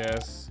one, I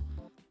guess.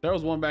 There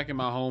was one back in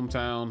my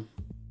hometown.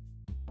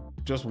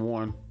 Just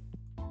one.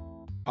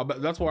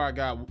 That's where I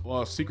got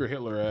Secret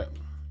Hitler at.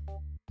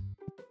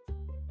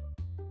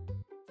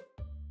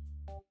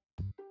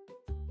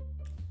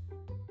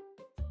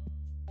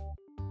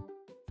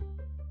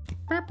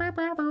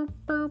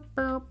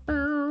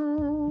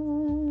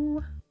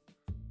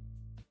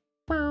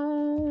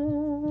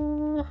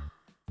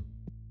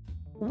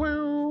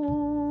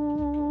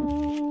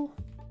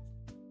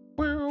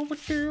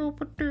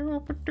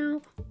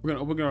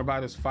 We're gonna buy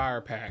this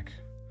fire pack.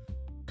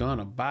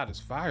 Gonna buy this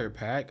fire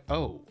pack.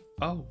 Oh,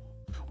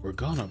 we're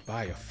gonna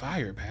buy a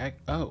fire pack.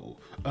 Oh,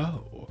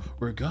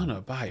 we're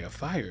gonna buy a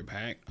fire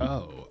pack.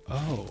 Oh,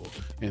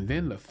 and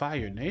then the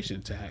Fire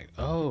Nation tag.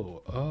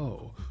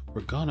 Oh,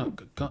 we're gonna.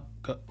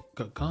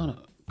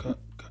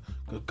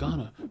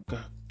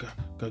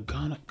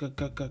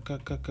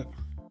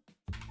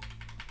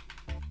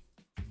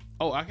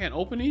 Oh, I can't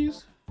open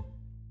these?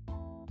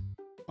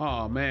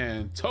 Oh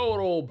man,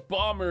 total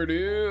bummer,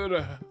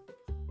 dude.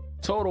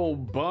 Total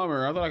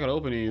bummer. I thought I could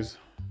open these.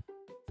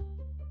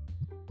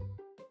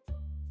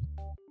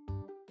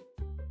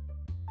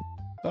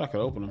 Thought I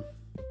could open them.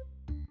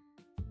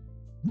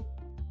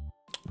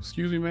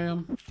 Excuse me,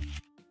 ma'am.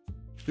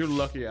 You're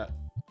lucky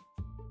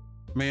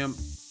ma'am,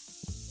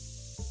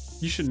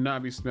 you should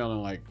not be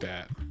smelling like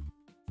that.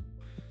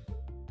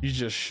 You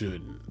just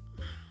shouldn't.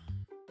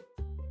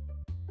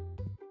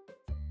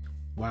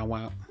 Wow,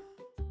 wow.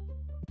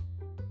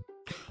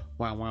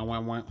 Wow, wow,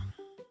 wow, wow.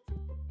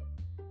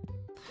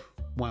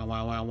 Wow,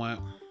 wow, wow, wow.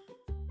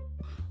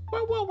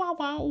 Wow, wow, wow,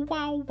 wow,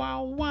 wow,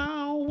 wow,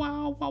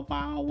 wow, wow,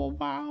 wow, wow,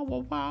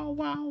 wow, wow,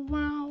 wow,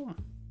 wow.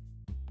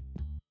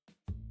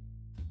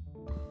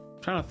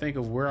 Trying to think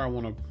of where I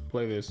want to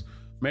play this.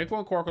 Make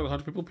one card with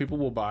 100 people. People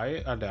will buy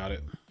it. I doubt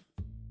it.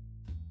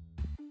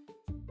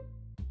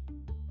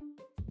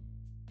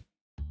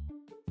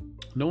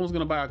 No one's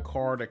gonna buy a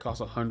card that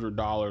costs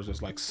 $100.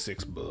 It's like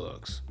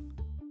 $6.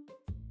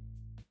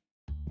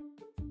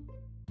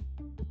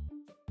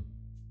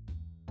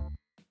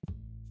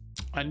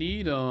 I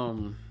need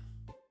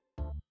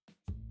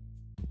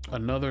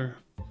another.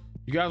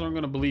 You guys aren't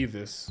gonna believe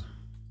this.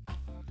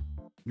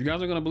 You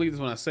guys aren't gonna believe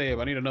this when I say it,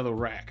 but I need another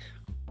rack.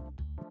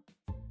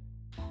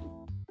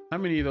 How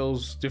many of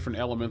those different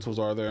elementals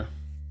are there?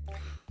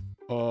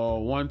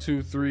 1,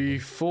 2, 3,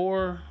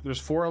 4. There's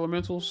 4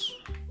 elementals.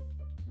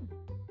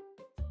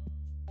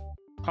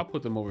 I'll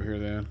put them over here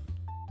then.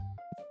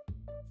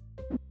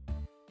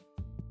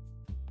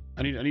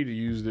 I need to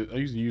use it. I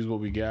used to use what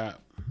we got.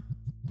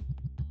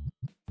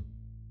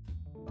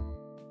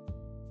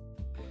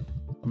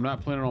 I'm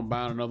not planning on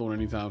buying another one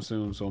anytime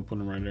soon, so I'm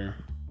putting them right there.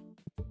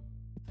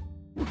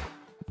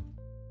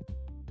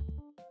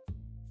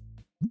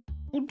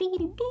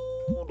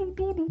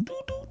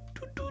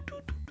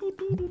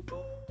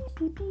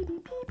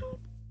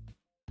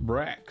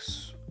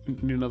 Racks.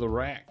 Need another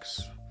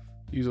racks.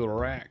 These are the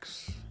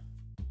racks.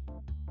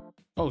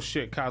 Oh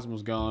shit,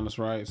 Cosmo's gone. That's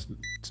right.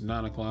 It's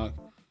 9 o'clock.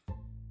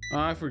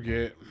 I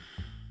forget.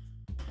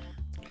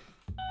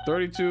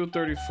 32,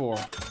 34.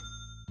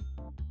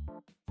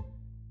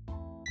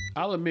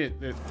 I'll admit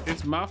that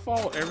it's my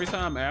fault every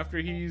time after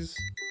he's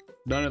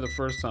done it the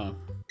first time.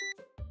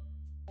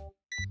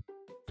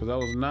 Because I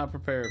was not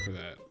prepared for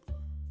that.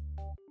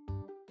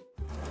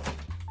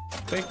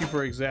 Thank you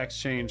for exact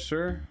change,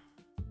 sir.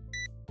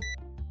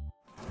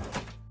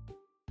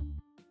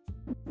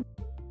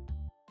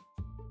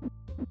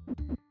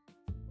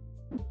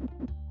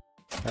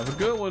 Have a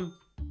good one.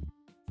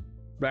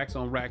 Racks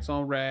on racks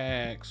on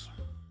racks.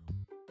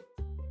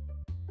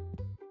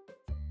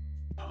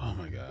 Oh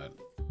my God.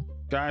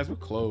 Guys, we're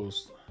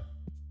closed.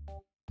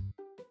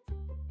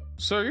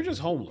 Sir, you're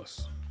just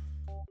homeless.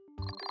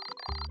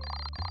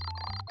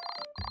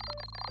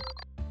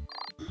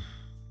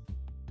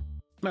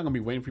 I'm not gonna be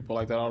waiting for people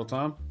like that all the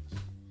time.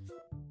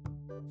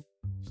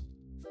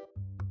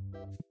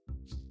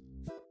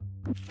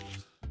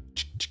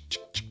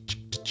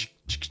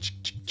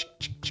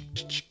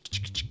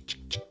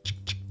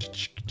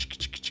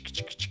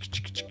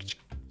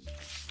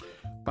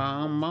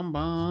 Bum bum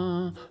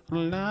bum,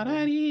 la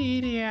da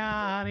dee dee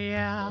da dee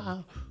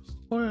da,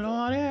 oh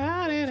Lord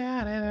da dee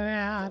da dee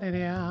da dee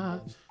da,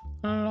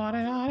 Lord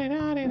da dee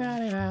da dee da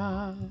dee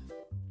da,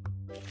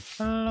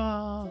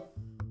 Lord.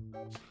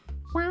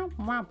 We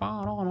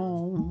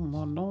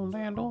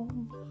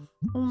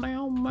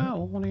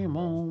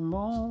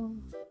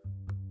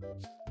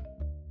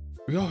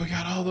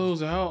got all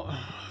those out.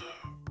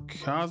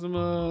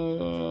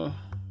 Cosma.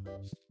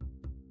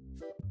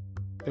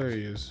 There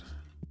he is.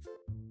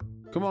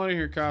 Come on in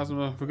here,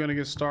 Cosma. We're gonna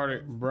get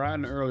started bright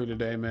and early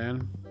today,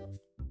 man.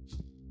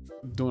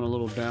 Doing a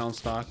little down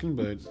stocking,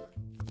 but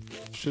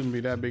shouldn't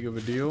be that big of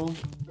a deal.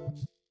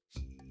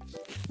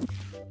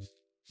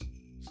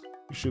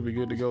 We should be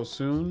good to go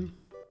soon.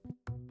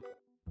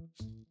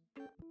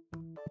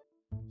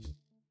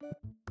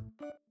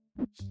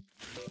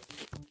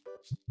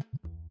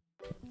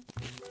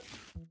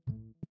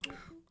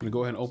 I'm gonna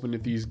go ahead and open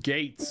these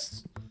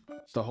gates.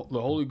 The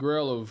holy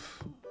grail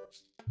of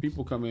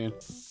people come in.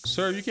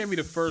 Sir, you can't be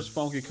the first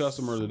funky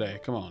customer of the day.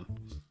 Come on.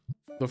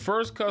 The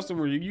first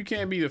customer, you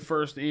can't be the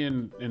first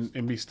in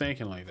and be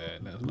stinking like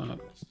that.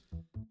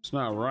 It's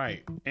not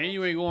right. And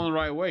you ain't going the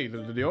right way. The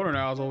deodorant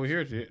aisle's over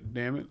here,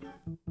 damn it.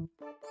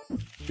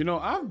 You know,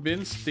 I've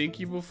been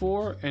stinky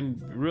before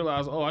and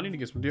realized, oh, I need to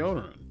get some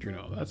deodorant. You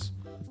know, I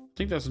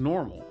think that's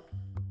normal.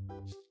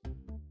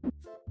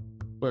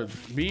 But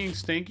being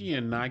stinky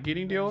and not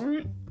getting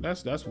deodorant,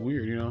 that's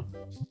weird, you know.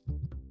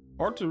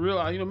 Or to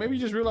realize, you know, maybe you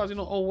just realize, you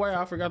know, oh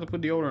wow, I forgot to put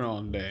deodorant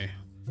on today.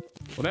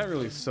 Well, that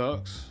really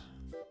sucks.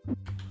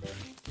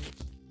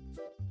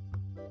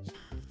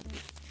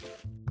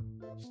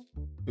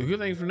 The good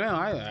thing for now,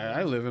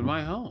 I live in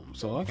my home,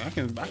 so I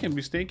can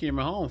be stinky in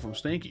my home from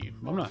stinky.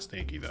 I'm not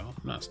stinky though.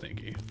 I'm not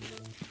stinky.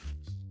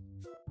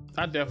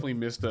 I definitely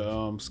missed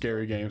the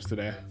scary games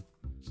today.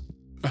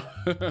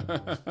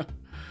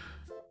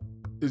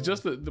 It's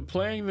just the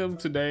playing them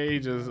today.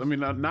 I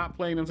mean, not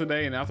playing them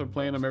today, and after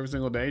playing them every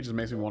single day, just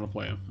makes me want to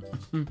play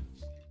them.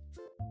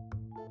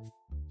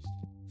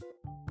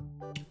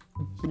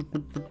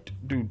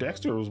 Dude,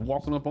 Dexter was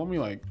walking up on me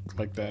like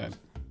that.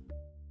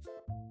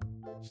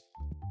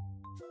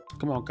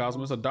 Come on,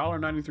 Cosmo. It's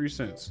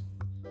 $1.93.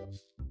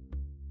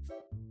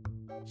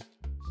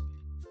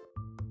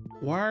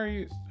 Why are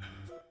you...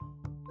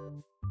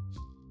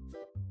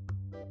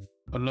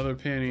 Another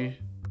penny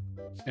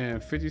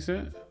and 50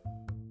 cents?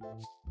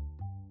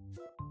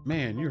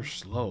 Man, you're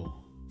slow.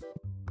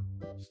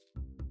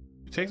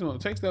 It takes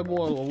that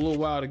boy a little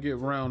while to get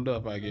round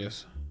up, I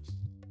guess.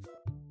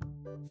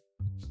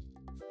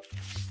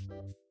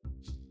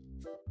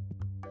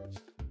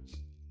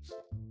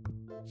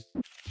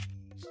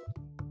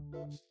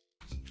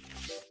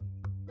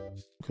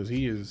 Because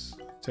he is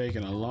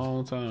taking a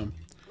long time.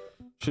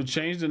 Should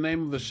change the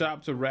name of the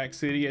shop to Rack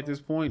City at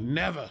this point?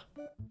 Never.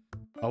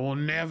 I will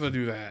never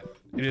do that.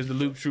 It is the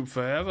Loop Troop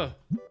forever.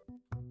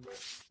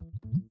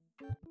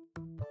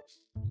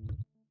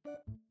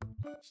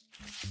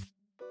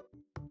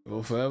 It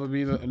will forever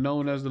be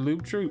known as the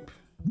Loop Troop.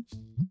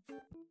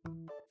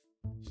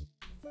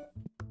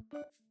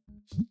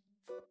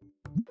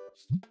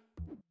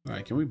 All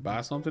right, can we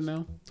buy something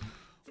now?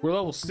 We're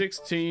level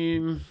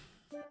 16.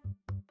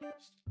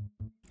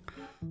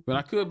 But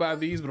I could buy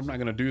these, but I'm not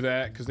gonna do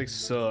that because they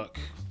suck.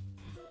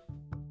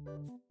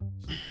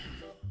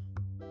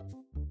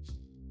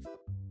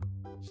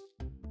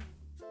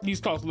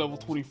 These cost level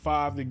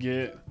 25 to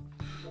get.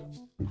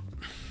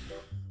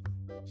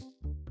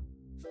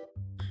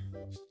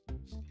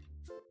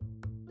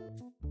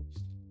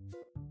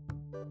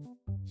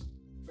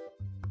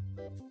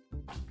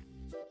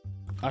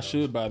 I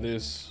should buy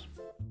this.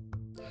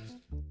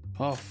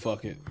 Oh,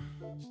 fuck it.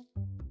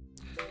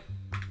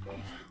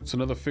 It's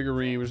another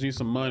figurine. We just need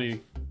some money.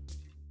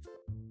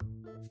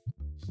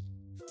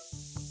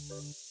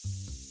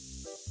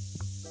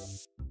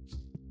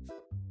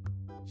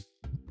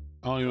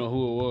 I don't even know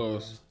who it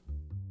was.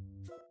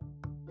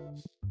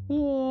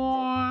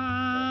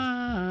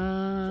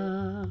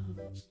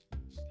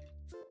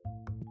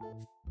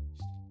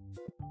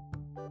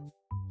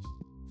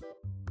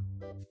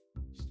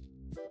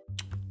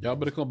 Y'all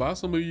better come buy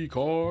some of these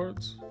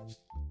cards.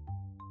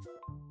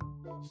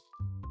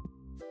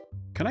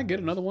 Can I get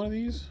another one of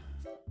these?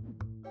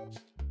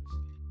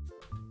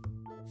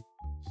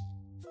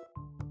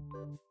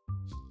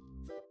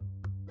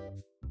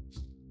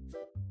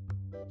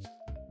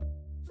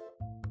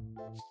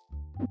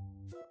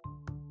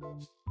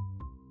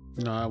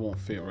 No, I won't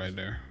fit right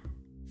there.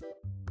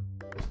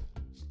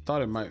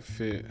 Thought it might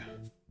fit.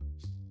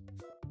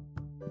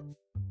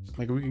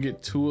 Like if we can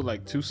get two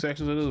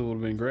sections of this, it would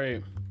have been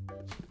great.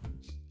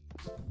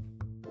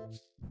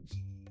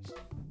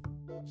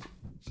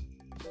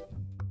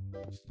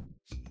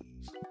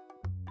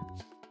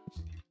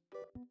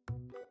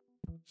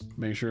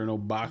 Make sure no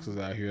boxes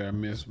out here I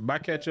missed. Buy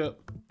ketchup.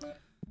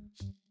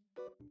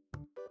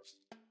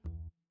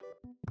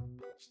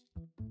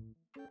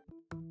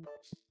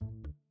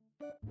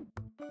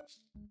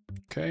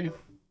 Okay.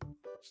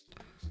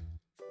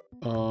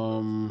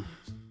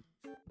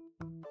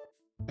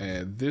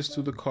 Add this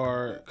to the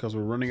cart because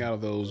we're running out of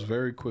those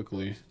very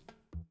quickly.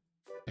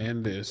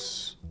 And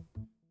this.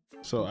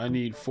 So I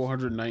need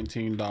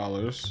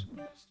 $419.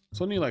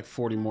 So I need like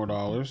 $40 more.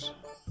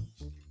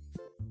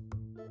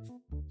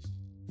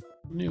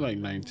 I need like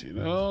 19.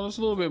 Oh, that's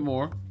a little bit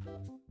more.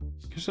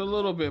 Just a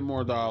little bit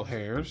more doll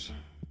hairs.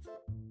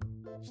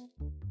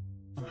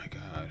 Oh my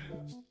god.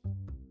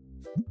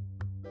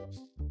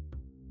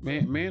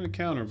 Man the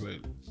counter,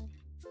 but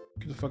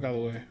get the fuck out of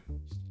the way.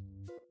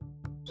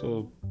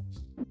 So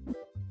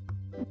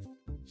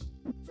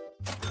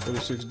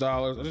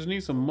 $36. I just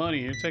need some money.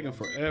 You're taking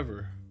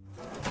forever.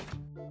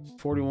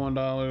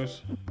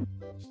 $41.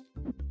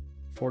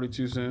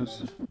 42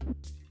 cents.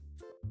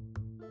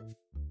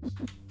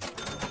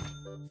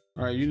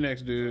 All right, you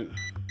next, dude.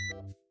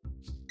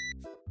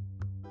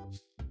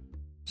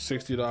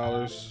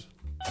 $60.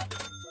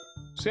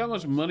 See how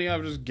much money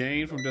I've just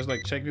gained from just like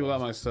checking people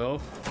out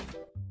myself?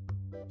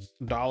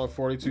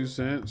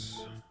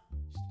 $1.42.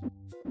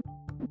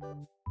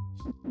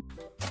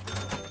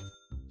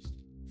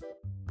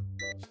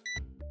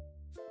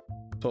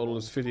 Total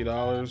is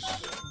 $50.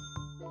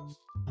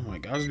 Oh my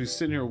god, I'll just be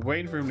sitting here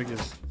waiting for him to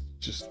get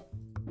just.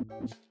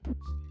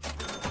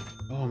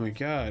 Oh my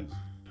god.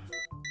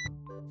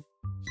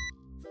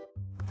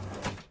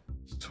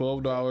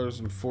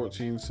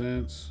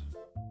 $12.14.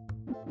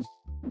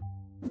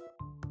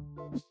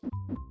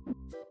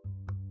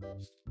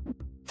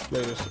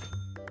 Latest.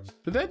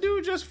 Did that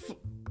dude just?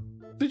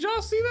 Did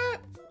y'all see that?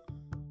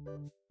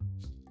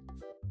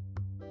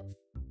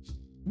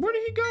 Where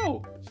did he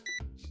go?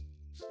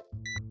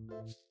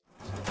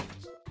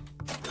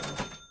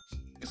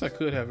 Guess I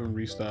could have him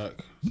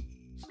restock.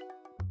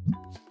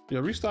 Yeah,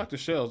 restock the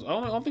shelves. I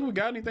don't think we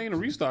got anything to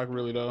restock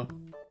really though.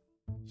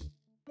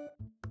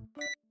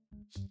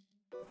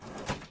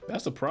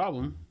 That's the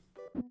problem.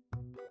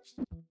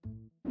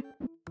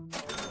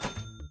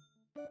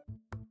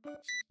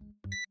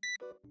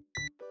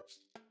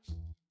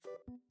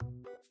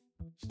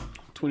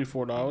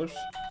 $24.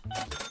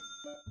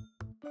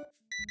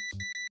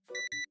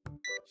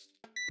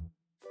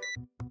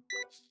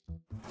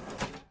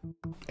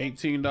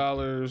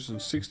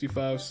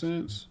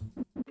 $18.65.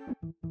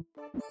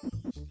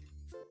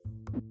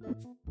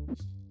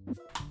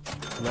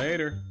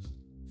 Later.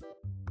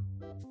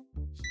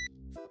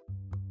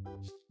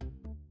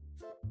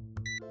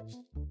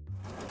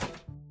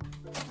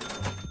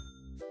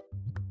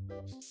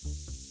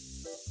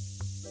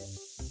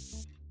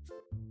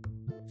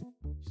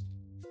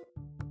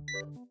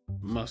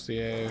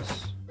 Musty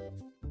ass.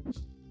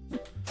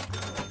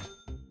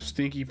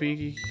 Stinky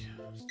pinky.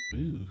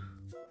 Ooh.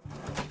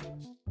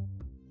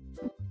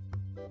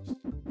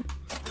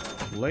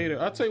 Later.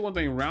 I'll tell you one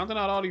thing, rounding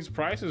out all these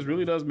prices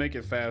really does make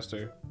it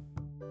faster.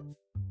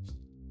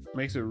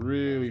 Makes it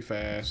really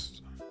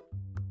fast.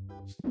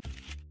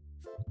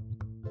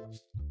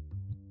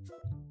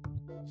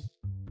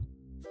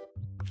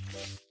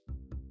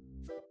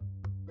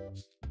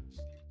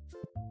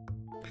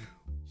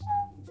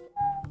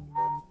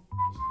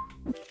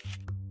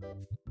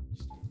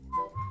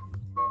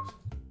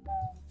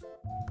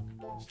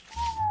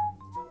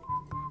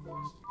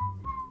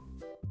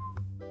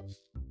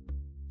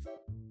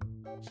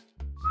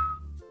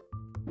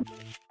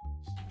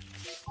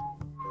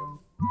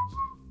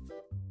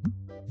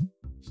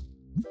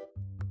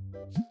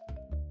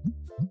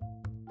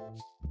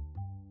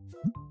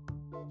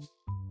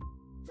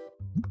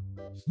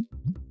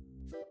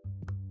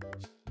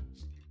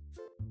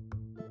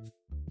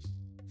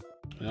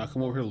 And I'll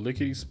come over here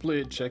lickety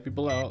split, check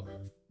people out.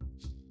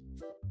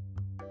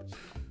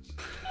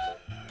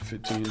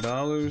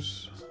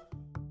 $15.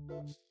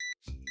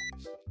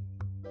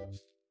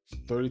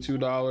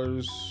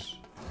 $32.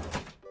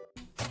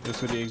 This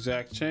for the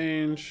exact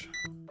change.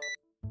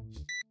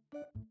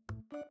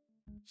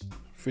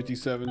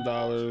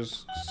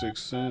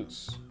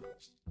 $57.06.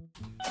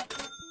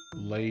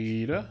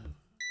 Later.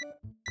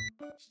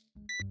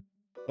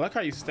 I like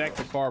how you stack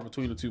the card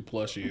between the two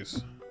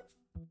plushies.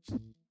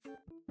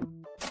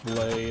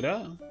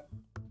 Later.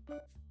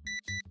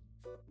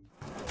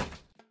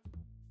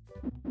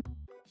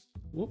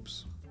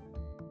 Whoops.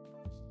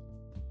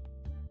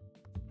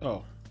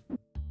 Oh.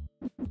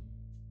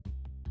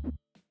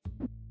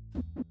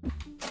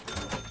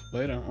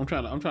 Later. I'm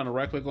trying to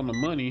right click on the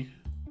money.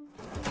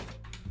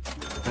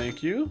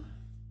 Thank you.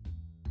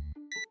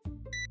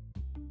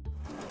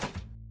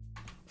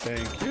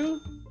 Thank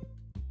you.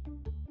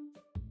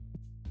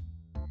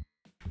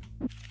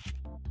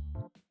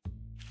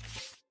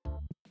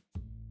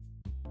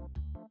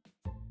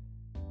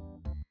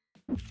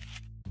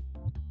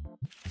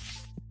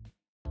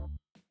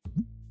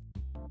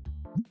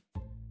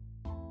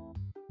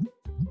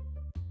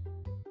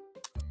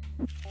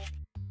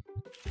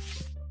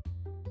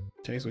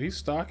 Okay, so he's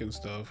stocking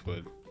stuff,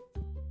 but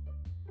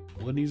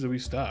what needs to be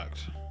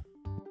stocked?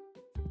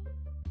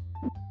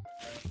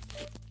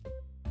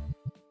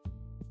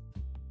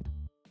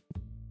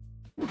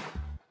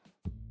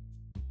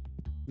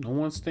 No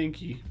one's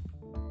stinky.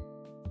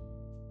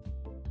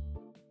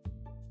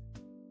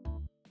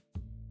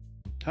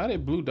 How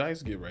did Blue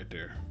Dice get right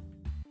there?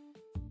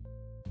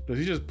 Does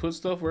he just put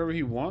stuff wherever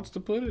he wants to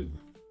put it?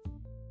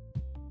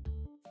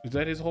 Is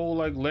that his whole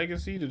like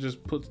legacy, to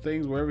just put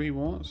things wherever he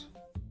wants?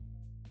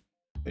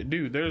 Hey,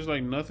 dude, there's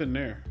like nothing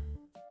there.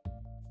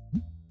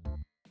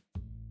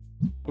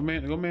 Go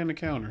man the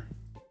counter.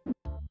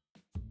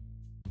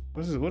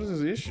 What is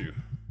his issue?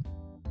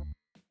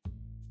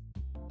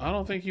 I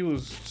don't think he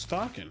was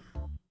stocking.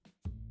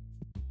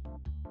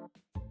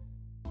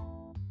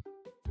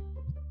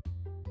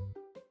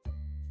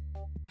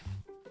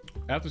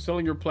 After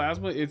selling your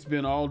plasma, it's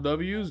been all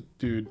W's?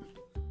 Dude,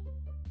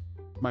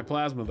 my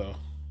plasma though.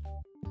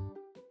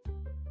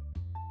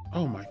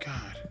 Oh my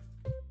God.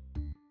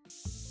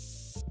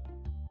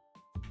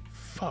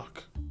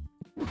 Fuck.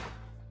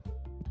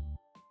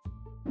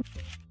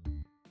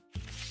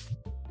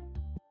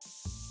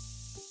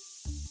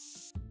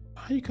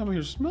 How you come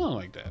here smelling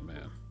like that,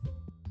 man?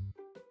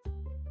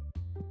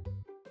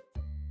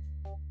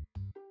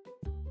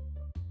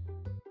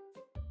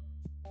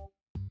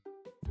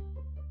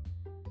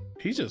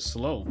 He's just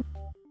slow.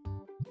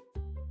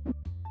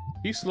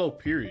 He's slow,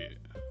 period.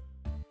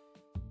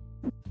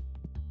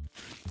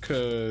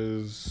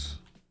 Cause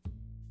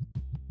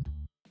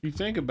you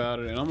think about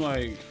it, and I'm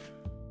like,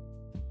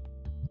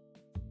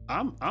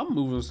 I'm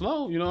moving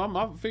slow. You know,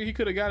 I figure he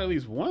could have got at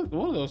least one of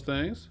those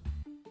things.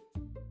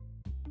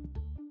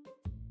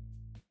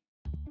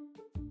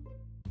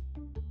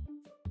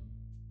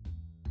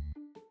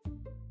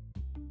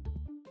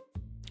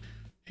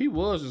 He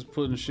was just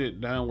putting shit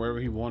down wherever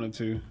he wanted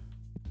to.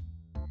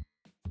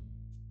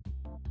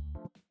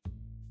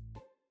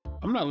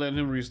 I'm not letting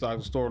him restock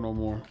the store no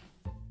more.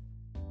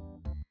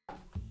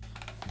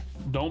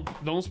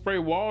 Don't spray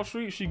Wall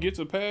Street. She gets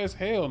a pass.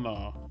 Hell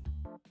no.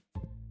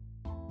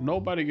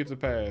 Nobody gets a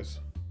pass.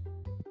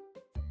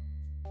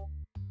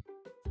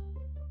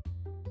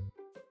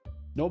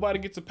 Nobody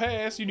gets a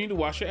pass. You need to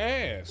wash your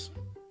ass.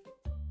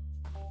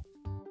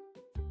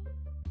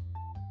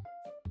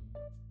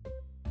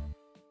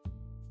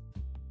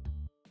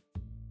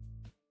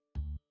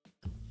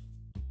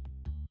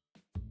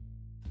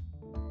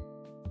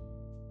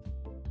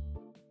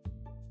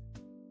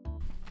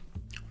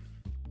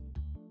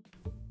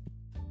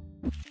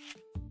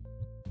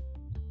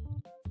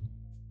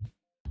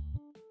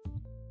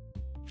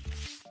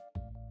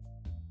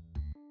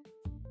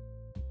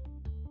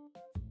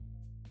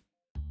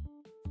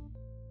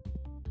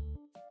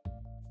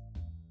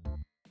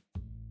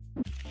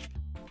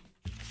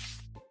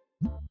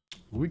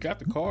 We got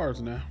the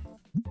cards now.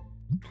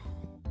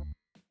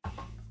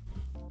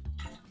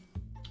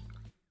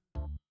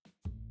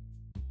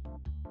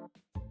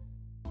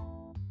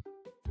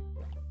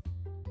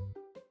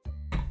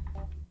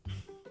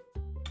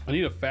 I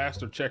need a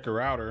faster checker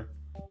router.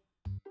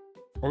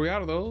 Are we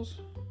out of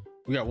those?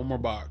 We got one more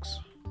box.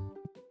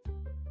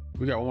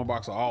 We got one more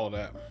box of all of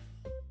that.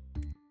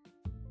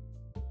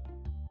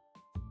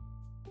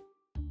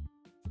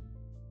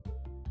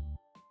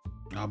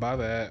 I'll buy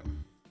that.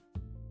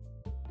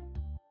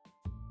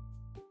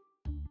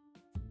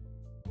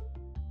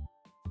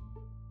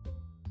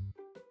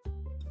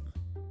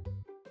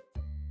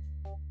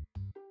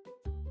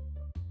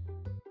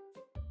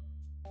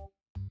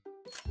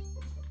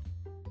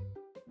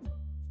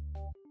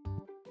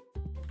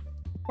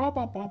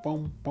 Boom, boom,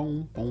 boom,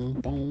 boom, boom,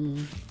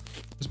 boom.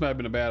 This might have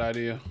been a bad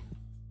idea.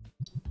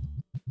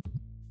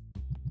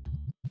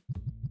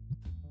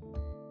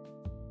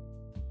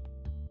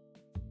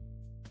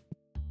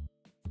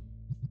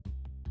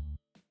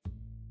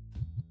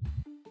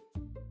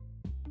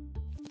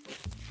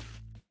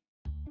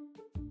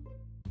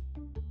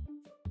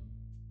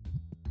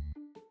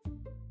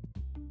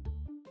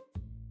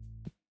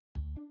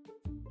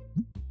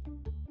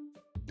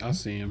 I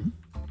see him.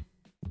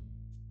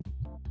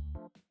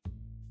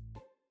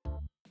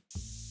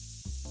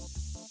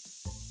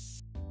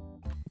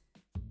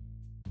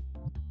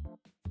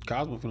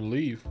 Cosmo finna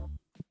leave.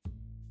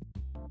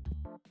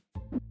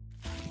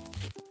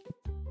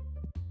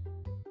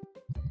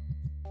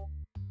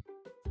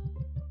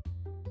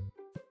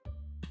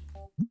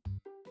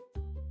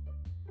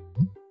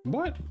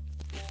 What?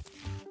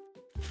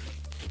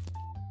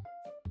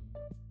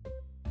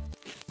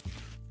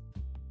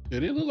 It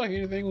didn't look like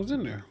anything was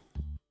in there.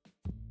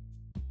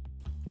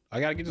 I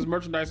gotta get this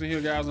merchandise in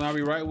here, guys, and I'll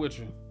be right with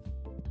you.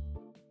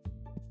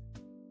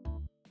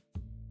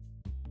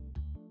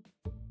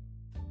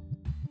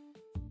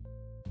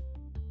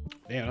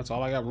 Damn, that's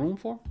all I got room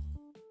for?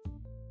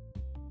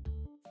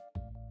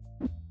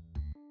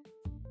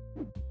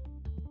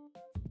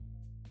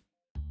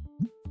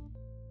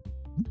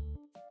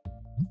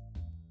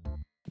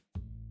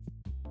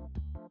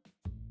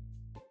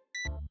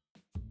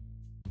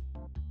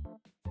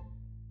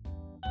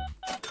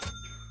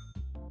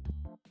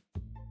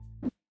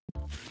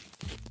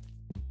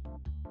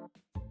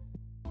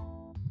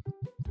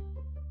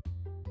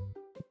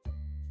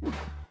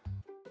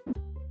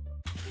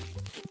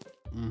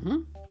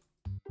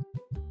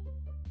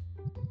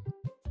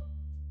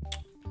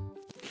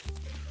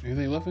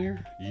 Anything left in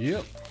here?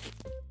 Yep.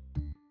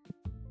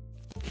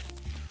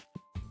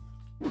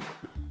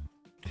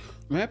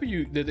 I'm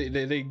happy that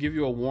they give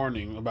you a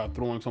warning about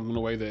throwing something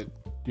away that,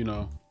 you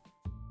know.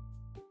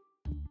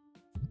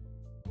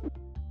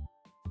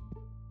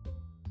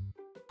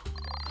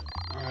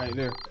 All right,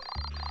 there.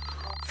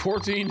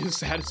 14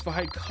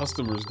 dissatisfied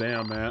customers.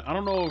 Damn, man. I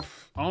don't know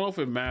if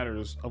it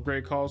matters.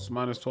 Upgrade cost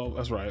minus 12.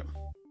 That's right.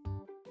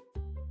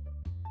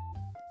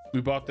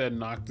 We bought that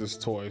Noctis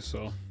toy,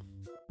 so.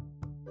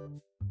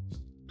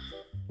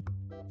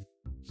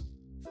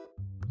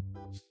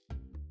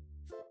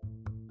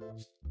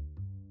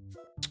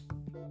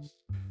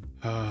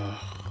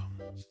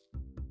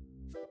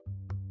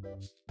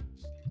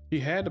 He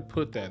had to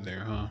put that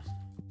there, huh?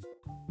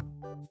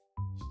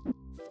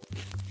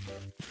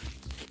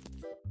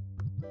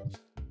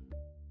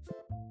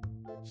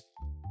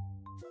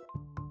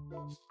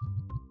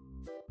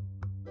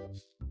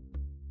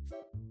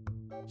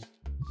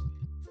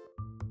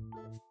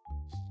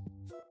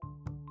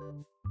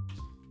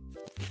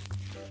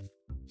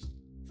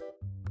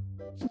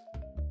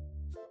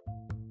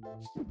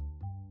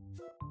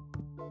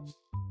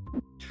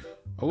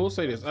 I will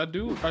say this, I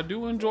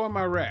do enjoy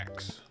my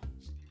racks.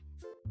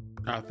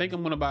 I think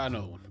I'm gonna buy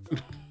another one.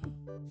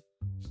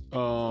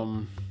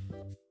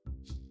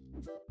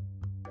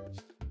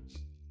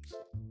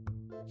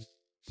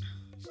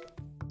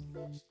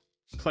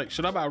 It's like,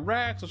 should I buy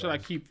racks or should I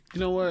keep, you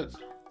know what?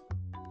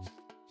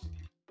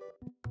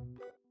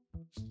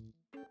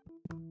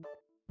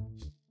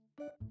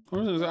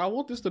 I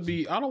want this to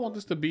be, I don't want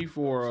this to be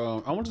for,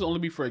 I want this to only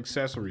be for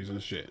accessories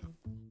and shit.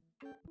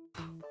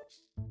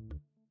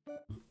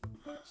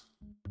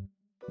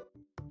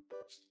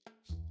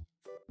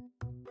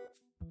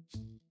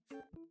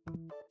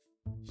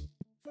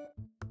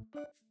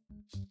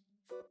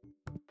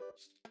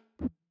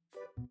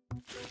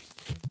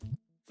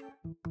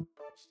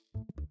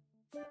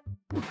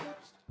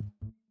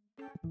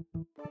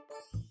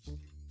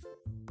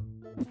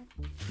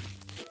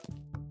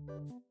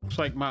 It's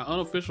like my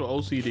unofficial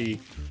OCD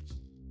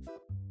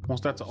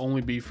wants that to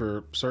only be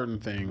for certain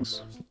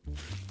things.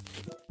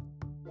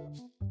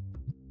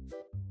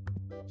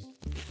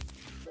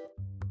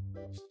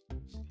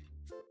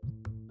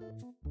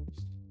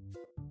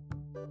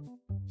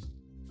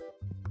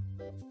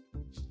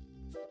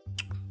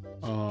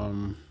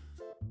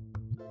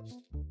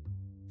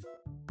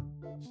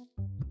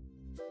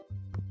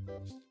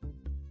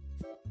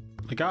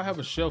 Like I'll have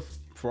a shelf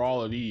for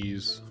all of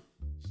these.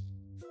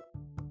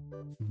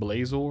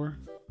 Blazor.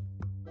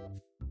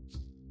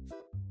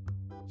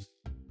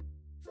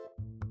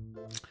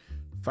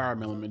 Fire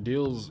element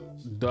deals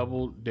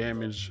double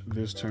damage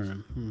this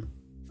turn.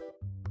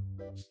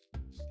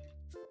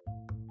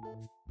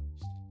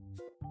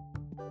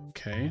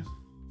 Okay.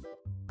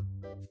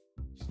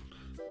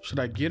 Should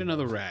I get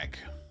another rack?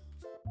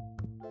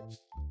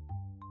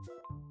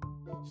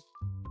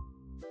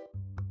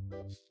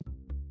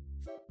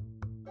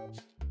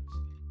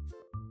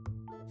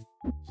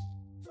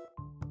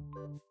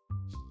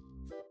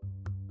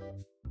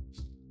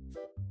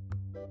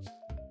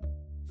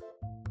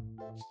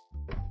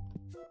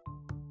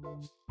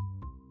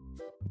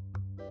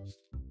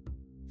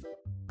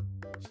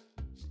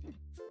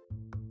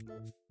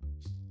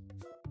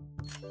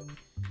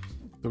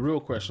 The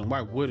real question,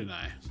 why wouldn't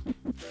I?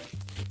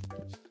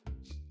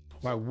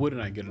 Why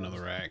wouldn't I get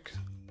another rack?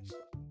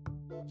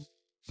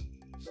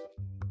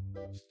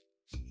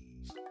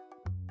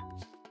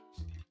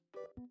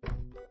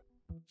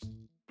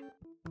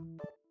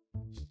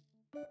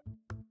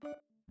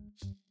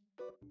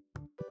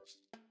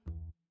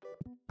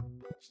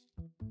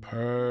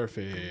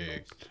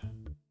 Perfect.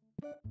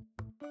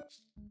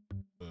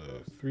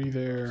 3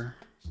 there.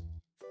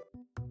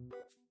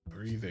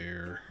 3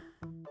 there.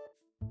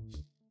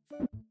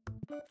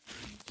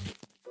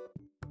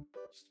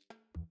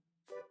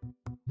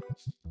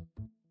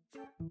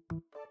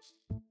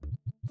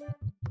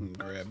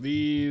 Grab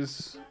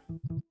these.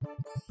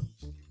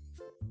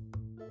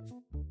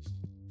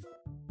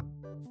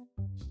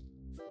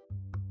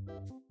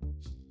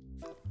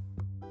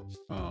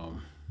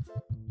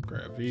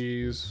 Grab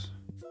these.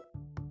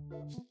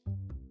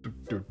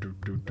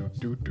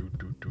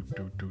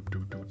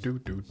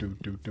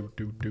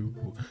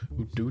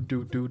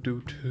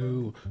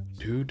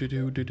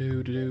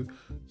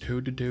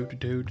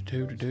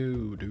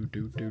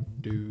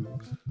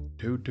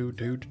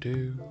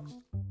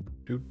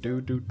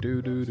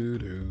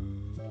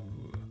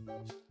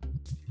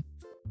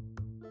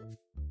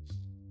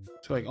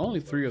 So like only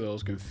 3 of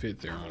those can fit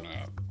there on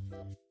up.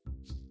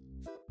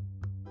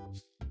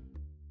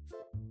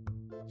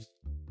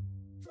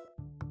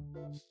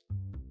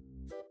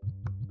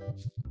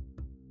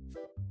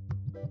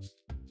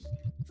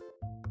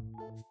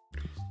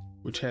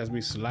 Which has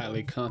me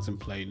slightly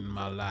contemplating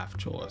my life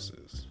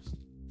choices.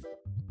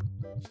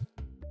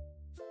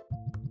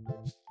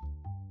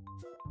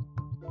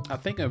 I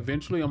think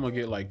eventually I'm gonna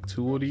get like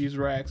 2 of these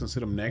racks and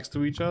sit them next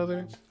to each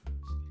other.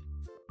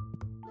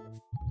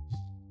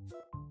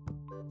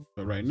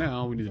 But right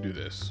now we need to do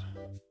this.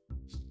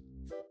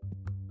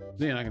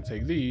 Then I can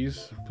take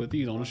these, put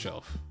these on the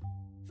shelf.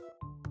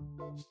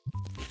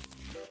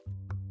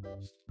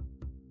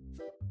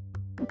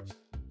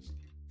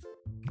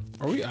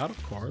 Are we out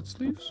of card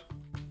sleeves?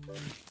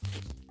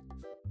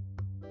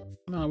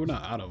 No, we're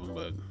not out of them,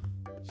 but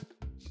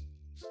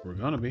we're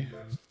gonna be.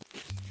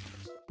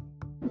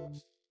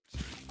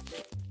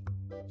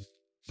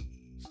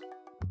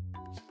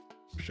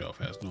 Shelf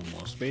has no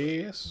more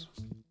space.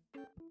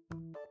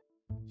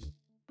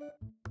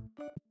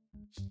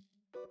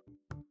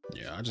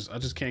 Yeah, I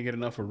just can't get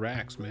enough of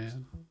racks,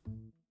 man.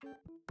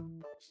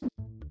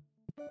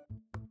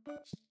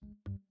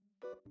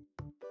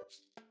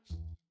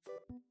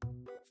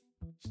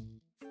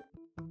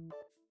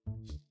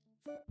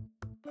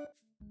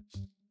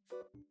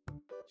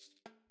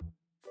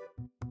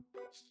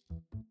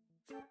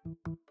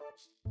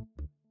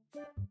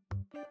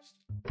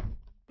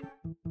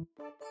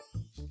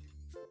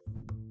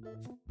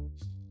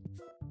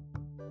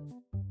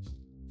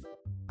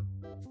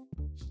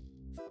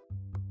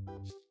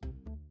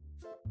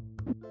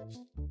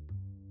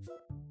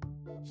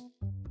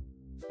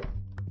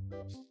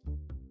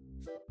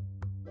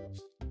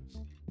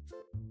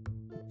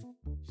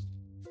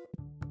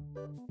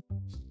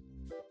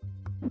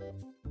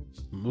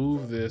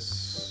 Move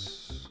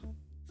this.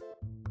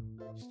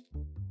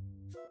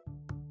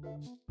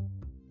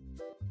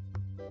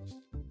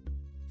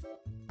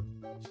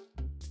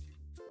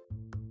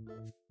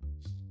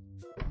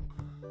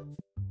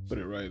 Put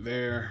it right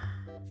there.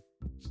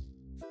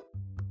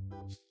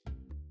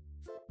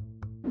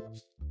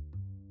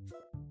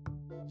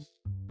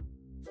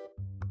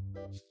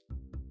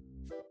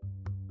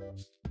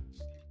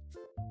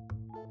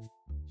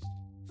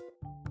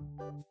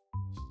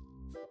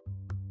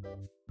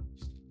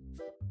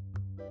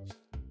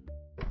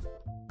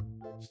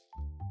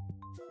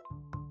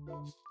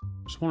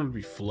 Just wanted to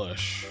be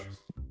flush.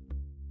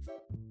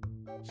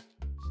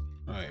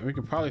 All right, we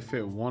can probably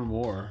fit one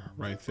more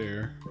right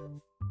there.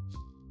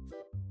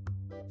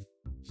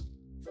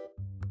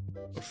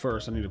 But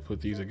first, I need to put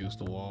these against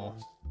the wall.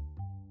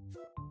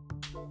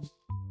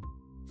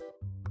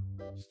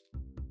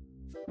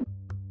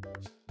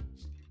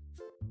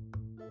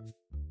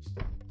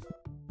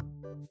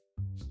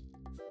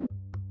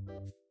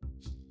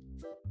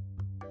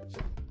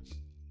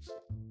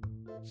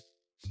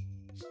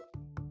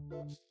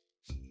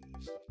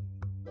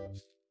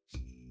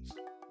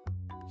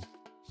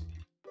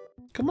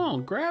 Come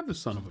on, grab the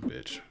son of a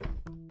bitch.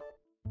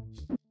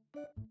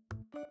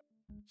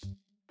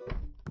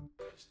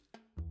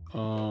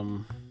 I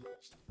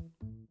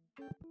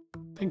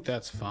think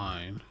that's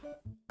fine.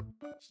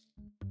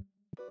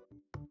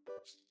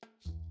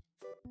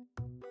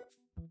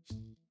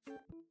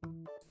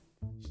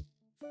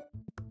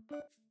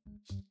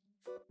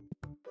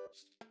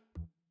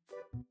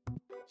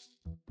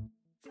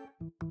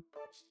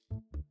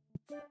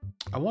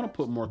 I want to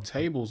put more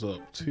tables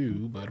up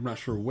too, but I'm not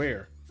sure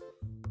where.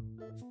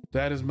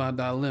 That is my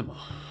dilemma.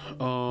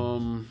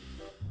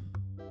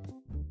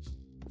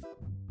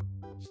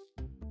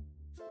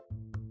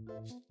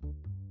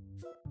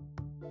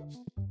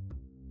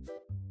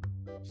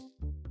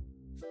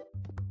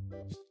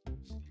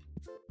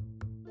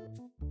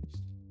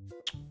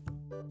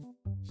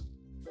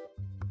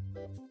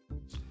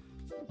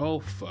 Oh,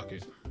 fuck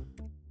it.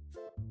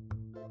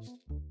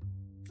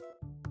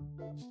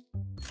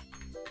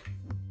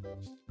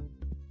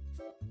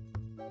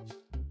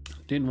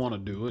 Didn't want to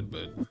do it,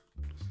 but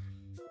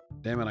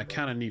damn it, I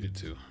kind of needed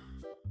to.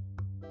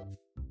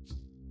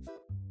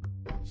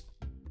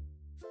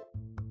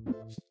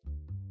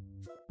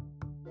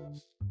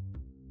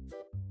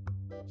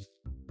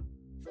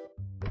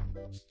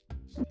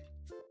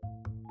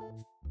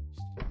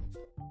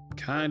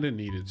 Kind of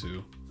needed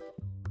to.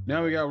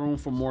 Now we got room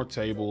for more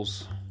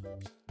tables.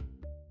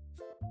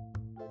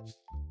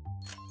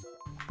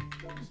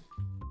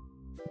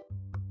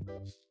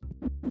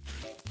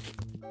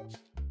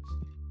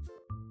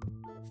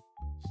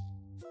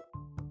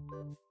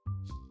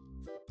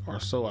 Or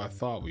so I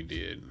thought we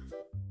did.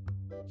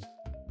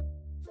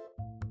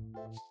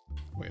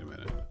 Wait a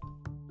minute.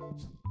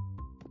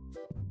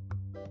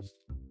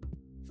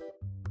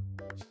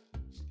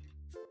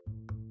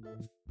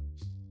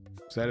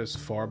 Is that as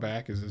far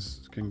back as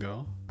this can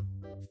go?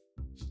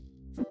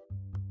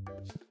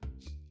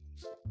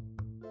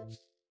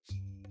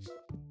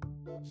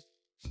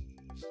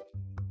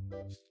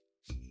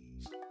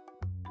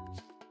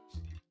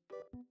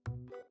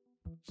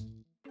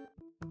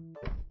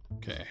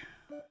 Okay.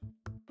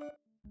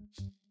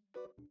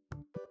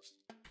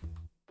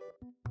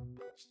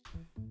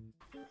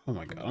 Oh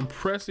my god, I'm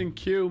pressing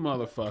Q,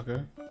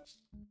 motherfucker.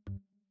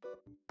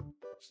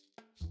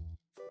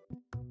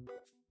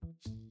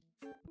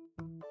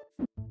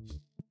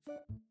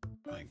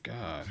 My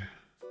god.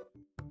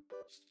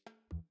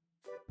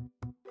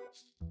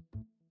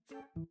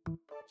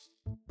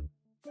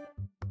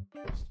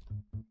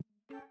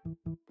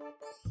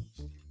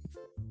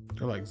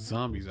 They're like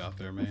zombies out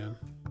there, man.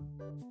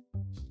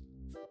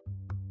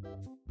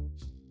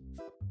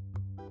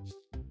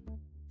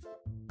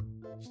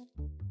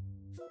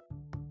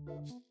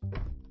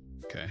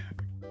 Okay.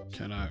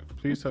 Can I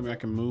please tell me I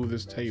can move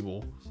this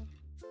table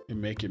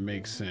and make it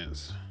make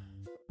sense?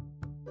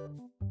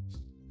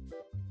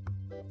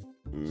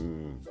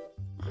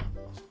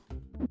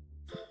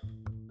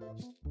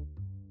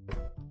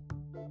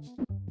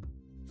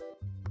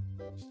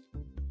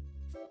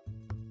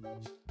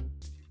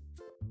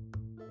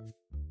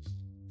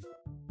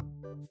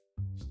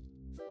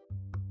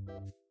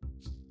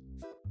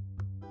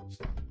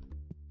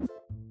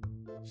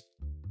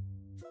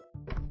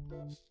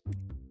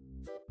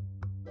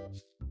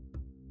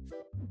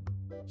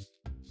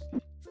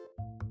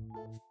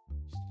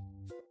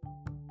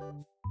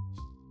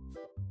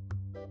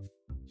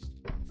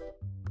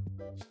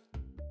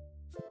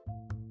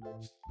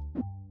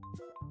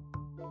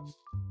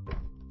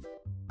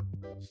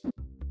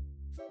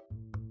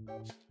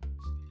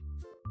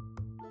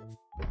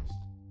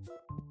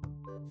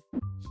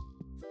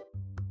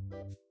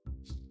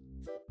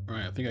 All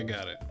right, I think I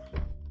got it.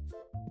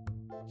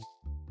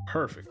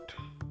 Perfect.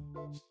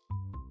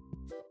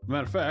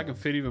 Matter of fact, I can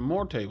fit even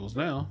more tables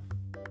now.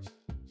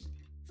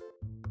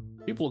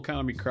 People will kind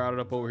of be crowded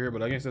up over here,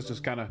 but I guess that's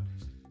just kind of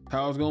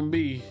how it's gonna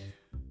be.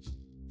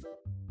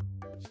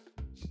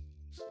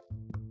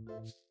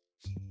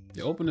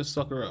 You open this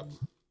sucker up.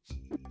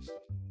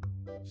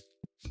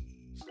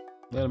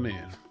 Let him in.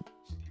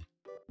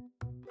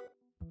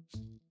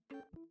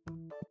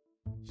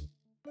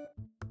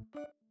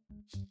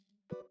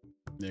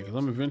 Yeah, because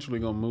I'm eventually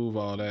gonna move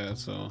all that,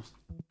 so.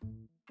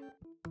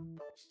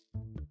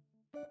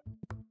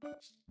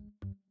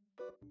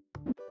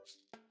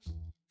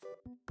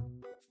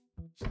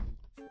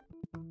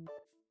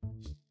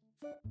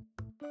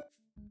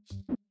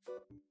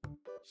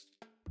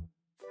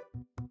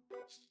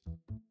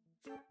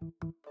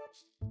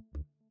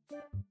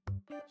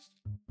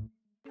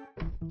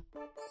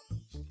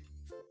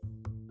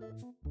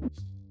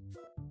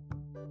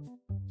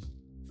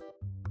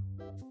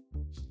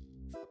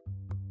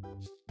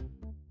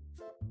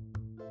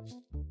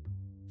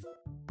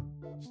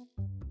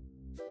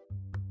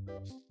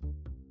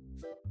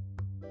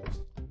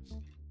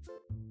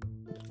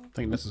 I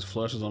think that's as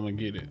flush as I'm gonna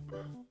get it.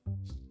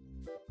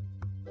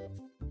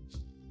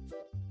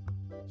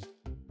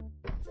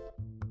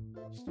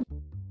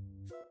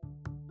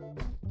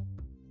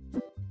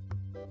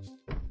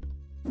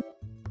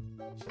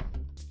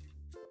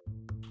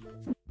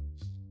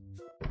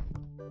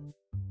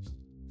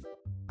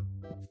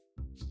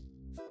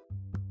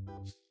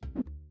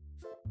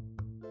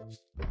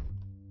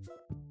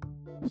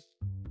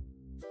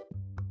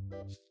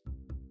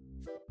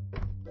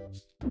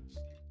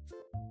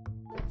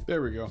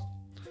 There we go.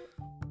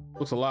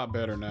 Looks a lot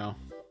better now.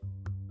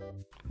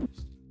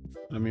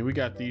 I mean, we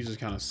got these just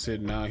kind of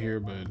sitting out here,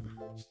 but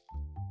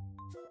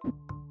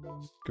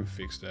can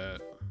fix that.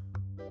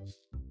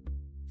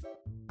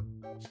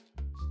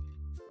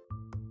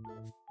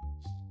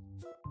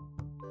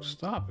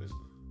 Stop it.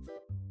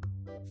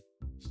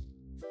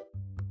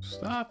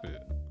 Stop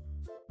it.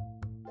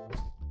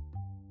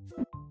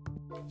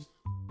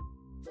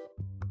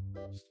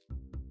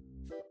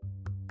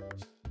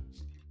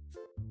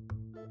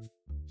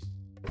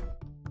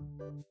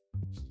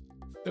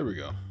 There we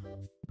go.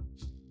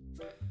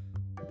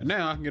 And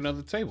now I can get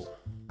another table.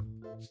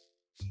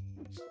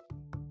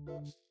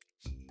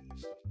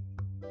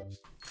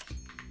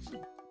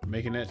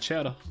 Making that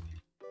cheddar.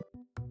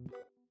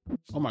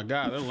 Oh my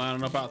God, they're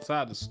lining up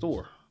outside the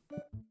store.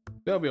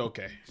 They'll be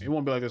okay. It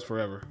won't be like this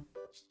forever.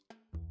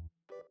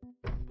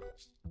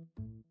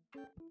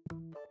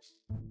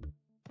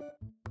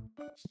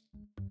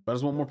 But I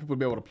just want more people to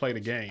be able to play the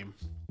game.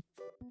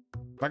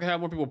 If I can have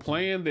more people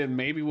playing, then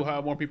maybe we'll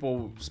have more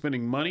people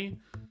spending money.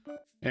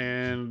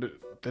 And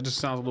that just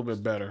sounds a little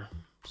bit better.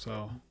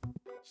 So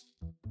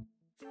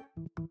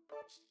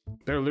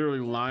they're literally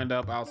lined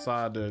up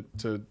outside to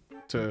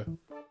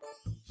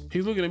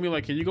he's looking at me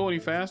like, can you go any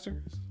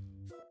faster?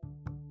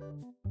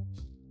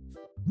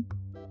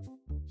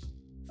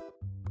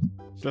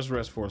 Just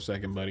rest for a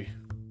second, buddy.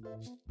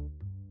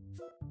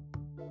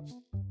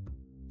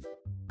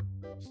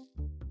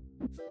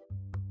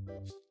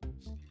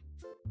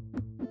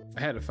 I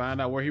had to find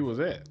out where he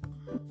was at.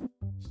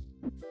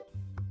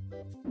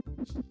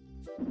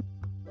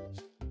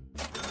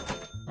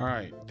 All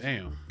right,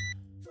 damn.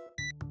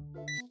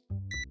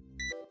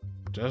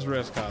 Just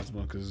rest,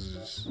 Cosmo,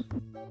 because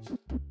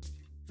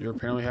you're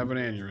apparently having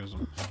an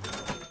aneurysm.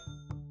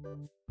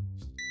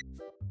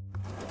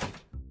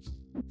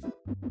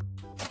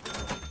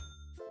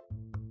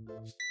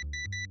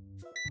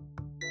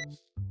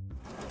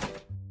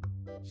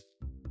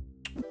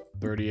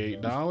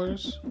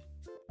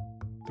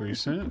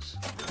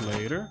 $38.03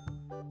 later.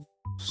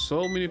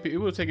 So many people. It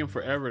would have taken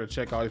forever to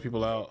check all these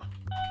people out.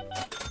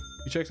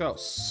 He checks out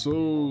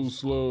so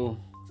slow.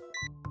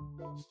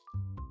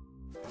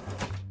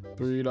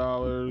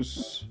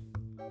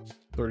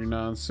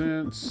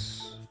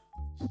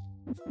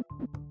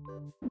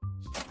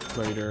 $3.39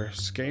 later.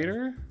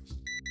 Skater,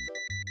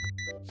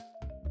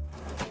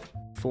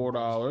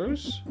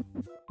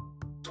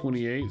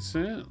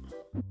 $4.28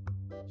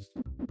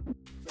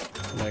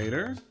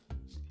 later.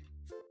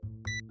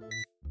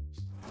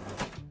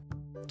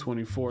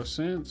 24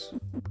 cents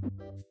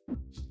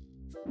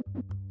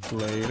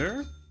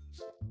later.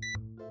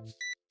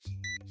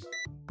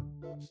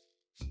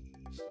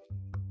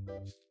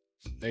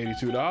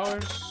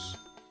 $82.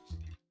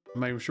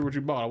 I'm not even sure what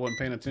you bought. I wasn't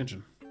paying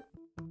attention.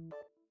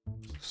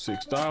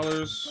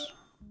 $6.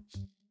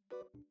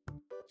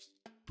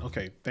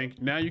 Okay, thank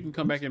you. Now you can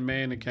come back and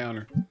man the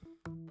counter.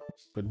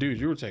 But dude,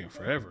 you were taking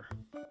forever.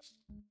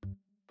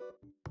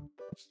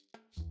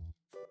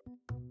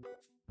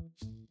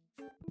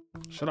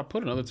 Should I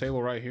put another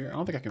table right here? I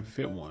don't think I can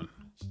fit one.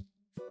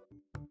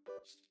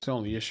 It's the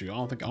only issue. I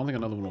don't think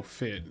another one will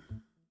fit.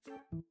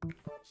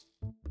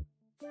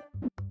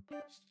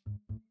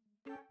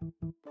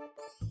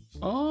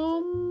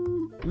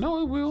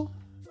 No, it will.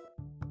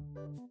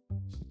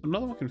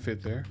 Another one can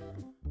fit there.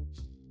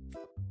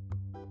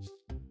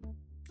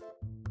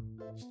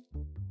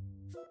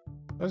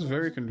 That's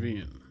very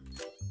convenient.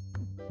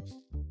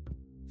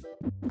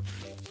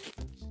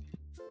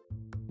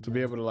 To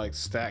be able to like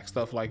stack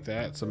stuff like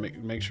that, so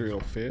make sure it'll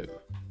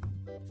fit.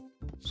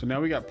 So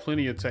now we got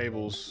plenty of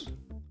tables.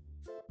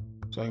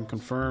 So I can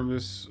confirm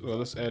this. Well,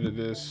 let's edit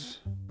this.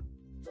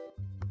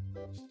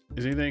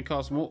 Is anything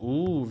cost more?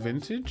 Ooh,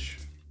 vintage.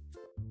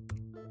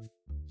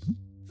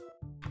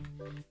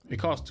 It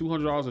costs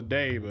 $200 a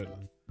day, but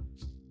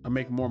I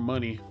make more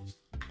money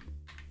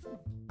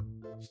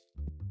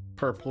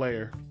per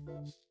player.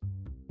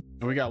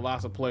 And we got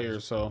lots of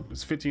players, so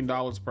it's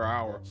 $15 per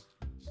hour.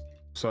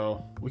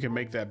 So we can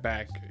make that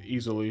back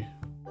easily.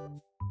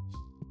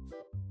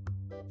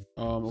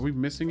 Are we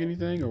missing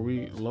anything? Are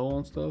we low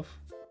on stuff?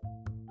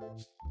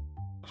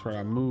 That's right,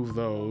 I moved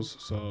those,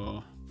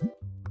 so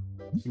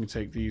you can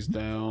take these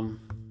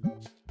down.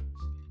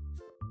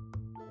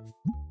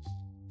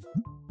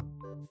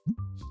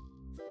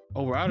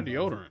 Oh, we're out of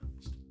deodorant.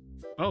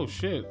 Oh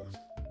shit.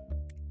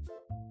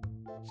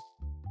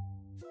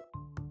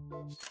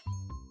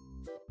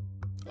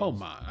 Oh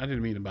my, I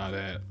didn't mean to buy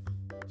that.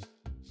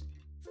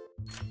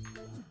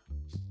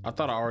 I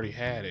thought I already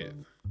had it.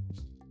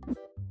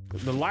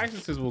 The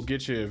licenses will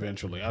get you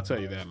eventually, I'll tell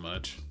you that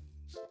much.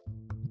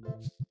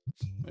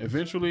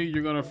 Eventually,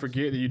 you're gonna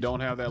forget that you don't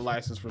have that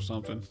license for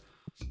something.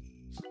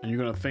 And you're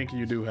gonna think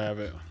you do have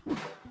it. And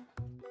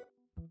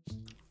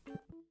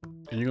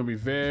you're gonna be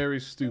very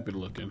stupid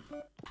looking.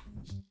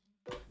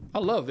 I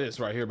love this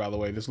right here, by the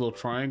way, this little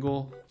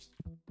triangle.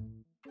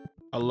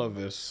 I love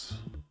this.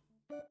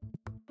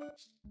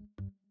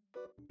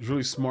 It's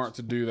really smart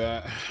to do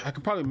that. I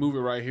could probably move it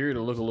right here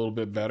to look a little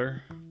bit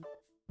better.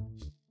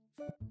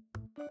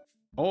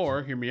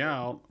 Or, hear me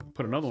out,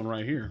 put another one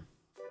right here.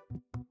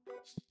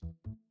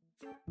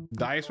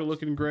 Dice are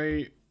looking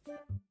great.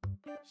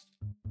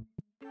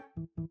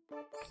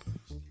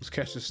 Let's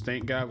catch this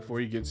stank guy before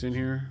he gets in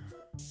here.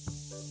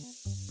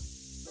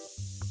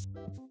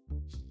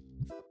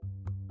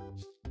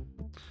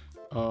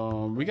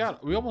 We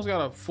almost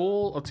got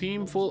a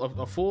team full of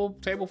a full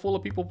table full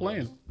of people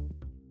playing.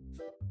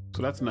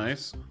 So that's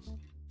nice.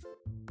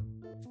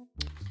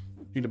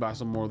 Need to buy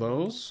some more of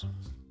those.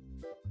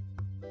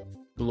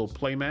 The little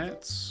play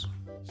mats.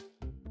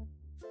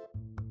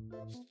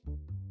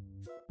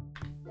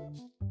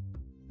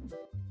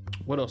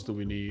 What else do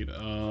we need?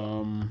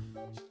 Are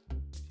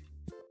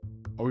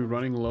we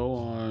running low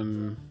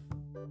on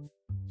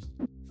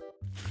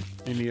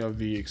any of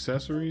the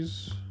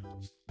accessories?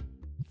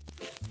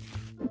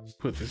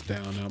 Put this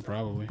down now,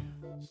 probably.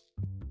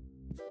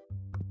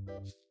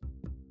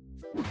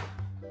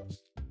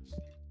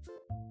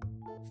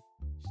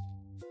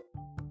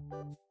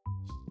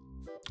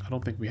 I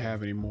don't think we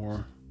have any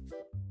more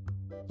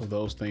of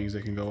those things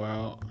that can go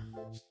out.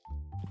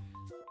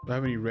 Do I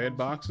have any red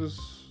boxes?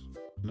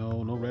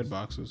 No, no red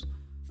boxes.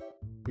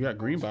 We got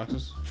green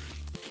boxes.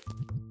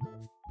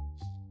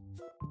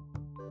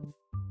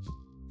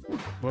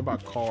 What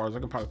about cards? I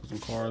can probably put some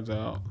cards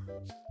out.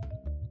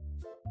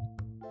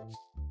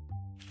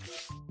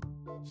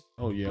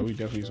 Oh yeah, we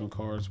definitely need some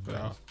cards put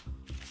out.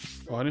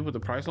 Oh, I didn't put the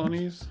price on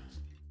these?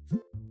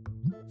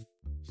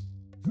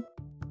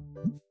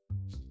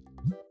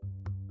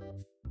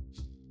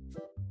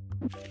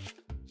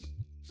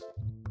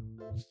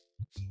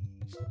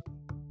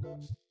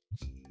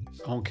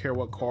 I don't care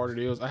what card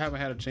it is. I haven't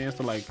had a chance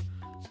to like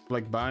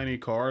buy any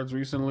cards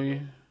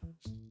recently.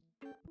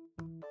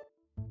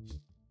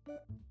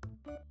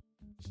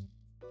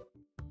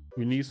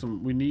 We need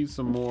some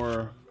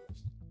more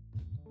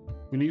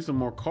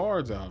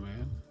cards out,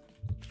 man.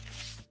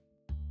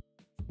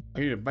 I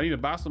need to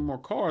buy some more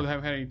cards. I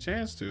haven't had any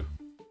chance to.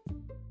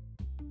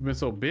 I've been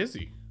so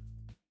busy.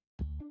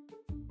 I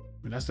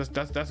mean,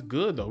 that's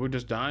good though. We're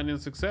just dying in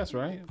success,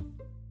 right?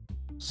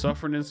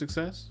 Suffering in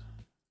success.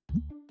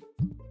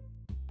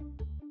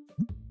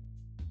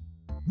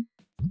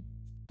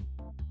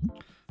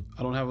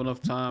 I don't have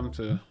enough time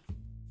to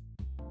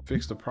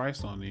fix the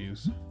price on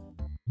these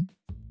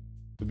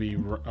to be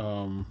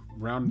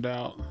rounded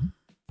out.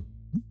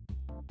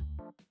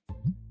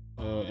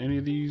 Any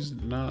of these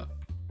not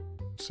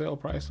sale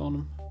price on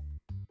them?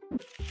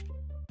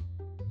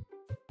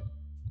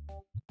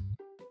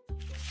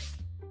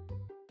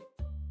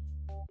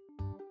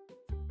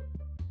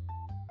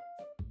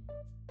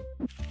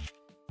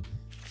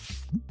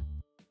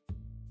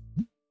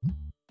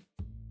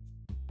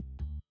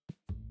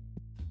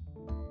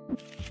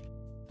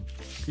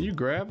 Can you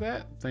grab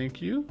that?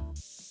 Thank you.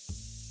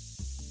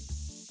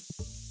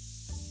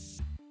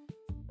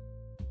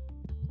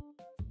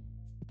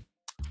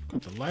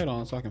 Put the light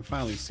on so I can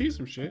finally see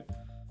some shit.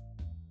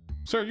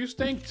 Sir, you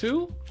stink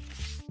too?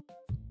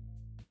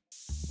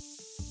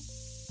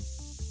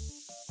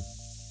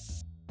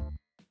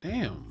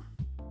 Damn.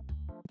 I'm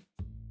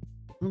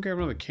gonna grab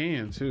another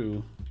can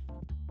too.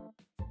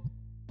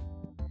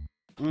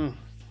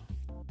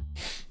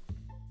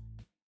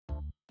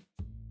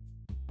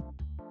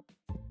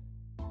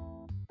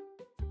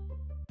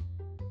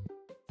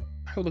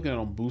 I'm looking at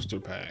on booster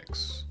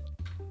packs.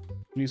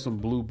 We need some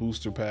blue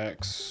booster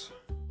packs.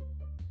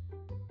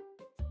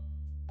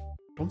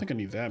 Don't think I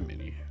need that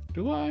many.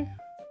 Do I?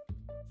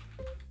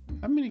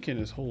 How many can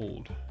this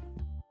hold?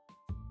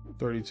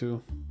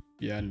 32.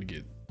 Yeah, I need to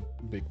get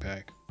a big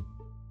pack.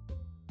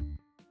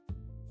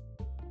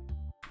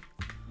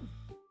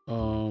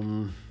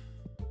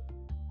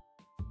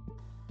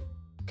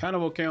 Kind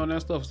of okay on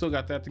that stuff. Still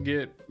got that to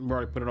get. We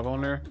already put it up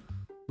on there.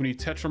 We need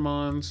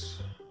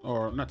Tetramons,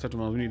 or not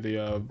Tetramons. We need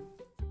the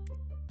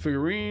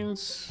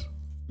figurines,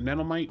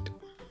 Nanomite.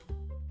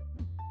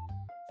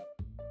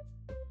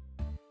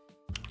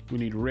 We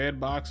need red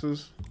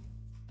boxes.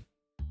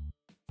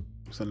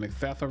 Some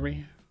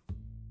McFathery.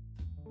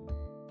 I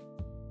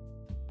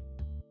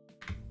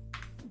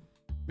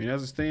mean,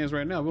 as it stands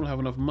right now, we don't have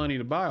enough money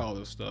to buy all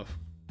this stuff.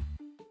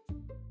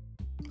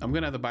 I'm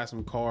gonna have to buy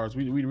some cards.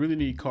 We really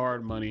need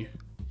card money.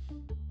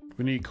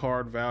 We need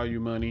card value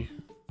money.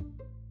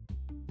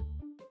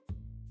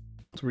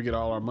 That's where we get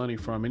all our money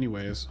from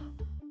anyways.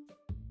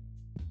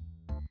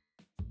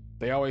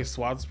 They always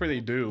swap. That's where they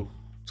do.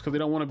 It's because they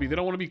don't want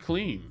to be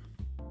clean.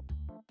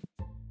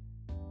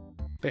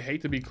 They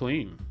hate to be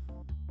clean.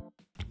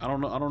 I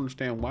don't know. I don't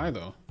understand why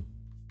though.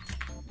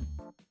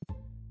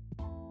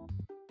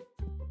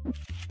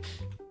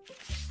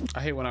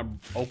 I hate when I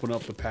open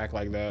up the pack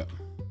like that.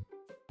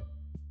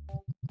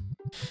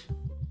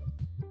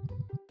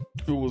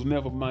 It was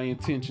never my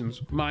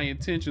intentions. My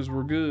intentions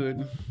were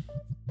good.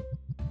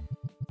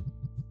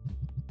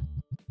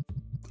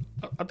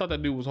 I thought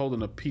that dude was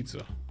holding a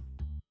pizza.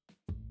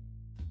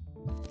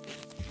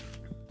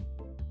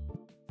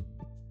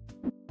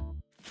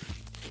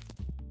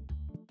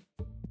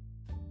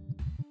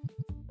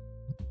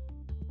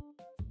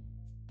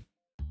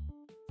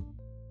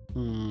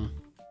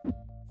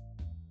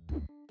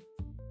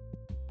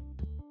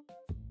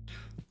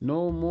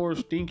 No more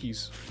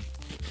stinkies.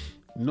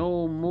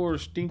 No more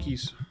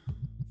stinkies.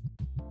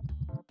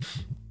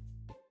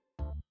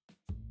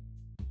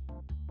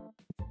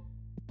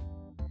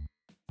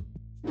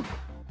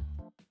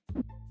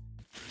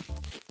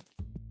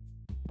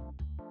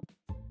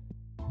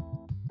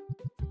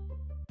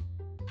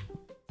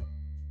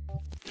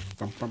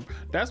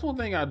 That's one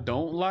thing I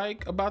don't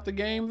like about the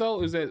game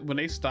though, is that when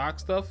they stock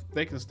stuff,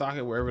 they can stock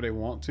it wherever they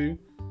want to.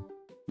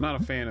 Not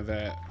a fan of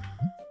that.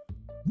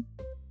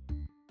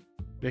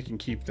 They can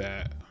keep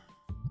that.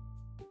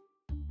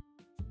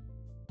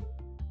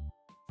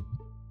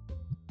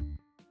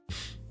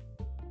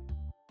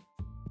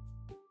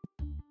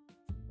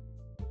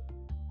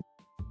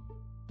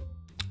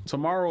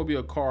 Tomorrow will be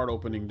a card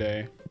opening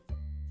day.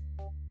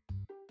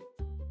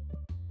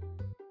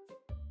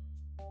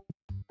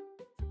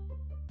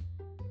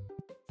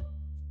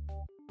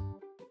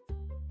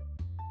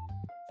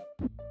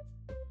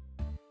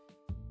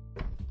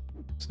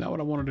 It's not what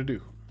I wanted to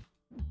do.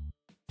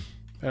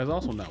 That is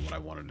also not what I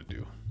wanted to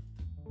do.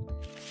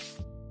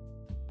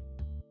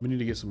 We need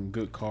to get some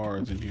good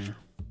cards in here.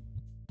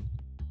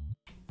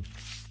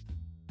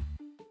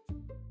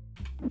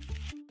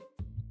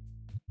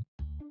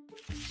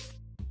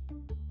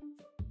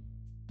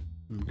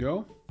 There we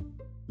go.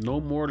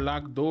 No more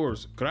locked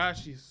doors.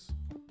 Gracias.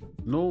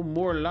 No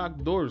more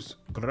locked doors.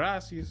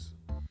 Gracias.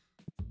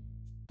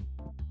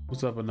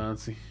 What's up,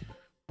 Anansi?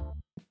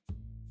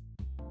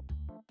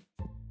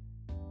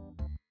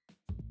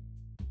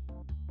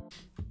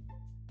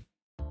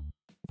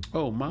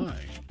 Oh my.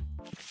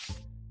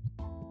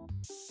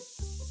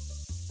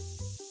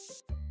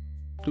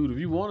 Dude, if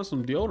you wanted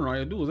some deodorant, all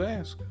you do is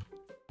ask.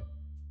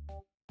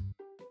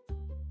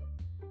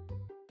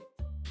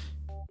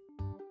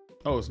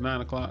 Oh, it's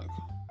 9 o'clock.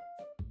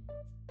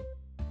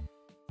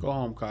 Go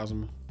home,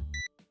 Cosmo.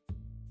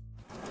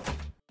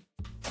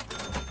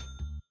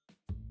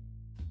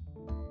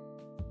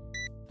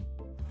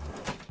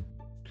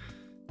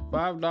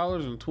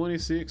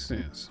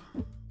 $5.26.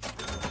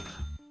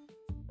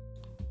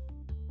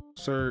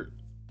 Sir,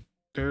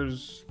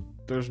 there's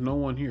no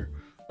one here.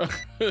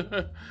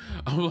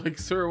 I'm like,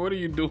 sir, what are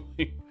you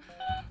doing?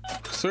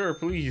 Sir,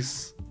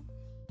 please.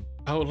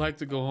 I would like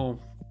to go home.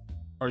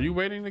 Are you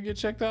waiting to get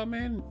checked out,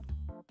 man?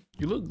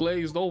 You look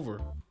glazed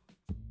over.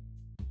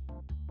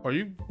 Are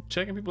you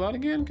checking people out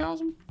again,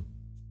 Cosm?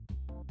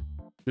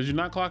 Did you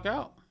not clock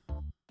out?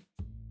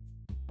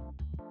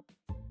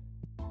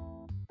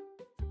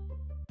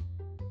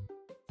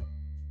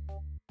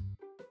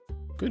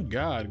 Good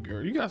God,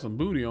 girl. You got some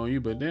booty on you,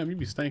 but damn, you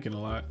be stinking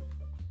a lot.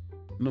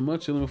 No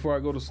much chilling before I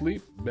go to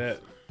sleep. Bet.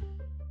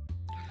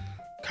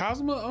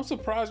 Cosma, I'm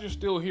surprised you're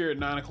still here at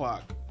 9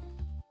 o'clock.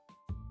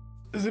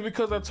 Is it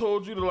because I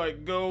told you to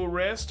like go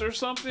rest or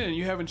something and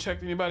you haven't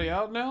checked anybody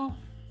out now?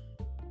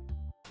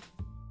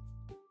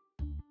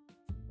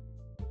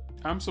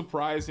 I'm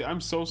surprised.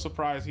 I'm so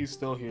surprised he's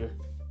still here.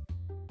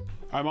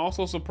 I'm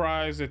also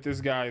surprised that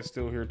this guy is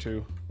still here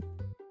too.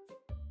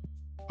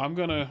 I'm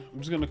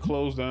just gonna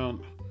close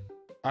down.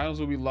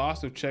 Items will be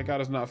lost if checkout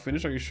is not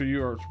finished. Are you sure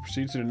you are to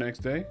proceed to the next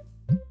day?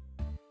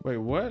 Wait,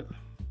 what?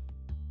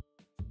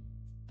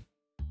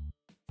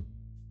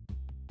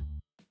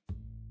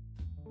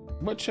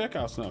 What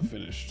checkout's not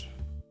finished?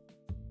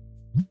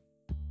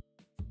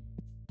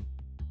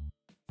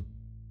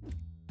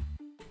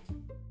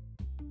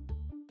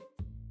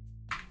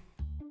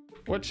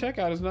 What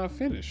checkout is not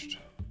finished?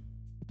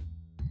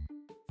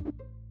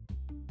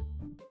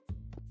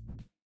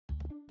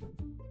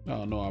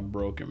 Oh no, I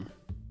broke him.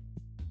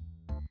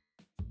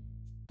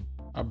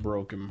 I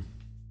broke him.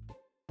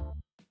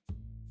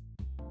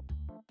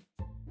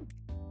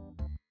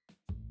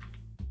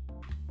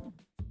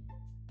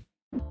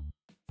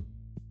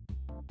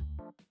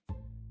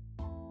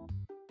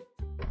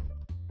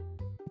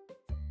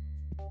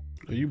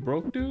 Are you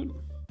broke, dude?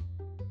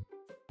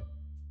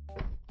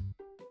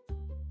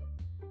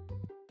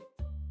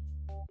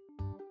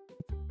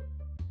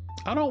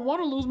 I don't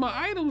want to lose my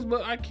items,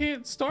 but I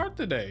can't start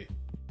today.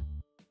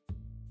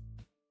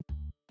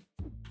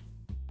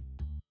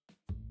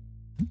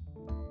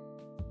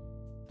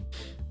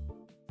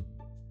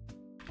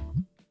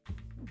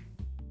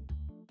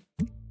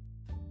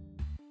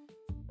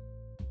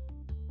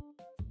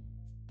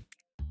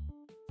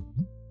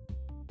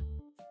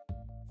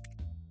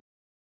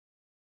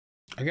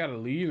 I gotta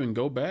leave and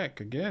go back,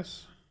 I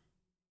guess.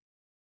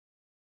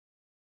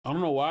 I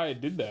don't know why I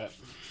did that.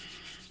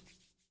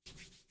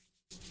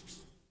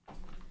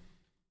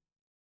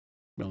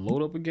 Gonna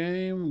load up a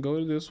game, go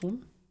to this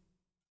one.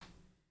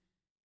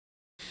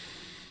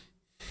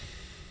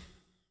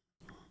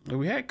 And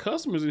we had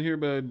customers in here,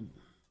 but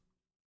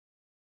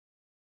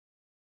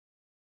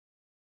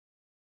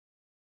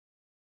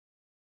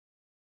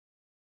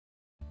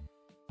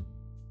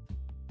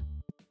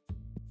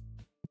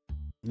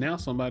now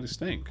somebody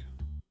stink.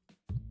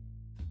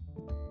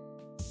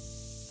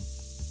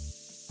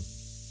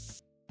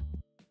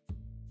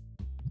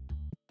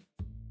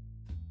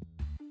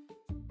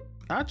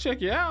 I'll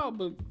check you out,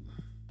 but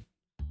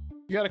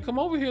you gotta come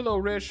over here, little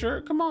red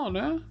shirt. Come on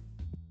now.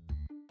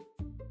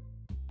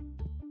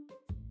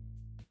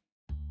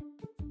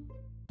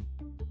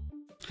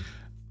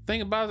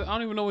 Thing about it, I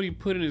don't even know what he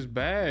put in his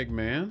bag,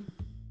 man.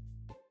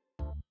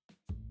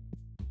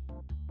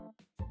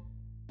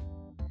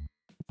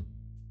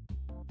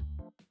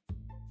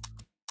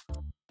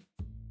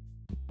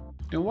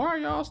 And why are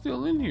y'all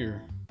still in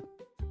here?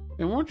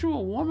 And weren't you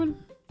a woman?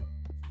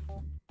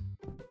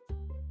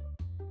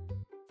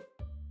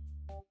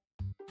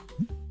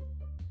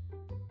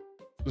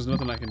 There's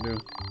nothing I can do.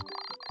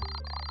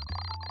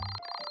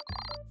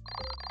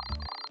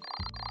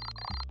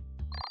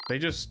 They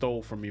just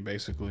stole from me,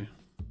 basically.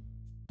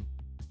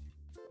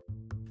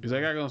 Is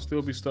that guy gonna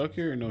still be stuck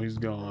here? Or no, he's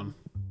gone.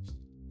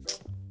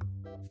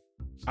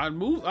 I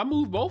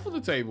moved both of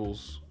the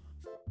tables.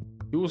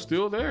 He was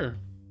still there.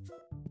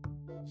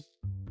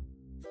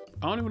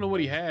 I don't even know what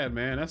he had,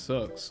 man. That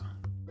sucks.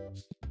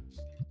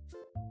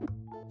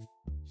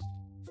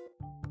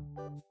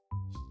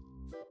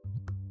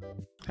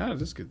 How did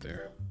this get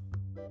there?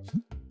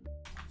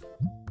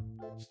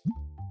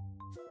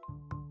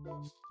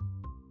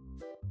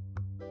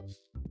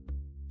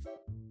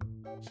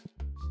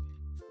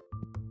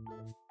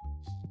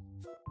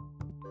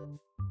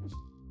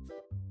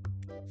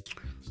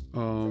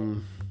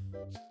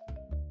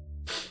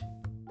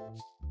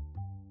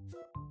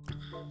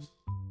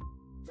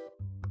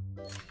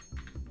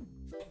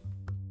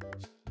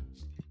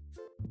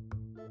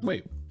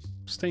 Wait,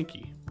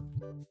 Stinky.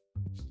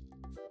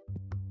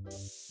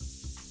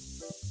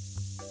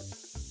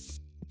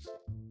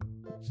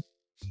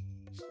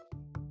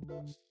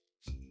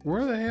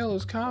 Where the hell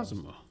is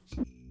Cosmo?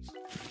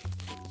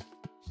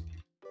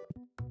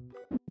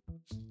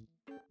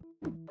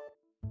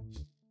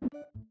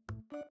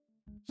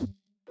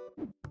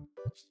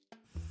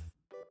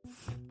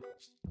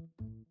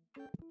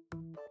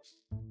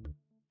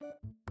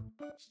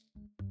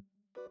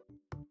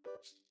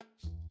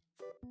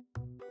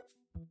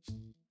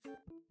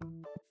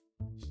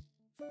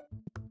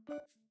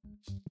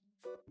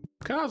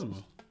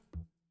 Cosmo.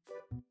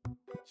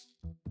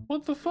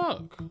 What the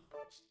fuck?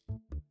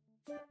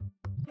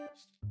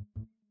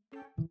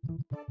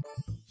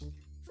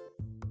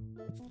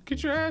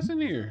 Get your ass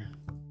in here.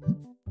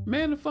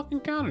 Man the fucking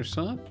counter,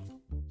 son.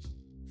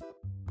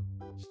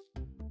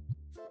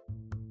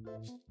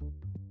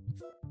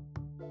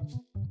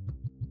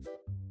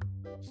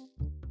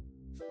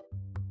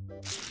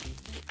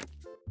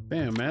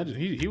 Damn, imagine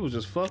he was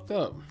just fucked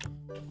up.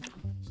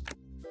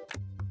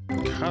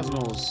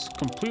 Cosmo was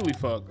completely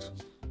fucked.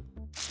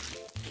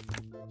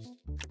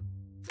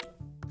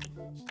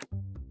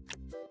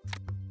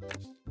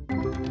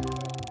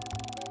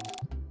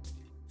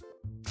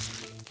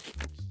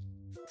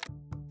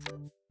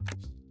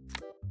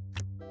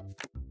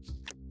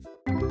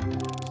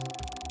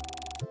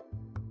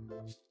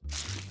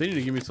 They need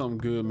to give me something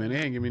good, man. They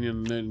ain't giving me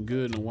nothing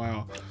good in a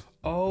while.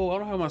 Oh, I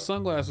don't have my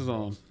sunglasses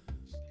on.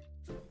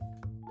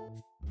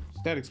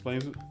 That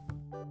explains it.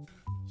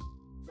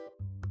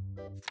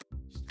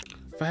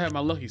 If I had my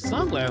lucky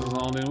sunglasses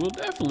on, then we'll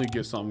definitely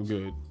get something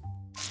good.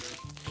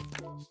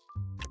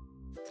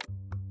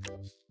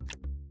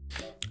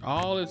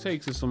 All it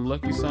takes is some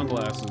lucky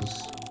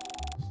sunglasses,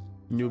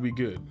 and you'll be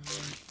good.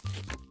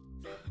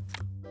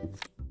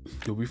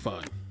 You'll be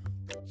fine.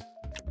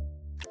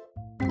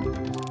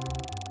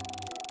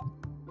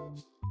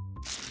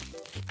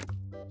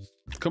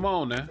 Come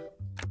on now.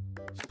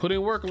 Put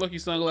in work, lucky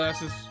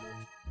sunglasses.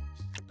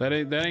 That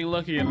ain't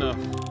lucky enough.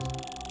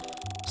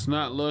 It's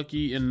not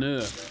lucky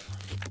enough.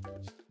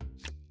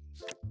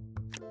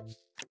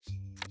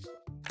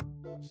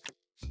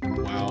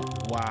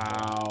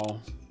 Wow.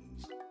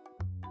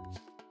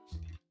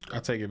 I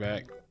take it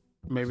back.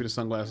 Maybe the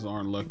sunglasses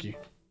aren't lucky.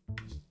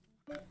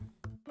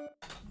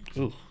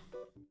 Ooh.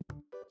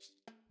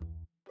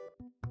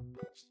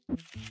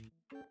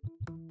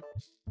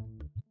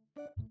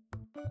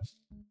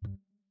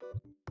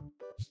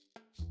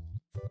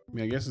 I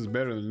mean, I guess it's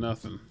better than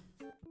nothing.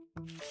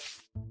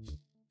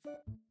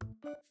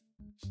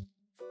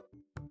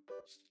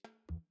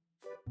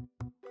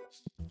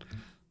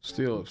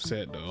 Still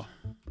upset though.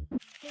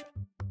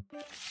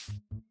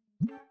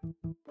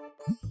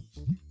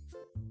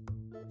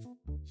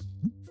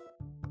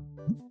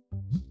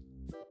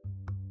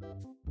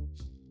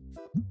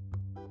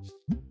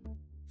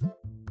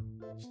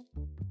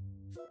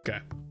 Okay.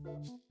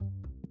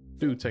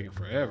 Dude taking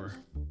forever.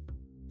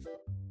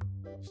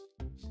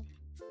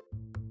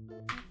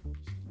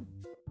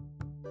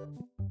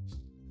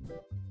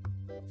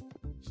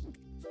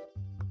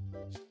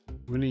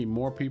 We need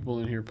more people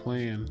in here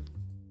playing.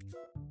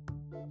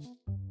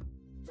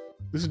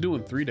 This is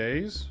doing 3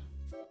 days?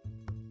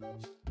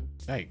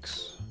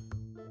 Yikes.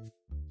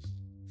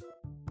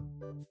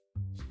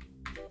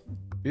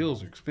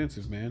 Bills are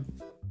expensive, man.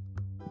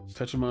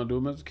 Touch them on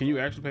doing. Can you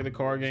actually play the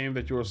card game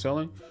that you are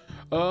selling?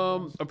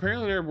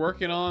 Apparently they're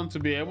working on to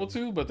be able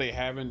to, but they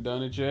haven't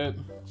done it yet.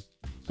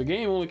 The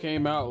game only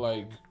came out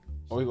like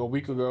a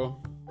week ago.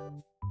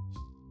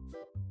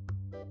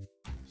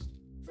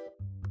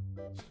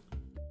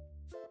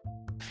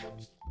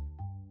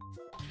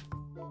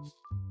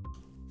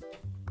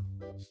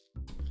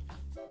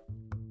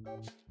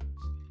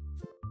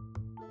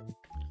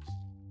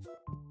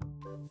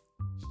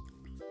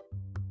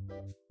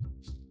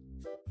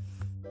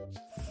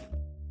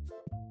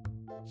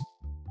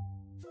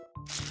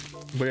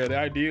 But yeah, the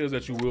idea is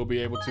that you will be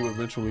able to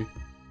eventually.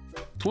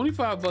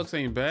 25 bucks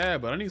ain't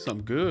bad, but I need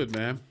something good,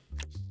 man.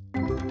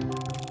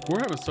 We're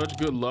having such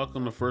good luck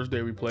on the first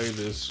day we played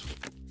this.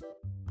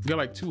 We got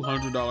like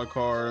 $200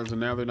 cards,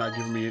 and now they're not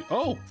giving me.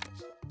 Oh,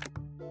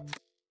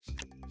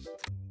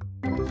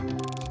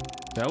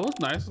 that was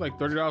nice. Like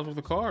 $30 worth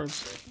of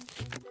cards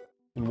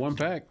in one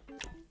pack.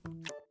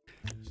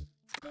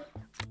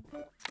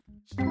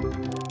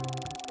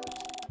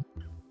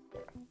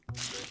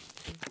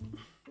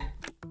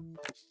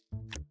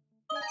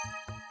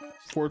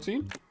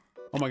 $14.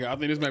 Oh my god! I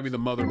think this might be the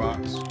mother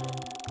box.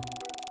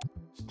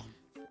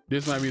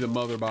 This might be the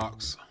mother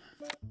box.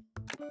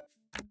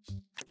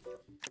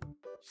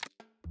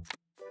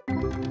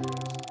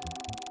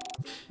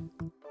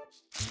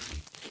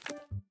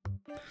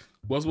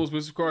 What's the most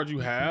expensive card you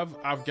have?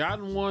 I've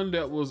gotten one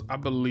that was, I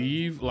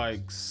believe,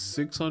 like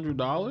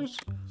 $600.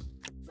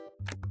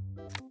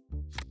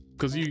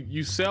 Because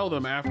you sell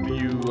them after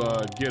you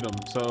get them,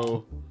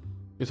 so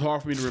it's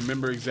hard for me to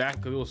remember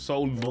exactly. It was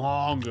so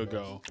long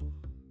ago.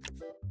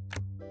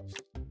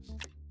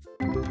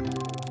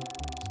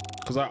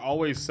 Because I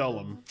always sell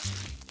them.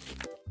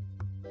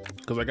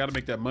 Because I got to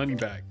make that money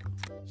back.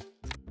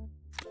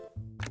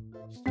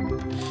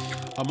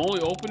 I'm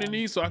only opening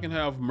these so I can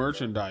have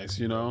merchandise,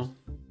 you know?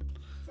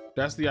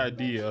 That's the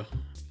idea,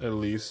 at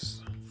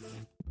least.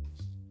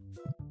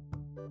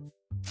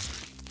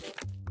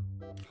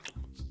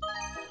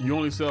 You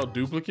only sell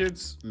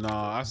duplicates?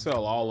 Nah, I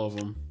sell all of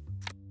them.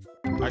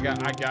 I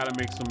gotta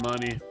make some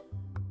money.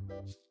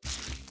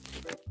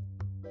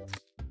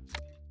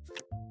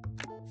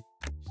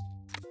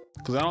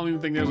 Cause I don't even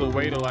think there's a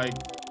way to like,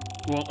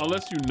 well,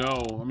 unless you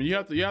know. I mean, you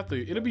have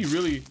to, it'll be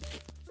really,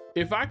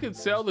 if I could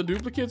sell the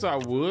duplicates, I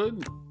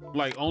would,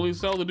 like only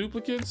sell the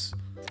duplicates,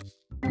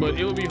 but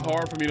it would be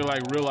hard for me to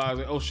like realize,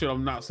 like, oh shit,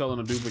 I'm not selling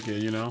a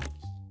duplicate, you know?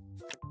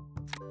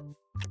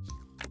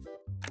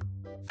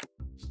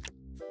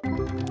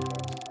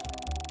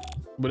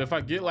 But if I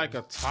get like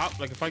a top,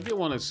 like if I get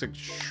one that's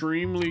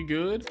extremely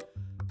good,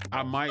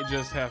 I might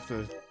have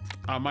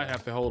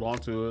to hold on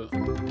to it.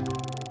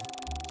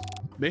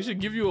 They should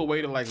give you a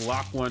way to like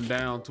lock one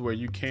down to where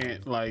you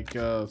can't like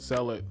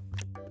sell it.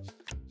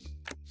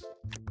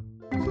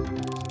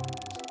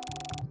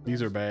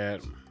 These are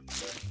bad.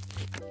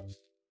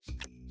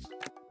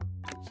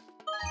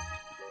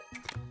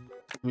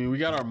 I mean, we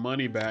got our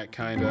money back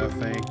kinda, I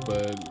think,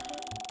 but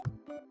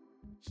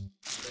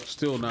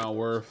still not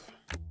worth.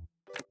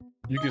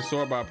 You can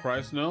sort by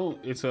price. No,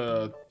 it's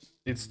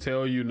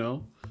tell you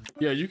no.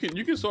 Yeah, you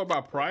can sort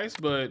by price,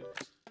 but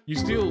you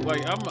still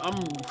like, I'm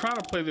trying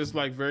to play this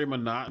like very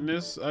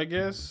monotonous, I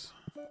guess.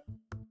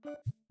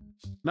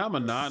 Not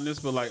monotonous,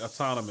 but like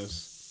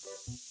autonomous.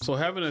 So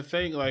having to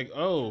think like,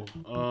 oh,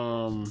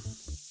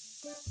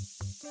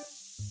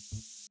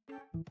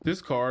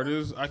 this card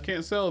is, I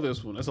can't sell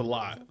this one. That's a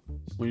lot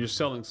when you're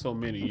selling so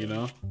many, you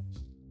know?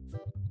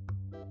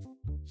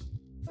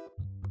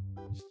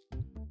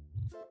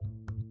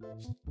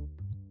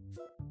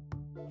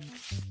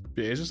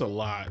 Yeah, it's just a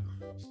lot.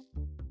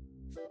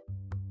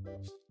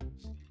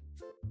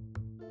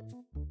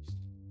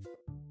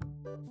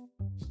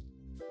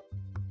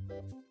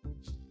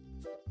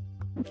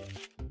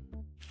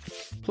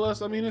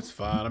 Plus, I mean, it's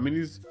fine. I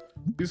mean,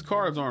 these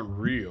cards aren't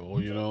real,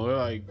 you know? They're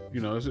like,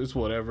 you know, it's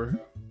whatever.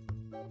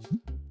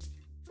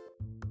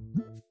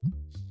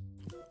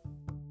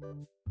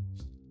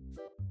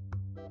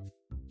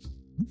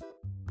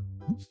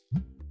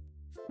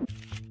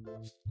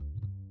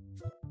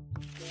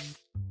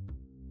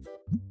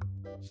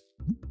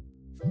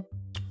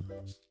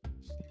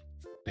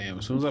 Damn,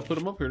 as soon as I put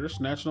them up here, they're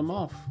snatching them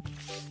off.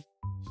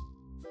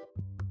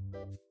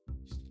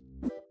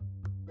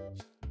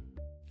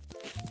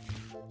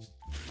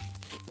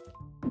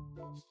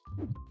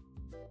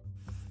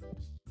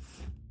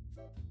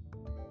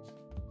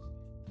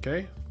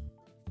 Okay.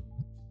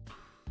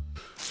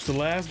 It's the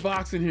last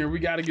box in here. We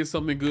got to get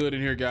something good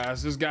in here,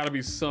 guys. There's got to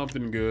be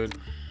something good.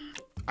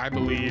 I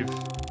believe.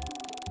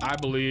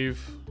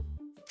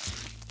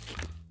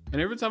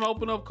 And every time I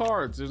open up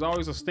cards, there's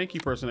always a stinky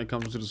person that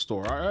comes to the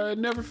store. It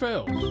never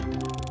fails.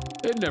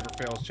 It never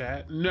fails,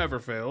 chat. Never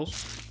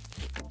fails.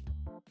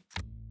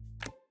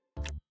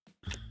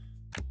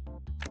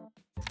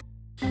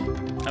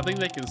 I think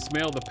they can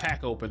smell the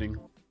pack opening.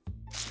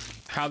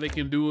 How they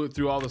can do it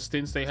through all the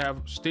stench they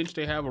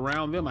have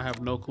around them, I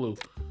have no clue.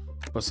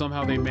 But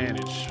somehow they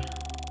manage.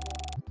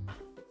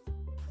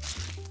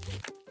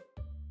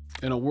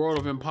 In a world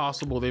of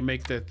impossible, they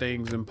make their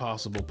things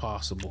impossible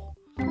possible.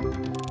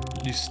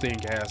 You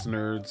stink ass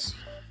nerds.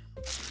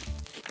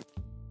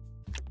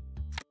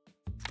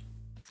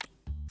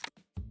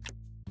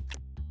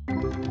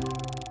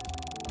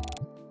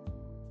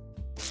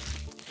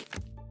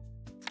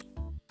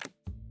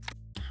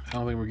 I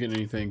don't think we're getting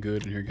anything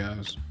good in here,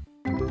 guys.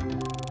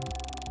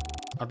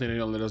 I think they're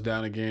gonna let us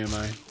down again,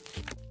 man.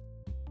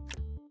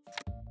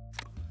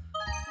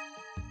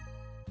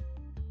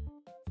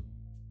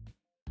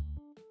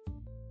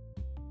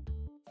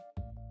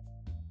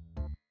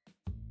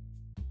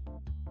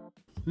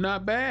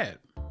 Not bad.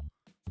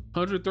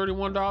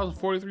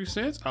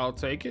 $131.43. I'll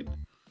take it.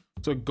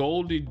 It's a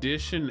gold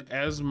edition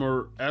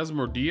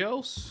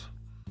Asmodeus.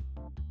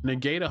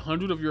 Negate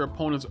 100 of your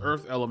opponent's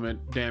earth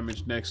element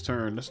damage next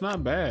turn. That's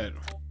not bad.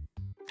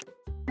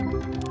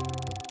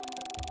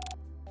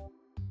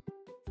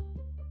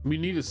 We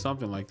needed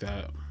something like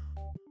that.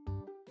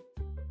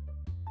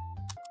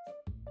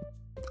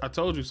 I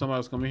told you somebody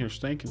was coming in here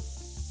stinking.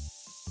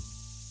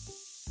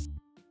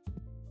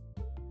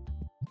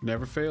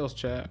 Never fails,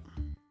 chat.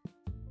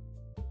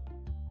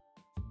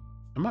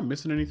 Am I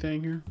missing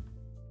anything here?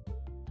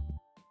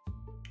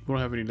 We don't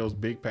have any of those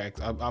big packs.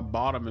 I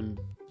bought them and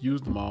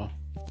used them all.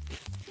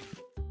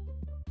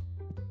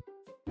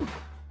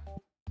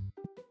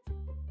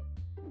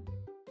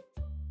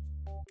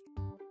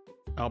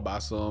 I'll buy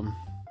some.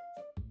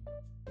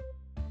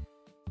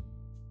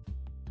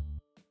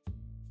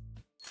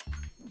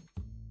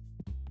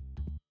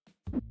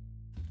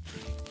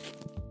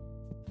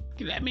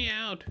 Let me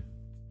out.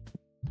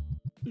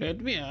 Let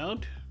me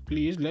out.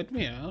 Please let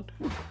me out.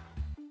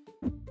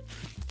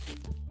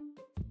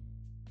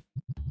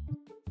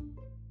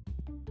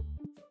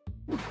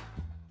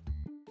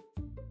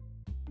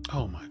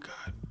 Oh my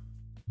God.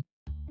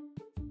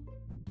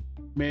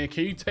 Man,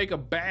 can you take a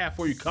bath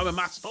before you come in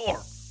my store?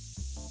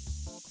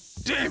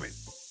 Damn it.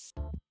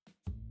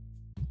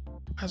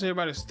 How's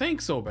everybody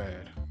stink so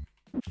bad?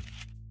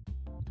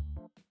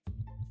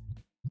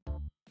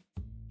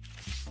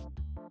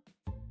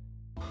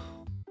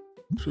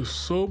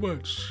 Just so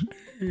much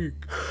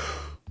stink.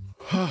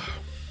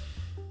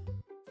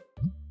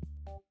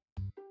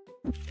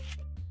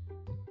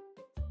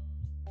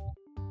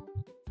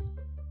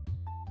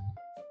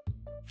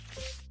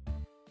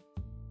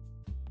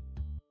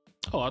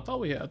 Oh, I thought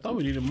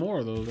we needed more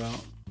of those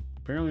out.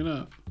 Apparently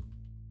not.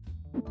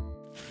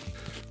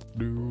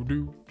 Do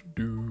do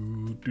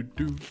do do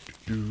do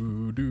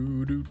do do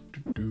do do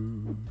do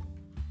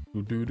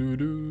do do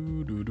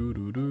do do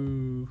do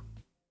do.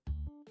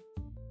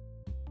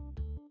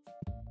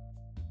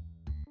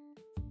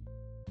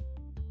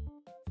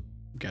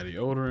 Got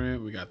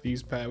deodorant. We got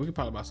these packs. We could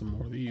probably buy some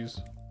more of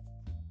these.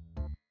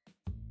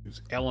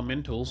 These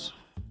elementals.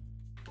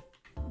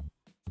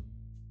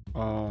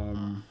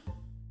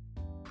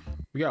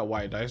 We got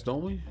white dice,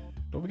 don't we?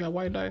 Don't we got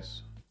white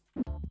dice?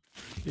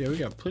 Yeah, we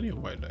got plenty of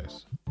white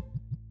dice.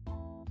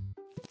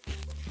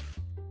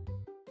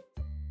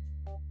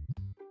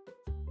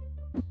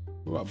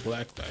 What about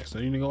black dice?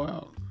 They need to go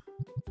out.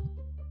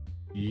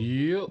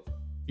 Yep.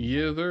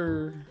 Yeah,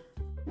 they're.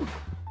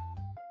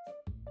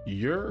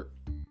 You're.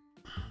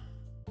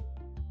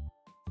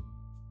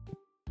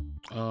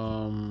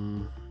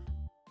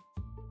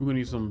 We're gonna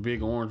need some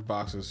big orange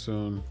boxes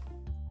soon.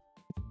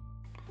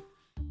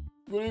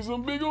 We're gonna need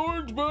some big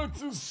orange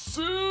boxes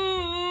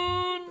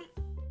soon.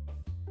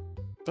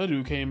 That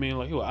dude came in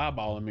like he was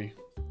eyeballing me.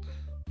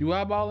 You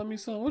eyeballing me,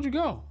 son? Where'd you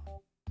go?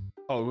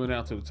 Oh, we went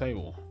down to the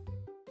table.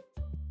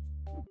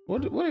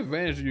 What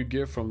advantage do you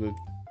get from the?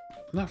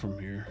 Not from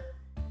here.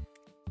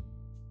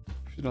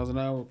 $50 an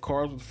hour.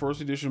 Cards with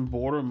first edition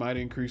border might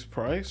increase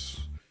price.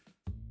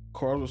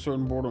 Cards with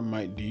certain border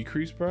might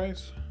decrease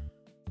price.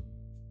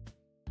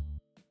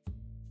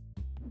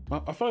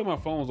 I feel like my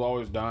phone's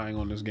always dying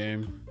on this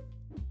game.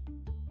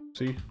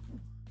 See?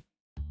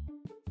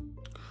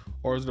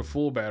 Or is it a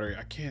full battery?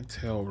 I can't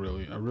tell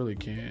really. I really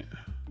can't.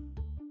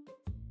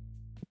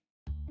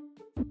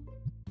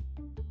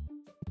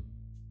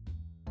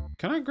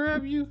 Can I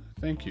grab you?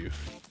 Thank you.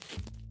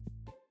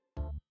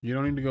 You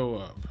don't need to go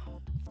up.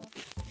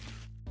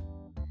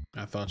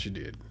 I thought you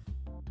did.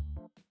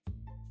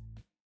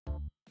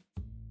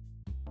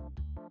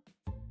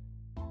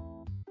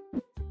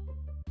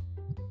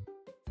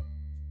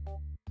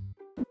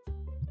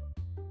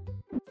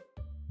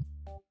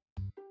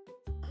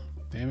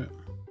 Damn it.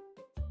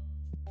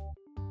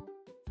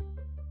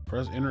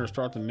 Press enter to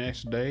start the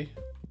next day.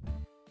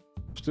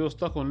 Still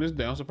stuck on this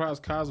day. I'm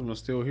surprised Cosmo's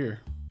still here.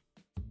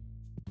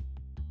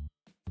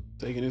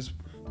 Taking his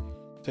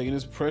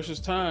precious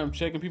time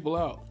checking people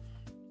out.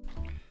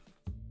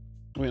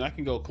 I mean, I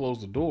can go close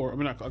the door. I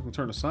mean, I can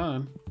turn the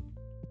sign.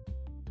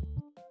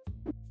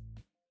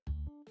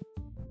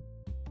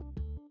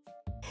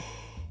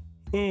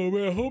 Oh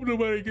man, I hope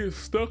nobody gets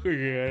stuck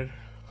again.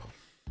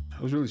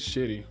 That was really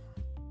shitty.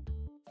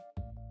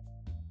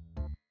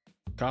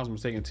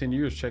 Cosmo's taking 10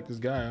 years to check this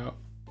guy out.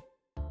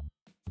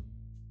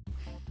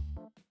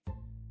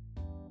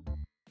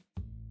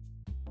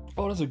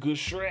 Oh, that's a good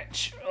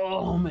stretch.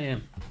 Oh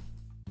man.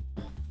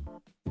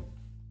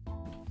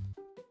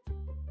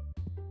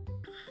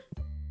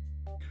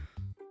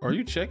 Are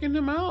you checking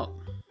them out?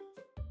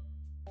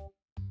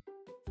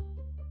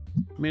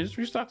 Man, just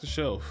restock the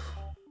shelf.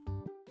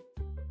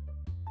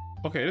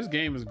 Okay, this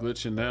game is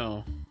glitching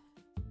now.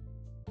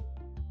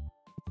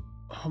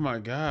 Oh my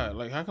God,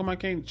 like how come I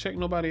can't check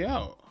nobody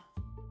out?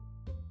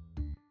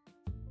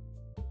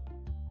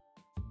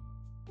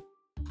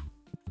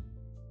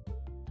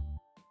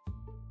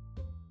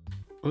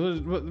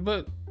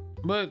 But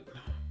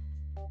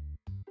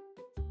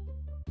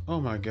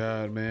oh my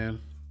God, man.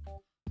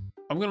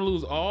 I'm gonna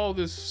lose all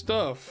this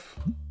stuff.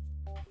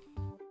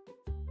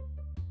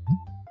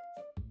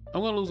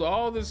 I'm gonna lose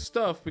all this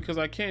stuff because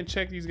I can't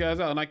check these guys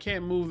out and I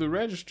can't move the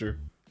register.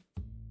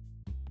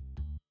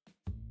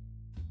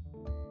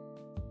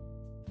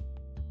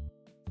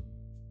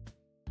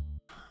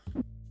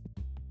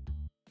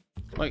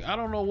 Like, I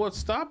don't know what's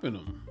stopping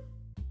him.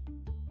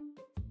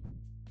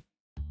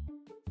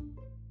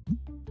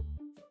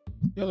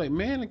 Yeah, like,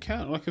 man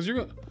account, like, cause you're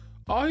gonna,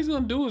 all he's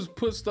gonna do is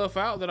put stuff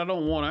out that I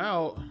don't want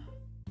out.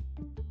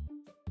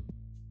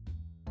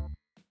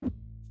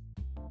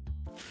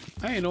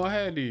 I didn't know I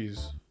had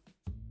these.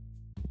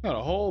 Got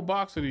a whole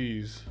box of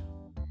these.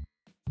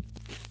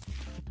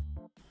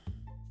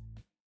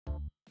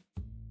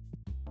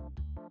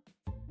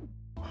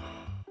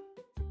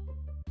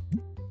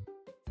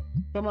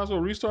 I might as well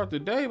restart the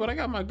day, but I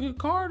got my good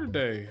car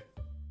today.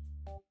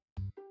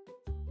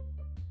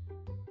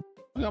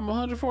 I got my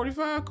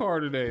 145 car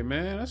today,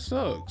 man. That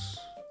sucks.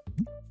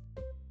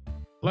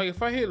 Like,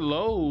 if I hit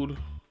load,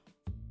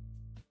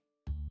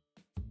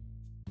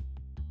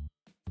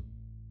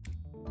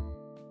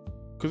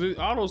 because it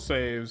auto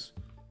saves,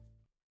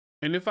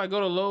 and if I go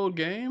to load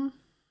game,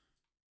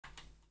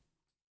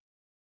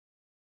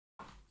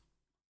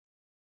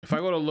 if I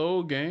go to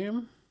load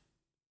game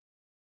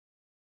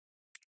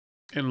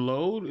and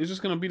load, it's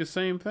just gonna be the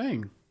same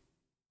thing.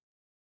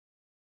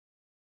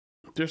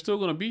 They're still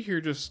gonna be here,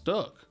 just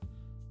stuck.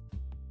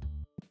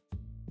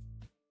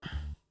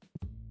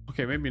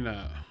 Okay, maybe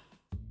not.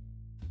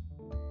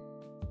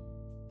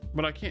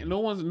 But I can't,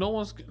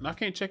 I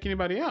can't check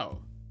anybody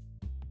out.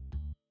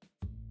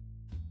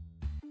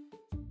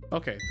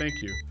 Okay, thank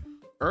you.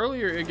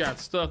 Earlier it got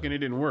stuck and it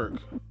didn't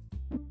work.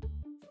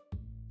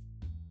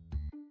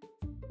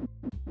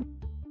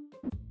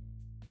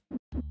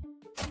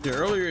 Yeah,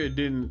 earlier it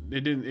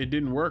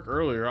didn't work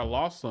earlier. I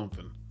lost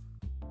something.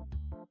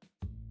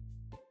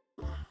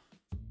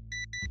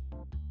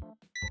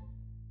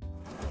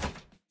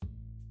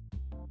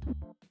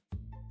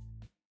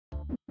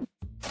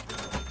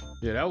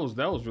 Yeah, that was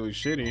really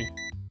shitty.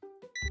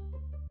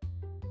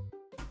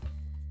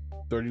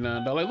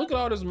 $39. Like, look at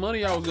all this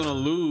money I was gonna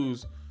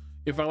lose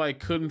if I like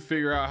couldn't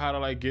figure out how to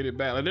like get it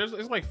back. Like,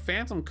 it's like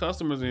phantom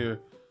customers in here.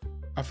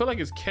 I feel like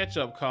it's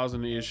ketchup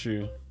causing the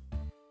issue.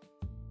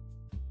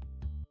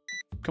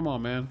 Come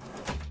on, man.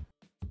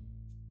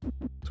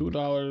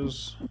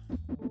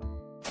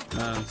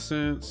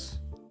 $2.09.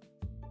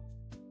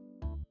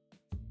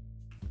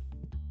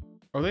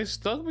 Are they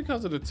stuck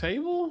because of the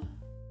table?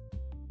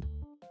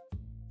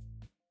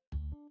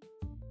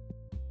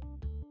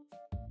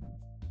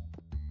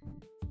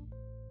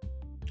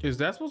 Is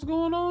that what's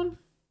going on?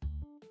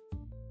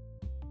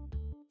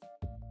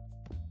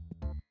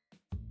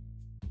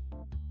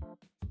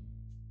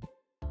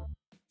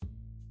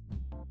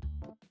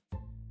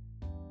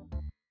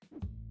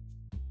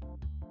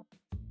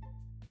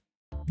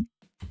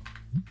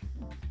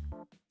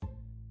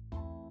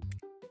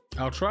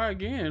 I'll try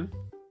again.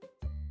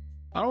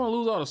 I don't want to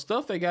lose all the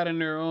stuff they got in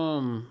their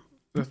the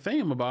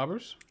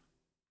thingamabobbers.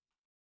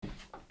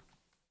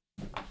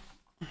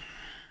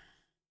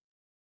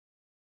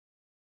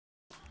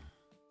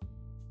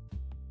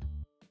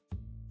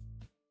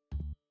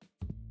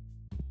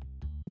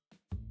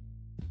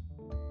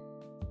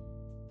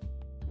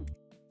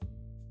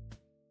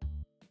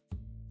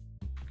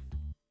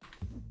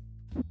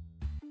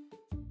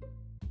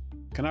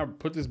 Can I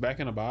put this back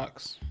in a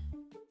box?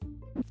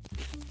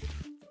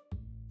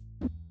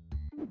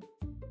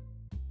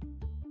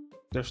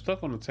 They're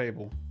stuck on the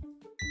table.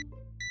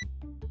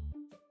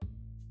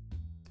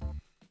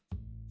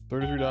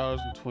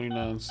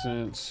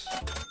 $33.29.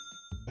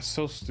 That's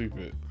so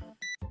stupid.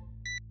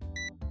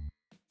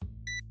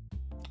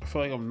 I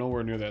feel like I'm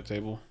nowhere near that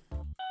table.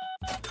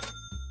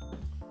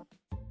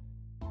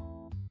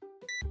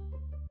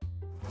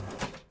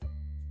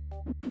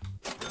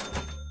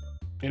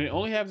 And it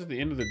only happens at the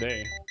end of the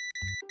day.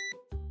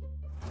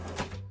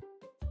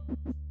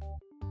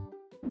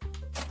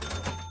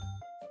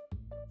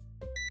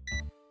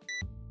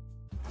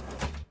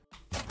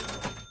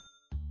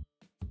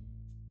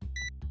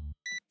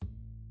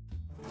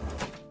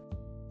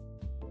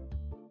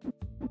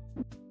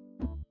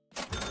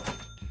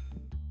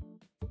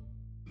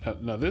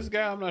 Now this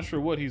guy, I'm not sure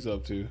what he's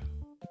up to.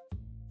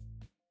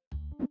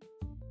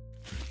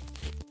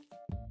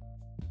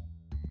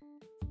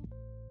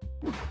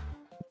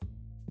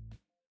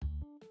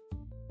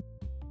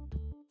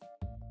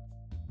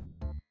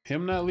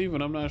 Him not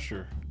leaving, I'm not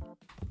sure.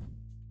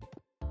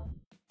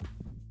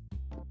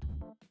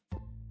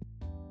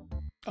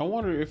 I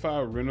wonder if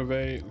I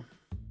renovate.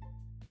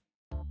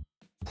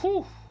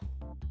 Whew.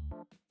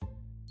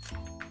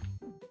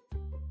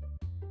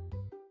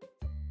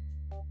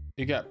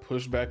 It got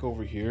pushed back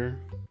over here.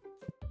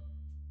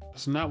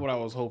 That's not what I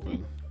was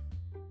hoping.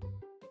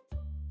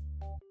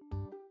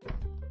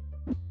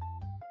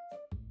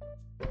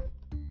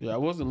 Yeah, I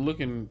wasn't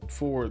looking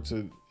forward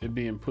to it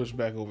being pushed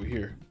back over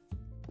here.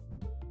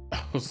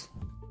 I was...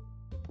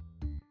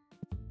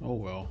 Oh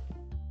well.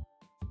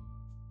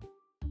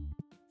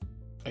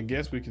 I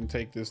guess we can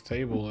take this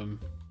table and...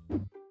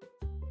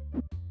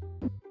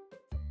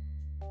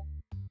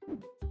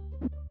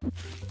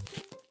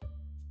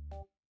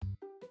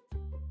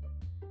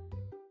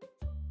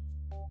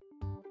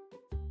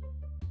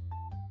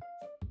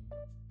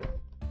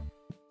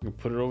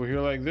 put it over here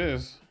like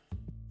this.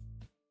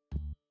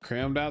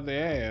 Crammed out the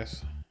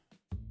ass.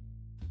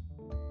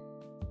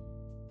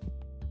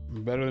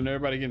 Better than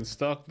everybody getting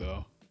stuck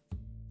though.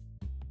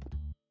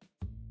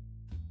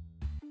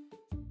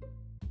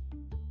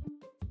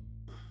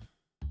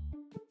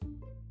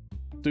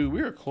 Dude,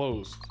 we are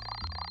close.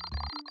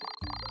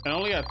 And I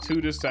only got 2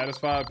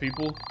 dissatisfied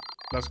people.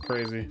 That's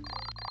crazy.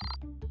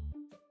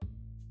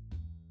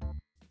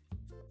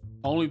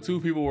 Only 2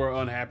 people were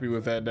unhappy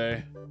with that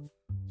day.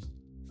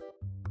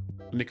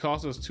 And it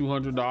cost us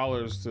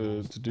 $200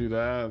 to do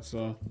that,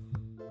 so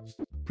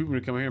people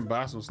need to come here and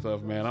buy some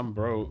stuff, man. I'm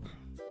broke.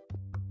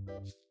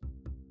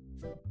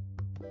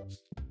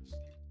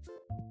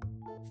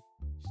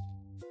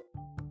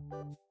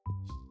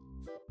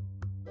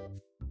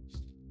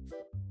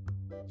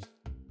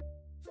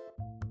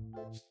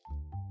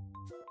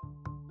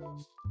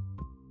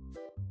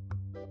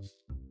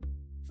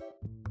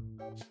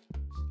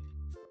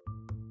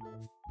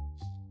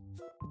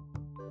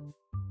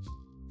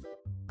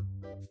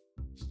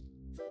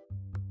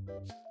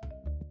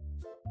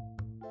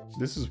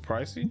 This is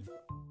pricey.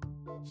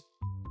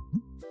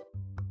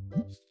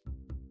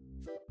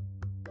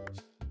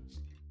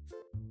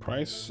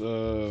 Price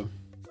 $28.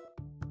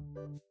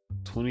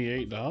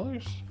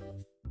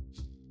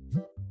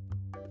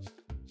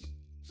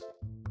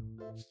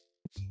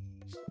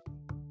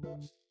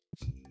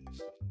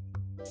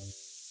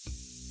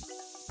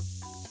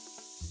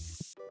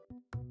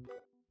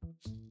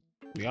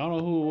 Y'all know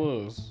who it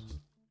was.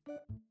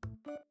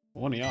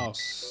 One of y'all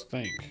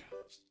stink.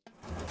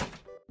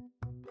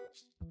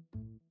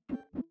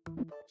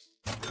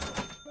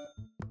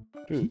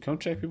 Dude, come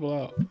check people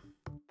out.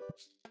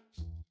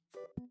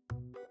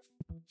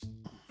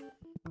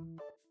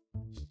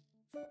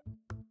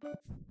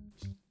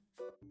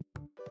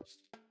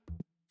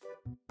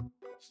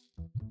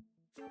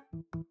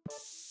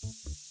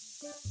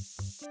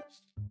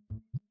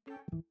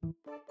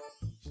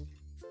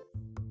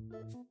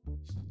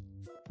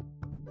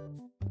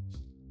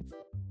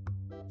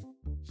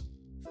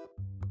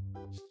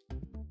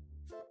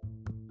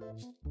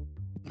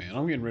 Man,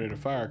 I'm getting ready to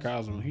fire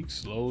Cosmo. He's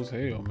slow as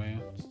hell,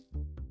 man.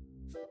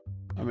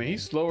 I mean,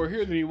 he's slower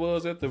here than he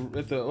was at the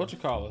what you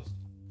call it?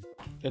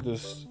 At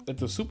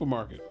the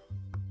supermarket.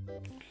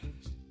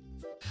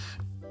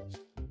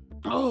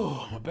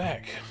 Oh, my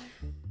back.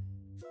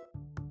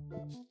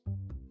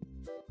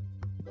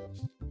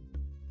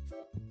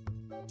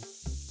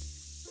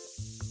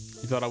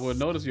 You thought I wouldn't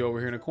notice you over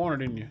here in the corner,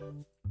 didn't you?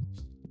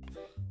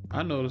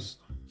 I noticed.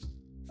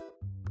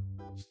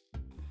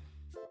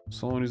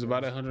 Someone who's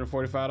about a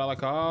 $145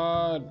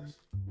 card.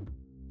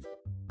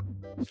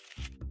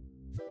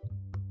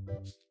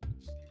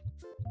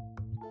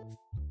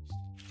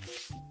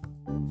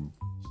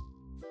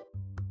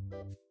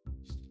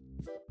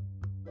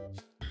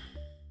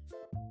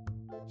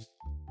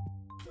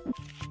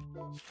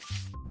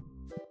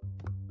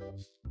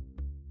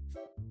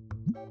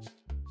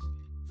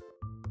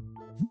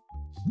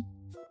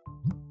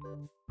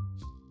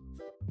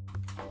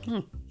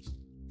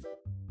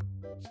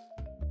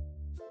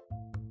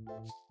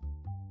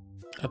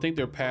 I think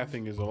their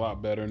pathing is a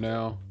lot better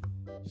now,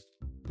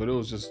 but it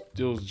was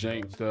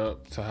janked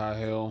up to high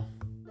hell.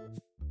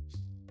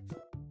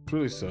 It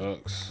really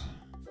sucks.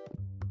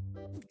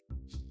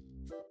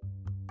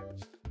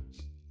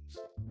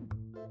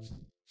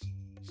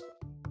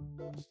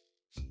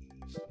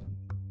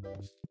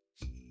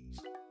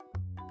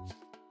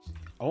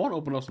 I want to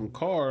open up some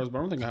cars, but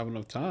I don't think I have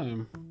enough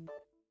time.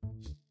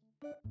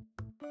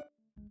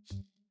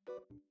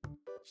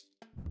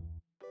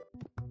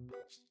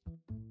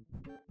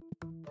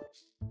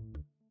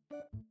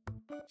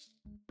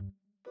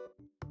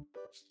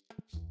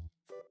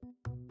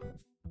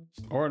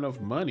 Or enough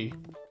money.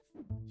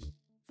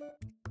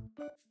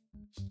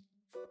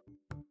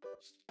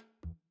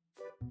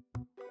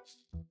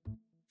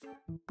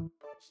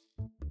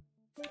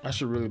 I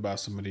should really buy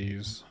some of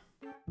these.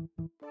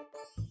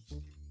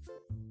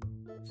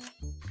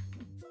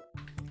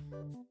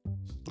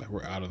 Like,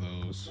 we're out of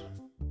those.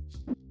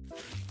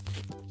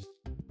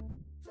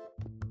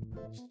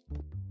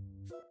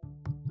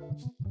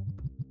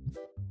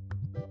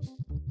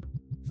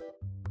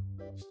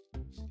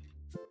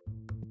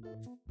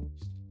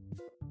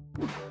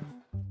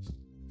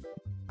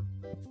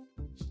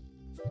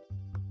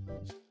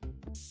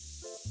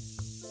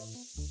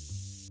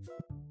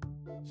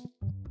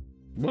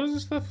 What is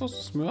this stuff supposed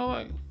to smell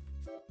like?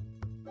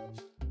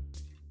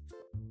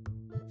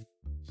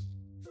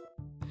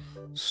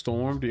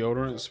 Storm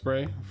deodorant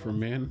spray for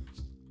men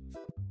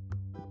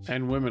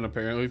and women,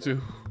 apparently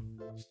too.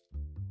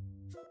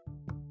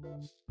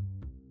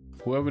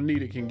 Whoever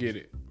need it can get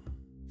it.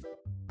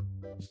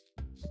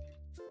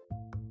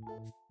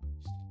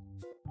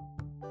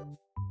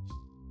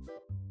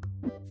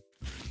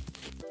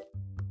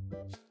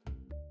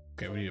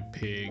 Okay, we need a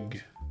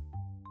pig.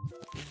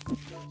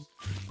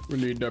 We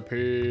need the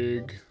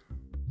pig.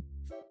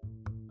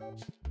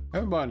 I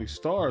haven't bought any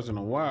stars in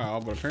a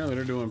while, but apparently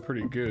they're doing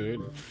pretty good.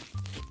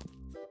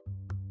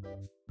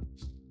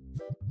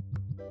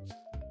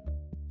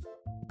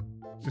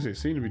 They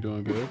seem to be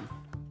doing good.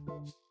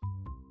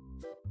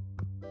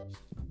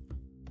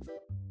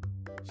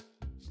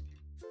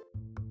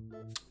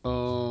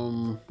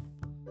 Do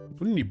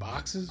we need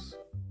boxes?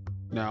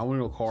 Nah, we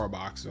need no car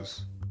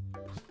boxes.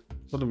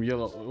 What them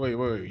yellow?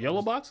 Wait,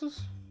 yellow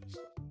boxes?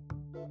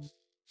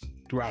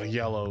 We're out of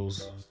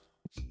yellows.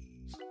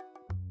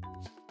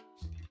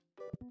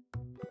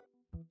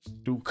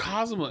 Dude,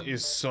 Kazuma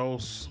is so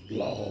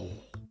slow.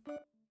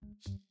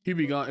 He'd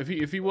be gone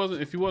if he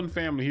wasn't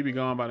family. He'd be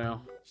gone by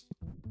now.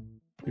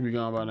 He'd be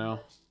gone by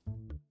now.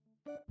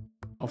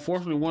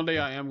 Unfortunately, one day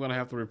I am gonna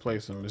have to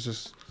replace him.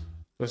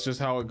 That's just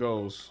how it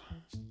goes.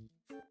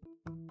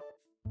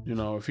 You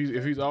know, if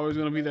he's always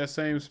gonna be that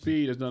same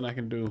speed, there's nothing I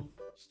can do.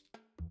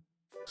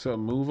 So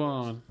move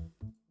on.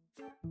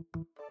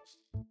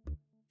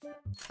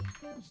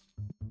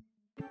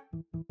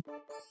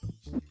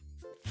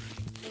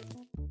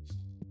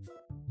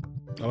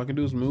 All I can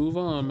do is move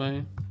on,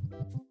 man.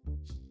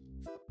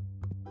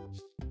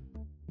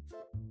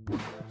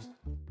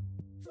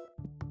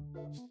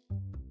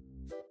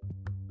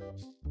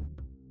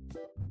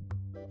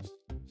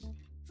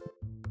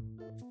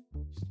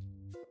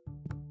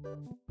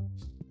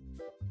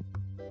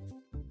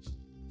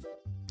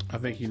 I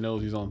think he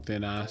knows he's on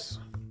thin ice.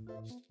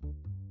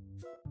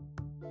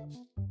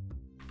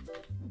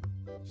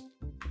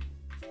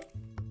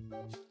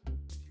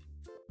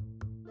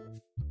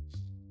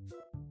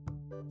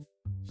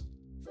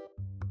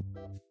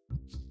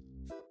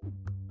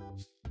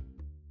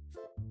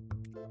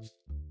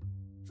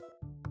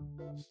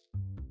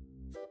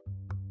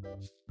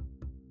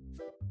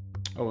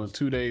 Oh, in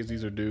 2 days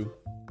these are due.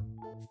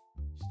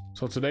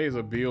 So today is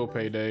a bill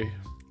pay day.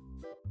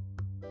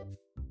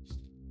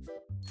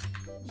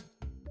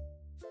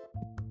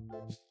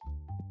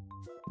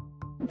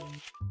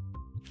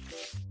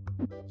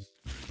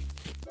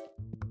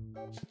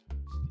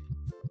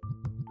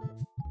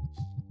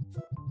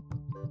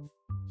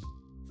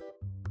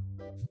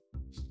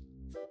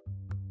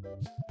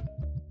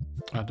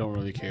 I don't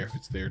really care if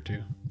it's there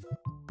too.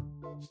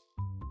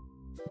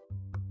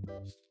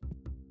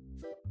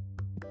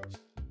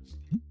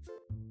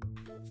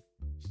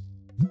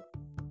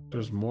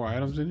 There's more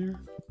items in here?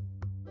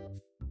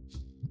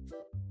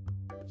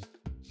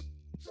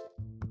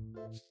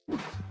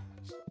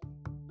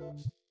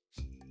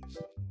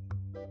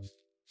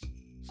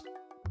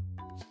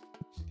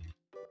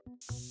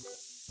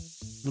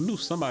 I knew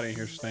somebody in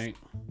here stank.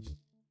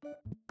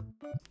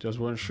 Just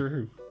wasn't sure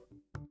who.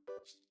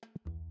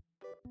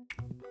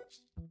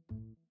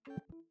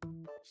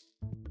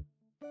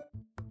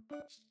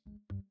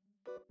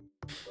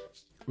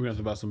 We're gonna have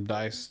to buy some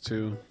dice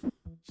too.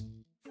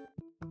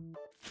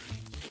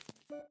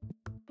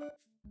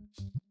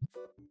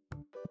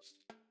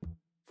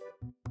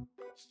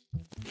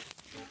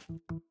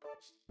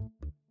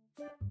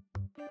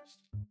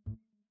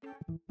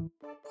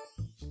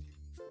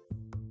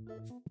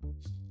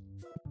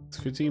 It's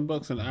 15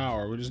 bucks an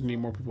hour. We just need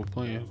more people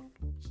playing.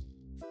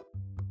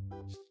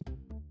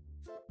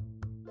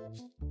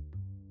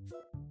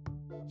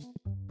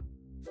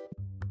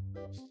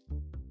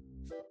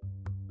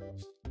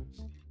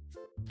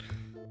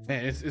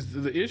 Man, it's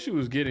the issue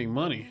is getting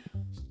money.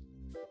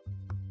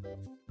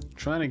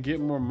 Trying to get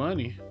more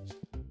money.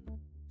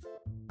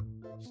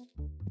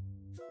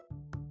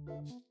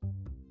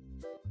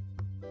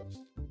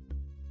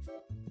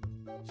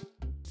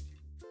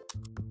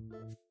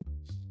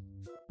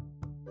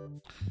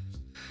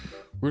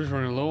 We're just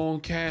running low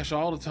on cash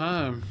all the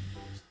time.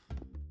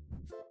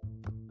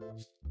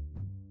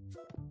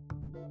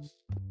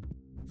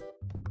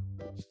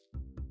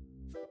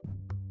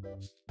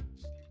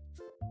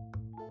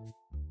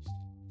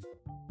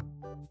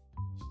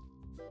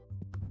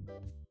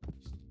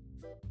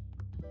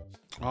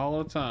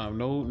 All the time,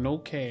 no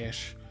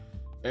cash.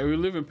 And we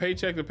live in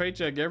paycheck to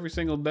paycheck every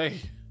single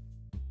day.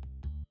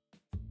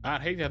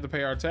 I'd hate to have to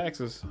pay our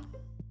taxes.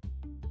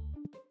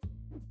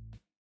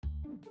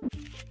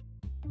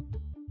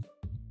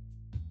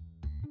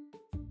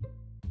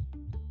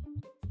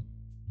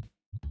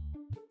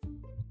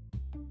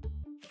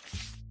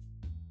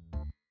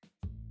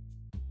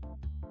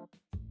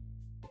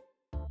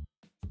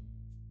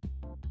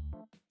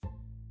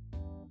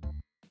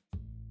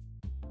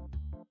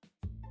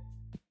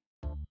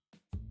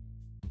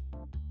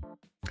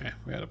 Okay,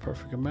 we had a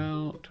perfect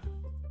amount.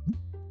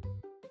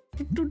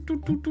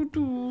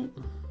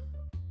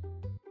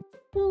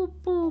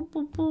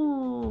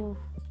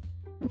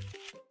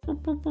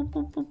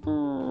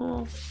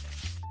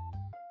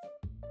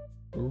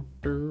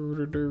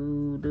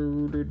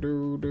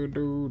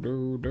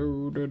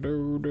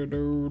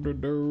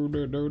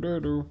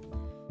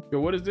 Yo,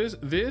 what is this?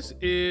 This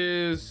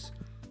is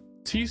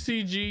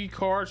TCG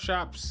Card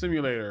Shop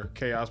Simulator.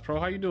 Chaos Pro,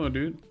 how you doing,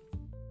 dude?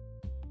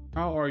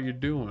 How are you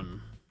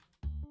doing?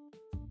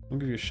 I'll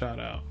give you a shout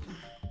out.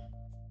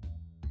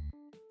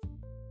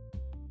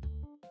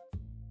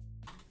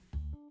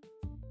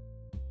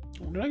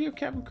 Did I give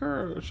Captain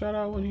Kerr a shout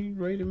out when he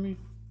rated me?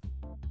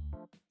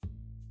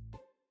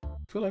 I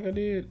feel like I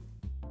did.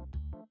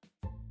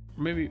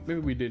 Maybe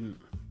we didn't.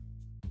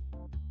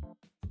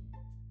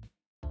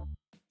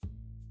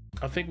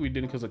 I think we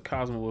didn't because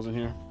Cosmo wasn't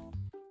here.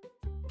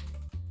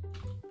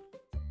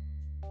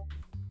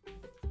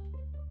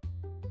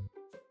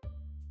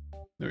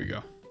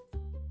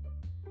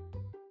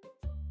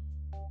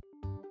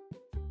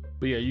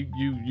 yeah,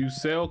 you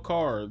sell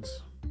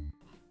cards.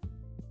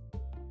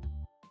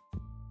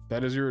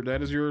 That's your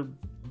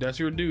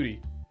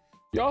duty.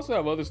 You also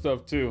have other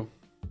stuff too.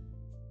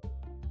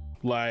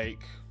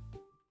 Like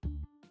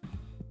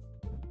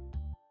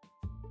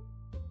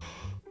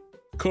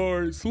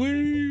card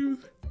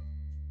sleeves,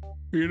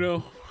 you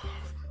know,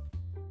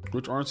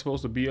 which aren't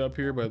supposed to be up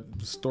here, but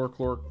the store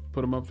clerk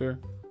put them up there.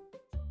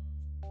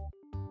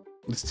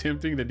 It's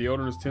tempting. The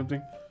deodorant is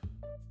tempting.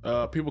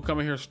 People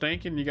coming here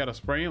stinking, you gotta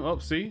spray them. Oh,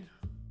 see?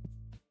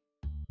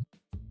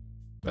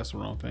 That's the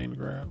wrong thing to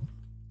grab.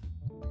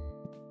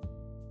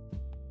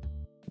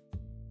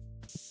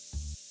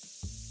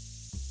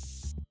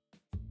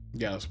 You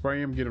gotta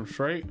spray them, get them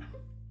straight.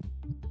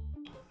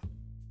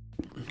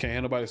 Can't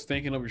have nobody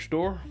stinking up your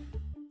store.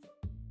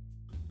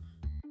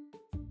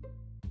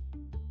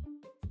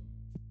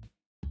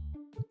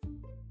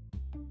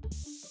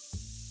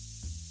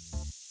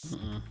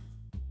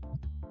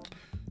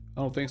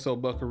 I don't think so,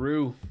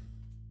 Buckaroo.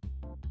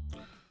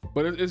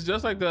 But it's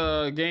just like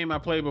the game I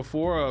played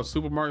before,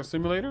 Supermarket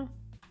Simulator.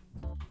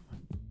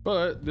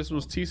 But this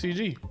was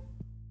TCG.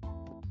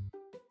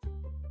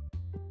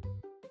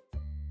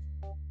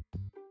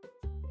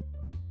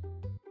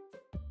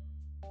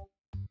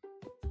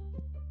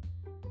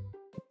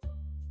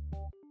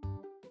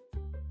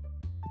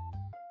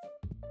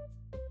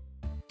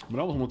 But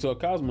I was gonna tell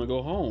Cosmo to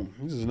go home.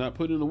 He's just not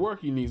putting in the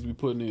work he needs to be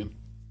putting in.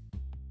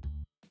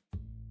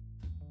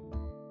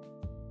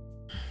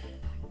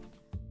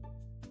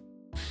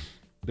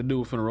 The dude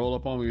was finna roll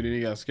up on me, then he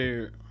got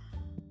scared.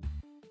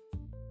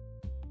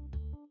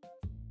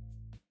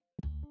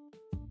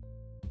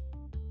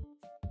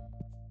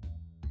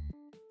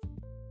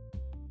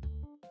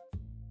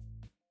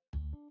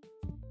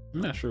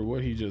 I'm not sure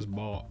what he just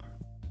bought.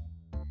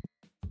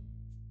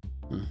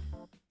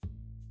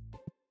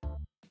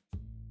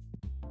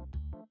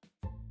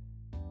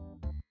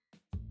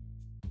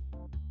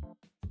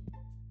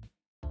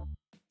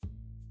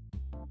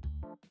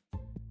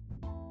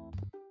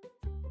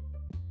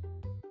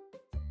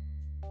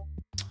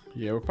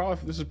 Yeah,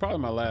 this is probably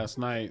my last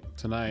night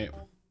tonight.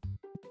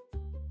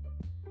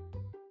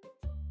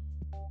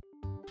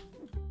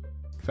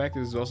 The fact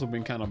is, it's also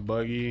been kind of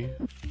buggy.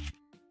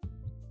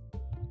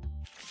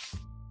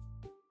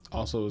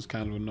 Also, it's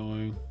kind of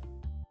annoying.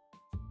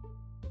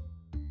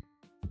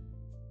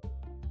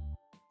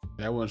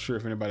 Yeah, I wasn't sure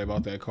if anybody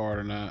bought that card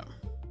or not.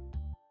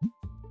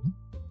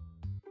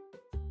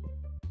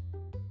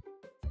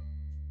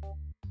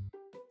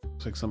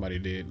 Looks like somebody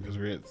did, because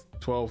we're at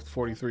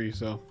 12:43,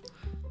 so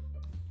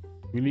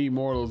we need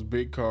more of those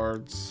big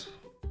cards.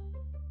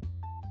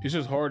 It's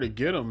just hard to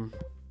get them.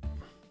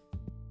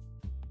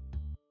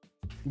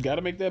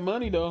 Gotta make that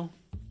money though.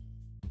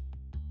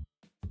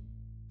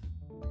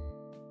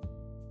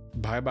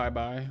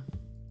 Bye.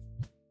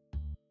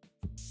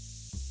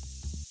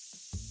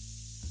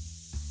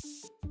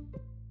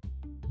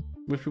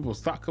 Wish people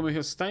stop coming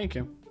here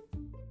stinking.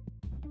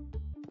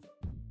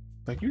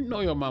 Like, you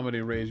know your mama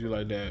didn't raise you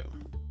like that.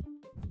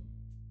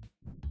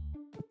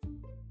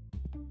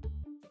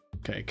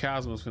 Okay,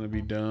 Cosmo's gonna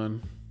be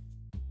done.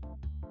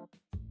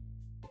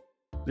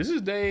 This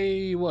is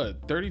day,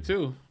 what,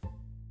 32?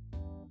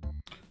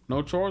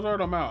 No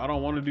Charizard, I'm out. I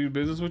don't want to do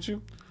business with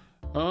you.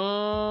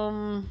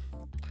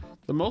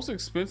 The most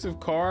expensive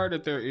card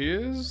that there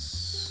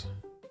is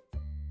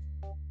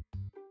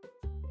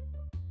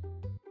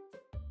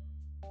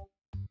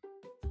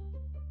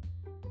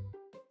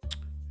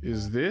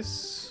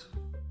this.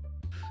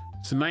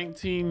 It's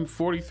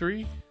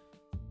 1943.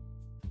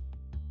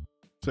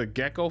 It's a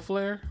Gecko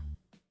Flare.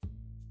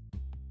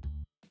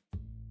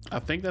 I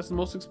think that's the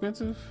most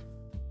expensive.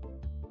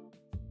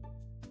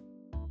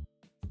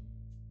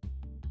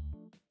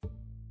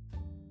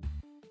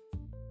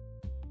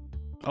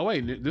 Oh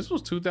wait, this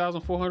was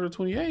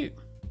 2,428.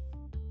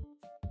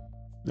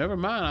 Never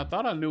mind, I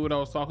thought I knew what I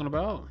was talking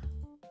about.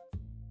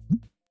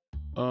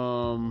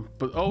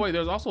 But oh wait,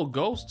 there's also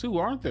ghosts too,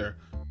 aren't there?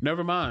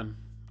 Never mind,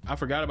 I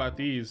forgot about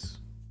these.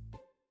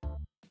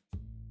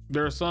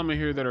 There are some in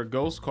here that are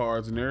ghost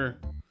cards, and they're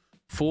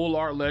full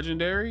art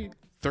legendary,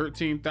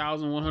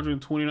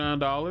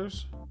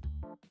 $13,129.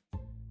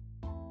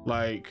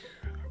 Like,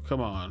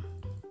 come on.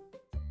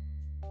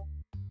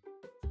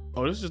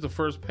 Oh, this is just the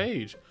first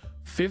page.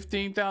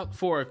 15,000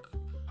 for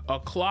a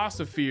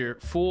Clossophere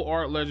full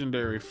art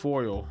legendary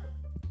foil.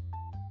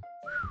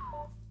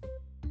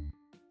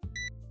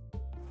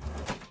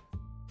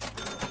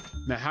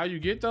 Now, how you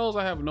get those,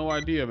 I have no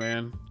idea,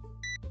 man.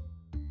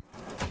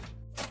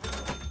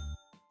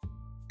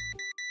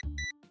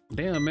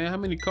 Damn, man, how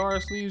many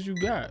card sleeves you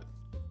got?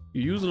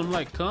 You using them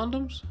like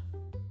condoms?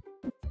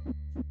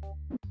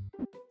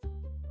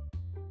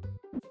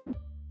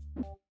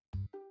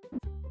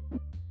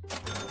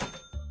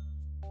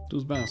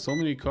 Dude's buying so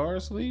many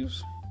card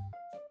sleeves.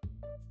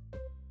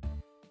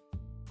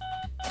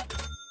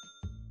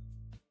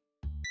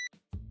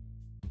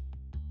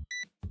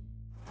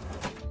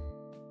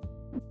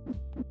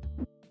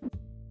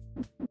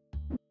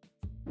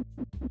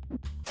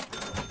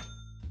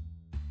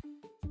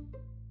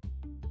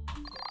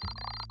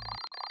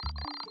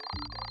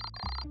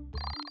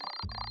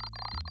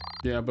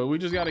 Yeah, but we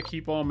just got to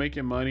keep on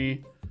making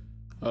money.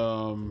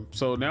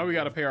 So now we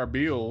got to pay our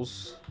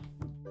bills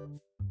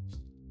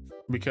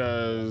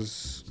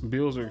because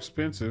bills are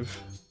expensive.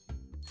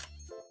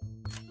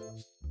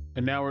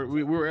 And now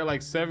we were at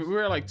like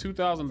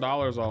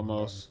 $2,000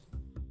 almost,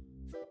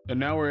 and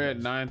now we're at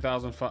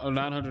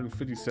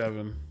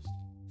 957.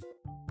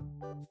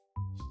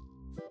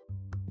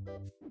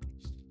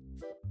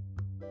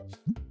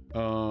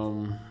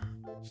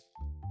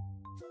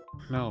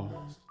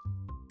 No,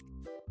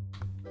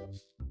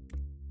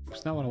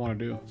 it's not what I want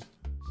to do.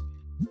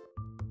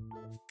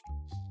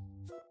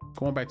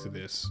 Going back to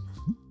this.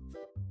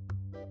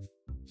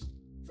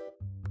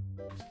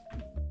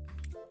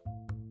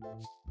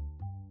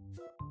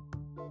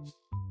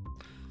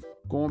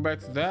 Going back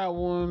to that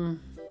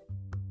one.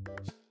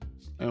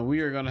 And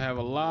we are gonna have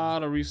a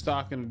lot of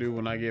restocking to do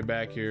when I get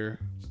back here.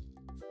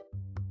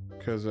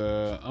 Cause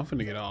I'm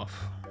finna get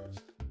off.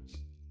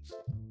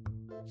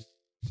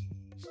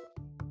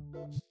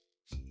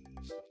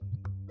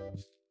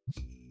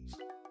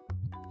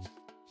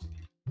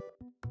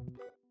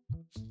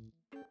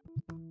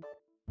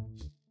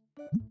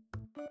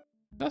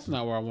 That's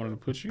not where I wanted to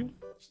put you.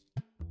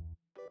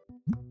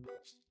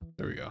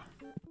 There we go.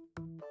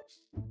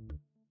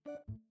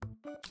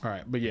 All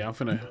right, but yeah, I'm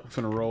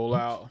finna roll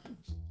out.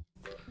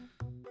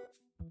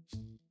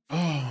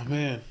 Oh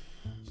man,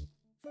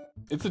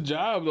 it's a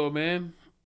job though, man.